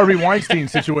Harvey Weinstein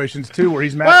situations too, where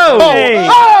he's mad. Whoa! Hey.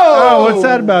 Oh, what's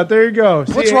that about? There you go.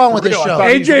 What's wrong with this show?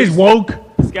 AJ's woke.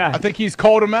 This guy. I think he's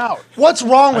called him out. What's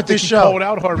wrong with this He show? called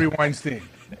out Harvey Weinstein.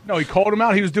 No, he called him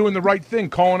out. He was doing the right thing,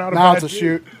 calling out. Now it's a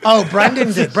shoot. Oh,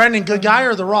 Brendan did. Brendan, good guy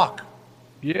or The Rock?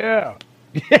 Yeah.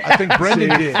 I think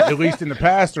Brendan did, at least in the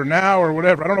past or now or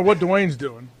whatever. I don't know what Dwayne's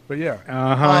doing, but yeah.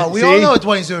 We all know what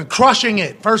Dwayne's doing. Crushing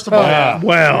it, first of all.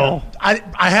 Well,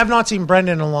 I have not seen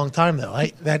Brendan in a long time, though.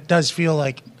 That does feel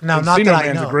like... Now, not Encino that I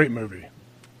Man's know. a great movie.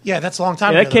 Yeah, that's a long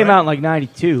time That ago. came right? out in like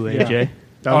 92, AJ.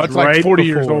 It's like 40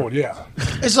 years old, yeah.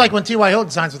 It's like when T.Y. Hilton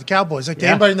signs with the Cowboys. Like, did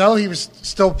anybody know he was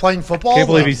still playing football? Can't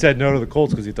believe he said no to the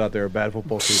Colts because he thought they were a bad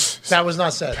football team. That was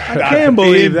not said. I can't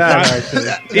believe that,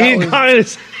 actually.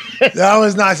 That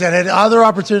was not said. Had other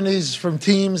opportunities from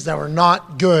teams that were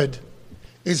not good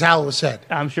is how it was said.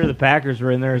 I'm sure the Packers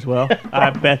were in there as well. I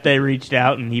bet they reached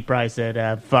out, and he probably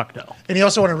said, fuck no. And he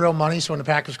also wanted real money, so when the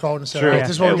Packers called and said, Sure. all right,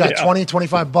 this is what we got,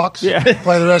 $20-25 Yeah.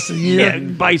 play the rest of the year. Yeah,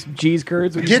 buy some cheese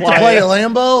curds. when you Get to fly play there. at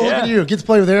Lambeau? Look Yeah. at you. Get to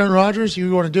play with Aaron Rodgers?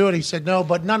 You want to do it? He said no,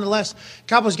 but nonetheless,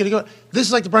 Cowboys going to go. This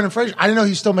is like the Brendan Fraser. I didn't know he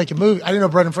was still making movies. I didn't know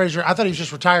Brendan Fraser. I thought he was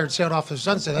just retired, sailed off the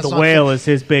sunset. That's The not whale true. is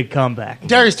his big comeback.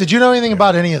 Darius, did you know anything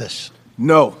about any of this?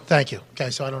 No. Thank you. Okay,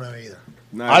 so I don't know either.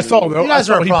 I saw though. You guys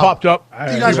I are saw a he problem. popped up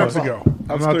You a guys few are a months ago.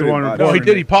 I'm not the one No, he reporting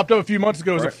did. it. He popped up a few months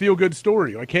ago as a feel-good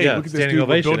story. Like, hey, Yeah, look at this standing dude.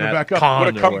 We're ovation building it at back up. Cannes What a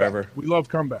or comeback. wherever. We love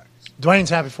comebacks. Dwayne's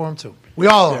happy for him, too. We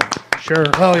all are. Sure.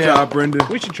 Oh, Good yeah. job, Brendan.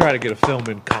 We should try to get a film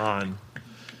in Cannes.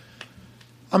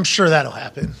 I'm sure that'll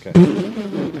happen.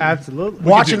 Absolutely.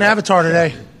 Watching Avatar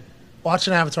today.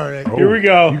 Watching Avatar today. Here we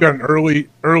go. You got an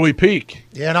early peak.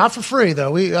 Yeah, not for free,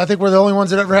 though. I think we're the only ones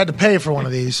that ever had to pay for one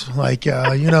of these. Like,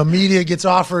 media gets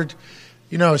offered,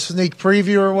 a sneak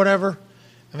preview or whatever.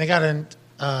 And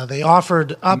they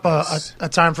offered up a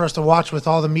time for us to watch with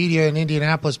all the media in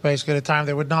Indianapolis, basically, at a time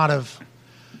that would not have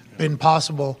been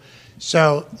possible.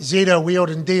 So Zito wheeled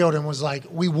and dealed and was like,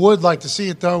 we would like to see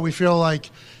it, though. We feel like,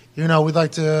 we'd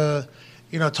like to,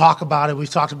 talk about it. We've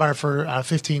talked about it for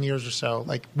 15 years or so.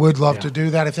 Like, would love to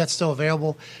do that if that's still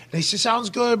available. And he said, sounds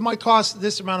good. Might cost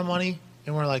this amount of money.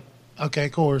 And we're like, okay,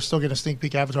 cool. We're still getting a sneak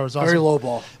peek. Avatar was awesome. Very low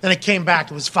ball. Then it came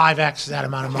back. It was 5X that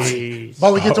amount of money.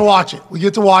 But we get to watch it. We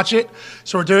get to watch it.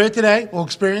 So we're doing it today. We'll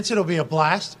experience it. It'll be a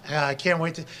blast. I can't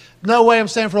wait to. No way I'm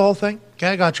staying for the whole thing. Okay,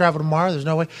 I got to travel tomorrow. There's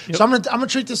no way. Yep. So I'm gonna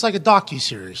treat this like a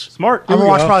docu-series. Smart. I'm going to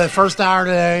watch probably the first hour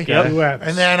today. Yep.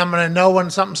 And then I'm going to know when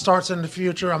something starts in the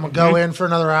future. I'm going to go in for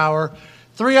another hour.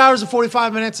 3 hours and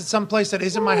 45 minutes at some place that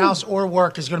isn't my house or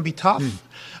work is going to be tough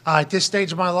at this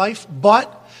stage of my life.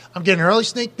 But I'm getting an early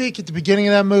sneak peek at the beginning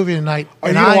of that movie tonight. Are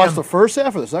you going to watch the first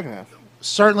half or the second half?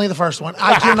 Certainly the first one.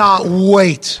 I cannot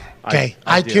wait. Okay.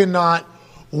 I cannot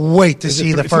wait to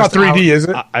see the it's first not 3D, hour. is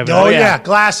it? Yeah,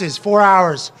 glasses, 4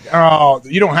 hours. Oh,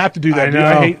 you don't have to do that, dude.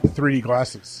 I hate 3D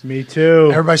glasses. Me too.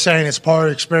 Everybody's saying it's part of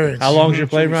the experience. How long is your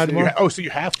plane ride tomorrow? Oh, so you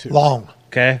have to. Long.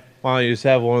 Okay. Why don't you just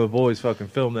have one of the boys fucking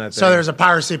film that thing? So there's a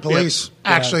piracy police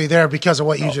actually there because of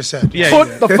what you just said. Yeah,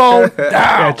 Put the phone down.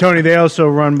 Yeah, Tony, they also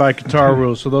run by Qatar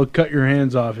rules, so they'll cut your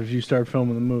hands off if you start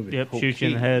filming the movie. Yep, shoot you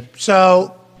in the head.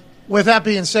 So, with that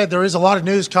being said, there is a lot of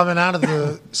news coming out of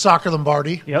the Soccer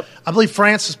Lombardi. Yep. I believe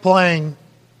France is playing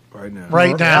right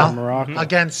now Morocco.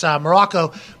 against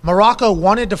Morocco. Morocco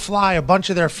wanted to fly a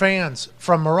bunch of their fans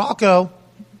from Morocco,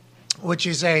 which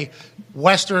is a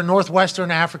northwestern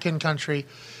African country,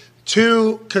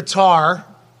 to Qatar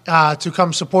to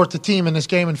come support the team in this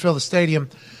game and fill the stadium.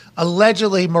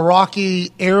 Allegedly, Moroccan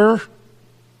air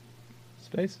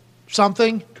space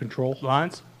something control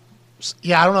lines.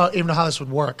 Yeah, I don't even know how this would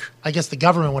work. I guess the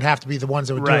government would have to be the ones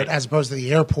that would do it as opposed to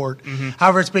the airport.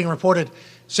 However, it's being reported,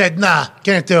 said, nah,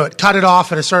 can't do it. Cut it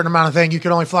off at a certain amount of thing. You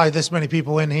can only fly this many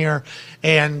people in here.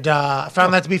 And I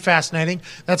found that to be fascinating.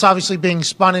 That's obviously being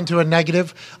spun into a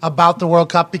negative about the World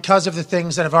Cup because of the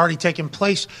things that have already taken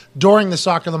place during the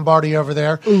Soccer Lombardi over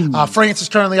there. France is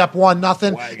currently up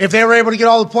 1-0. If they were able to get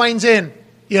all the planes in,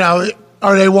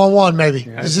 are they 1-1 maybe?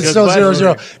 Is it still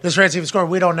 0-0? Does France even score?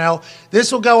 We don't know.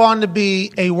 This will go on to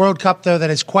be a World Cup, though, that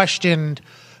is questioned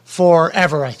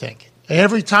forever, I think.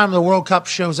 Every time the World Cup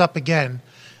shows up again,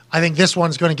 I think this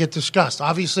one's going to get discussed.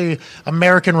 Obviously,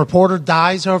 American reporter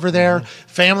dies over there.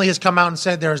 Family has come out and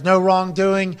said there is no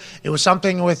wrongdoing. It was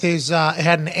something with his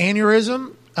had an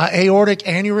aneurysm. Aortic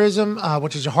aneurysm,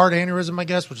 which is a heart aneurysm, I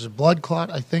guess, which is a blood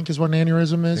clot, I think is what an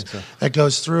aneurysm is. That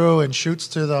goes through and shoots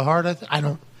to the heart.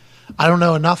 I don't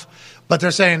know enough, but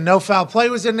they're saying no foul play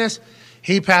was in this.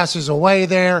 He passes away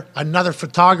there. Another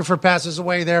photographer passes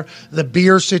away there. The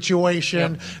beer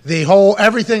situation, the whole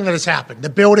everything that has happened, the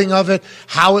building of it,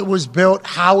 how it was built,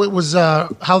 how it was,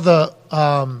 how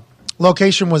the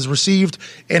location was received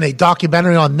in a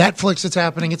documentary on Netflix. That's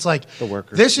happening. It's like the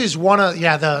workers. This is one of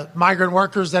the migrant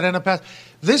workers that end up passing.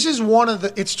 This is one of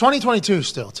the. It's 2022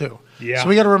 still too. Yeah. So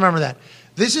we got to remember that.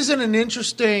 This isn't an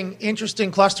interesting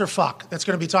clusterfuck that's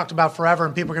going to be talked about forever,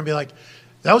 and people are going to be like,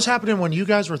 that was happening when you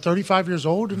guys were 35 years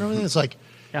old and everything. It's like,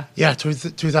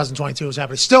 2022 was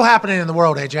happening. Still happening in the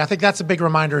world, AJ. I think that's a big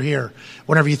reminder here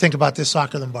whenever you think about this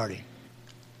Soccer Lombardi.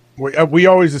 We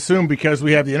always assume because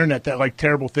we have the internet that like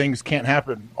terrible things can't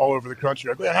happen all over the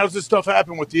country. Like, how does this stuff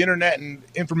happen with the internet and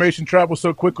information travels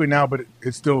so quickly now? But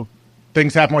it's still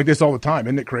things happen like this all the time.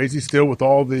 Isn't it crazy? Still with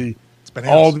all the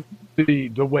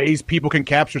ways people can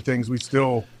capture things, we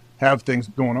still have things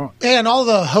going on. And all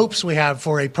the hopes we have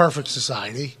for a perfect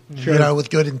society, with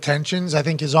good intentions, I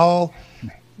think is all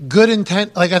good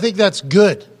intent. Like, I think that's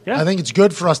good. Yeah. I think it's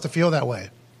good for us to feel that way.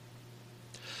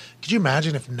 Could you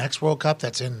imagine if next World Cup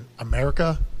that's in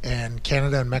America and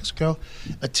Canada and Mexico,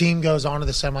 a team goes on to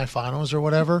the semifinals or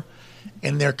whatever,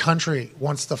 and their country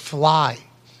wants to fly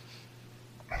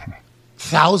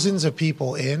thousands of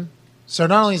people in? So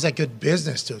not only is that good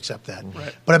business to accept that,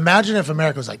 but imagine if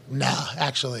America was like, nah,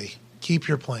 actually, keep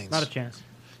your planes. Not a chance.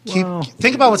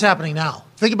 Think about what's happening now.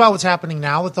 Think about what's happening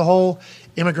now with the whole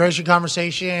immigration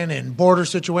conversation and border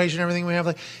situation, everything we have.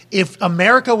 Like, if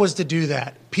America was to do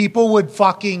that, people would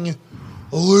fucking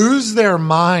lose their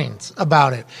minds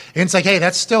about it. And it's like, hey,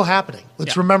 that's still happening.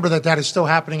 Let's remember that is still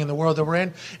happening in the world that we're in.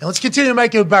 And let's continue to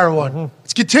make it a better one.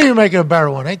 Let's continue to make it a better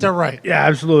one. Ain't that right? Yeah,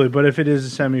 absolutely. But if it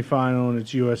is a semifinal and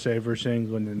it's USA versus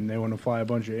England and they want to fly a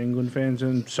bunch of England fans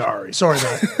in, sorry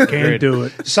about it. Can't do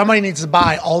it. Somebody needs to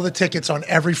buy all the tickets on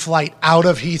every flight out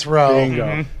of Heathrow.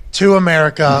 Bingo. To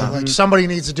America. Like, somebody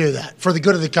needs to do that for the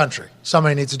good of the country.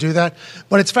 Somebody needs to do that.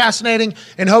 But it's fascinating,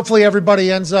 and hopefully everybody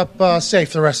ends up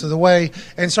safe the rest of the way.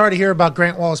 And sorry to hear about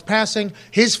Grant Wallace passing.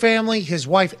 His family, his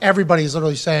wife, everybody is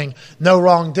literally saying no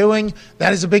wrongdoing.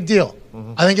 That is a big deal.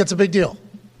 I think it's a big deal.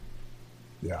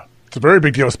 Yeah, it's a very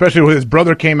big deal, especially when his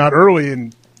brother came out early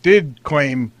and did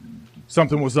claim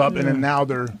something was up, and then now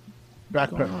they're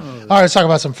backpedaling. All right, let's talk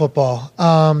about some football.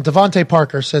 Devontae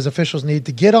Parker says officials need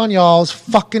to get on y'all's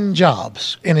fucking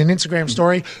jobs in an Instagram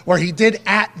story where he did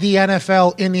at the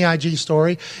NFL in the IG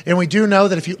story. And we do know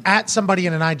that if you at somebody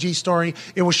in an IG story,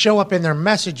 it will show up in their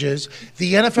messages.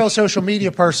 The NFL social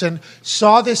media person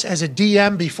saw this as a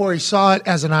DM before he saw it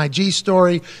as an IG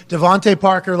story. Devontae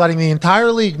Parker letting the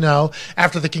entire league know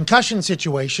after the concussion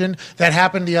situation that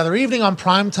happened the other evening on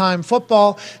primetime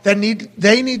football that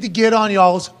they need to get on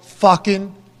y'all's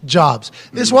fucking jobs.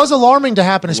 This was alarming to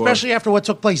happen, especially after what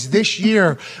took place this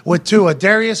year with Tua.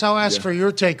 Darius, I'll ask for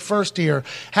your take first here.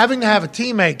 Having to have a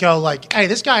teammate go like, hey,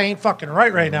 this guy ain't fucking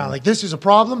right now. Like, this is a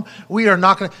problem. We are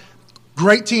not going to.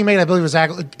 Great teammate, I believe, was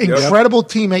Aguilar. Incredible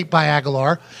teammate by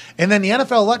Aguilar. And then the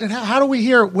NFL let. And how do we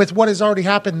hear with what has already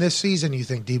happened this season, you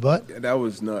think, D-Butt? Yeah, that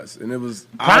was nuts. And it was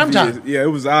Prime obvious. time. Yeah,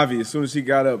 it was obvious. As soon as he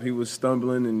got up, he was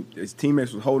stumbling, and his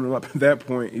teammates was holding him up at that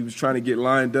point. He was trying to get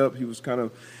lined up. He was kind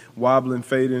of wobbling,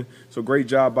 fading. So great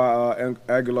job by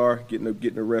Aguilar getting the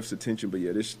refs' attention. But,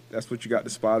 yeah, that's what you got the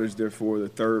spotters there for, the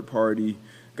third-party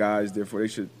guys there for. They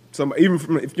should –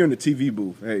 if you're in the TV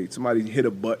booth, hey, somebody hit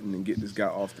a button and get this guy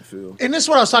off the field. And this is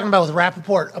what I was talking about with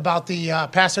Rapoport about the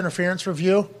pass interference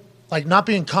review. Like, not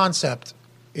being concept,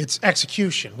 it's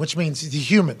execution, which means the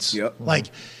humans. Yep. Like,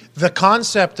 the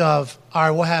concept of, all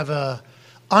right, we'll have a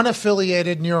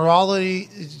unaffiliated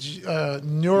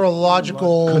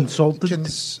neurological consultant.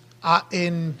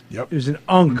 It was an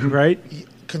UNC, right?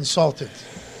 Consultant.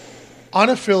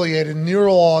 Unaffiliated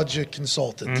neurologic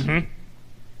consultant. Mm-hmm.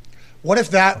 What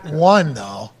if that one,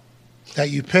 though,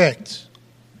 that you picked,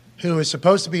 who is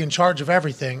supposed to be in charge of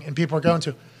everything, and people are going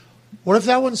to, what if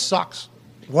that one sucks?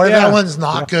 What if that one's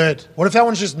not good? What if that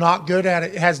one's just not good at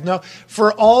it? It has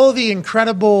for all the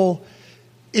incredible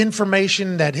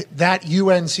information that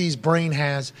UNC's brain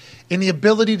has and the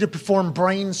ability to perform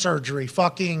brain surgery,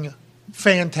 fucking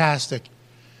fantastic.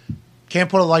 Can't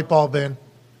put a light bulb in,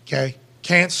 okay?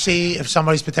 Can't see if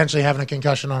somebody's potentially having a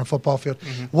concussion on a football field.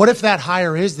 Mm-hmm. What if that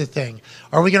hire is the thing?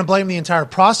 Are we going to blame the entire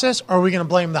process, or are we going to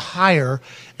blame the hire?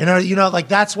 And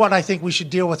that's what I think we should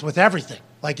deal with everything.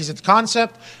 Like, is it the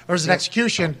concept or is it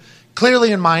execution?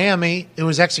 Clearly in Miami, it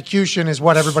was execution is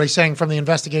what everybody's saying from the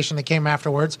investigation that came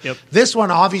afterwards. Yep. This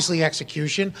one, obviously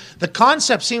execution. The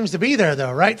concept seems to be there,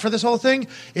 though, right, for this whole thing?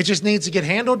 It just needs to get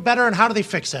handled better, and how do they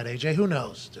fix that, AJ? Who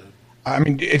knows, dude? I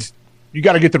mean, you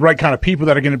got to get the right kind of people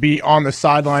that are going to be on the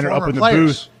sideline or up in the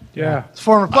booth. Yeah. It's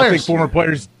former players. I think former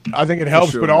players, I think it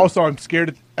helps, sure, but also I'm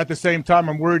scared at the same time.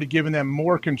 I'm worried of giving them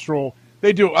more control.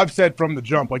 I've said from the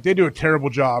jump, like they do a terrible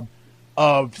job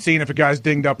of seeing if a guy's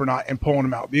dinged up or not and pulling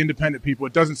him out. The independent people,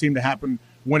 it doesn't seem to happen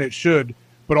when it should.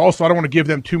 But also I don't want to give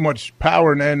them too much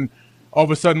power, and then all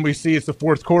of a sudden we see it's the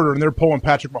fourth quarter and they're pulling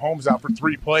Patrick Mahomes out for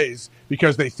 3 plays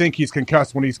because they think he's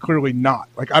concussed when he's clearly not.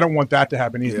 Like, I don't want that to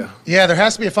happen either. Yeah, there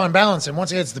has to be a fine balance. And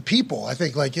once again, it's the people. I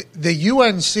think, like, the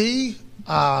UNC,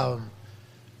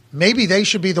 maybe they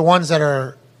should be the ones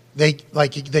that they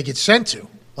get sent to.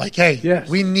 Like, hey,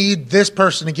 we need this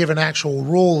person to give an actual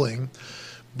ruling.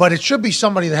 But it should be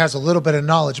somebody that has a little bit of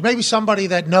knowledge. Maybe somebody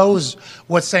that knows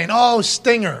what's saying,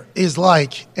 stinger is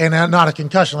like, and not a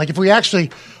concussion. Like, if we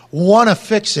actually want to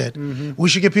fix it, we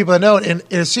should get people that know it. And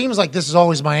it seems like this is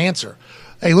always my answer.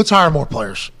 Hey, let's hire more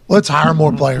players. Let's hire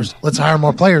more players. Let's hire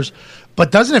more players. But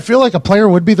doesn't it feel like a player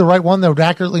would be the right one that would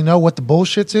accurately know what the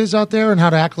bullshit is out there and how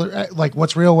to act, like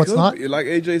what's real, what's not? Like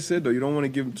AJ said, though, you don't want to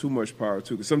give them too much power,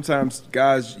 too. Because sometimes,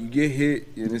 guys, you get hit,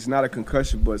 and it's not a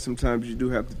concussion, but sometimes you do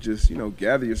have to just,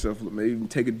 gather yourself, maybe even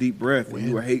take a deep breath. And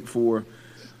you would hate for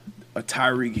a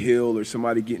Tyreek Hill or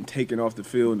somebody getting taken off the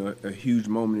field in a huge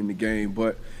moment in the game.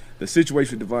 But the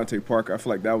situation with Devontae Parker, I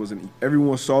feel like that was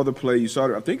everyone saw the play. You saw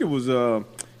it. I think it was kind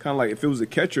of like if it was a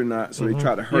catch or not, so they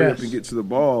tried to hurry up and get to the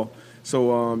ball.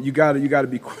 So you got to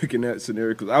be quick in that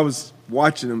scenario, because I was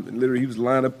watching him, and literally he was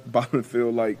lined up bottom of the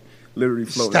field, like literally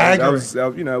floating.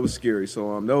 That was scary.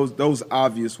 So those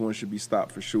obvious ones should be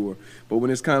stopped for sure. But when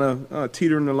it's kind of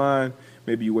teetering the line,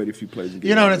 maybe you wait a few plays. And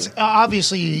and it's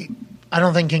obviously, I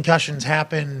don't think concussions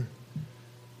happen.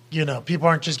 People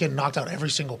aren't just getting knocked out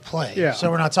every single play. Yeah. So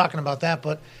we're not talking about that.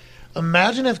 But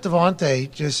imagine if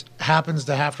Devontae just happens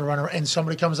to have to run around and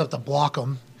somebody comes up to block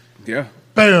him. Yeah.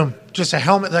 Boom, just a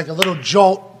helmet, like a little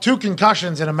jolt, 2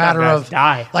 concussions in a matter of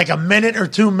like a minute or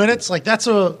 2 minutes. Like, that's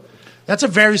a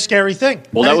very scary thing.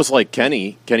 Well, that was like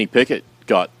Kenny Pickett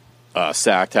got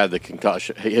sacked, had the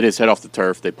concussion, hit his head off the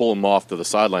turf. They pull him off to the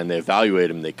sideline. They evaluate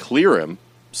him. They clear him,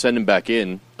 send him back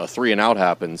in. A 3-and-out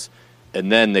happens, and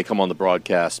then they come on the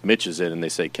broadcast. Mitch is in, and they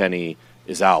say Kenny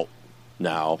is out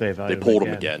now. They pulled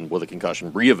him again with a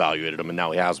concussion, reevaluated him, and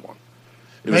now he has one.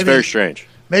 It was very strange.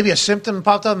 Maybe a symptom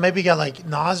popped up. Maybe he got like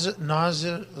nauseous or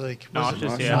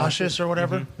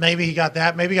whatever. Mm-hmm. Maybe he got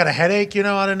that. Maybe he got a headache,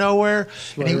 out of nowhere.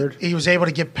 And he was able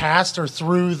to get past or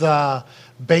through the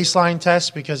baseline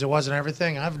test because it wasn't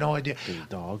everything. I have no idea. A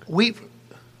dog.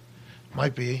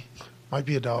 Might be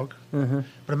a dog. Mm-hmm.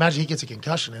 But imagine he gets a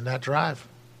concussion in that drive.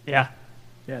 Yeah.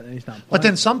 Yeah, then he's not playing. But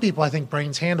then some people, I think,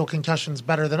 brains handle concussions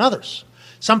better than others.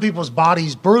 Some people's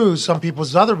bodies bruise. Some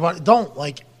people's other bodies don't.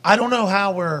 Like, I don't know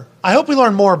how I hope we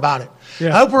learn more about it.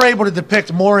 Yeah. I hope we're able to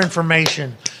depict more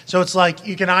information. So it's like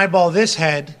you can eyeball this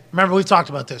head. Remember, we've talked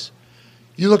about this.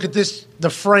 You look at the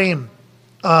frame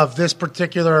of this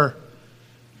particular,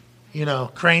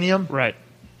 cranium. Right.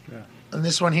 Yeah. And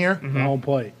this one here. Mm-hmm. Home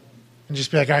plate. and just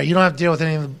be like, all right, you don't have to deal with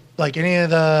any of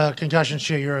the concussion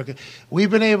shit. You're okay. We've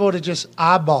been able to just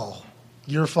eyeball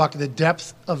the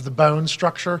depth of the bone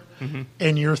structure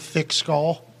in your thick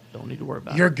skull. Don't need to worry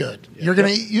about it. You're good.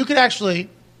 You could actually,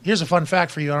 here's a fun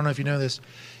fact for you. I don't know if you know this.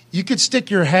 You could stick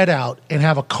your head out and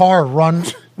have a car run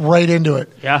right into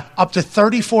it. Yeah. Up to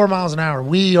 34 miles an hour.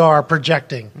 We are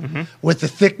projecting with the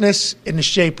thickness and the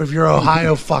shape of your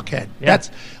Ohio fuckhead. Yeah. That's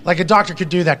like a doctor could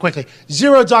do that quickly.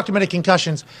 0 documented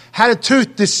concussions. Had a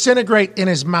tooth disintegrate in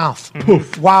his mouth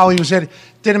while he was hit.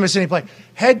 Didn't miss any play.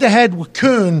 Head to head with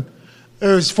Kuhn,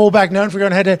 who's fullback known for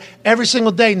going head to head every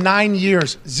single day, 9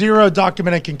 years. 0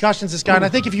 documented concussions. This guy, and I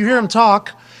think if you hear him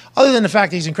talk, other than the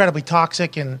fact that he's incredibly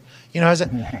toxic and I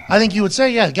think you would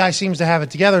say, yeah, the guy seems to have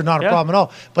it together, not a problem at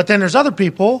all. But then there's other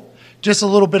people, just a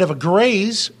little bit of a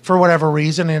graze for whatever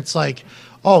reason, and it's like,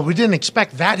 oh, we didn't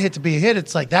expect that hit to be a hit.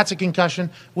 It's like, that's a concussion,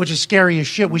 which is scary as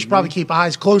shit. We should probably keep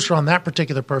eyes closer on that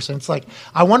particular person. It's like,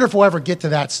 I wonder if we'll ever get to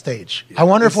that stage. I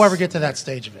wonder if we'll ever get to that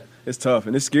stage of it. It's tough,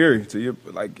 and it's scary. So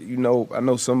I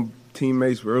know some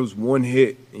teammates where it was one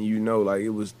hit, and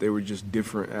they were just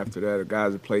different after that. The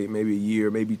guys that played maybe a year,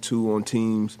 maybe 2 on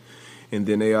teams, and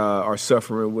then they are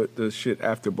suffering with the shit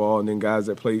after ball, and then guys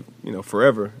that play,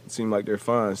 forever, it seem like they're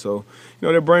fine. So,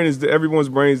 their brain everyone's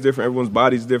brain is different, everyone's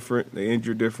body's different, they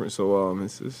injure different. So,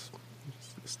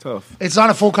 it's tough. It's not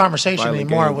a full conversation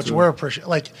anymore, which we're appreciating.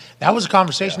 Like, that was a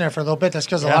conversation there for a little bit. That's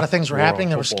because a lot of things were happening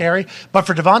that were scary. But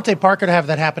for Devontae Parker to have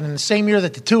that happen in the same year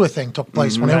that the Tua thing took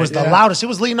place, when it was the loudest, it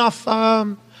was leading off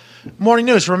Morning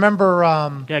News.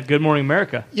 Remember? Good Morning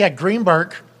America. Yeah,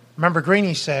 Greenberg. Remember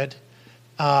Greeny said,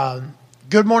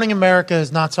 Good Morning America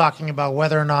is not talking about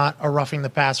whether or not a roughing the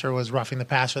passer was roughing the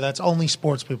passer. That's only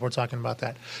sports people are talking about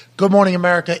that. Good Morning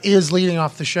America is leading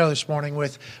off the show this morning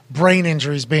with brain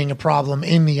injuries being a problem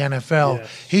in the NFL.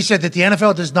 Yes. He said that the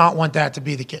NFL does not want that to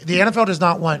be the case. The NFL does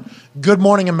not want Good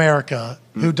Morning America,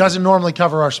 who doesn't normally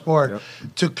cover our sport,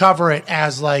 to cover it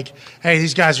as like, hey,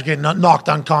 these guys are getting knocked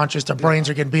unconscious, their brains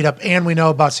are getting beat up, and we know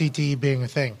about CTE being a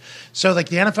thing. So, like,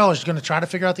 the NFL is going to try to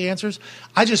figure out the answers.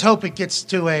 I just hope it gets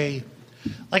to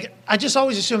I just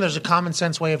always assume there's a common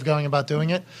sense way of going about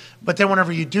doing it. But then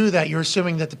whenever you do that, you're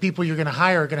assuming that the people you're going to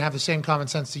hire are going to have the same common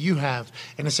sense that you have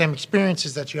and the same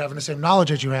experiences that you have and the same knowledge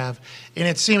that you have. And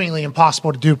it's seemingly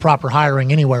impossible to do proper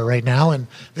hiring anywhere right now. And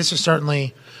this is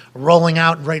certainly rolling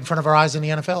out right in front of our eyes in the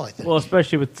NFL, I think. Well,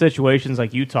 especially with situations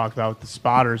like you talked about with the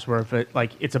spotters, where if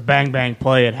it's a bang-bang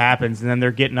play, it happens, and then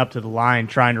they're getting up to the line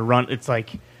trying to run. It's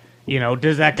like,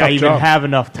 does that guy even have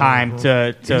enough time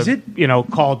to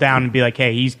call down and be like,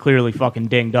 hey, he's clearly fucking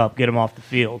dinged up, get him off the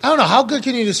field? I don't know. How good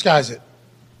can you disguise it?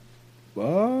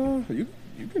 Well, you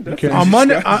can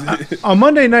definitely on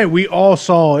Monday night, we all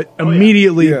saw it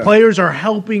immediately. Yeah. Players are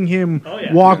helping him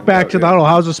walk back to the huddle.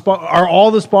 Are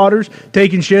all the spotters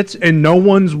taking shits and no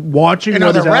one's watching? And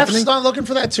what are the refs happening? not looking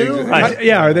for that too?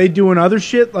 Are they doing other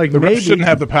shit? Like, the maybe refs shouldn't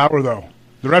have the power, though.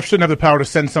 The refs shouldn't have the power to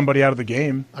send somebody out of the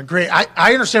game. Agree. I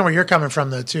understand where you're coming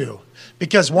from, though, too.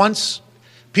 Because once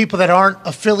people that aren't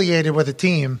affiliated with a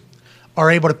team are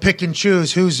able to pick and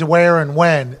choose who's where and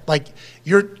when, like,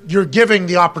 you're giving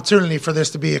the opportunity for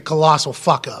this to be a colossal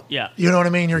fuck-up. Yeah. You know what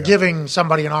I mean? You're giving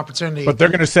somebody an opportunity. But they're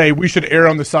going to say we should err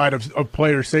on the side of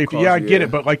player safety. I get it.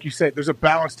 But like you say, there's a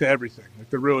balance to everything. Like,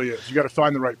 there really is. You got to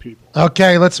find the right people.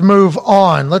 Okay, let's move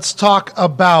on. Let's talk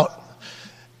about...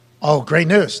 Oh, great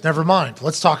news. Never mind.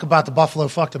 Let's talk about the Buffalo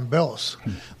fucking Bills.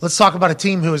 Let's talk about a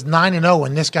team who is 9-0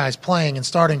 when this guy's playing and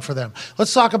starting for them.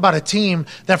 Let's talk about a team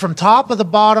that from top of the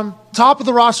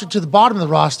roster to the bottom of the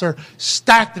roster,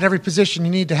 stacked at every position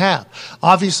you need to have.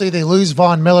 Obviously, they lose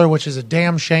Von Miller, which is a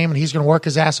damn shame, and he's going to work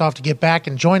his ass off to get back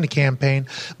and join the campaign.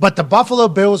 But the Buffalo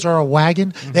Bills are a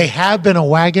wagon. They have been a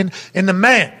wagon. And the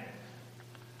man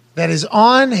that is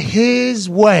on his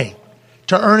way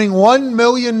to earning $1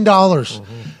 million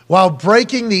while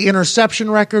breaking the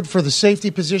interception record for the safety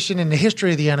position in the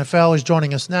history of the NFL is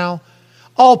joining us now.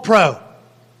 All-Pro,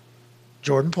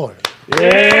 Jordan Poyer.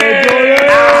 Yeah,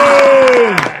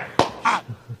 Jordan!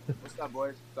 What's up,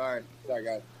 boys? Sorry,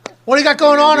 guys. What do you got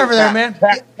going on over there, man?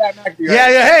 Hey!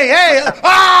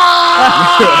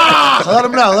 Ah! Let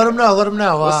him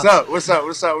know.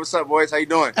 What's up, boys? How you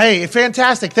doing? Hey,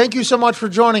 fantastic. Thank you so much for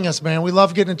joining us, man. We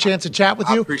love getting a chance to chat with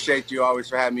you. I appreciate you always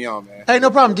for having me on, man. Hey, no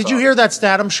problem. Did you hear that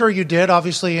stat? I'm sure you did,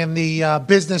 obviously, in the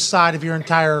business side of your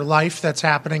entire life that's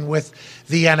happening with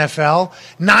the NFL.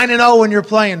 9-0 when you're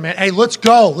playing, man. Hey, let's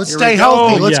go. Let's stay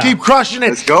healthy. Let's keep crushing it.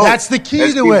 Let's go. That's the key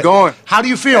Let's to keep it. Going. How do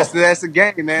you feel? That's the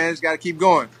game, man. Just got to keep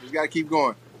going.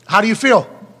 How do you feel?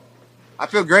 I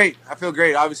feel great.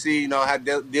 Obviously, I had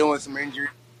dealing with some injuries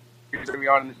early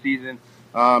on in the season.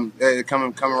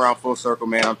 coming around full circle,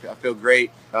 man. I feel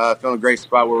great. Feeling a great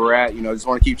spot where we're at. Just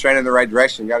want to keep trending in the right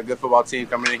direction. Got a good football team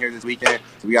coming in here this weekend.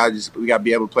 So we gotta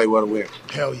be able to play well to win.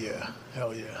 Hell yeah.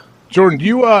 Jordan, do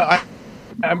you?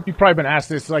 You've probably been asked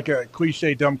this, like a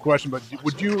cliche, dumb question, but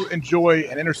would you enjoy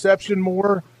an interception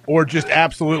more, or just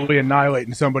absolutely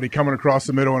annihilating somebody coming across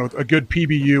the middle and with a good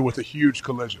PBU with a huge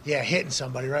collision? Yeah, hitting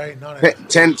somebody, right?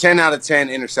 10 out of 10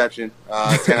 interception.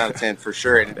 10 out of 10 for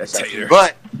sure interception.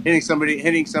 But hitting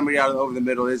somebody out over the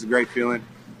middle is a great feeling.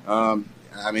 I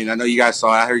know you guys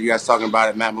saw it. I heard you guys talking about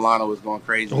it. Matt Milano was going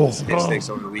crazy with sticks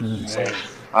over the weekend. So,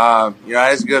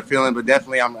 it's a good feeling, but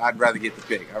definitely I'd rather get the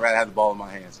pick. I'd rather have the ball in my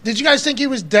hands. Did you guys think he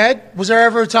was dead? Was there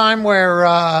ever a time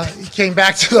where he came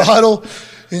back to the huddle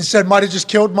and said might have just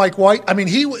killed Mike White?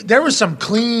 There was some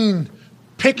clean,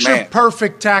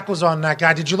 picture-perfect tackles on that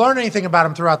guy. Did you learn anything about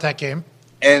him throughout that game?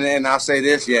 And I'll say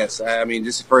this, yes.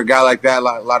 Just for a guy like that, a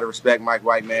lot of respect, Mike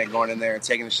White, man, going in there and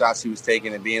taking the shots he was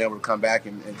taking and being able to come back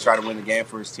and try to win the game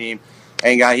for his team.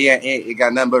 He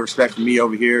got nothing but respect for me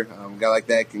over here. A guy like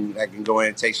that can go in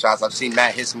and take shots. I've seen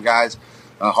Matt hit some guys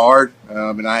hard,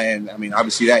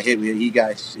 obviously that hit me.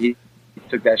 He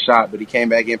took that shot, but he came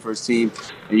back in for his team,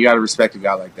 and you got to respect a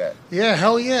guy like that. Yeah,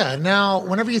 hell yeah. Now,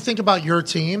 whenever you think about your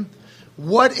team,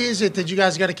 what is it that you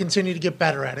guys got to continue to get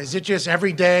better at? Is it just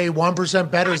every day 1%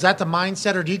 better? Is that the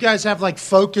mindset? Or do you guys have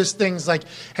focused things like,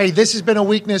 hey, this has been a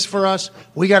weakness for us.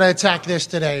 We got to attack this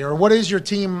today? Or what is your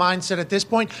team mindset at this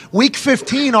point? Week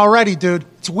 15 already, dude.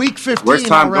 It's week 15 Where's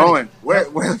time already. Where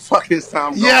the fuck is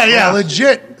time going? Yeah,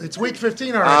 legit. It's week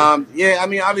 15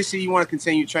 already. Obviously you want to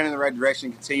continue trending in the right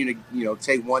direction, continue to,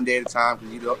 take one day at a time.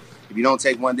 Because if you don't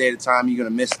take one day at a time, you're gonna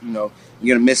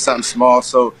miss something small.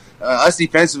 So us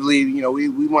defensively,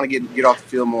 we want to get off the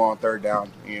field more on third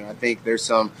down. I think there's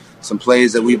some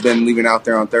plays that we've been leaving out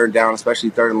there on third down,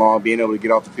 especially third and long, being able to get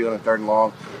off the field on third and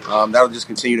long. That'll just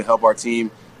continue to help our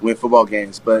team win football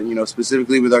games. But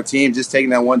specifically with our team, just taking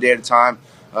that one day at a time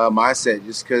mindset.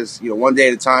 Just because one day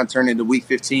at a time turned into week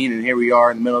 15, and here we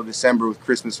are in the middle of December with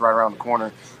Christmas right around the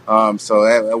corner. So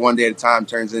that one day at a time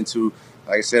turns into,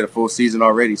 like I said, a full season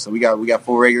already. So we got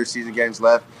 4 regular season games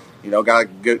left. Got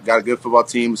a good football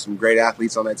team with some great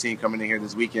athletes on that team coming in here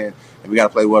this weekend, and we got to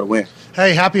play well to win.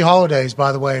 Hey, happy holidays,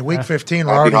 by the way. Week 15,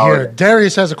 we're already holiday. here.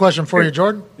 Darius has a question for you,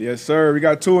 Jordan. Yes, sir. We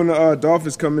got 2 in the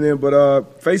Dolphins coming in,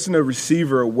 but facing a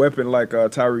receiver, a weapon like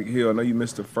Tyreek Hill. I know you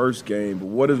missed the first game, but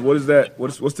what is that?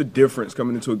 What's the difference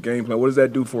coming into a game plan? What does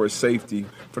that do for a safety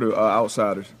for the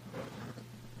outsiders?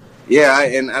 Yeah,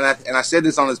 and I said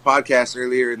this on this podcast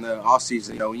earlier in the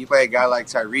offseason. When you play a guy like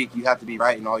Tyreek, you have to be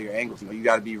right in all your angles. You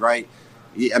got to be right.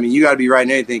 You got to be right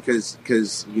in anything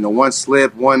because one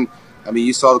slip,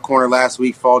 you saw the corner last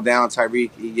week fall down.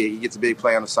 Tyreek, he gets a big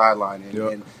play on the sideline,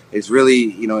 and it's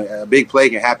really a big play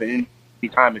can happen any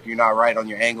time if you're not right on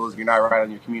your angles, if you're not right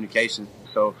on your communication.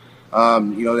 So.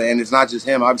 And it's not just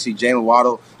him. Obviously, Jalen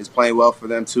Waddle is playing well for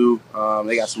them too.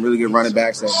 They got some really good running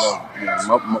backs.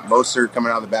 Mostert coming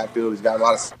out of the backfield. He's got a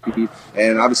lot of speed,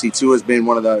 and obviously Tua's been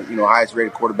one of the highest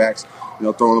rated quarterbacks.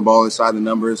 Throwing the ball inside the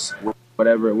numbers,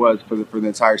 whatever it was for the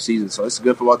entire season. So it's a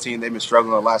good football team. They've been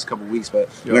struggling the last couple of weeks, but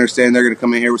we understand they're going to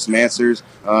come in here with some answers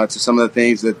to some of the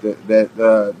things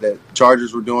that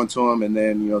Chargers were doing to them, and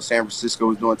then San Francisco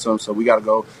was doing to them. So we got to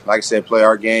go, like I said, play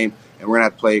our game. And we're going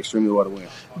to have to play extremely well to win.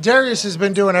 Darius has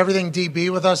been doing everything DB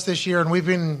with us this year, and we've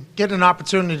been getting an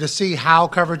opportunity to see how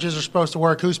coverages are supposed to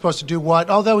work, who's supposed to do what.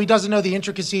 Although he doesn't know the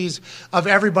intricacies of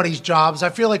everybody's jobs, I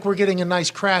feel like we're getting a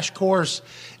nice crash course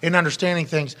in understanding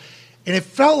things. And it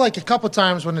felt like a couple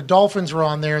times when the Dolphins were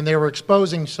on there and they were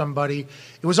exposing somebody,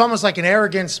 it was almost like an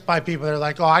arrogance by people. They're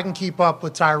like, oh, I can keep up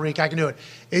with Tyreek. I can do it.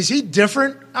 Is he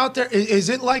different out there? Is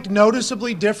it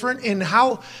noticeably different in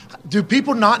how – do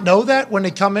people not know that when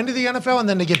they come into the NFL and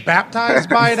then they get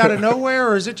baptized by it out of nowhere?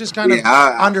 Or is it just kind of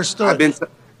understood?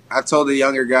 I've told the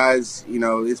younger guys,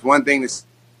 it's one thing to see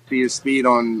his speed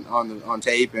on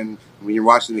tape and when you're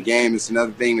watching the game. It's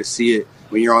another thing to see it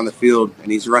when you're on the field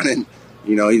and he's running –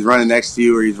 he's running next to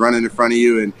you or he's running in front of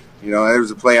you. And, there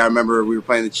was a play I remember we were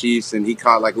playing the Chiefs and he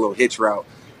caught like a little hitch route.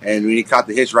 And when he caught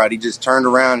the hitch route, he just turned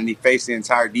around and he faced the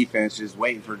entire defense just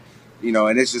waiting for,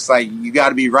 and it's just like you got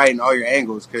to be right in all your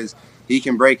angles because he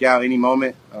can break out any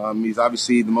moment. He's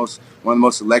obviously one of the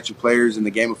most electric players in the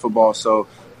game of football. So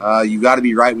you got to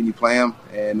be right when you play him.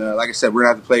 And like I said, we're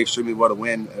going to have to play extremely well to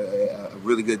win a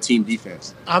really good team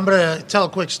defense. I'm going to tell a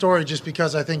quick story just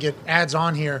because I think it adds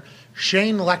on here.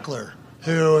 Shane Leckler,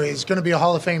 who is going to be a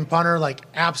Hall of Fame punter, like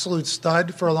absolute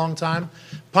stud for a long time,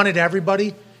 punted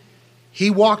everybody. He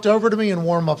walked over to me in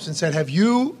warm-ups and said, have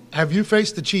you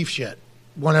faced the Chiefs yet?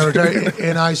 whenever,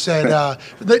 and I said,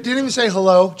 didn't even say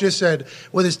hello, just said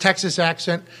with his Texas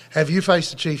accent, have you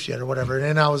faced the Chiefs yet or whatever?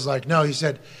 And I was like, no. He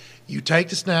said, you take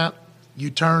the snap, you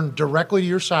turn directly to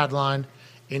your sideline,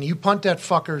 and you punt that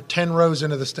fucker 10 rows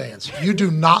into the stands. You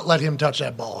do not let him touch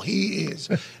that ball. He is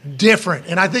different.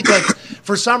 And I think, like,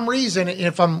 for some reason,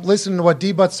 if I'm listening to what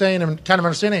D-Butt's saying and kind of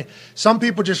understanding it, some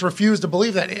people just refuse to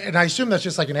believe that. And I assume that's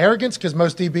just like an arrogance because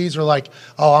most DBs are like,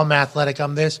 oh, I'm athletic,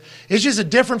 I'm this. It's just a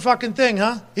different fucking thing,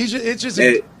 huh?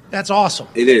 That's awesome.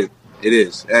 It is. It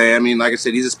is. I mean, like I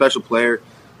said, he's a special player.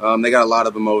 They got a lot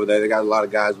of them over there. They got a lot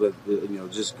of guys with,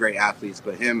 just great athletes.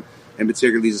 But him, in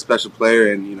particular, he's a special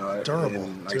player, and durable.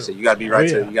 And like I said, you got to be right.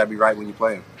 You got to be right when you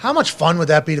play him. How much fun would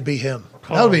that be him?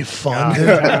 That would be fun, dude.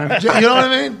 You know what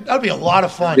I mean? That would be a lot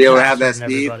of fun. Be able to have that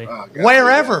speed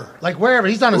wherever.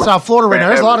 He's down in South Florida right now.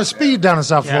 There's a lot of speed down in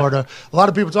South Florida. A lot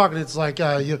of people talking. It's like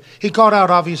he called out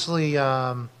obviously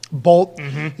Bolt.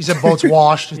 Mm-hmm. He said Bolt's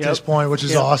washed at this point, which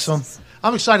is awesome.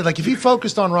 I'm excited. Like, if he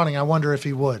focused on running, I wonder if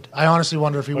he would. I honestly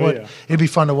wonder if he would. Yeah. It'd be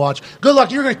fun to watch. Good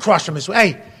luck. You're going to crush him this way.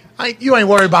 Hey. You ain't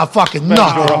worried about fucking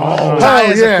nothing. Ty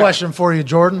has a question for you,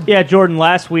 Jordan. Yeah, Jordan,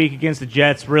 last week against the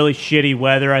Jets, really shitty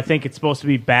weather. I think it's supposed to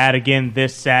be bad again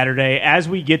this Saturday. As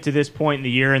we get to this point in the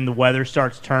year and the weather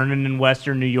starts turning in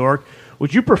Western New York,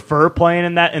 would you prefer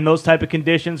playing in those type of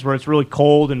conditions where it's really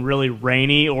cold and really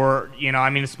rainy, or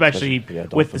especially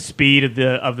with the speed of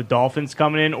the Dolphins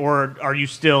coming in, or are you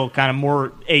still kind of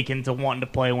more aching to wanting to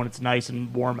play when it's nice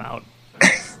and warm out?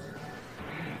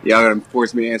 Y'all gonna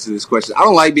force me to answer this question. I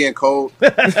don't like being cold.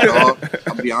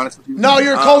 I'll be honest with you. No,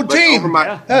 you're a cold team.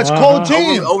 That's cold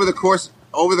team. Over the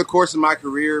course of my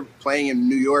career playing in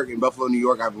New York, in Buffalo, New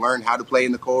York, I've learned how to play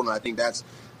in the cold, and I think that's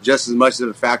just as much of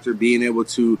a factor. Being able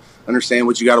to understand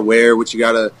what you got to wear, what you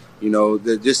got to,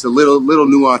 just the little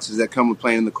nuances that come with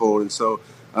playing in the cold. And so,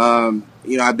 I've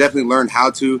definitely learned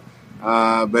how to.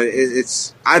 But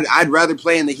I'd rather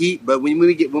play in the heat. But when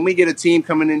we get a team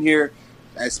coming in here,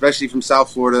 especially from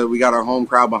South Florida, we got our home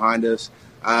crowd behind us.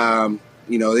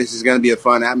 This is going to be a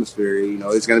fun atmosphere.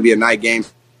 It's going to be a night game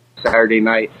Saturday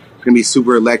night. It's going to be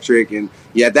super electric. And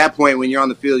at that point, when you're on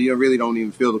the field, you really don't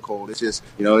even feel the cold. It's just,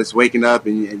 it's waking up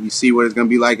and you see what it's going to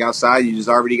be like outside. You just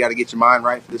already got to get your mind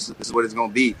right. This is what it's going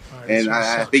to be. Right, and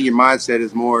I think your mindset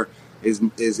is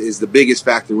is the biggest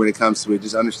factor when it comes to it.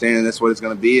 Just understanding that's what it's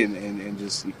going to be and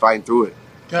just fighting through it.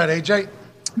 Good, AJ.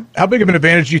 How big of an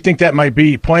advantage do you think that might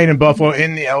be, playing in Buffalo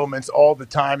in the elements all the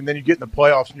time, and then you get in the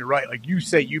playoffs and you're right. Like you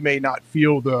say, you may not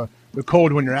feel the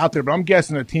cold when you're out there, but I'm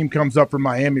guessing a team comes up from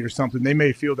Miami or something, they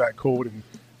may feel that cold in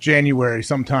January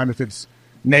sometime if it's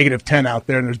 -10 out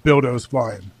there and there's dildos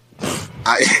flying.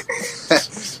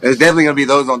 There's definitely gonna be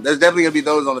those on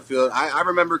the field. I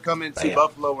remember coming to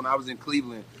Buffalo when I was in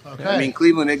Cleveland. Okay. I mean,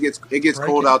 Cleveland, it gets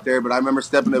cold out there, but I remember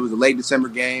it was a late December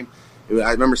game.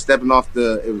 I remember stepping off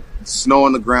snow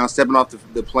on the ground, stepping off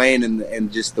the plane,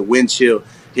 and just the wind chill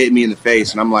hit me in the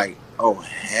face, and I'm like, oh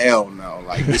hell no!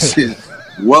 Like, this is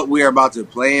what we're about to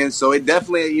play in. So it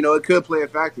definitely, it could play a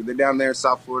factor. They're down there in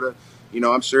South Florida.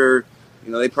 I'm sure,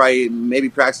 they probably maybe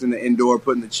practicing the indoor,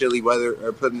 putting the chilly weather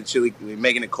or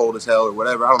making it cold as hell or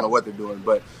whatever. I don't know what they're doing,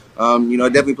 but it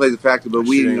definitely plays a factor. But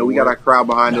we got our crowd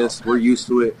behind us. We're used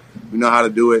to it. We know how to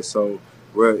do it. So.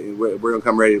 We're gonna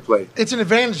come ready to play. It's an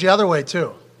advantage the other way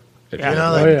too.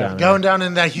 Going down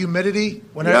in that humidity.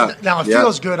 Now it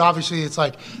feels good. Obviously, it's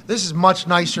like this is much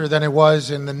nicer than it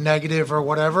was in the negative or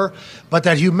whatever. But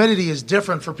that humidity is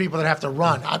different for people that have to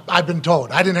run. I've been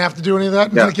told. I didn't have to do any of that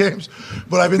in the games,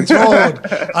 but I've been told.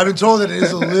 I've been told that it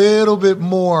is a little bit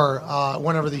more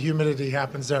whenever the humidity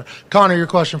happens there. Connor, your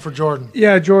question for Jordan.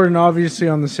 Yeah, Jordan. Obviously,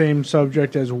 on the same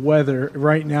subject as weather.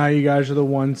 Right now, you guys are the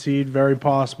 1 seed. Very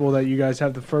possible that you guys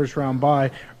have the first round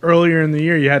bye. Earlier in the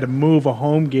year, you had to move a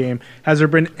home game. Has there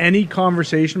been any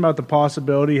conversation about the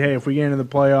possibility, hey, if we get into the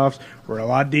playoffs, we're a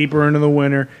lot deeper into the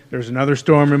winter, there's another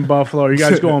storm in Buffalo, are you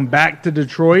guys going back to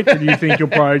Detroit, or do you think you'll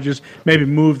probably just maybe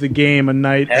move the game a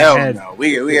night ahead? Hell no.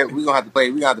 We're gonna have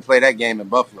to play that game in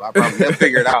Buffalo. I promise. They'll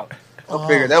figure it out. They'll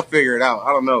figure it out.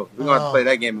 I don't know. We're gonna have to play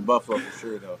that game in Buffalo for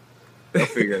sure, though. They'll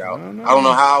figure it out. I don't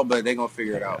know how, but they're gonna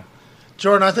figure it out.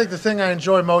 Jordan, I think the thing I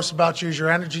enjoy most about you is your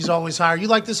energy's always higher. You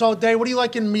like this all day. What do you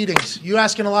like in meetings? You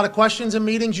asking a lot of questions in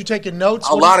meetings? You taking notes?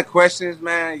 A lot of questions,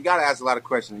 man. You got to ask a lot of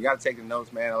questions. You got to take the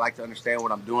notes, man. I like to understand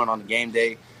what I'm doing on the game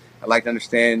day. I like to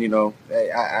understand,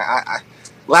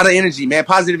 a lot of energy, man.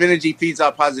 Positive energy feeds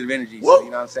off positive energy. So, you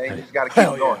know what I'm saying? You just got to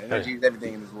keep going. Energy is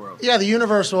everything in this world. Yeah, the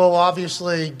universe will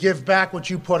obviously give back what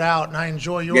you put out, and I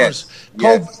enjoy yours.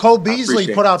 Cole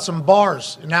Beasley put out some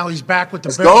bars, and now he's back with the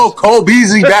Bills. Go, Cole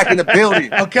Beasley back in the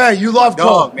building. Okay, you love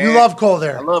Cole. Man. You love Cole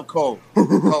there. I love Cole.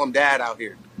 Call him Dad out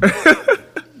here.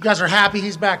 guys are happy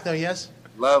he's back, though, yes?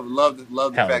 Love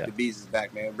the fact that Bees is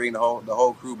back, man. Bring the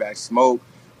whole crew back. Smoke,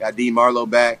 got D Marlowe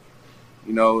back.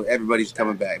 You know, everybody's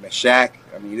coming back. Man, Shaq.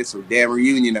 I mean, it's a damn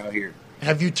reunion out here.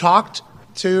 Have you talked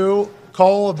to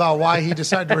Cole about why he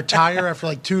decided to retire after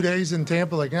like 2 days in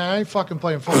Tampa? Like, I ain't fucking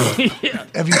playing football.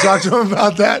 Have you talked to him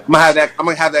about that? I'm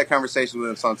gonna have that conversation with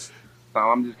him sometime.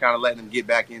 I'm just kind of letting him get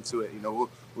back into it. You know,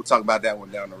 we'll talk about that one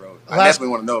down the road. I definitely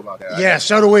want to know about that. Yeah,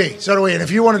 so do we. And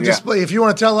if you want to display, if you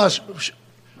want to tell us.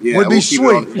 Would be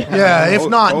sweet. If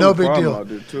not, no big deal.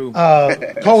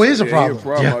 Cole is a problem. He's a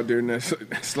problem out there in that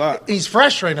slot. He's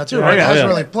fresh right now, too, right? He hasn't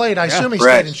really played. I assume he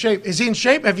stayed in shape. Is he in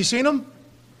shape? Have you seen him?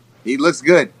 He looks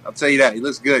good. I'll tell you that. He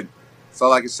looks good. That's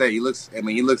all I can say. He looks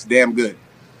damn good.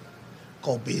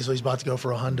 Cole Beasley's about to go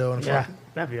for $100. And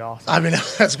that'd be awesome. I mean,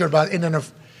 that's good. And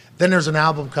then there's an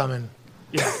album coming.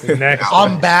 Yeah. Next.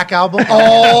 I'm back album.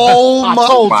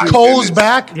 Oh, my. Cole's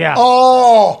back? Yeah.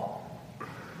 Oh.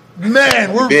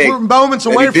 Man, we're moments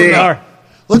away from that.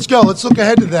 Let's go. Let's look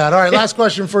ahead to that. All right, last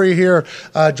question for you here,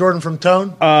 Jordan from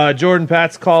Tone. Jordan,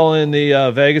 Pat's calling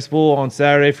the Vegas Bowl on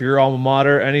Saturday for your alma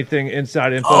mater. Anything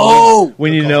inside info we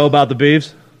need to know about the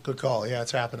Beavs? Good call. Yeah,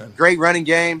 it's happening. Great running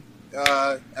game.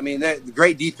 The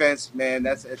great defense, man.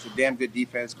 It's a damn good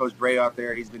defense. Coach Bray out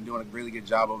there, he's been doing a really good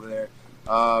job over there.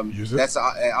 That's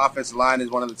offensive line is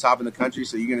one of the top in the country,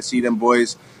 so you're going to see them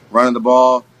boys running the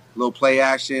ball. Little play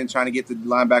action, trying to get the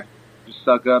linebacker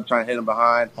stuck up, trying to hit him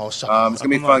behind. It's going to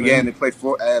be a fun game. They play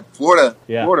Florida,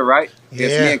 right?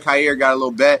 Yes, me and Kyer got a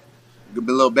little bet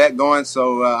going.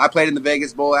 So I played in the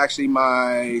Vegas Bowl actually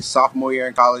my sophomore year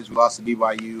in college. We lost to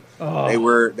BYU.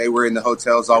 They were in the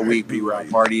hotels all week. We were out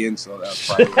partying, so that was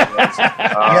probably what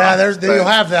it was. You'll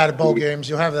have that at bowl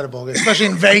games. Especially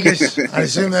in Vegas. I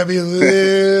assume that'd be a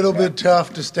little bit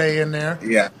tough to stay in there.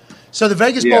 Yeah. So the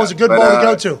Vegas Bowl is a good bowl to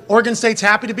go to. Oregon State's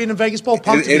happy to be in the Vegas Bowl.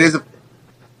 Pumped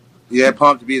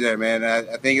pumped to be there, man.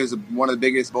 I think it was one of the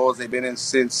biggest bowls they've been in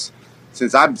since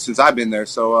I've been there.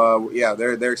 So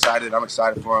they're excited. I'm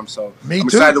excited for them. So I'm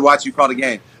excited to watch you call the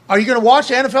game. Are you going to watch?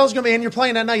 The NFL's going to be, and you're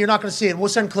playing that night. You're not going to see it. We'll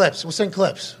send clips.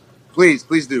 Please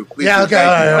do. Okay. All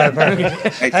right,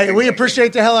 perfect. Hey, we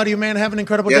appreciate the hell out of you, man. Have an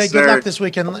incredible day. Good luck this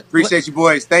weekend. Appreciate you,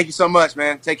 boys. Thank you so much,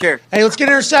 man. Take care. Hey, let's get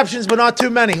interceptions, but not too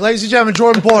many. Ladies and gentlemen,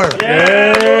 Jordan Poyer.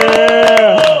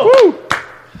 Yeah. Woo.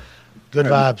 Good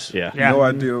vibes. Yeah. No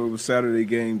idea it was Saturday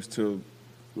games till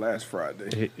last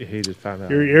Friday. He just found out.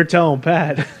 You're telling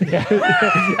Pat.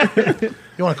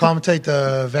 You want to commentate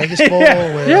the Vegas Bowl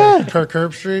with Kirk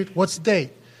Herbstreit? What's the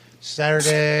date?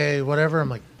 Saturday, whatever. I'm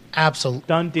like, absolutely.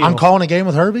 Done deal. I'm calling a game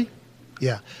with Herbie?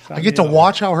 Yeah. I get to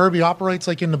watch how Herbie operates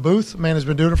like in the booth. Man has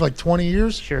been doing it for like 20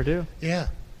 years. Sure do. Yeah.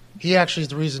 He actually is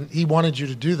the reason he wanted you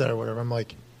to do that or whatever. I'm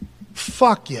like,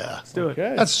 fuck yeah. Let's do it.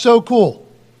 Okay. That's so cool.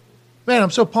 Man, I'm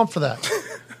so pumped for that.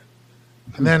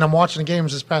 And then I'm watching the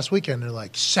games this past weekend. They're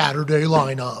like, Saturday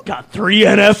lineup. Got 3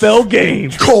 NFL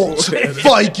games. Colts,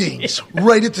 Vikings,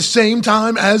 right at the same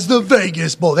time as the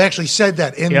Vegas Bowl. They actually said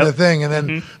that in the thing. And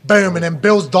then, boom, and then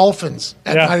Bills, Dolphins.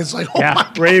 At night, it's like, my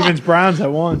God. Ravens, Browns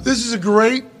at once. This is a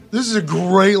great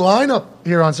lineup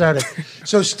here on Saturday.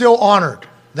 So still honored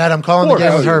that I'm calling the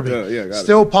game with Herbie.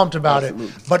 Still pumped about it.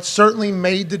 But certainly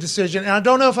made the decision. And I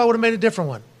don't know if I would have made a different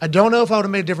one. I don't know if I would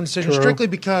have made a different decision strictly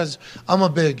because I'm a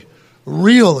big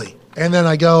really. And then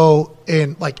I go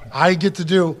in, like, I get to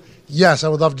do, yes, I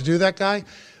would love to do that guy.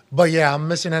 But, yeah, I'm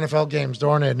missing NFL games,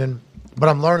 darn it. But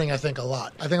I'm learning, I think, a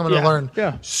lot. I think I'm going to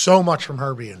learn so much from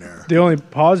Herbie in there. The only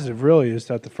positive, really, is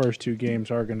that the first 2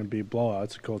 games are going to be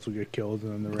blowouts. The Colts will get killed,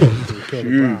 and then the Ravens will kill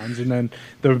the Browns. And then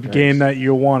the game that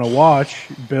you'll want to watch,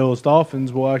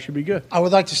 Bills-Dolphins, will actually be good. I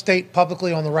would like to state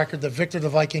publicly on the record that Victor the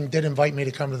Viking did invite me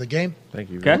to come to the game.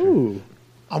 Thank you. Okay. Ooh.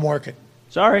 I'm working.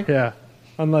 Sorry. Yeah.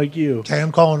 Unlike you. Okay,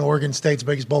 I'm calling Oregon State's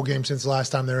biggest bowl game since the last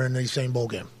time they were in the same bowl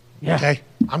game. Yeah. Okay?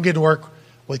 I'm getting to work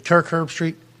with Kirk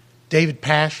Herbstreit, David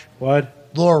Pash,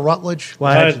 Laura Rutledge,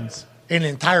 Legends, and an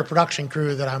entire production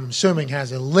crew that I'm assuming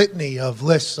has a litany of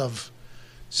lists of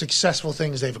successful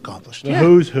things they've accomplished. The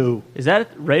who's who. Is that at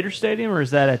Raider Stadium or is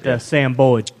that at Sam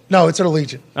Boyd? No, it's at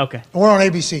Allegiant. Okay. And we're on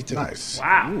ABC, too. Nice.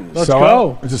 Wow. Let's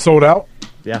go. Is it sold out?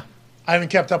 Yeah. I haven't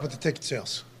kept up with the ticket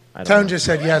sales. Tone just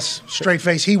said yes, straight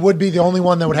face. He would be the only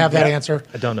one that would have that answer.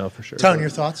 I don't know for sure. Tone, your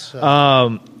thoughts?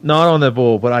 Not on that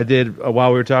bowl, but I did while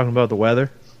we were talking about the weather.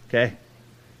 Okay.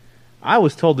 I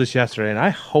was told this yesterday, and I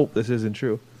hope this isn't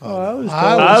true. I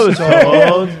was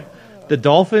told the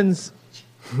Dolphins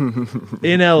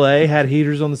in LA had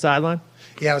heaters on the sideline.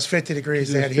 Yeah, it was 50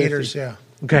 degrees. They had heaters. Yeah.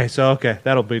 Okay,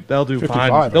 they'll do 55.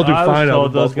 fine. They'll do fine. I was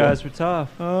told those guys were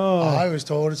tough. I was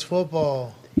told it's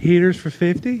football. Heaters for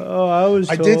 50? Oh,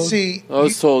 I did see. I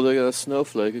was told they got a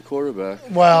snowflake at quarterback.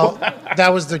 Well,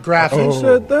 that was the graphic. Who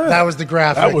said that? That was the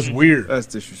graphic. That was weird. That's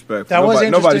disrespectful. That was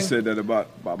Nobody interesting. said that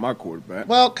about my quarterback.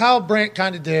 Well, Kyle Brandt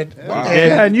kind of did. Wow.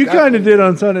 Yeah, and you kind of did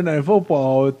on Sunday Night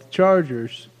Football with the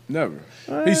Chargers. Never.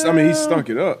 He stunk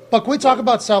it up. But can we talk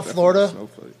about South Florida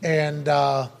and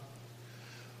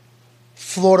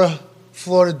Florida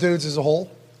dudes as a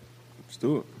whole? Let's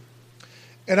do it.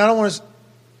 And I don't want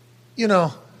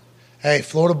to, hey,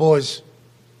 Florida boys,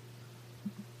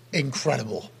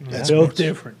 incredible. That's built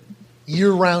different.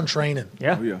 Year-round training.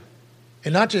 Yeah. Oh, yeah.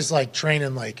 And not just like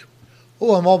training like,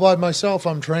 oh, I'm all by myself,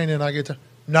 I'm training, I get to.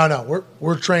 No,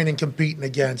 we're training, competing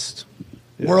against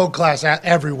world-class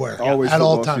everywhere Always at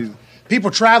all football times. season.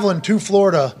 People traveling to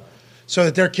Florida so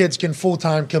that their kids can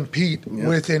full-time compete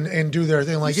with and do their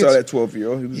thing. Like You saw that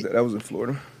 12-year-old. That was in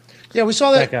Florida. Yeah, we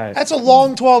saw that. guy. That's a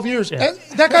long 12 years. Yeah.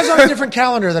 That guy's on a different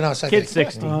calendar than us, I Kid's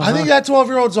think. 60. I think that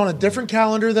 12-year-old's on a different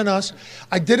calendar than us.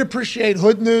 I did appreciate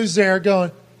Hood News there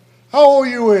going, how old are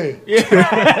you?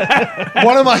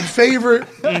 One of my favorite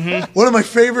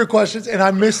questions, and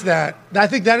I miss that. I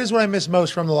think that is what I miss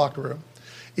most from the locker room,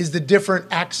 is the different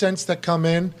accents that come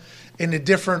in and the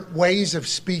different ways of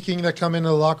speaking that come into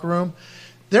the locker room.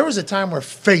 There was a time where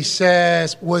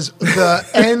faces was the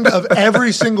end of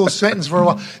every single sentence for a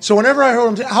while. So whenever I heard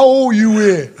him say, how old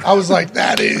you? I was like,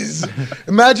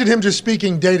 imagine him just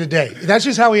speaking day to day. That's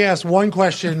just how he asked one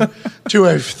question to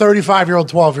a 35-year-old,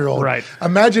 12-year-old. Right.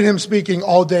 Imagine him speaking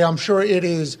all day. I'm sure it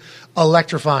is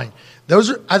electrifying.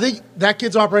 I think that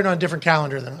kid's operating on a different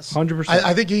calendar than us. 100%.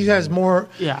 I think he has more.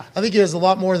 Yeah. I think he has a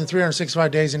lot more than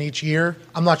 365 days in each year.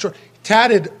 I'm not sure.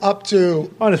 Tatted up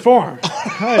to on his forearm.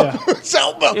 Oh, yeah. his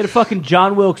elbow. He had a fucking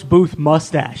John Wilkes Booth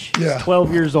mustache. Yeah. He's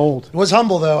 12 years old. Was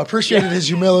humble, though. Appreciated his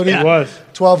humility. He was.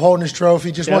 12 holding his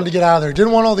trophy. Just wanted to get out of there.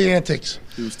 Didn't want all the antics.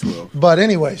 He was 12. But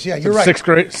anyways, yeah, you're right. Sixth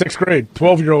grade.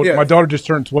 12-year-old. Yeah. My daughter just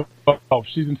turned 12.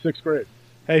 She's in 6th grade.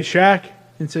 Hey, Shaq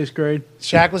in 6th grade.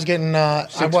 Shaq was getting. I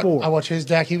 6'4". watched his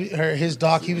doc. His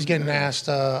doc. He was getting asked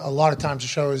a lot of times to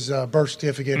show his birth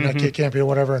certificate and that kid can't be or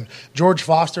whatever. And George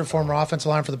Foster, former offensive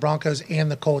line for the Broncos and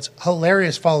the Colts,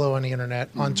 hilarious follow on the internet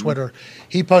on Twitter.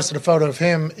 He posted a photo of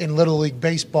him in Little League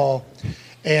baseball,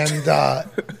 and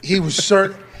he was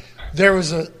certain. There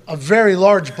was a very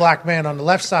large black man on the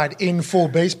left side in full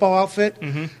baseball outfit,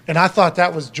 and I thought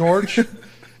that was George.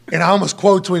 And I almost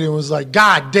quote tweeted and was like,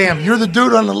 God damn, you're the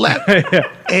dude on the left.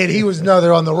 And he was, no,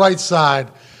 they're on the right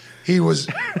side. He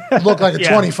looked like a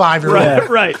 25-year-old.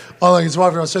 Right. Like a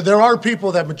 12-year-old. So there are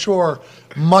people that mature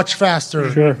much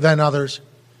faster than others.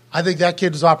 I think that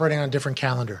kid is operating on a different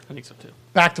calendar. I think so, too.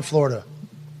 Back to Florida.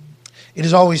 It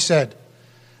is always said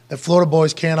that Florida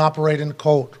boys can't operate in the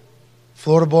cold.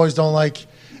 Florida boys don't like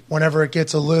whenever it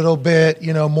gets a little bit,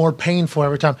 more painful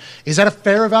every time. Is that a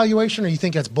fair evaluation, or you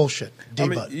think that's bullshit?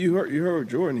 You heard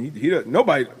Jordan. He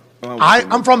nobody.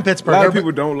 I'm from Pittsburgh. A lot of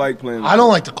people don't like playing. I don't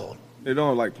like the cold. They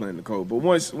don't like playing the cold. But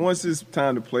once it's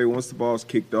time to play, once the ball's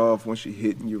kicked off, once you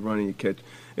hit and you're running, you catch,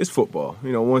 it's football.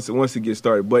 Once it gets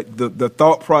started. But the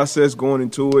thought process going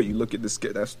into it, you look at the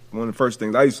schedule. That's one of the first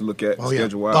things I used to look at.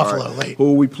 Schedule. Buffalo late.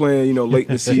 Who are we playing? Late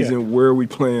in the season. Where are we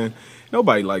playing?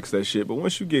 Nobody likes that shit. But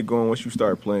once you get going, once you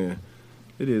start playing,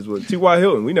 it is what. T.Y.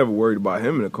 Hilton, we never worried about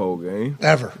him in a cold game.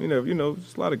 Ever.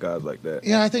 There's a lot of guys like that.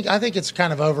 Yeah, I think it's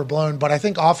kind of overblown, but I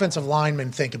think offensive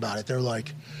linemen think about it. They're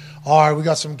like, all right, we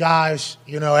got some guys,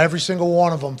 every single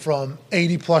one of them from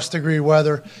 80-plus degree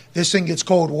weather. This thing gets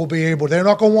cold, we'll be able. They're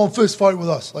not going to want a fist fight with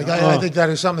us. I think that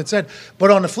is something that's said.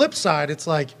 But on the flip side, it's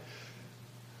like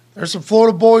there's some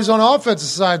Florida boys on the offensive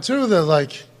side, too, that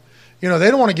like, they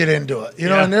don't want to get into it.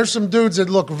 And there's some dudes that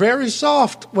look very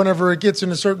soft whenever it gets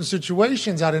into certain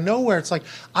situations out of nowhere. It's like,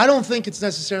 I don't think it's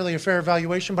necessarily a fair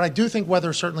evaluation, but I do think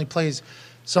weather certainly plays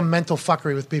some mental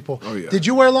fuckery with people. Oh, yeah. Did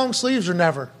you wear long sleeves or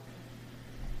never?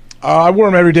 I wore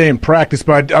them every day in practice,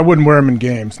 but I wouldn't wear them in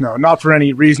games. No, not for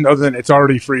any reason other than it's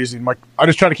already freezing. I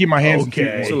just try to keep my hands and feet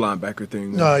warm. It's a linebacker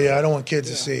thing. No, I don't want kids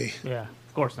to see. Yeah,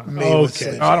 of course not. Me with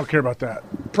sleeves. No, I don't care about that.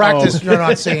 Practice, you're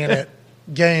not seeing it.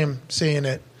 Game, seeing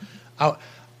it.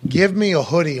 Give me a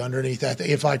hoodie underneath that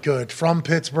if I could from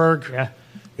Pittsburgh. Yeah,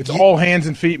 it's all hands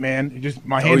and feet, man.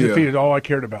 My hands and feet is all I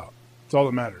cared about. It's all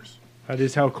that matters. That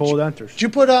is how cold enters. Did you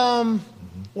put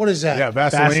what is that? Yeah,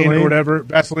 Vaseline or whatever.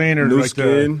 Vaseline or new like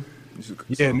skin.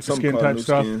 New skin type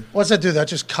stuff. What's that do? That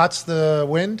just cuts the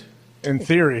wind? In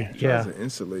theory, yeah.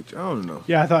 Insulate. I don't know.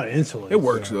 Yeah, I thought it insulates. It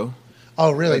works though.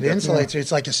 Oh, really? It insulates.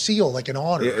 It's like a seal, like an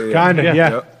otter. Yeah. Kind of.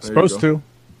 Yeah. Yep. Supposed to.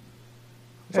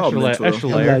 It's all mental, extra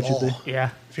layer. Yeah.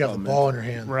 If you have the ball in your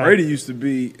hand. Right. Brady used to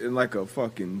be in like a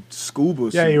fucking scuba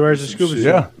suit. Yeah, he wears a scuba suit.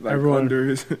 Yeah. Like Everyone under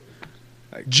his.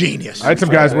 Genius. I had some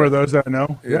guys wear those that I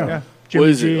know. Yeah. What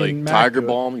is it, like Tiger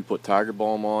Balm? You put Tiger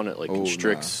Balm on it, like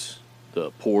constricts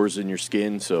the pores in your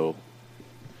skin. So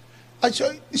I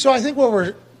think what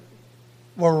we're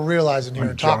realizing here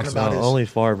and talking about is only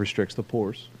Favre restricts the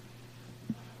pores.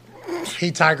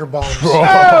 he Tiger Balms.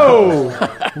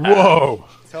 Whoa.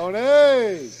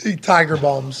 Tony. He Tiger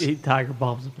Balms. He Tiger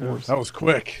Balms, of course. That was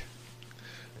quick.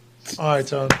 All right,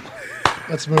 Tony.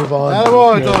 Let's move on.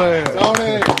 Tony.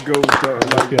 Go,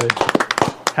 Tony. Good.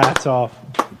 Hats off.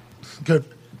 Good.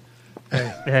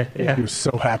 Yeah. He was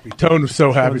so happy. Tone was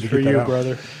so happy to For get that you, out.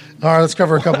 brother. All right, let's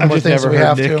cover a couple I've more just things never that we heard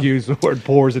have Nick to. use the word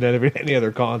pores in any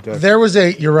other context. There was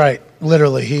you're right,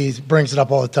 literally. He brings it up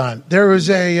all the time. There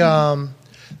was a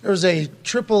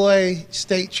AAA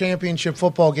state championship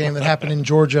football game that happened in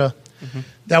Georgia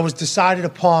that was decided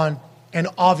upon an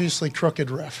obviously crooked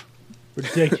ref.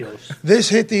 Ridiculous. This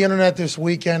hit the internet this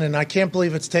weekend, and I can't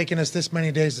believe it's taken us this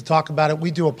many days to talk about it. We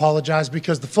do apologize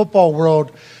because the football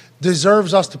world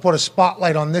deserves us to put a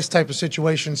spotlight on this type of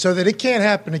situation so that it can't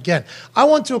happen again. I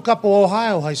went to a couple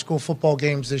Ohio high school football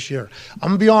games this year. I'm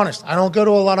going to be honest. I don't go to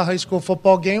a lot of high school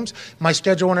football games. My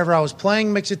schedule whenever I was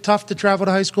playing makes it tough to travel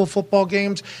to high school football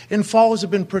games. And falls have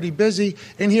been pretty busy.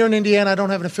 And here in Indiana, I don't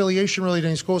have an affiliation really to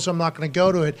any school, so I'm not going to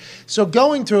go to it. So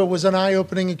going to it was an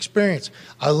eye-opening experience.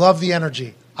 I love the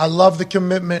energy. I love the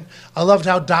commitment. I loved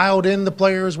how dialed in the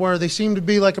players were. They seemed to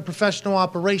be like a professional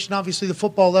operation. Obviously, the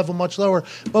football level much lower.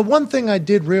 But one thing I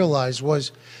did realize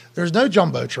was there's no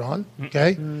Jumbotron,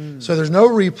 okay? So there's no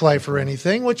replay for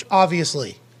anything, which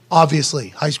obviously,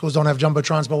 high schools don't have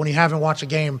Jumbotrons, but when you haven't watched a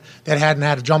game that hadn't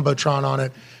had a Jumbotron on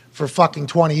it for fucking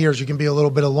 20 years, you can be a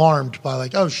little bit alarmed by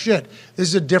like, oh, shit, this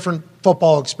is a different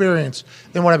football experience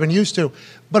than what I've been used to.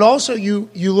 But also you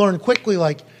learn quickly,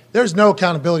 like, there's no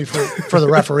accountability for the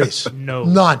referees. No.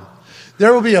 None.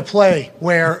 There will be a play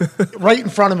where right in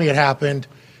front of me it happened.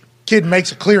 Kid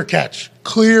makes a clear catch.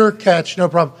 Clear catch, no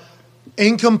problem.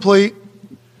 Incomplete.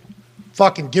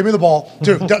 Fucking give me the ball.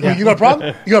 Dude, you got a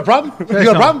problem? You got a problem? You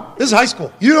got a problem? This is high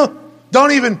school. You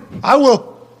don't even, I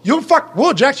will. We'll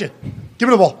eject you. Give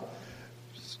me the ball.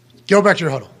 Go back to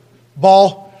your huddle.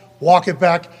 Ball, walk it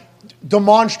back.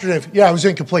 Demonstrative. Yeah, it was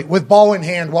incomplete. With ball in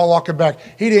hand while walking back.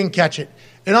 He didn't catch it.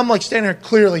 And I'm like standing there,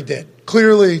 clearly did.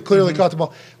 Clearly caught the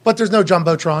ball. But there's no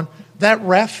Jumbotron. That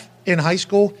ref in high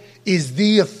school is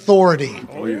the authority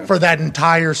for that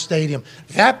entire stadium.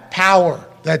 That power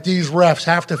that these refs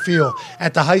have to feel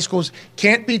at the high schools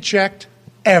can't be checked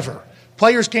ever.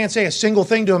 Players can't say a single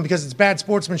thing to them because it's bad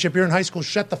sportsmanship here in high school.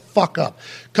 Shut the fuck up.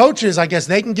 Coaches, I guess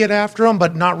they can get after them,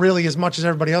 but not really as much as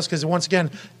everybody else because, once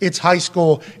again, it's high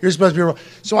school. You're supposed to be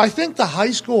 – so I think the high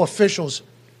school officials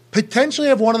 – potentially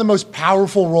have one of the most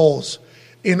powerful roles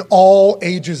in all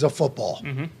ages of football.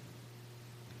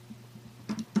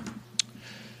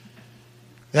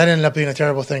 That ended up being a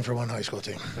terrible thing for one high school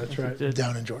team. That's right.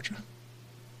 Down in Georgia.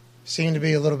 Seemed to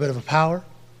be a little bit of a power.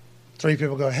 3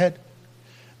 people go ahead.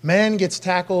 Man gets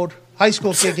tackled. High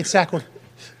school kid gets tackled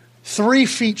 3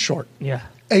 feet short. Yeah.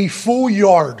 A full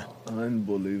yard.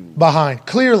 Unbelievable. Behind.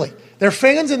 Clearly. Their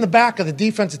fans in the back of the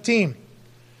defensive team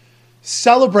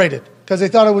celebrated because they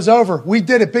thought it was over. We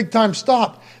did it. Big time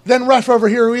stop. Then ref over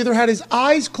here, who either had his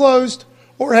eyes closed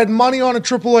or had money on a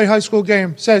AAA high school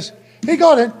game, says, he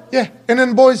got in. Yeah. And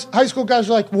then boys, high school guys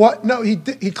are like, what? No, he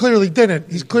clearly didn't.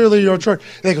 He's clearly your short.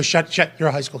 They go, shut. You're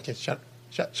a high school kid. Shut.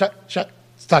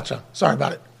 It's touchdown. Sorry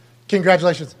about it.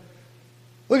 Congratulations.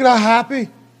 Look at how happy.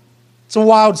 It's a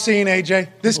wild scene, AJ.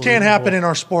 This can't happen in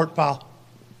our sport, pal.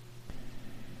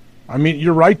 I mean,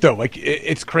 you're right, though. Like,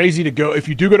 it's crazy to go. If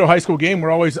you do go to a high school game, we're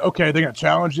always, okay, they're going to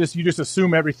challenge this. You just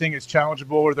assume everything is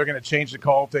challengeable or they're going to change the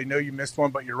call if they know you missed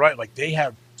one. But you're right. Like, they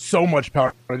have so much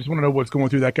power. I just want to know what's going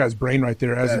through that guy's brain right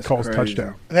there as he calls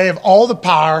touchdown. They have all the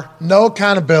power, no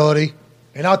accountability.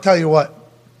 And I'll tell you what,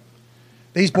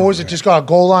 these boys that just got a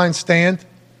goal line stand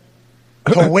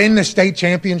to win the state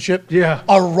championship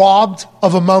are robbed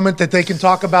of a moment that they can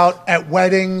talk about at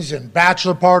weddings and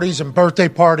bachelor parties and birthday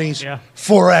parties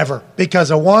forever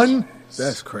because of one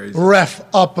That's crazy. ref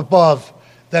up above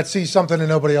that sees something that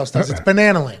nobody else does. It's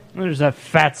banana land. There's that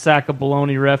fat sack of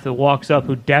baloney ref that walks up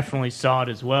who definitely saw it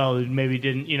as well. Who maybe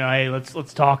didn't, hey,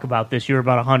 let's talk about this. You were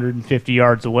about 150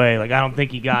 yards away. Like, I don't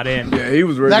think he got in. Yeah, he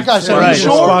was ready. That guy said, Right, you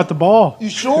sure? spot the ball. You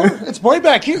sure? It's way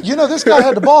back here. This guy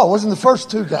had the ball. It wasn't the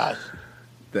first 2 guys.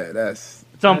 That's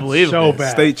It's unbelievable. So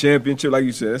bad. state championship, like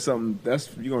you said. That's something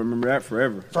you're gonna remember that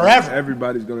forever. Forever.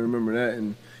 Everybody's gonna remember that,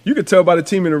 and You could tell by the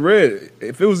team in the red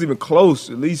if it was even close.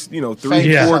 At least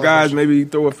 3-4 guys maybe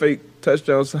throw a fake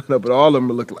touchdown sign up, but all of them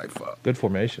are looking like fuck. Good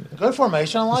formation. Good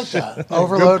formation. I like that.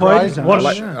 Overload, right?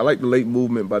 I like the late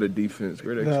movement by the defense.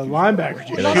 Great The execution.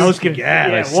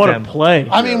 linebackers. What a play.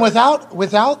 I mean, without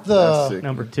the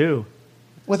number 2.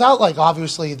 Without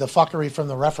obviously the fuckery from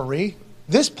the referee,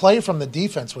 this play from the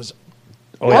defense was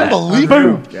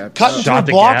unbelievable. Cutting through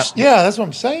blocks. Yeah, that's what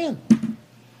I'm saying.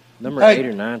 Number 8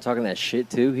 or 9 talking that shit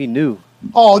too. He knew.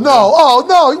 Oh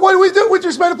no! What do we do? We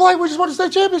just made a play. We just won a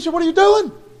state championship. What are you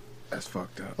doing? That's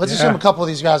fucked up. Let's assume a couple of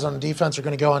these guys on the defense are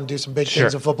going to go on and do some big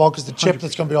things in football because the chip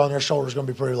that's going to be on their shoulder is going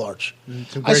to be pretty large.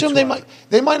 I assume they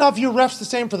might not view refs the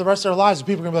same for the rest of their lives.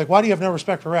 People are going to be like, "Why do you have no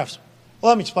respect for refs?" Well,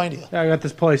 let me explain to you. Yeah, I got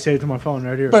this play saved to my phone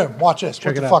right here. Boom! Watch this.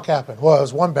 Check What the fuck happened? Well, it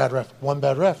was one bad ref. One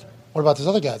bad ref. What about this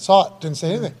other guy? Saw it. Didn't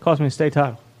say anything. Cost me a state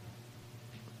title.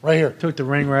 Right here. Took the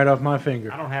ring right off my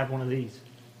finger. I don't have one of these.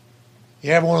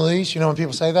 You have one of these? You know when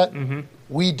people say that? Mm-hmm.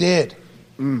 We did.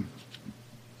 And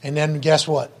then guess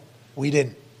what? We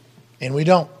didn't. And we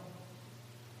don't.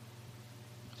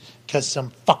 Because some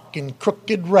fucking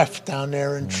crooked ref down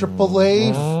there in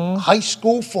AAA high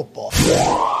school football.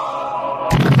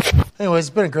 Anyway, it's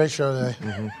been a great show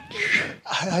today.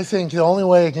 I think the only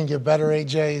way it can get better,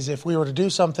 AJ, is if we were to do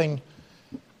something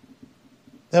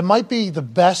that might be the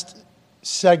best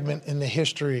segment in the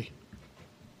history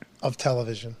of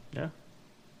television. Yeah.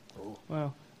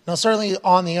 Well, now, certainly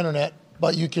on the internet,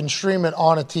 but you can stream it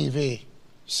on a TV.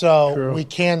 So we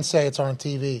can say it's on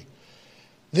TV.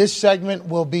 This segment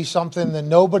will be something that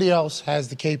nobody else has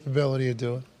the capability of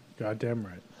doing. Goddamn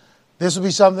right. This will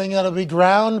be something that will be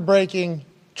groundbreaking,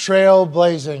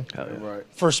 trailblazing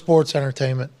for sports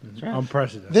entertainment. Right.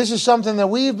 Unprecedented. This is something that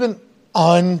we've been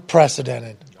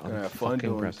unprecedented. Fun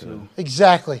doing it too.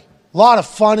 Exactly. A lot of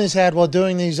fun is had while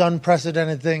doing these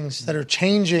unprecedented things that are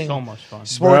changing so much fun.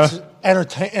 Sports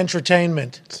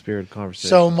entertainment. Spirited conversation.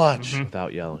 So much.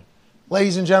 Without yelling.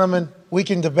 Ladies and gentlemen, we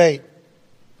can debate.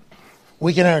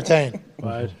 We can entertain.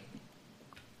 Right.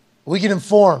 We can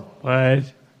inform. Right.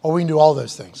 Or we can do all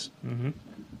those things.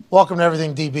 Welcome to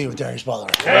Everything DB with Darius Butler.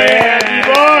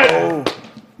 Hey,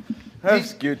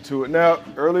 let's get to it. Now,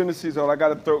 early in the season, I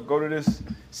got to go to this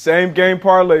same game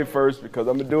parlay first because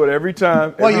I'm going to do it every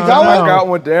time. Well, every you time got I one? got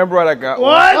one. Damn right I got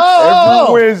What? one. Oh!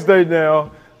 Every Wednesday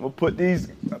now. I'm going to put these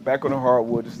back on the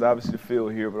hardwood. This is obviously the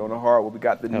field here, but on the hardwood, we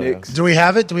got the Knicks. Do we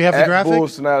have it? Do we have the at graphic?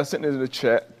 Bulls tonight. I sent it in the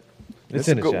chat. It's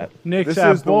in the chat. Knicks This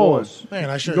at is the one. Bulls. Man,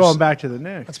 I should Going back to the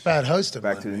Knicks. That's bad hosting.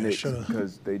 Back to the man. Knicks Should've.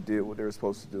 because they did what they were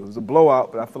supposed to do. It was a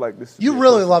blowout, but I feel like this is You their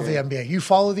really close love game. the NBA. You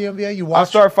follow the NBA? You I watch?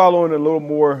 start following a little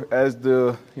more as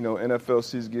the NFL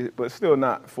season get, but still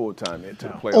not full time into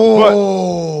the playoffs.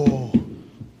 Oh,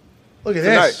 look at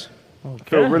Tonight, this. I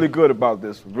feel really good about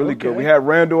this one. Really good. We had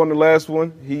Randall on the last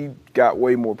one. He got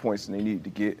way more points than they needed to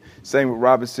get. Same with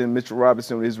Robinson, Mitchell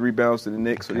Robinson with his rebounds to the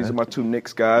Knicks. So these are my two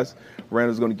Knicks guys.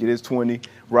 Randall's going to get his 20.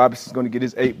 Robinson's going to get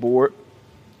his 8 board.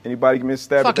 Anybody give me a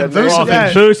stab at that?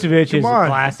 Vucevic is a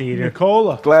class eater.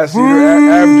 Nicola. Class eater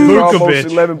averages almost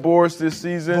 11 boards this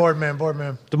season. Board man.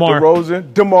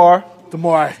 DeRozan.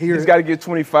 DeMar. Here. He's got to get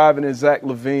 25, and then Zach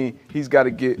LaVine, he's got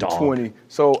to get 20.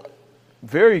 So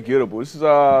very gettable. This is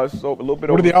a little bit What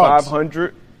are over the odds?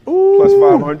 500. Plus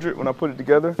 500 when I put it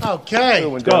together. Okay.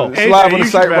 Let's go. It's live on the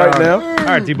site right now. All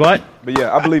right, D-Butt. But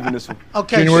yeah, I believe in this one.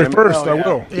 Okay. January so- 1st, I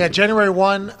will. Yeah, January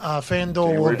 1,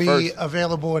 FanDuel will January be 1st.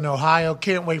 available in Ohio.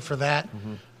 Can't wait for that.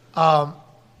 A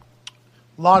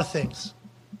lot of things.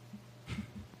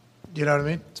 You know what I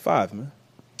mean? It's 5, man.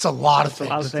 It's a lot of things.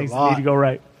 A lot of It's things a that need to go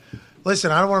right.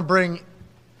 Listen, I don't want to bring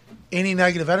any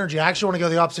negative energy. I actually want to go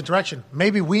the opposite direction.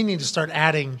 Maybe we need to start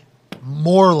adding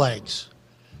more legs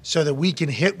so that we can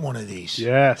hit one of these.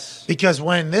 Yes. Because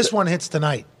when this one hits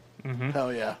tonight,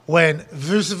 Hell yeah. when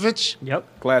Vucevic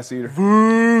Class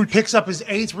eater. picks up his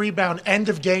 8th rebound, end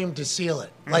of game to seal it.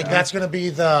 Like, that's going to be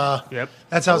the –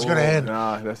 that's how it's going to end.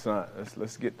 Nah, that's not.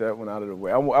 Let's get that one out of the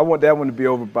way. I want that one to be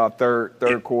over about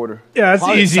third quarter. Yeah, that's the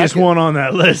Probably easiest second. one on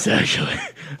that list, actually. I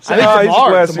he's think a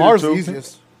class eater, DeMar's the too.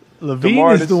 easiest. Levine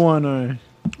DeMar is is- the one.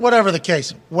 Whatever the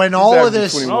case, when all of averaging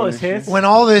this 21 Oh, this it's hits. when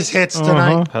all this hits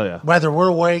tonight, Hell yeah. whether we're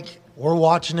awake, we're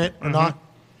watching it or not,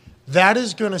 that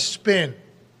is going to spin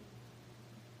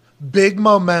big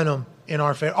momentum in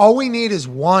our favor. All we need is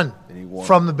one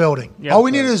from the building. Yeah, all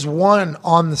we that's need is one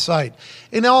on the site.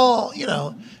 And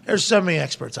there's so many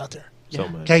experts out there. So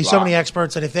many. Okay, so many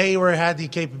experts that if they had the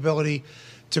capability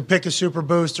to pick a super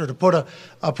boost or to put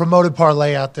a promoted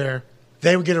parlay out there,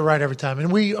 they would get it right every time.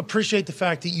 And we appreciate the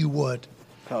fact that you would.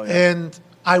 Hell yeah. And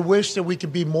I wish that we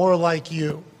could be more like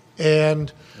you.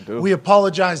 And we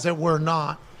apologize that we're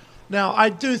not. Now, I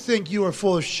do think you are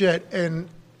full of shit. And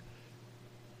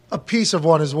a piece of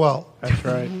one as well. That's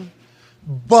right.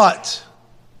 But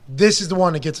this is the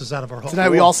one that gets us out of our hole. Tonight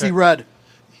we all see red.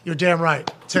 You're damn right.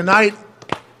 Tonight,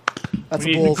 that's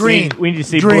we a Bulls. Green. We need to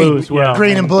see green, blue as well.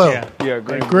 Green and blue. Yeah,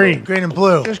 green. Green and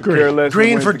blue. Just green.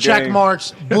 Green for check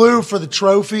marks, blue for the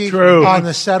trophy True. on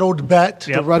the settled bet.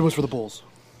 The red was for the Bulls.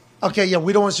 Okay, yeah,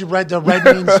 we don't want to see red. The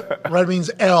red means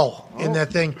L in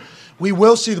that thing. We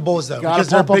will see the Bulls, though, because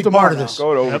they're a big part of this.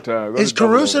 Go to overtime. Is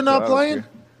Caruso not playing?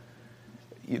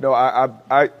 You know,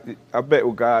 I bet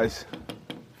with guys,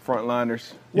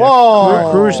 frontliners.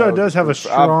 Whoa! Caruso does have a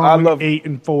strong I love,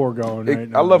 8-4 going right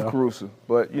now. I love Caruso,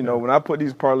 but you know when I put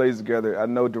these parlays together, I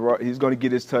know he's going to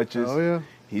get his touches. Oh yeah.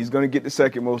 He's going to get the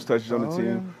second most touches on the team.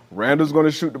 Yeah. Randall's going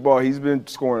to shoot the ball. He's been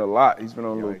scoring a lot. He's been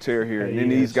on a little tear here. And then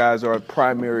these guys are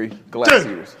primary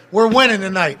glaciers. We're winning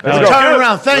tonight. Let's We're go. turning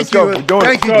around. Thank you.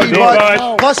 Thank you,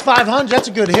 D-Bud. Plus 500. That's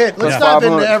a good hit. Let's dive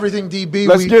into everything, DB.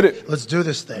 Let's get it. Let's do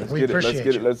this thing. We appreciate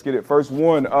it. Let's get it. First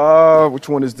one. Which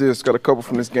one is this? Got a couple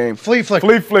from this game. Flea Flicker.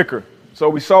 Flea Flicker. So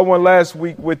we saw one last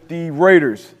week with the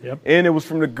Raiders, and it was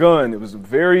from the gun. It was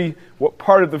what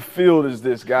part of the field is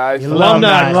this, guys?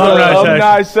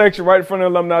 Alumni section, right in front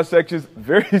of the alumni sections.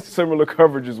 Very similar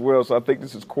coverage as well. So I think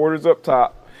this is quarters up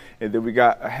top, and then we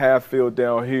got a half field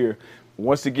down here.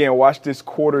 Once again, watch this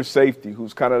quarter safety,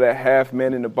 who's kind of that half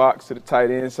man in the box to the tight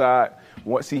end side.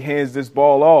 Once he hands this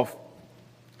ball off,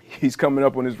 he's coming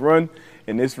up on his run,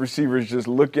 and this receiver is just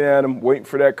looking at him, waiting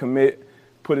for that commit.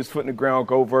 Put his foot in the ground,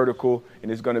 go vertical,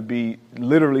 and it's going to be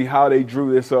literally how they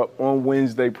drew this up on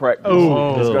Wednesday practice.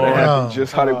 It's going to happen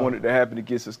just how they wanted it to happen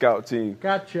against the scout team.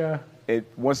 Gotcha. And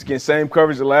once again, same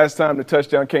coverage. The last time the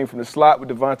touchdown came from the slot with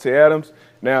Devontae Adams.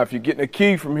 Now, if you're getting a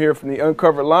key from here from the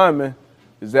uncovered lineman,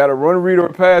 is that a run read or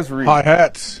a pass read? High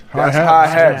hats. That's high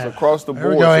hats across the board. There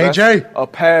we go, so AJ. A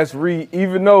pass read,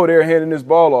 even though they're handing this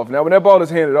ball off. Now, when that ball is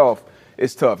handed off,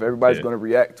 it's tough. Everybody's going to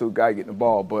react to a guy getting the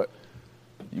ball, but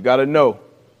you got to know.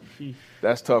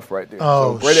 That's tough right there.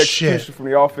 Oh, so great execution from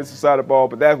the offensive side of the ball.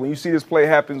 But that's when you see this play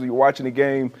happen, when you're watching the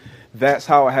game, that's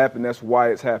how it happened. That's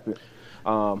why it's happened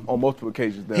on multiple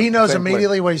occasions. Now. He knows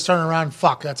immediately when he's turning around,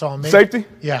 fuck, that's all me. Safety?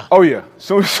 Yeah. Oh, yeah. As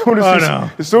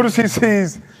soon as he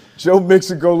sees Joe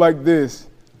Mixon go like this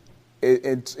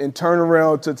and turn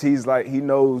around to he's like, he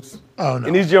knows. Oh, no.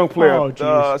 And these young players,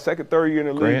 second, third year in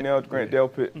the league now, Grant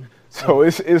Delpit. So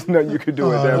it's nothing you can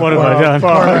do at that point. What have I done?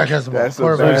 Quarterback has the ball.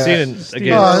 We've seen it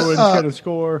again. Going to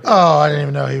score. Oh, I didn't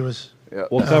even know he was. Yep.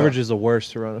 What coverage is the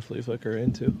worst to run a flea flicker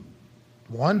into?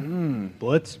 One?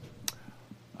 Blitz.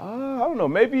 I don't know.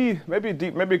 Maybe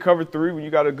cover 3 when you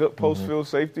got a good post field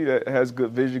safety that has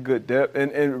good vision, good depth.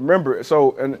 And remember,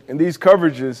 so in these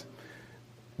coverages,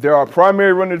 there are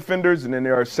primary run defenders and then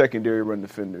there are secondary run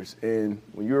defenders. And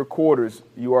when you're quarters,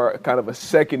 you are kind of a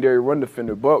secondary run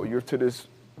defender. But when you're to this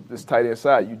tight end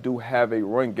side, you do have a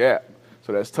run gap.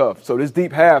 So that's tough. So this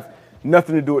deep half,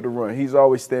 nothing to do with the run. He's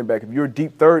always stand back. If you're a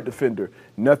deep third defender,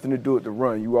 nothing to do with the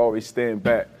run. You always stand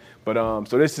back. But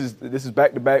so this is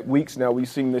back-to-back weeks now. We've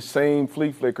seen the same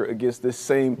flea flicker against this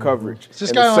same coverage Is this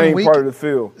in guy the on same week? part of the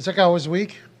field. Is that guy always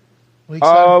weak? Weak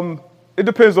side? It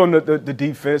depends on the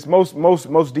defense.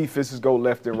 Most defenses go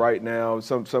left and right now.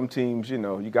 Some teams,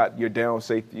 you got your down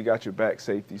safety, you got your back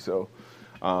safety. So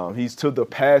he's to the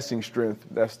passing strength.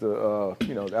 That's that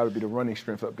would be the running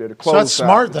strength up there. So that's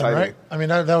smart then, right? I mean,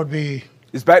 that would be.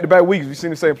 It's back-to-back weeks. We've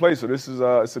seen the same play, so this is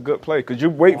it's a good play because you're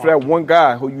waiting for that one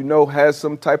guy who has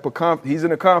some type of he's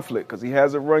in a conflict because he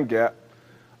has a run gap.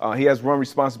 He has run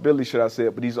responsibility, should I say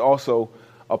it, but he's also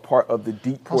a part of the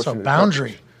deep portion Also of the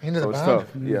boundary. coverage. Into the so it's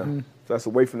boundary. tough. Yeah. So that's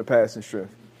away from the passing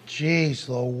strength. Jeez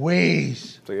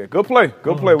Louise. So, yeah, good play.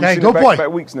 Good play. We've Okay, seen go it play.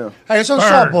 back weeks now. Hey, it's on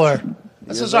salt, Poyer.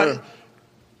 That's Yes, right. sir.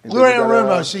 Lou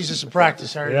Anarumo sees us in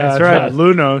practice. Yeah, that's right.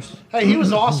 Lou knows. Hey, he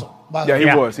was awesome. By the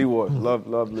way. He was.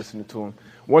 Love listening to him.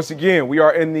 Once again, we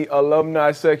are in the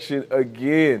alumni section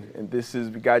again. And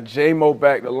we got J-Mo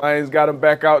back. The Lions got him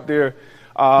back out there.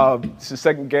 It's the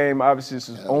second game. Obviously, it's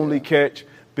his only catch.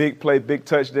 Big play, big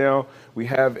touchdown. We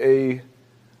have a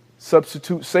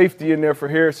substitute safety in there for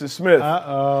Harrison Smith.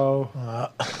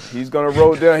 He's going to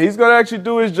roll down. He's going to actually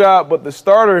do his job, but the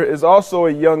starter is also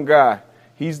a young guy.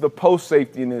 He's the post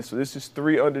safety in this. So this is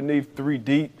 3 underneath, 3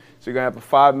 deep. So you're going to have a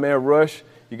 5-man rush.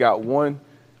 You got 1,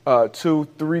 2,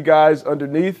 3 guys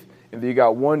underneath, and then you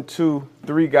got 1, 2,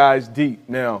 3 guys deep.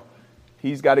 Now,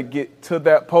 he's got to get to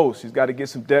that post. He's got to get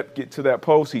some depth, get to that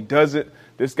post. He does it.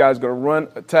 This guy's going to run,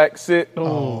 attack, sit,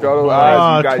 draw those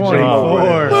eyes. You got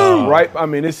J-Mo. Right? I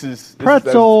mean, this is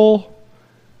pretzel.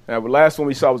 Now, the last one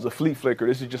we saw was a fleet flicker.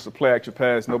 This is just a play action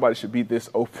pass. Nobody should be this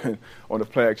open on a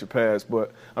play action pass.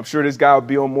 But I'm sure this guy will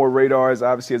be on more radars,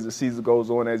 obviously, as the season goes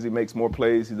on, as he makes more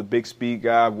plays. He's a big speed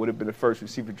guy. Would have been the first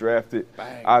receiver drafted,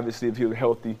 obviously, if he was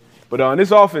healthy. But on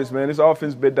this offense, man, this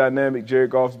offense has been dynamic.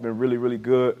 Jared Goff's been really, really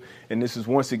good. And this is,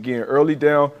 once again, early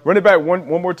down. Run it back one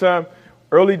more time.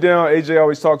 Early down, AJ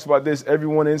always talks about this.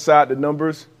 Everyone inside the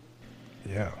numbers.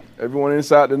 Yeah. Everyone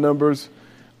inside the numbers.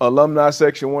 Alumni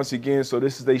section once again. So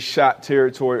this is a shot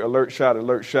territory, alert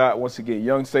shot. Once again,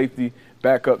 young safety,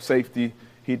 backup safety.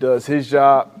 He does his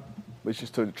job, which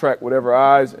is to attract whatever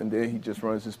eyes, and then he just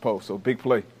runs his post. So big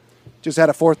play. Just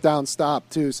had a 4th down stop,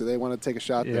 too, so they want to take a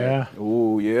shot there.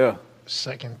 Oh, yeah.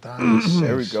 Second down.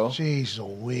 There we go. Jeez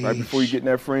Louise. Right before you get in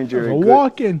that fringe area.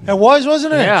 Walking. It was,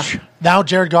 wasn't it? Yeah. Now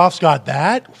Jared Goff's got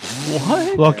that.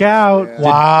 What? Look out. Yeah.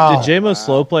 Wow. Did J-Mo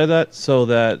slow play that so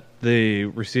that the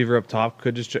receiver up top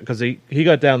could just – because he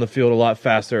got down the field a lot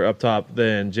faster up top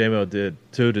than J-Mo did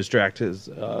to distract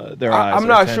their eyes. I'm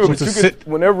not sure, but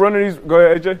when they're running these – go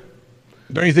ahead, AJ.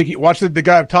 Don't you think watch the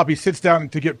guy up top? He sits down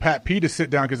to get Pat P to sit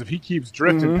down because if he keeps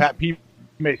drifting, Pat P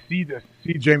may see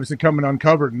Jameson coming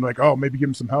uncovered and like, oh, maybe give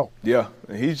him some help. Yeah,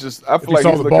 and he's just – I feel like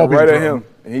he's looking right at him.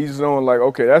 And he's knowing like,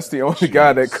 okay, that's the only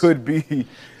guy that could be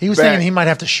He was back. thinking he might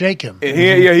have to shake him.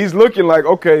 And he's looking like,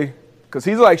 okay – because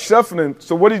he's like shuffling.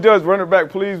 So what he does, run it back,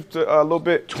 please, to, a little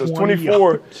bit. So it's 24.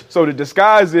 Yards. So the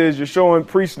disguise is you're showing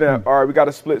pre-snap. All right, we got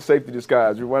a split safety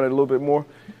disguise. We run it a little bit more.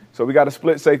 So we got a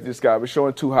split safety disguise. We're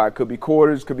showing 2 high. Could be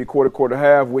quarters, could be quarter,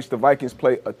 half, which the Vikings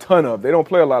play a ton of. They don't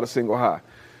play a lot of single high.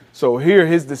 So here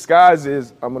his disguise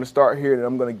is I'm going to start here and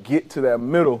I'm going to get to that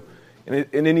middle. And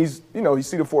then he's, you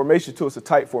see the formation too. It's a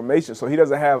tight formation. So he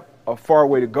doesn't have a far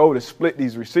way to go to split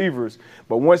these receivers.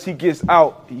 But once he gets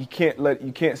out, you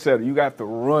can't settle. You have to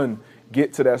run,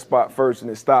 get to that spot first and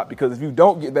then stop. Because if you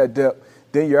don't get that depth,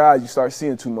 then your eyes, you start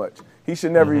seeing too much. He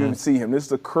should never even see him. This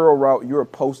is a curl route. You're a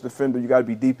post defender. You got to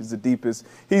be deep as the deepest.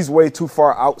 He's way too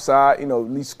far outside. At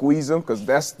least squeeze him because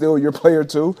that's still your player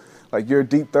too. Like you're a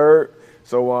deep third.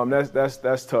 So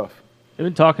that's tough. They've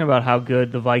been talking about how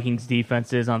good the Vikings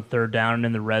defense is on 3rd down and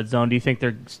in the red zone. Do you think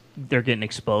they're getting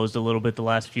exposed a little bit the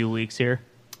last few weeks here?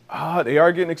 They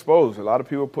are getting exposed. A lot of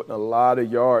people are putting a lot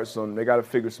of yards on them. They got to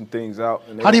figure some things out.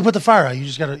 How do you put the fire out? You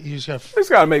just got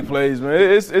to make plays, man.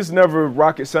 It's never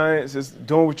rocket science. It's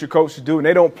doing what your coach should do. And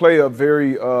they don't play a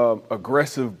very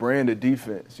aggressive brand of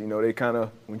defense. They kind of,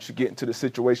 once you get into the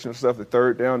situational stuff, the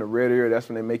 3rd down, the red area, that's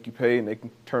when they make you pay and they can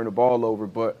turn the ball over.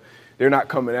 But they're not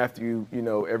coming after you,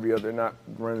 every other. They're not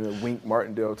running a Wink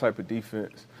Martindale type of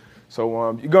defense.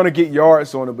 So you're going to get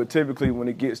yards on it, but typically when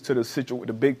it gets to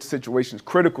the big situations,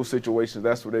 critical situations,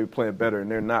 that's where they're playing better,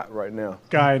 and they're not right now.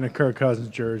 Guy in a Kirk Cousins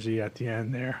jersey at the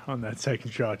end there on that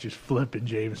second shot just flipping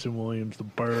Jameson Williams the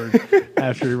bird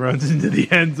after he runs into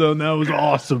the end zone. That was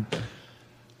awesome.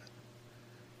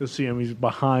 You'll see him. He's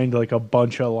behind like a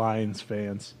bunch of Lions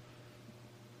fans.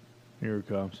 Here it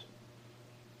comes.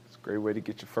 Great way to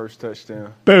get your first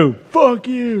touchdown. Boom. Fuck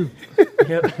you.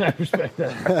 Yep, I respect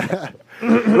that.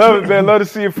 Love it, man. Love to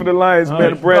see it for the Lions,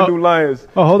 man. The brand new Lions.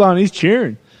 Oh, hold on. He's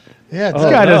cheering. Yeah, this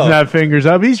guy doesn't have fingers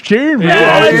up. He's cheering. Man.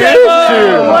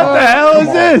 Yeah, what the hell is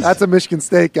this? That's a Michigan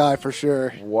State guy for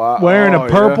sure. Wow. Wearing a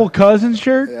purple Cousins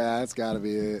shirt? Yeah, that's got to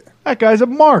be it. That guy's a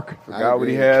mark. Forgot what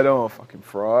he had on. Fucking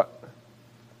fraud.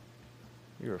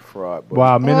 You're a fraud, boy.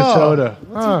 Wow, Minnesota.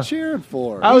 What's he cheering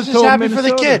for? I was just happy for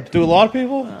the kid. Do a lot of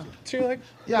people cheer like?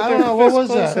 Yeah, I don't know. What was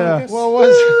that? Yeah. What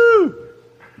was it?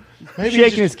 Maybe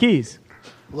Shaking his keys.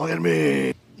 Look at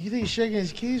me. You think he's shaking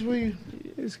his keys? Will you?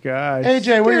 This guy.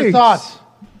 AJ, what are your thoughts?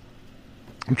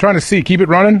 I'm trying to see. Keep it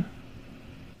running.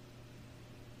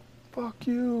 Fuck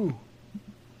you.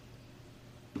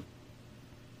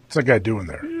 What's that guy doing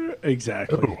there?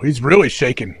 Exactly. Oh, he's really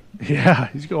shaking. Yeah,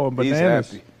 he's going bananas.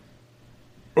 He's happy.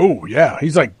 Oh, yeah.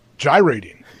 He's like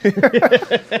gyrating. That's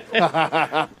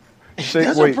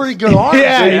a pretty good arm.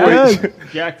 Yeah, he does.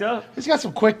 Jacked up. He's got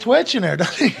some quick twitch in there,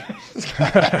 doesn't he?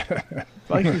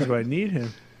 Vikings might need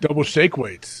him. Double shake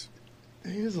weights.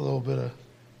 He is a little bit of.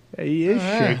 Yeah, he is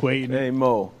shake weighting. Hey,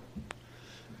 Mo.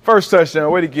 First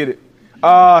touchdown. Way to get it.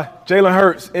 Jalen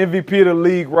Hurts, MVP of the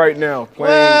league right now.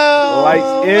 Playing lights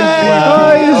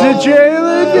MVP. Is it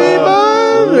Jalen?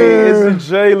 Is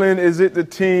it Jalen? Is it the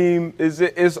team?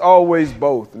 It's always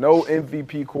both. No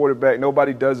MVP quarterback.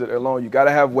 Nobody does it alone. You got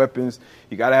to have weapons.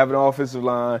 You got to have an offensive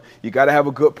line. You got to have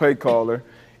a good play caller.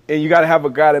 And you got to have a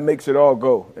guy that makes it all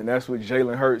go. And that's what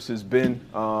Jalen Hurts has been.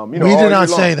 We did not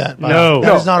say that. No.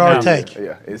 That is not our take.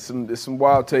 Yeah, it's some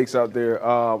wild takes out there.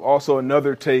 Also,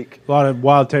 another take. A lot of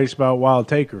wild takes about wild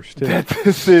takers, too. That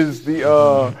this is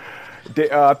the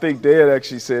I think Dad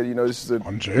actually said, this is the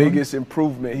biggest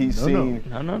improvement he's seen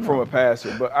from a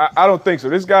passer. But I don't think so.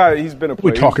 This guy, he's been a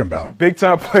player. What are we talking about?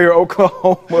 Big-time player,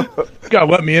 Oklahoma. You got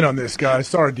to let me in on this, guys.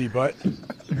 Sorry, D-Butt.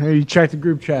 Hey, you checked the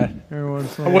group chat. I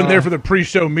wasn't there for the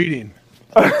pre-show meeting.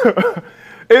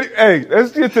 Hey,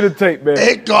 let's get to the tape, man.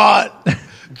 It got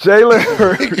Jalen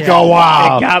Hurts. Go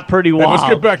wild. It got pretty wild.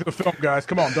 Let's get back to the film, guys.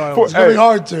 Come on, dial. It's going to be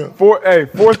hard to.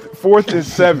 Fourth and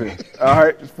 7. All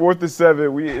right, 4th and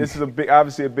 7. This is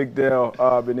obviously a big deal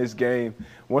in this game.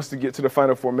 Wants to get to the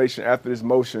final formation after this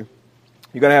motion.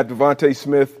 You're going to have Devontae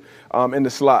Smith in the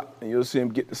slot, and you'll see him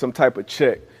get some type of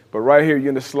check. But right here, you're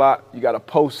in the slot. You got a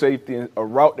post safety, and a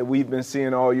route that we've been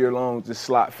seeing all year long, just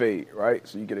slot fade, right?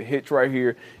 So you get a hitch right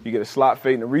here. You get a slot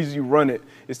fade. And the reason you run it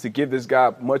is to give this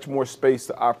guy much more space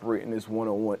to operate in this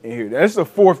one-on-one in here. This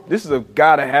is a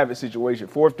gotta-have-it situation.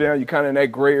 4th down, you're kind of in that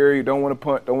gray area. You don't want to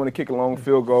punt, don't want to kick a long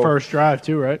field goal. First drive,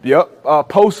 too, right? Yep.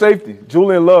 Post safety.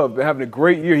 Julian Love been having a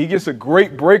great year. He gets a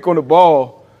great break on the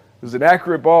ball. It was an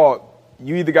accurate ball.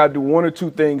 You either got to do one or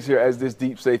two things here as this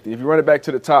deep safety. If you run it back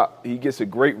to the top, he gets a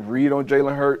great read on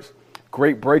Jalen Hurts,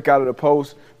 great break out of the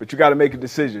post, but you got to make a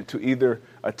decision to either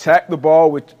attack the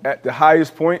ball at the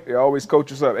highest point. They always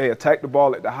coach us up, hey, attack the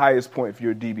ball at the highest point if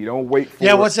you're a DB. Don't wait for it.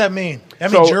 Yeah, what's that mean?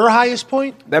 That means your highest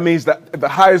point? That means that the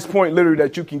highest point literally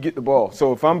that you can get the ball.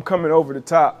 So if I'm coming over the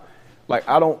top, like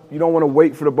you don't want to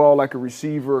wait for the ball like a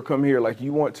receiver or come here. Like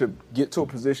you want to get to a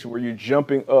position where you're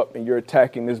jumping up and you're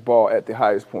attacking this ball at the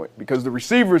highest point, because the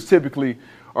receivers typically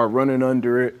are running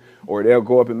under it or they'll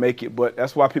go up and make it. But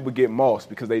that's why people get mossed,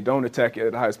 because they don't attack it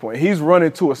at the highest point. He's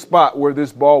running to a spot where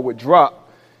this ball would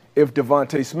drop if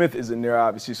Devontae Smith is in there,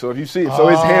 obviously. So if you see it, so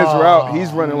his hands are out,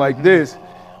 he's running like this.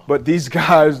 But these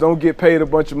guys don't get paid a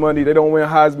bunch of money. They don't win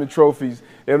Heisman trophies.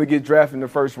 They only get drafted in the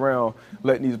first round,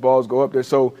 letting these balls go up there.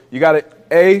 So you got to,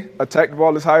 attack the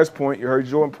ball at its highest point. You heard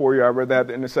Jordan Poyer. I'd rather have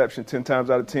the interception 10 times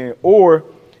out of 10. Or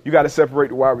you got to separate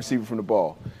the wide receiver from the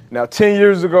ball. Now, 10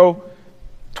 years ago,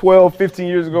 12, 15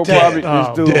 years ago, probably,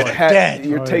 this dude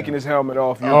you're taking his helmet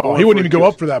off. He wouldn't even go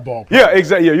up for that ball. Yeah,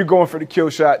 exactly. Yeah, you're going for the kill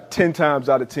shot 10 times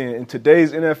out of 10. In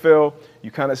today's NFL,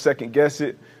 you kind of second guess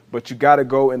it. But you got to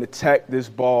go and attack this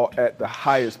ball at the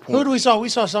highest point. Who do we saw? We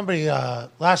saw somebody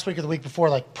last week or the week before,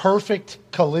 like perfect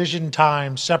collision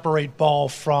time, separate ball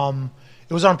from.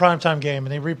 It was on primetime game,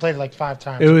 and they replayed it like 5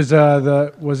 times. It was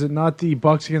was it not the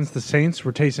Bucs against the Saints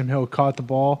where Taysom Hill caught the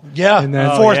ball? Yeah, and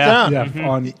then 4th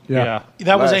down. Yeah,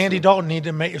 that was Andy Dalton needed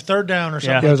to make your 3rd down or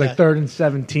something. Yeah, it was like 3rd and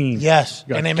 17. Yes,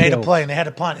 and they made a play, and they had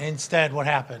to punt. Instead, what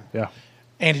happened? Yeah,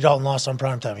 Andy Dalton lost on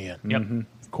primetime again. Yep,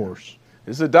 of course.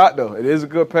 It's a dot, though. It is a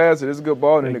good pass. It is a good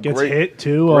ball. And it gets hit,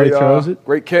 too, while he throws it.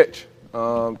 Great catch.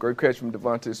 Great catch from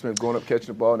Devontae Smith, going up, catching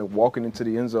the ball, and then walking into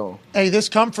the end zone. This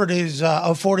comfort is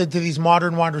afforded to these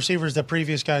modern wide receivers that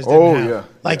previous guys didn't have. Yeah.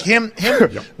 Like him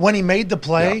when he made the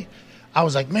play, I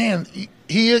was like, man,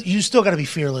 you still got to be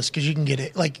fearless because you can get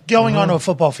it. Like going onto a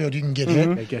football field, you can get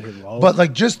hit. They get hit low. But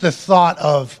like just the thought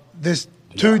of this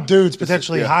two dudes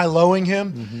potentially high-lowing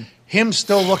him, him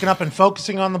still looking up and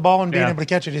focusing on the ball and being able to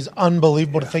catch it is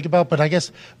unbelievable to think about. But I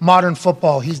guess modern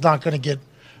football, he's not going to get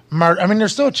murdered. I mean,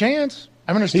 there's still a chance.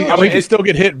 He can still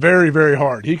get hit very, very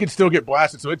hard. He can still get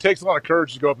blasted. So it takes a lot of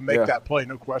courage to go up and make that play,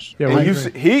 no question. Yeah,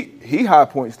 he high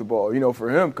points the ball, for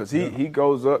him, because he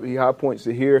goes up, he high points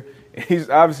it here. He's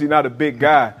obviously not a big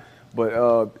guy,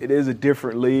 but it is a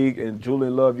different league. And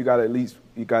Julian Love, you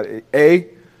got A,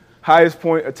 highest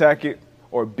point, attack it,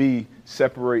 or B,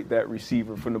 separate that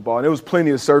receiver from the ball. And there was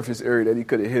plenty of surface area that he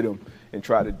could have hit him and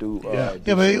try to do. But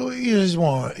you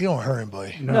don't hurt him,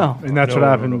 buddy. No. And that's what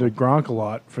happened to Gronk a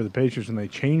lot for the Patriots when they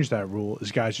changed that rule.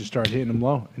 Is guys just start hitting him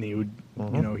low, and he would,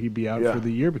 he'd be out for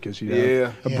the year because he'd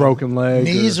have a broken leg,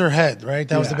 knees or head. Right,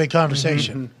 that was the big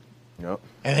conversation. Yep.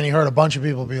 And then he heard a bunch of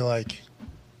people be like,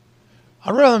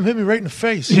 "I'd rather him hit me right in the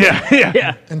face."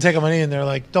 Yeah. And take him a knee, and they're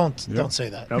like, "Don't say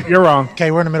that." Nope, you're wrong.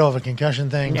 Okay, we're in the middle of a concussion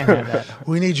thing.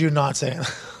 We need you not saying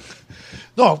that.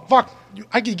 No, fuck.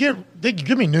 They could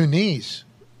give me new knees.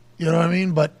 You know what I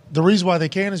mean? But the reason why they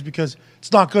can't is because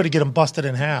it's not good to get them busted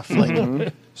in half.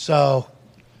 Like, so,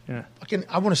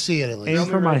 I want to see it at least. Aim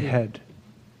for my head.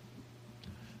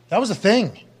 That was a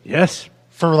thing. Yes.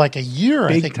 For like a year,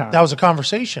 Big I think time. that was a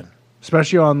conversation.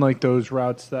 Especially on like those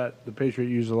routes that the Patriot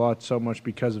use a lot so much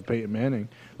because of Peyton Manning,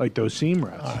 like those seam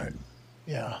routes. All right.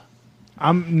 Yeah.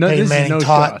 Peyton Manning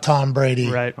taught Tom Brady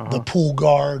right. the pull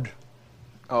guard.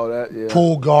 Oh, that, yeah.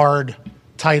 Pull guard,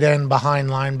 tight end behind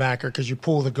linebacker, because you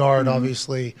pull the guard,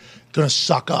 obviously, going to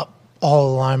suck up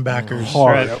all the linebackers.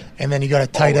 Hard. And then you got a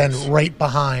tight end right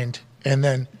behind. And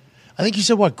then I think you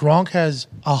said Gronk has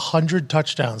 100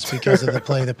 touchdowns because of the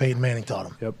play that Peyton Manning taught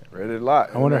him. Yep, read it a lot.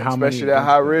 I wonder how many, especially that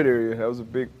high red area. That was a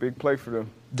big play for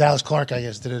them. Dallas Clark, I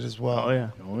guess, did it as well. Oh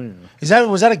yeah.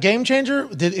 Was that a game changer?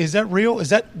 Is that real? Is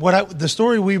that the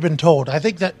story we've been told? I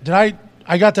think that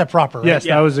I got that proper. Right? Yes,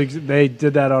 that was. They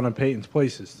did that on a Peyton's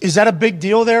Places. Is that a big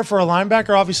deal there for a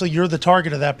linebacker? Obviously, you're the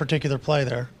target of that particular play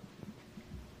there.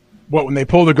 What, when they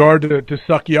pull the guard to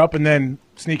suck you up and then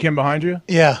sneak in behind you?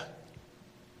 Yeah.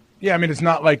 Yeah, I mean, it's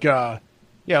not like,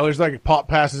 there's like pop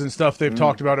passes and stuff they've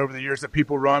talked about over the years that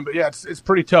people run. But, yeah, it's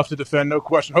pretty tough to defend, no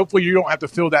question. Hopefully you don't have to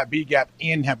fill that B gap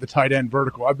and have the tight end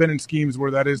vertical. I've been in schemes where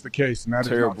that is the case, and that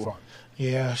is not fun.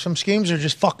 Yeah, some schemes are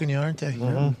just fucking you, aren't they?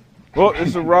 Mm-hmm. Well,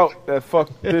 it's a route that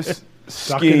fucked this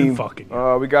scheme.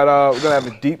 We're gonna have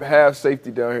a deep half safety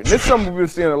down here. And this is something we've been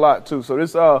seeing a lot too. So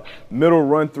this middle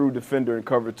run through defender in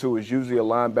cover 2 is usually a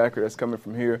linebacker that's coming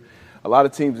from here. A lot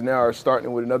of teams now are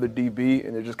starting with another DB,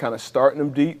 and they're just kind of starting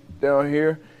them deep down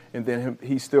here, and then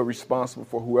he's still responsible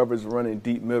for whoever's running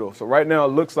deep middle. So right now it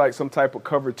looks like some type of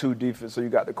cover 2 defense. So you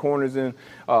got the corners in,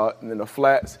 and then the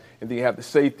flats, and then you have the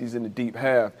safeties in the deep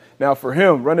half. Now for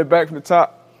him, running back from the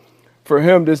top, for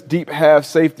him, this deep half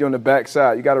safety on the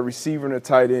backside, you got a receiver and a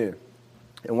tight end.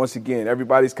 And once again,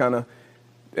 everybody's kind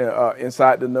of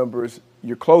inside the numbers.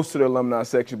 You're close to the alumni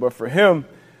section, but for him,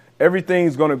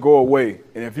 everything's going to go away.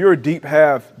 And if you're a deep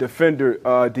half defender,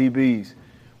 DBs,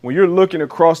 when you're looking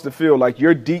across the field, like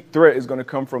your deep threat is going to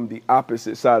come from the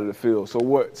opposite side of the field. So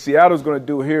what Seattle's going to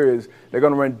do here is they're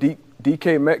going to run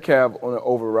DK Metcalf on an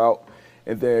over route,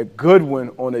 and then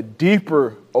Goodwin on a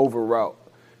deeper over route.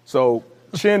 So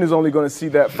Chin is only going to see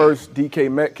that first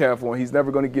DK Metcalf one. He's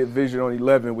never going to get vision on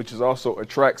 11, which is also a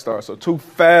track star. So 2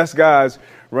 fast guys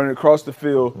running across the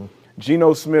field.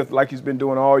 Geno Smith, like he's been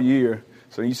doing all year.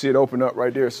 So you see it open up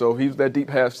right there. So he's that deep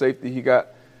half safety. He got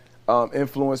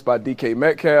influenced by DK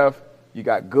Metcalf. You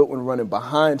got Goodwin running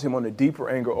behind him on a deeper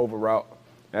angle over route.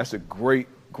 That's a great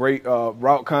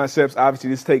route concepts. Obviously,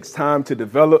 this takes time to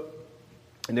develop.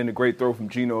 And then a great throw from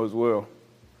Geno as well.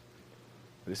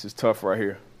 This is tough right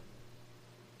here.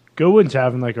 Goodwin's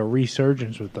having like a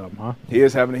resurgence with them, huh? He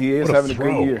is having a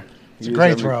good year. It's a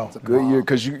great throw. It's a good year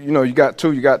because you got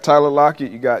 2. You got Tyler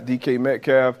Lockett, you got DK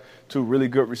Metcalf, 2 really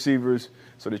good receivers,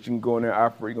 so that you can go in there and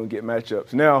operate. You're gonna get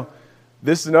matchups. Now,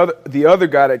 this is the other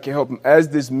guy that can help him as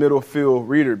this middle field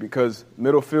reader, because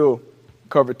middle field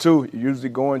cover 2, you're usually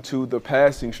going to the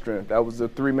passing strength. That was the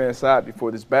 3-man side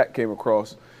before this back came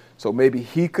across. So maybe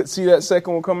he could see that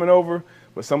second one coming over,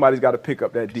 but somebody's got to pick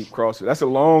up that deep crosser. That's a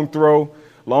long throw.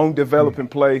 Long developing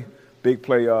play, big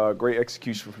play, great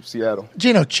execution from Seattle.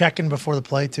 Geno checking before the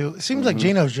play, too. It seems like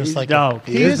Geno's just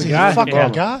he is a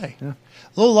fucking guy. Yeah.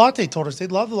 Little Latte told us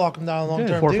they'd love to lock him down long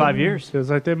term. 4 or 5 years.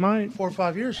 Feels like they might. 4 or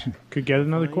 5 years. Could get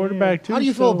another quarterback, too. How do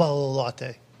you feel about Little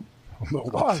Latte? I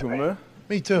like him, man.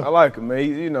 Me, too. I like him,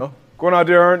 man. Going out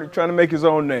there trying to make his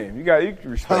own name. You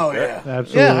can respect that.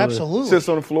 Absolutely. Yeah, absolutely. Sits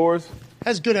on the floors.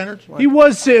 Has good energy. He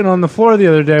was sitting on the floor the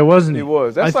other day, wasn't he? He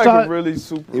was. That's a really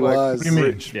super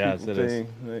rich Yeah, it is.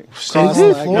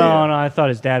 thing. No, I thought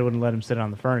his dad wouldn't let him sit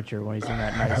on the furniture when he's in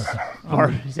that nice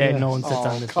part. He said no one sits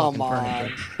on this fucking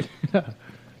furniture.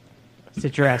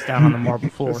 Sit your ass down on the marble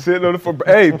floor. Sitting on the floor.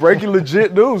 Hey, breaking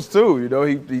legit news too.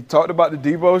 He talked about the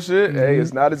Debo shit. Hey,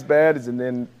 it's not as bad as, and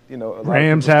then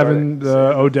Rams having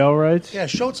the Odell rights. Yeah,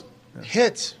 Schultz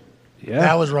hits. Yeah,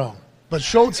 that was wrong. But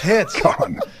Schultz hits.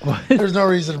 There's no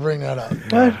reason to bring that up.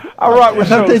 What? I rock with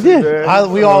Schultz. They did.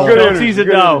 We all Schultz a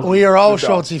dog. We are all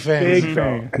Schultz fans. Big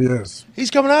fan. Yes.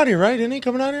 He's coming out here, right? Isn't he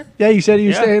coming out here? Yeah, you said he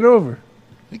was staying over.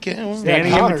 We can't.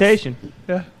 Standing invitation.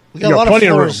 Yeah. We got a lot of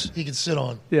floors he can sit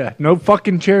on. Yeah, no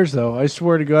fucking chairs though. I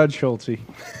swear to God, Schultz. You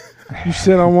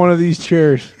sit on one of these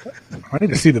chairs. I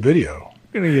need to see the video.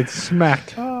 You're gonna get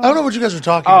smacked. I don't know what you guys are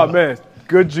talking about. Oh man,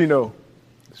 good Geno.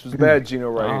 This was bad Geno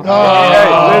right here.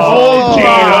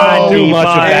 Too much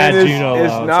of bad Geno.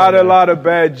 It's not a lot of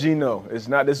bad Geno. It's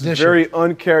not. This is very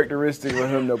uncharacteristic of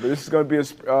him, though. But this is going to be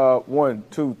a 1,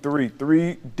 2,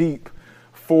 3 deep,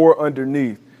 4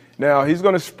 underneath. Now he's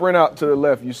going to sprint out to the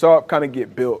left. You saw it kind of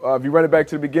get built. If you run it back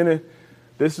to the beginning,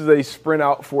 this is a sprint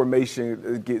out formation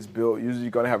that gets built. Usually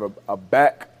you're going to have a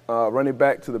back. Running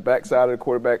back to the backside of the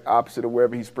quarterback, opposite of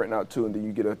wherever he's sprinting out to, and then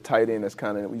you get a tight end that's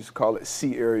kind of, we used to call it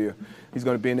C area. He's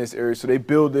going to be in this area. So they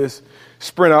build this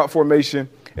sprint out formation,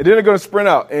 and then they're going to sprint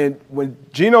out. And when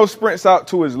Geno sprints out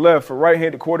to his left for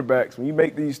right-handed quarterbacks, when you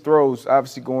make these throws,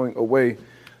 obviously going away,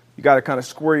 you got to kind of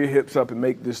square your hips up and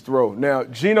make this throw. Now,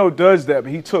 Geno does that,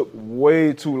 but he took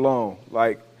way too long.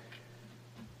 Like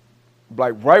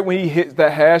right when he hits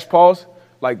that hash pause,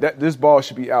 like that, this ball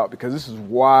should be out because this is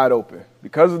wide open.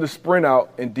 Because of the sprint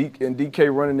out and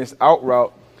DK running this out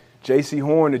route, J.C.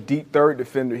 Horn, the deep third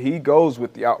defender, he goes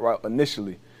with the out route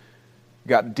initially.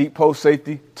 Got the deep post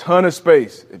safety, ton of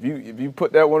space. If you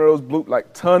put that one of those blue,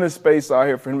 like ton of space out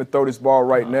here for him to throw this ball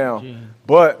right now.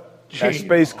 But that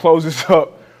space closes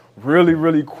up really,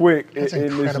 really quick in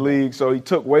this league. So he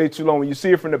took way too long. When you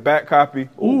see it from the back copy,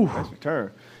 nice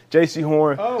return. J.C.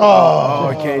 Horn, he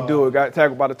can't do it. Got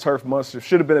tackled by the turf monster.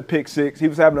 Should have been a pick six. He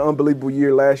was having an unbelievable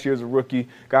year last year as a rookie.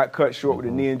 Got cut short with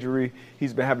a knee injury.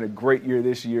 He's been having a great year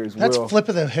this year as well. That's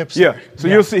flipping the hips. Yeah. So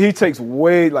you'll see he takes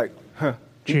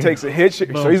he takes a hitch.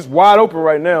 So he's wide open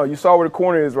right now. You saw where the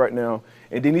corner is right now.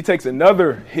 And then he takes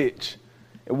another hitch,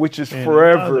 which is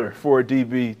forever for a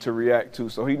DB to react to.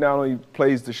 So he not only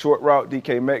plays the short route,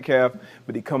 DK Metcalf,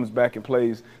 but he comes back and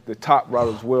plays the top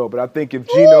route as well. But I think if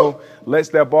Geno lets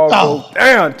that ball go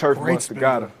down, turf monster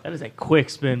got him. That is a quick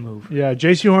spin move. Yeah,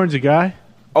 J.C. Horn's a guy.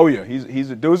 Oh, yeah, he's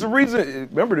a dude. There's a reason.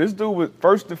 Remember, this dude was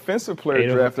first defensive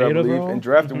player drafted, I believe, and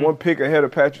drafted one pick ahead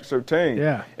of Patrick Surtain.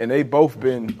 Yeah. And they both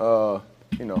been,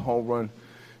 home run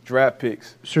draft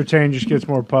picks. Surtain just gets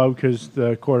more pub because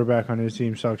the quarterback on his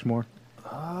team sucks more.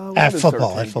 At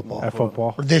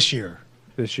football. This year.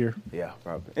 Yeah,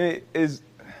 probably. It is.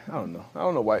 I don't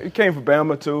know why. It came from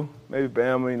Bama too. Maybe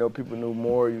Bama. People knew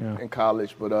more in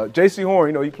college. But J.C.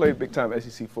 Horn, he played big time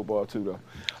SEC football too, though.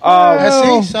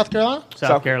 SC, South Carolina.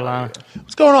 South Carolina.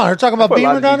 What's going on? They're talking about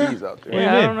Beamer down there.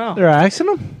 Yeah, I don't know. They're axing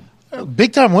him.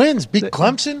 Big time wins. Beat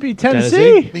Clemson. Beat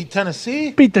Tennessee. Beat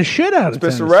Tennessee. Beat the shit out of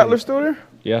Spencer Tennessee. Rattler still there?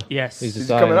 Yeah. Yes. He's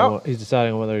coming out? He's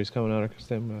deciding on whether he's coming out or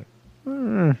staying back.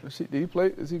 Did he play?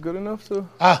 Is he good enough to?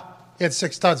 He had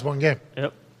 6 touchdowns one game.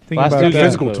 Yep. Think about that.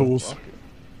 Physical tools.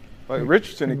 Like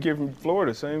Richardson, the kid from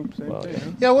Florida, same thing. Huh?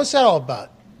 Yeah, what's that all about?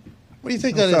 What do you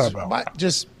think that is?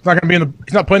 Just He's not going to be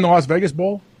he's not playing the Las Vegas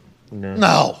Bowl?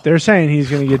 No. They're saying he's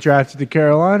going to get drafted to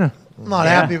Carolina. I'm not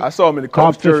happy. I saw him in the Top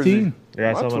Colts jersey. 15.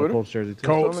 Yeah, I saw him in a Colts jersey too.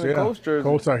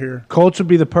 Colts out here. Colts would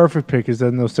be the perfect pick because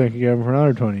then they'll stink again for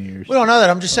another 20 years. We don't know that.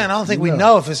 I'm just saying, I don't think we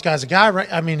know if this guy's a guy. Right?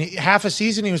 I mean, half a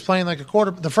season he was playing like a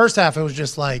quarter. The first half it was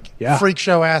just like freak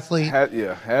show athlete.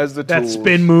 Has the that tools.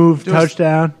 spin move,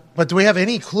 touchdown. But do we have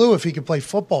any clue if he could play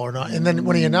football or not? And then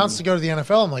when he announced to go to the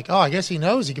NFL, I'm like, I guess he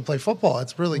knows he can play football.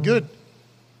 That's really good.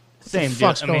 Same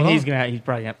deal. I mean, he's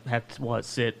probably have to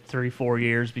sit 3-4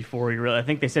 years before he really. I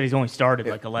think they said he's only started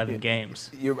like 11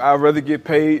 games. I'd rather get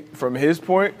paid from his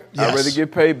point. I'd rather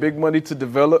get paid big money to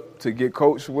develop, to get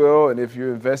coached well, and if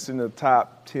you're investing in the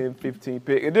top 10, 15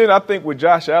 pick. And then I think what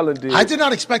Josh Allen did. I did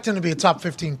not expect him to be a top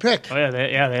 15 pick. Oh, yeah,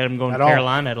 they had him going to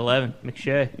Carolina at 11.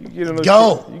 McShay.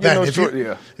 Go.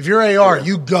 If you're AR,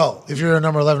 you go. If you're a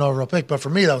number 11 overall pick. But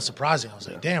for me, that was surprising. I was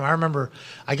like, damn, I remember.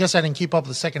 I guess I didn't keep up with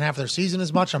the second half of their season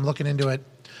as much. I'm looking into it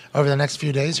over the next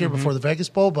few days here before the Vegas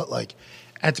Bowl. But,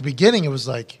 at the beginning, it was,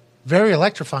 very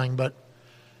electrifying. But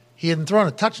he hadn't thrown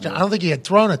a touchdown. I don't think he had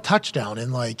thrown a touchdown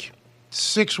in,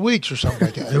 6 weeks or something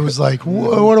like that. It was like,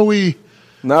 what are we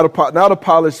 – Not a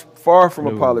polished, far from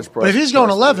a polished But if he's going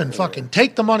 11, fucking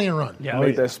take the money and run. Yeah,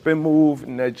 made that spin move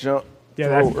and that jump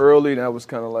throw early. That was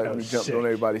kind of like when he jumped on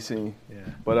everybody's scene. Yeah.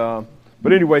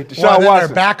 But anyway, Deshaun Watson.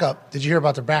 Their backup. Did you hear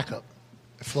about their backup?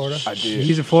 Florida. I did.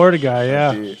 He's a Florida guy.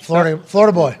 Yeah.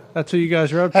 Florida boy. That's who you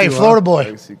guys are up to. Hey, Florida boy.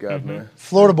 Legacy guy, man.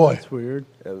 Florida boy. That's weird.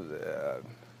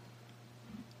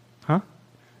 Huh?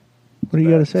 What do you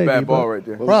got to say? It's bad ball right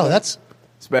there. Bro, it's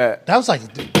bad. That was like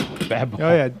bad ball.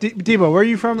 Oh yeah, Debo, where are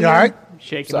you from? You all right?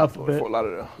 Shaking up a bit. Fort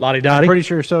Lauderdale. Lottie I'm pretty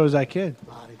sure so is that kid.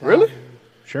 Really?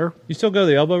 Sure. You still go to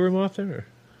the elbow room often? Or?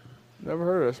 Never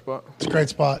heard of that spot. It's a great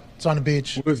spot. It's on the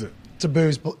beach. What is it? It's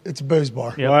a booze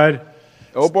bar. Yep. What?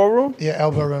 Elbow room? Yeah,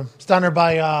 elbow room. It's down there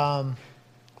by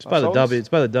It's by the W. It's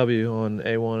by the W on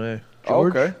A1A. Oh,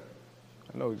 okay.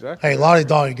 I know exactly. Hey, Lottie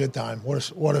Dog, good time. What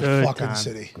a Good fucking time.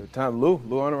 city. Good time. Lou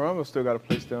Anarumo still got a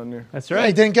place down there. That's Yeah, right.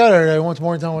 he didn't go there. He went to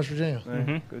Morgantown, West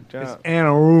Virginia. Good job.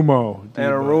 Anarumo.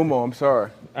 Anarumo, I'm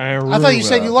sorry. I thought you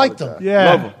said you liked him. Yeah.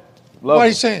 Love him. Why are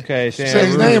you saying? Okay, Say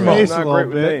his name I'm wrong. not great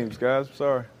with names, guys. I'm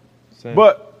sorry.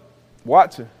 But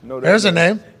Watson. No, There's a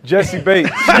name. Jesse Bates.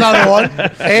 Another one.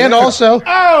 And also Lou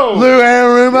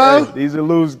Anarumo. Yeah, these are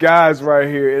Lou's guys right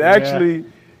here. And actually,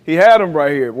 he had them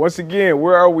right here. Once again,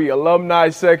 where are we? Alumni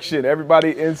section.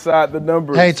 Everybody inside the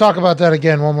numbers. Hey, talk about that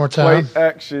again one more time. Play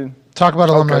action. Talk about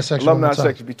alumni section. Alumni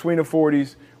section. Between the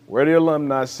 40s, where the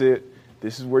alumni sit,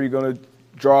 this is where you're going to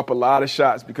draw up a lot of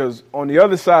shots because on the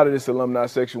other side of this alumni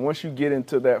section, once you get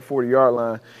into that 40-yard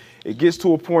line, it gets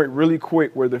to a point really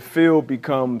quick where the field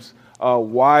becomes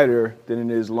wider than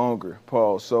it is longer,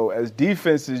 Paul. So as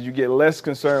defenses, you get less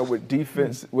concerned with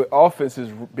with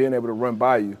offenses being able to run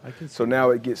by you. So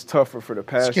now it gets tougher for the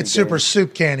passing It gets super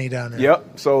soup canny down there.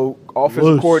 Yep. So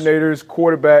offensive coordinators,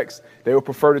 quarterbacks, they would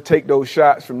prefer to take those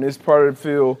shots from this part of the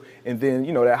field and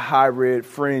then, that high red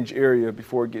fringe area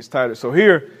before it gets tighter. So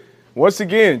here, once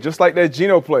again, just like that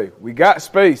Geno play, we got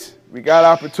space. We got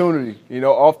opportunity.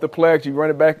 Off the play action, you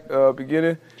run it back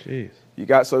beginning. Jeez.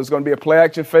 So it's going to be a play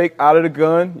action fake out of the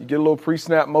gun. You get a little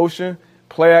pre-snap motion,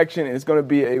 play action, and it's going to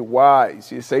be a wide. You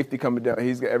see a safety coming down.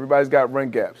 Everybody's got run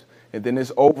gaps. And then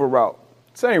this over route.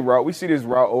 Same route. We see this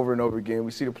route over and over again.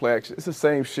 We see the play action. It's the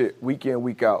same shit week in,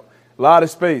 week out. A lot of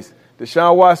space.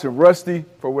 Deshaun Watson, rusty,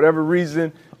 for whatever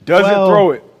reason, doesn't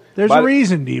throw it. There's a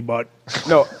reason, D-Butt.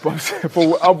 No, for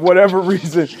whatever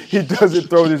reason, he doesn't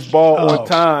throw this ball on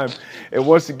time. And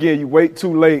once again, you wait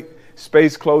too late,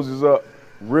 space closes up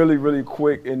really, really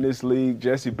quick in this league.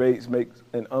 Jesse Bates makes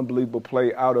an unbelievable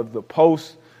play out of the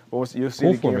post. Once you'll see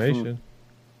it again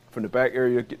from the back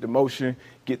area, get the motion,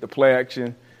 get the play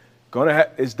action.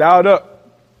 It's dialed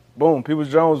up. Boom,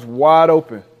 Peoples-Jones wide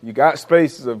open. You got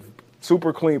space. It's a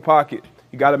super clean pocket.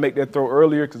 You got to make that throw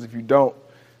earlier because if you don't,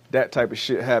 that type of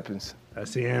shit happens.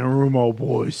 That's the Anarumo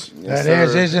boys. That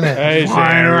is, isn't it? Hey,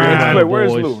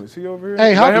 where's Lou? Is he over here?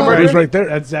 Hey, how come? He's right there.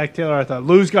 That's Zach Taylor. I thought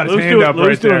Lou's got his hand up right there.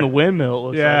 Lou's doing the windmill.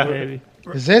 Looks like, baby.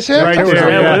 Is this him? Right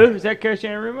there. Is that Coach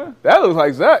Anarumo? That looks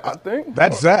like Zach, I think.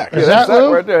 That's Zach. Is that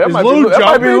Zach right there? That might be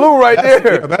Lou right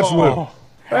there. That's Lou.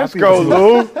 Let's go,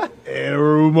 Lou.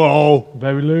 Anarumo.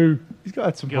 Baby Lou. He's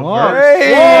got some heart. Hey!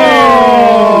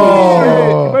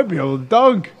 He might be able to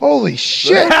dunk. Holy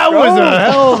shit. That was a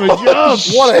hell of a jump.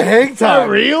 What a hang time. Is that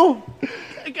real?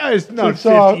 That guy's not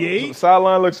So 58.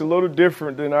 sideline looks a little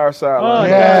different than our sideline.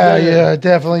 Yeah, it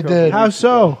definitely did. How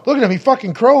so? Look at him. He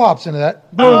fucking crow hops into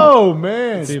that. Boom. Oh,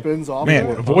 man. Spins off. Man,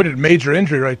 avoided major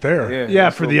injury right there. Yeah,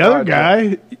 for the other guy,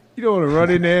 you don't want to run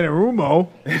into Anarumo.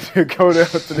 Go down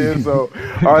to the end zone.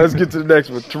 All right, let's get to the next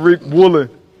one. Tariq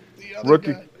Woolen,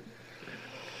 rookie.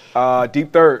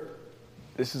 Deep third.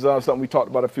 This is something we talked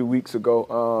about a few weeks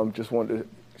ago. Just wanted to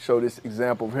show this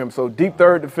example of him. So deep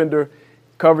third defender,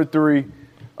 cover three.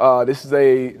 This is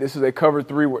a cover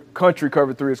three, country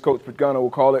cover three, as Coach Pagano will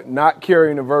call it, not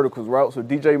carrying the verticals route. So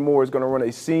DJ Moore is going to run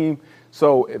a seam.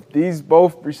 So if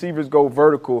both receivers go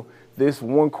vertical, this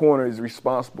one corner is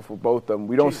responsible for both of them.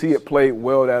 We don't see it played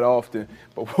well that often,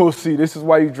 but we'll see. This is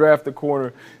why you draft the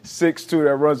corner 6'2"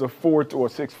 that runs a 4-2 or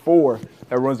 6'4"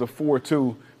 that runs a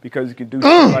 4-2 because he can do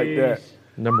something like that.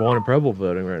 Number one in Pro Bowl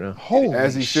voting right now.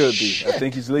 As he should be. I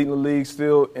think he's leading the league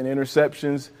still in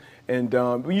interceptions. And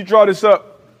when you draw this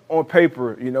up on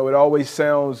paper, it always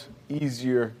sounds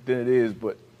easier than it is.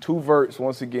 But two verts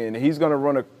once again. He's going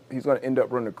to end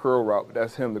up running a curl route, but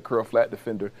that's him, the curl flat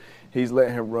defender. He's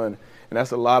letting him run, and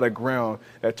that's a lot of ground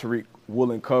that Tariq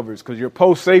Woolen covers because your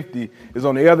post safety is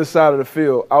on the other side of the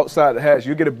field, outside the hash.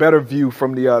 You get a better view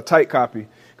from the tight copy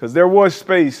because there was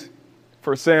space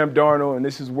for Sam Darnold, and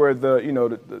this is where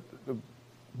the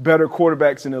better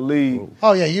quarterbacks in the league.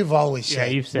 Oh yeah, you've always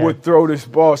said would throw this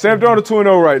ball. Sam Darnold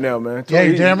 2-0 right now, man. Yeah,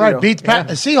 you're damn right. Beats the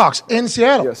Seahawks in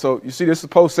Seattle. Yeah, so you see, this is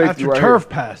post safety right turf here.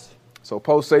 pass. So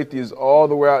post safety is all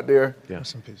the way out there. Yeah.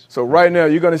 So right now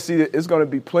you're going to see that it's going to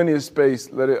be plenty of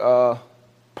space. Let it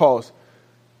pause.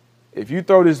 If you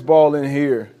throw this ball in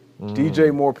here,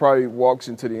 DJ Moore probably walks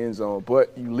into the end zone,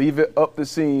 but you leave it up the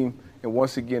seam. And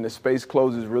once again, the space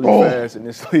closes really fast in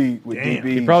this league with DBs.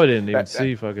 He probably didn't even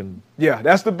see fucking. Yeah,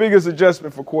 that's the biggest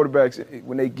adjustment for quarterbacks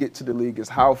when they get to the league is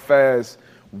how fast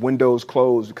windows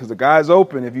close. Because the guy's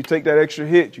open. If you take that extra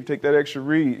hit, you take that extra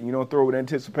read, and you don't throw with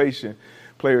anticipation,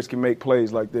 players can make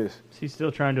plays like this. Is he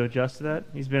still trying to adjust to that?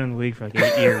 He's been in the league for like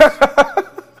 8 years.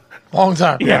 Long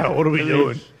time. Yeah, what are we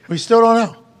doing? We still don't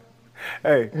know.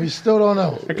 Hey, we still don't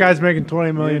know. That guy's making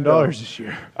 $20 million this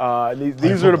year.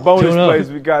 These are the bonus plays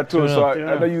we got too. So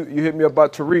I know you hit me up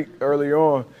about Tariq earlier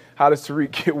on. How does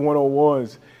Tariq get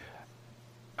one-on-ones?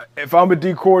 If I'm a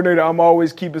D coordinator, I'm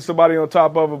always keeping somebody on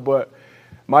top of him. But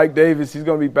Mike Davis, he's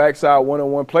going to be backside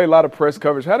one-on-one. Play a lot of press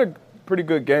coverage. Had a pretty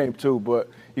good game too.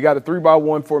 But you got a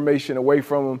 3-by-1 formation away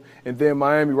from him. And then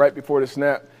Miami, right before the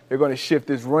snap, they're going to shift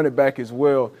this running back as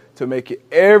well to make it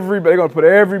they're going to put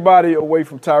everybody away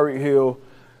from Tyreek Hill.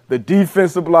 The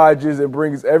defense obliges and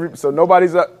brings so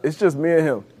nobody's up. It's just me and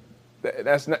him.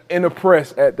 That's not in the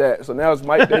press at that. So now it's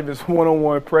Mike Davis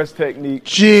one-on-one press technique.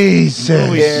 Jesus. What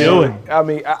are we doing? I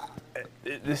mean,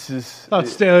 this is. I thought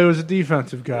Staley was a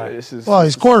defensive guy.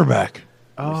 He's quarterback.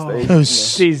 Oh,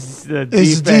 he's the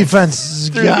defense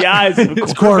through the eyes of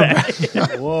a quarterback.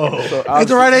 Whoa. So Ain't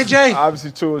the right, AJ?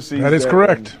 Obviously, 2 seasons. That is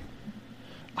correct.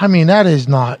 I mean, that is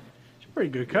not.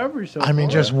 pretty good coverage. So I mean,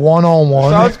 far. just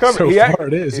one-on-one. Solid coverage. So far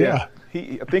it is, yeah.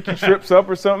 I think he trips up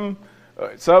or something.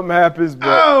 Something happens, but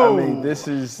I mean, this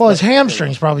is. Well, his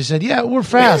hamstrings probably said, "Yeah, we're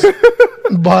fast,"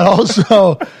 but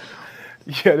also,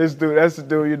 yeah, that's the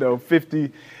dude.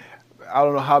 50. I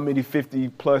don't know how many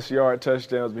 50-plus yard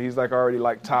touchdowns, but he's already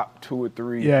top 2 or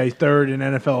 3. Yeah, he's third in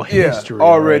NFL history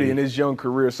already in his young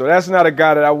career. So that's not a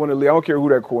guy that I want to leave. I don't care who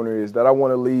that corner is. That I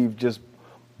want to leave just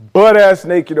butt-ass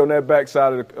naked on that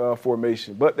backside of the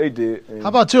formation. But they did. how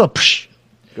about Tua?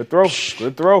 Good throw.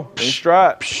 Good throw. In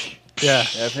stride. Yeah.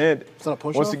 Half-handed. It's not a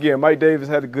push-off? Once again, Mike Davis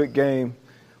had a good game.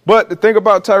 But the thing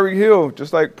about Tyreek Hill,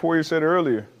 just like Poyer said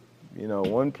earlier,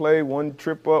 one play, one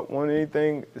trip up, one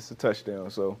anything, it's a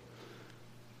touchdown. So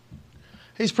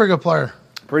he's a pretty good player.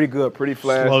 pretty good, pretty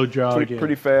fast. Slow jog,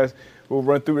 Pretty fast. We'll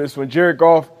run through this one. Jared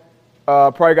Goff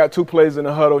probably got 2 plays in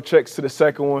the huddle, checks to the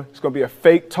second one. It's going to be a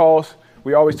fake toss.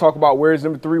 We always talk about where's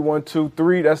number 3, 1, 2,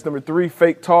 3. That's number 3,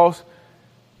 fake toss.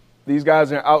 These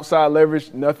guys are outside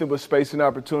leverage, nothing but space and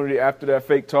opportunity after that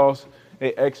fake toss.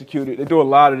 They execute it. They do a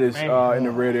lot of this in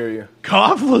the red area.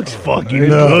 Goff looks fucking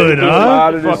good, They do a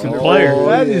lot of this in the player.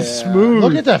 red That area. is smooth.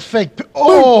 Look at that fake.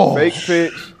 Oh, Fake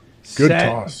pitch. Good Set.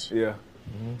 toss. Yeah.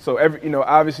 So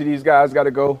obviously these guys got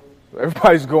to go.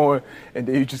 Everybody's going, and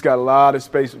then you just got a lot of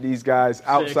space with these guys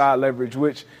outside leverage,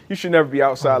 which you should never be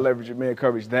outside leverage and man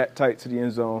coverage that tight to the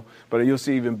end zone. But you'll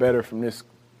see even better from this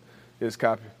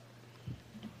copy.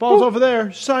 Ball's over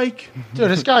there. Psych. dude,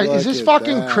 this guy is this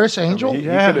fucking Chris Angel? He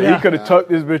could have tucked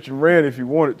this bitch and ran if he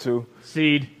wanted to.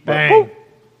 Seed. Bang.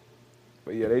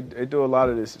 But yeah, they do a lot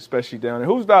of this, especially down there.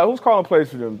 Who's calling plays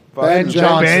for them? Ben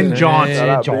Johnson. Ben Johnson. Shout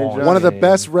out Ben Johnson. One of the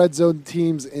best red zone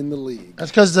teams in the league.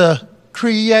 That's because the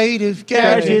creative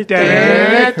gadget.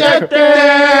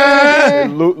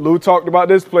 Lou talked about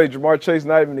this play. Jamar Chase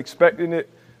not even expecting it.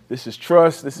 This is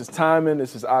trust. This is timing.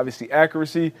 This is obviously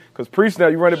accuracy. Because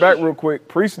pre-snap, you run it back real quick.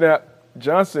 Pre-snap,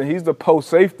 Johnson, he's the post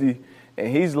safety,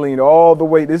 and he's leaned all the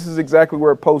way. This is exactly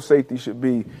where a post safety should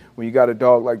be when you got a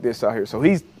dog like this out here. So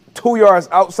he's 2 yards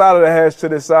outside of the hash to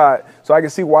the side. So I can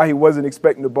see why he wasn't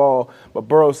expecting the ball. But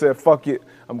Burrow said, fuck it.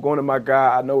 I'm going to my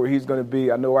guy. I know where he's going to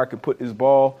be. I know where I can put this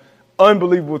ball.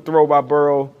 Unbelievable throw by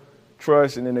Burrow.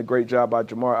 Trust, and then a great job by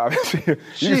Jamar. Obviously, you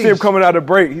can see him coming out of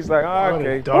break. He's like,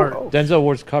 okay. Denzel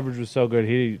Ward's coverage was so good,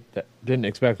 he didn't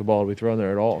expect the ball to be thrown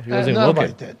there at all. He wasn't even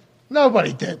looking.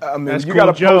 Nobody did. I mean, That's you cool,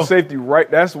 got a Joe. post safety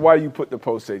right. That's why you put the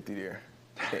post safety there.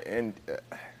 And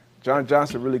John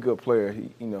Johnson, really good player.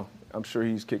 I'm sure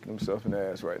he's kicking himself in the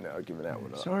ass right now, giving that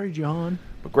one up. Sorry, John.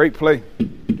 But great play.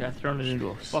 Got thrown it into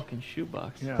a fucking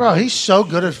shoebox. Yeah. Bro, he's so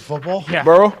good at football. Yeah.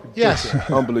 Burrow? Yes.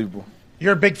 Unbelievable.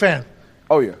 You're a big fan.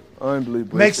 Oh, yeah.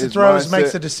 Unbelievable. Makes the His throws, mindset,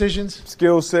 makes the decisions.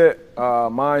 skill set,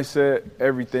 mindset,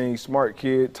 everything. Smart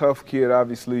kid, tough kid,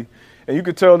 obviously. And you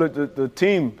could tell that the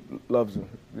team loves him.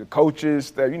 The coaches,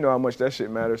 that how much that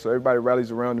shit matters. So everybody rallies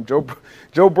around him.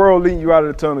 Joe Burrow leading you out of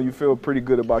the tunnel, you feel pretty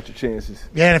good about your chances.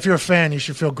 Yeah, and if you're a fan, you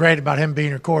should feel great about him being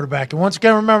your quarterback. And once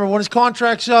again, remember, when his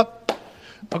contract's up,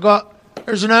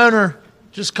 there's an owner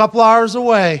just a couple hours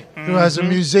away who has a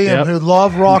museum who'd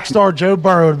love rock star Joe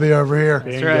Burrow to be over here.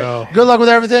 That's right. Good luck with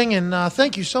everything, and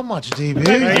thank you so much, DB.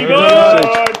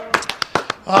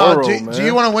 Do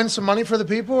you want to win some money for the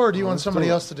people, or do you want somebody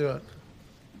else to do it?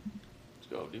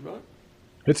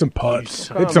 Hit some putts.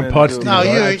 Hit some putts. No,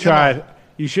 I tried.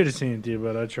 You should have seen it, dude,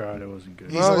 but I tried. It wasn't good.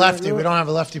 He's a lefty. We don't have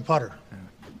a lefty putter.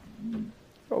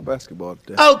 Oh, basketball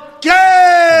today. Okay!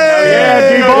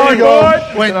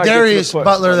 D-boy. When Then I Darius get to the putt.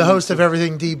 Butler, the host of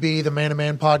Everything DB, the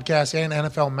Man-to-Man podcast, and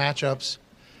NFL matchups,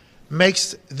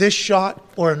 makes this shot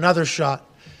or another shot,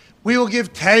 we will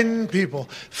give 10 people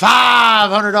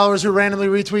 $500 who randomly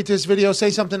retweet this video, say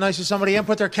something nice to somebody, and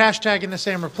put their cash tag in the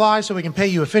same reply so we can pay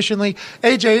you efficiently.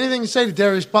 AJ, anything to say to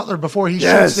Darius Butler before he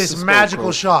shoots this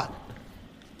magical shot?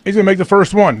 He's going to make the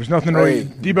first one. There's nothing Hey.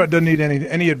 D-Butt doesn't need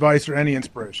any advice or any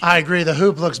inspiration. I agree. The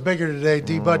hoop looks bigger today,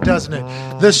 D-Bud, doesn't it?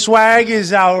 The swag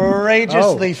is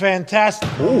outrageously fantastic.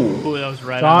 Ooh, that was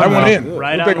right That on. one in.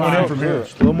 Right We'll on. take one in from here. A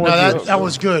little more. No, that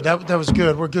was good. That was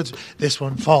good. We're good. This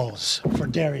one falls for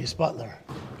Darius Butler.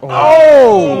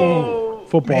 Oh!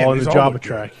 Football Man, in these the all Java look good.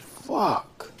 track.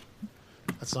 Fuck.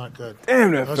 That's not good. Damn,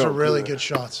 that Those felt are really good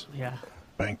shots. Yeah.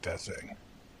 Bank that thing.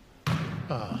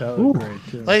 That was great,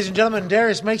 too. Ladies and gentlemen,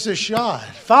 Darius makes a shot.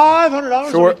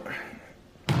 $500. Short.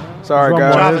 Sorry,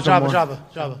 guys. Java.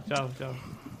 Java.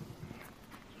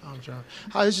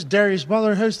 Hi, this is Darius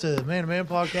Butler, host of the Man to Man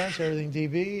podcast, Everything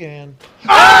DB, and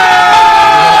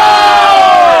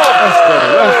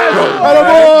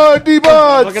Attaboy,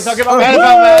 D-Buds. Look at talking about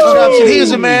matchups, and he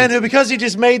is a man who, because he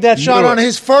just made that shot on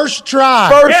his first try.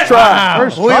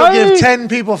 We'll give 10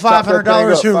 people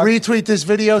 $500 who retweet this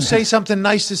video, say something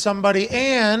nice to somebody,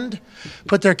 and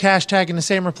put their cash tag in the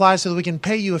same reply so that we can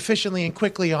pay you efficiently and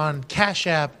quickly on Cash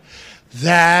App.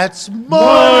 That's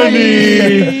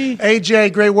money.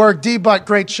 AJ, great work. D-Butt,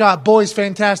 great shot. Boys,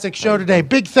 fantastic show today.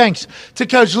 Big thanks to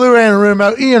Coach Lou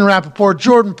Anarumo, Ian Rapoport,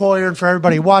 Jordan Poyer, and for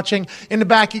everybody watching. In the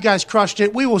back, you guys crushed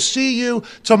it. We will see you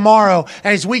tomorrow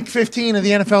as Week 15 of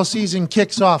the NFL season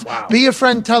kicks off. Wow. Be a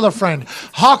friend, tell a friend.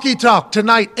 Hockey Talk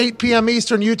tonight, 8 p.m.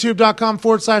 Eastern,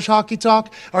 youtube.com/Hockey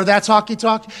Talk, or That's Hockey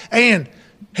Talk. And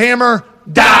Hammer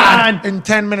Don in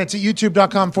 10 minutes at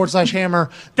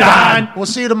youtube.com/Hammer Don. We'll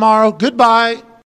see you tomorrow. Goodbye.